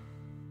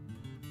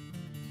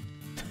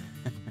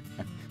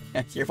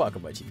 You're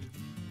welcome, buddy.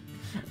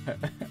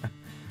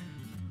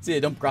 See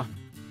you, Dumpgra.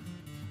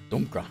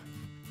 Dumpgra.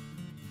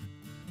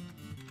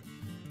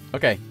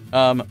 Okay,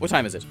 what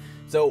time is it?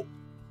 So,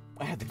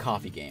 I had the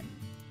coffee game.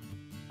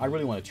 I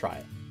really want to try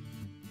it.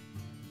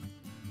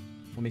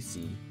 Let me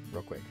see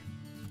real quick.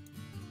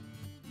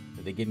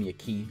 Did they give me a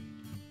key?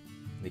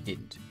 They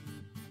didn't.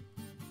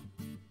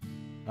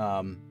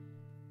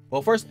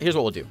 Well, first, here's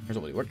what we'll do.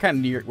 We're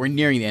kind of we're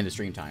nearing the end of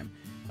stream time,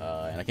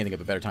 and I can't think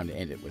of a better time to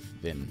end it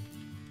with than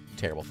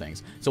terrible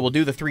things. So we'll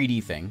do the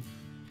 3D thing.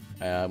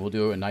 We'll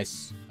do a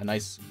nice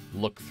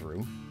look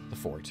through the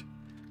fort.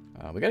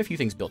 We got a few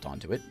things built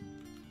onto it.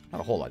 Not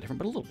a whole lot different,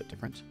 but a little bit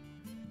different.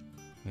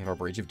 We have our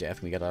Bridge of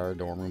Death. We got our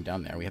dorm room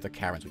down there. We have the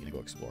caverns we can go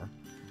explore.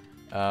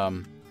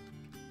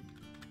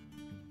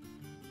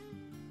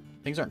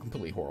 Things aren't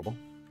completely horrible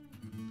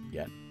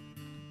yet.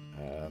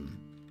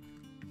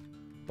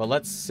 But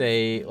let's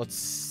say, do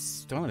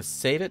I want to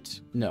save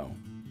it? No.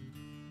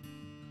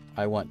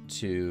 I want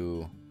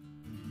to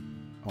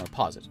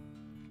pause it.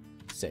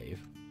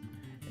 Save.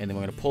 And then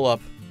we're going to pull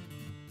up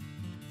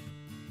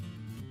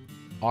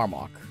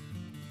Armok,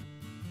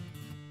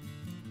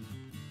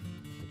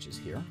 which is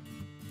here.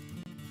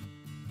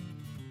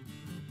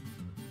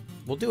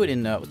 We'll do it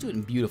in let's do it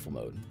in beautiful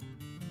mode.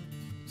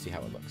 See how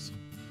it looks.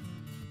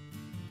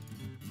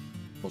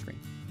 Full screen.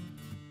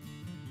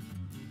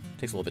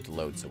 Takes a little bit to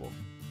load, so we'll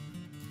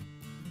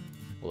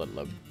let it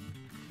load.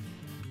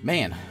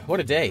 Man, what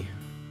a day!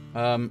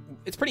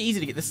 It's pretty easy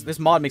to get this. This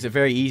mod makes it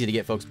very easy to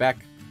get folks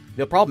back.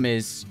 The problem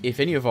is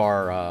if any of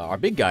our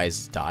big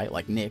guys die,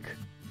 like Nick,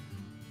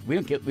 we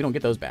don't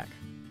get those back.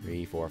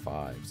 3, 4,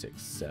 5,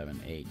 6,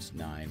 7, 8,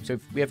 9. So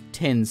we have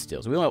 10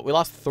 still. So we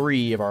lost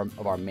 3 of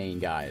our main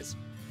guys.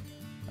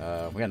 We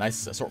got a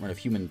nice assortment of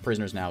human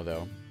prisoners now,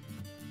 though.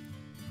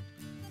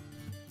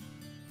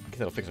 I guess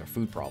that'll fix our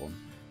food problem.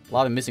 A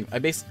lot of missing. I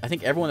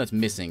think everyone that's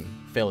missing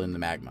fell in the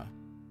magma.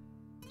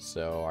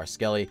 So our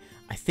Skelly.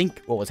 I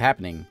think what was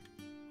happening.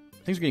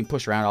 Things are getting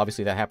pushed around.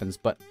 Obviously that happens.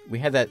 But we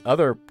had that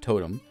other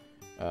totem,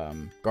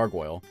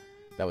 gargoyle,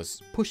 that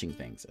was pushing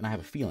things, and I have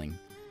a feeling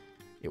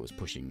it was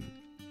pushing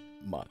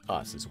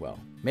us as well.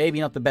 Maybe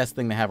not the best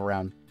thing to have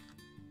around.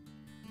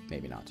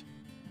 Maybe not.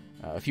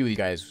 A few of you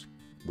guys,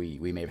 we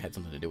may have had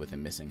something to do with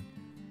him missing.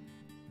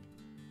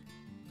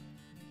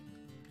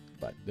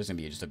 But there's going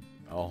to be just a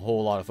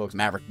whole lot of folks.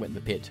 Maverick went in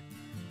the pit.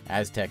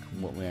 Aztec,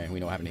 we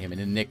know what happened to him. And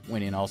then Nick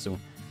went in also.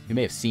 You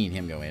may have seen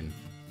him go in.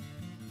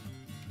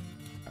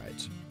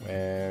 Alright.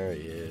 Where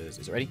is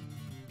it ready?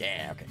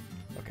 Yeah, okay.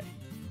 Okay.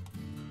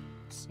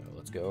 So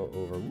let's go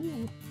over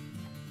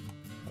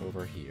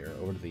here.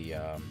 Over to the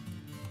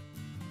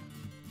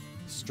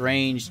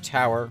strange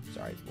tower.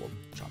 Sorry, it's a little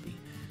choppy.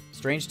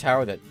 Strange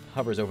tower that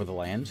hovers over the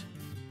land.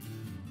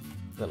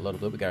 Let it load a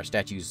little bit. We got our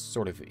statues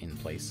sort of in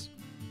place.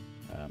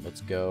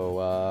 Let's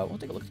go. We'll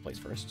take a look at the place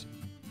first.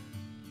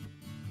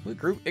 It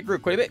grew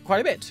quite a bit.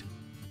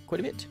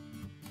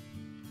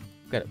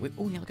 Got it.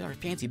 Oh yeah, look at our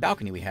fancy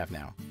balcony we have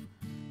now.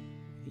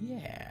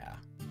 Yeah,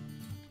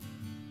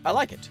 I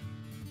like it.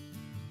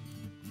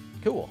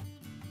 Cool.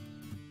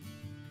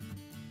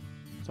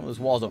 Some of those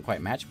walls don't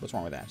quite match. What's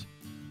wrong with that?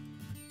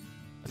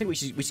 I think we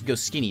should go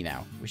skinny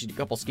now. We should do a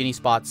couple skinny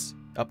spots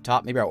up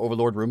top. Maybe our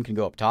Overlord room can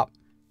go up top.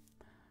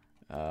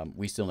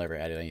 We still never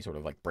added any sort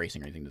of like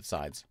bracing or anything to the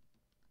sides.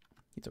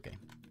 It's okay.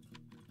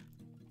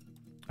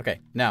 Okay,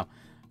 now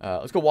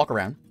let's go walk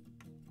around.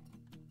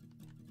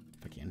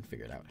 If I can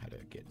figure it out how to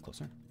get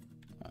closer.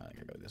 I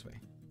gotta go this way.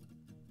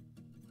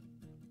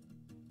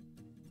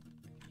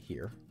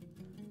 Here.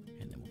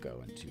 And then we'll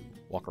go into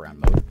walk around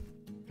mode.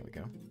 There we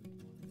go.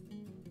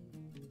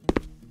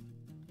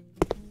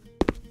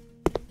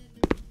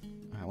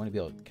 I want to be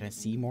able to, can I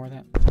see more of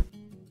that?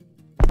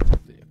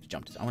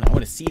 I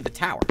want to see the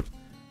tower.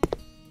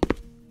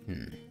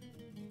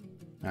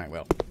 Alright,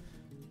 well.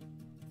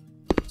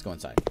 Let's go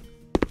inside.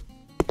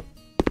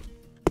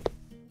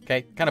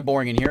 Okay, kind of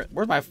boring in here.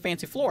 Where's my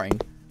fancy flooring?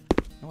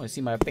 I want to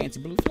see my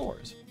fancy blue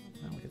floors.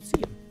 Oh, we can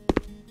see them.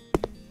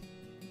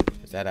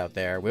 There's that out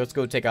there. Well, let's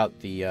go take out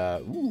the,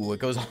 ooh, it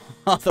goes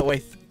all the way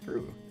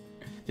through.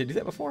 Did I do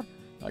that before?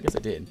 Oh, I guess I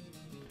did.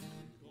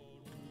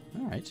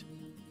 Alright.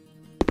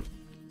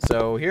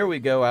 So here we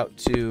go out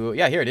to,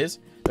 yeah, here it is.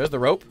 There's the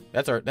rope.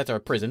 That's our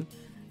prison.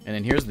 And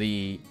then here's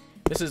the,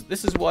 this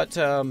is what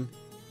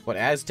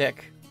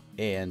Aztec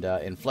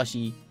and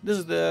Fleshy, this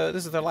is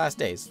their last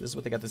days. This is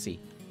what they got to see.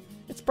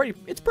 It's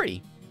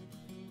pretty.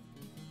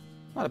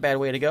 Not a bad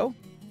way to go.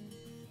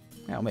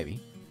 Well,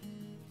 maybe.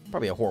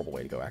 Probably a horrible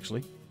way to go,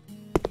 actually.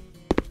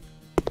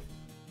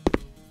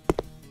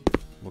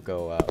 We'll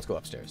go, let's go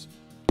upstairs.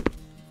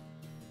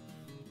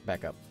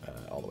 Back up,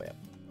 all the way up.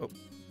 Oh.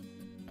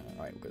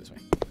 Alright, we'll go this way.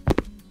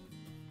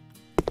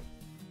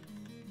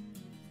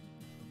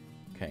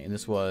 Okay, and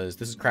this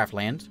is Craft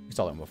Land. We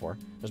saw that one before.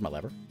 There's my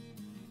lever.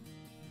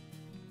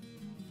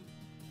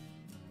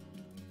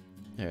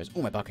 There's,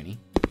 oh, my balcony.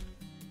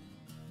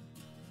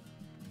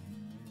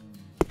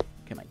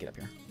 Okay, might get up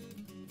here.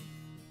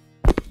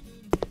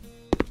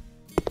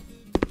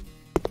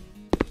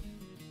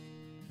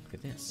 Look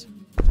at this.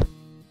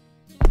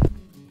 I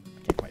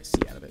can't quite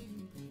see out of it.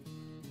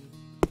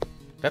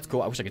 That's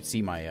cool. I wish I could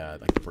see my,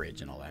 like, the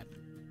bridge and all that.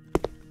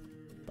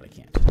 But I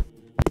can't.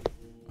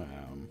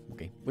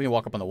 Okay. We can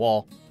walk up on the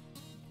wall.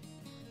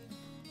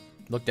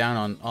 Look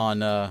down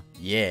on,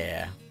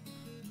 yeah.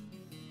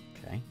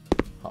 Okay.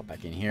 Hop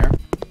back in here.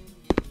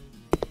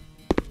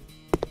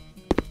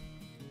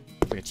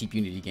 Looks like a cheap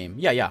Unity game.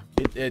 Yeah.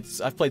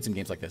 I've played some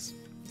games like this.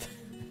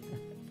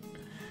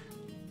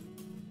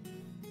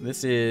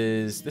 This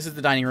is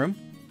the dining room.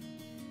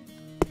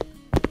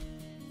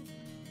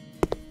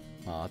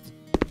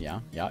 Yeah,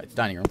 it's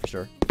dining room for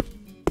sure.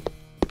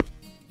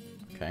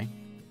 Okay.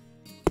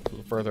 A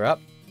little further up,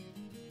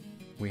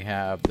 we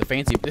have the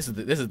fancy. This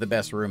is the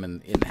best room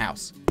in the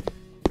house.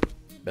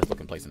 Best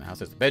looking place in the house.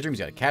 There's the bedroom. He's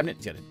got a cabinet.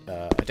 He's got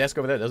a desk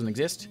over there that doesn't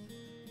exist.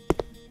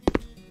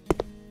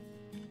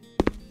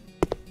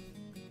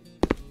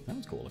 That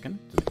one's cool looking.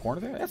 It's in the corner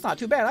there. That's not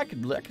too bad. I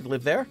could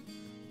live there.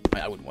 I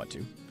mean, I wouldn't want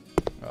to.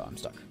 Oh, I'm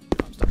stuck.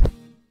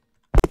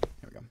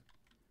 Here we go.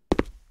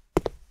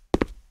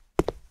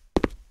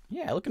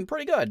 Yeah, looking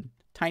pretty good.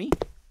 Tiny.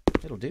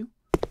 It'll do.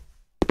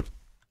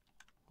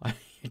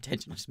 Your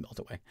attention just melt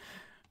away.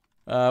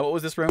 What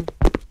was this room?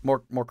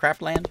 More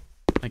craft land?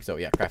 I think so,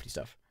 yeah, crafty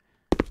stuff.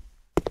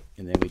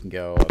 And then we can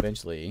go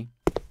eventually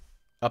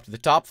up to the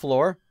top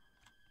floor.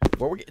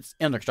 Where it's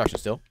under construction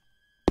still.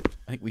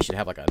 I think we should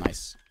have like a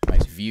nice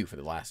view for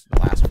the last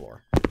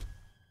floor.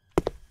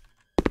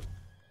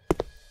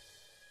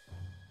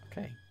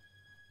 Okay.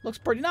 Looks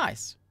pretty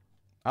nice.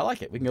 I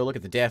like it. We can go look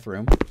at the death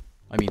room.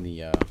 I mean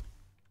the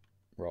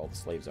where all the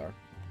slaves are.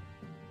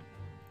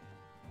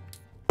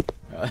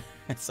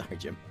 Sorry,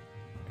 Jim.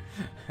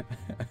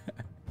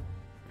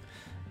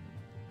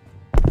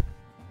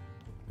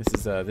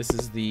 This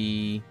is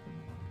the...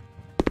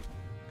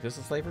 Is this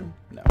a slave room?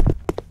 No.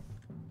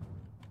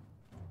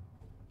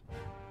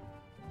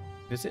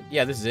 Is it?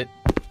 Yeah, this is it.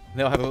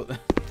 They'll have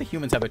the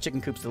humans have their chicken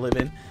coops to live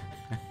in.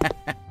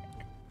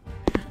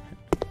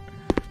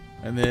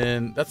 And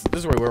then this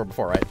is where we were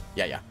before, right?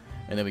 Yeah.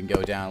 And then we can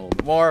go down a little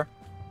bit more.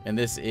 And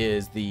this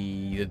is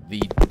the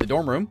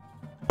dorm room.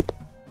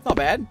 Not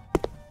bad.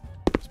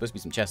 Supposed to be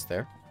some chests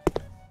there.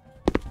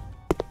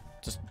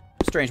 Just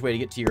a strange way to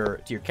get to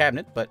your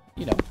cabinet, but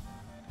you know.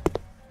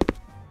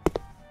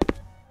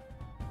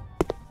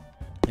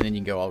 And then you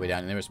can go all the way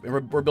down. And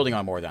we're building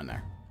on more down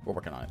there. We're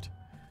working on it.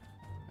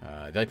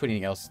 Did I put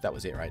anything else? That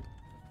was it, right?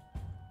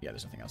 Yeah,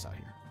 there's nothing else out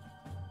here.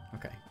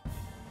 Okay.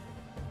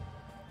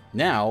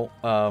 Now,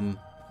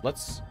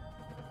 let's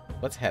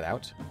head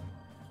out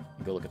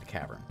and go look at the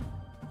cavern.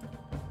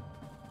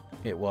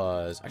 It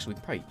was actually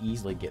we can probably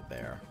easily get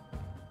there.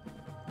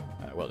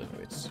 Well,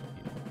 it's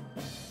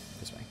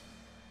this way.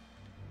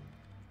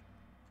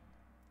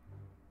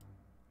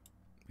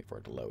 Wait for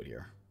it to load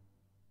here.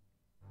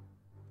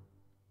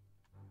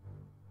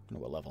 I don't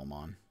know what level I'm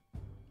on.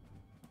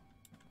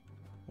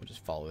 We'll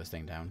just follow this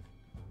thing down.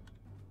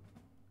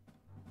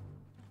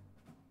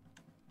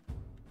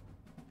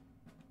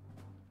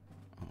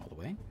 All the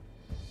way.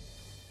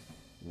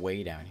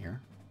 Way down here.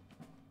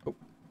 Oh.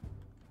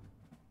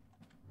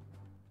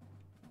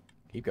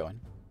 Keep going.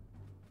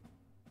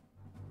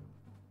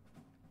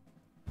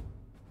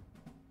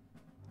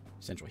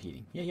 Central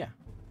heating. Yeah.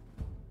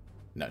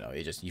 No,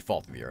 it just, you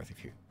fall through the earth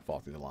if you fall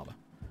through the lava.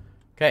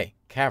 Okay,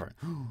 cavern.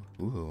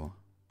 Ooh.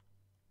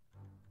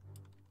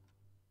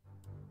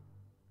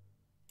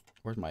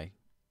 Where's my...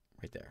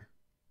 Right there.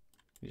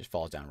 It just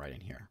falls down right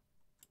in here.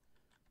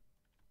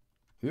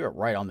 We are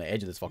right on the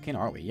edge of this volcano,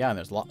 aren't we? Yeah, and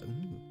there's a lot...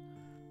 Ooh.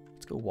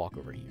 Let's go walk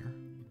over here.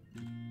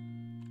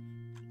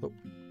 Oh.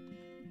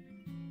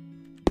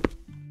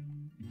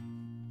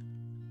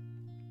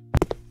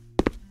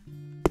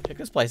 Check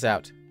this place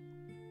out.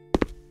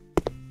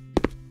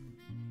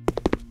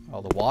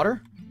 Oh, the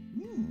water?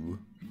 Ooh.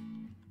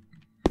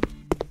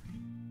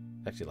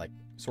 Actually, like,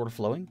 sort of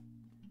flowing.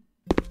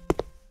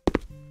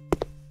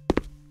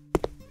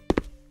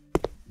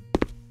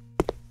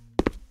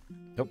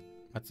 Nope,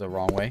 that's the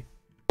wrong way.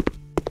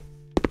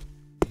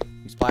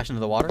 You splash into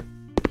the water?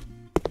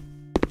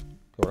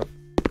 Sort of.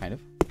 Kind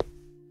of.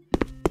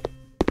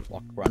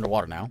 We're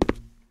underwater now.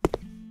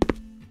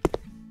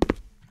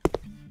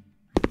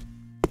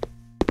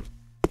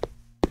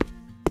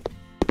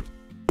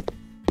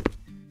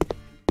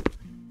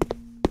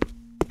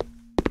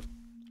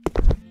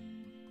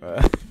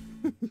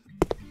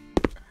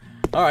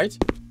 Alright.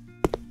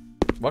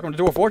 Welcome to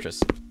Dwarf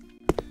Fortress.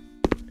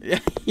 Yeah.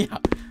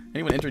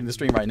 Anyone entering the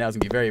stream right now is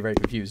going to be very, very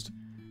confused.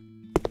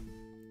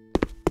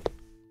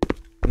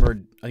 I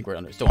think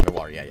we're still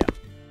underwater. Yeah.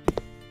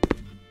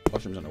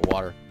 Mushrooms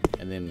underwater.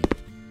 And then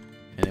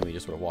we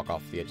just sort of walk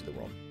off the edge of the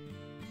world.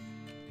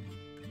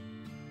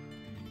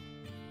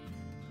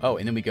 Oh,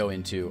 and then we go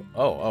into...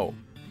 Oh.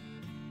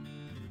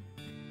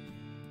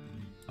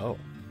 Are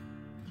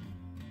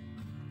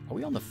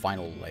we on the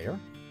final layer?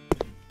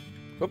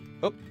 Oop.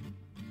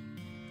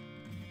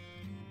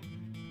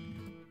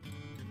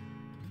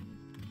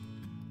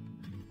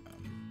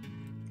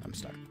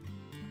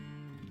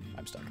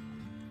 I'm stuck.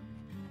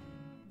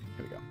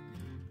 Here we go.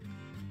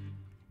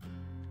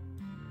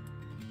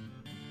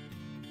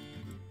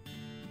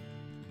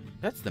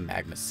 That's the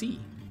magma sea.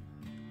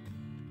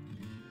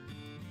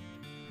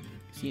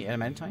 See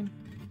adamantine?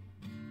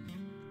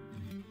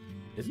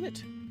 Isn't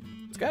it?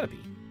 It's gotta be.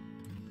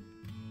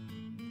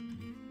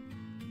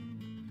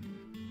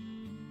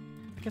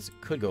 I guess it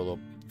could go a little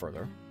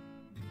further.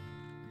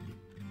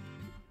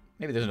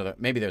 Maybe there's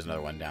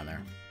another one down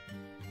there.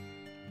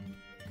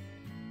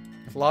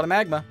 There's a lot of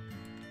magma.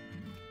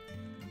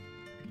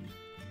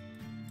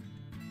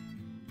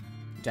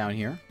 Down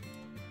here.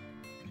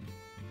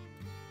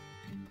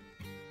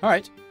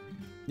 Alright.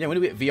 Yeah, when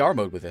do we get VR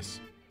mode with this?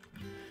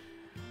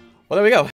 Well, there we go.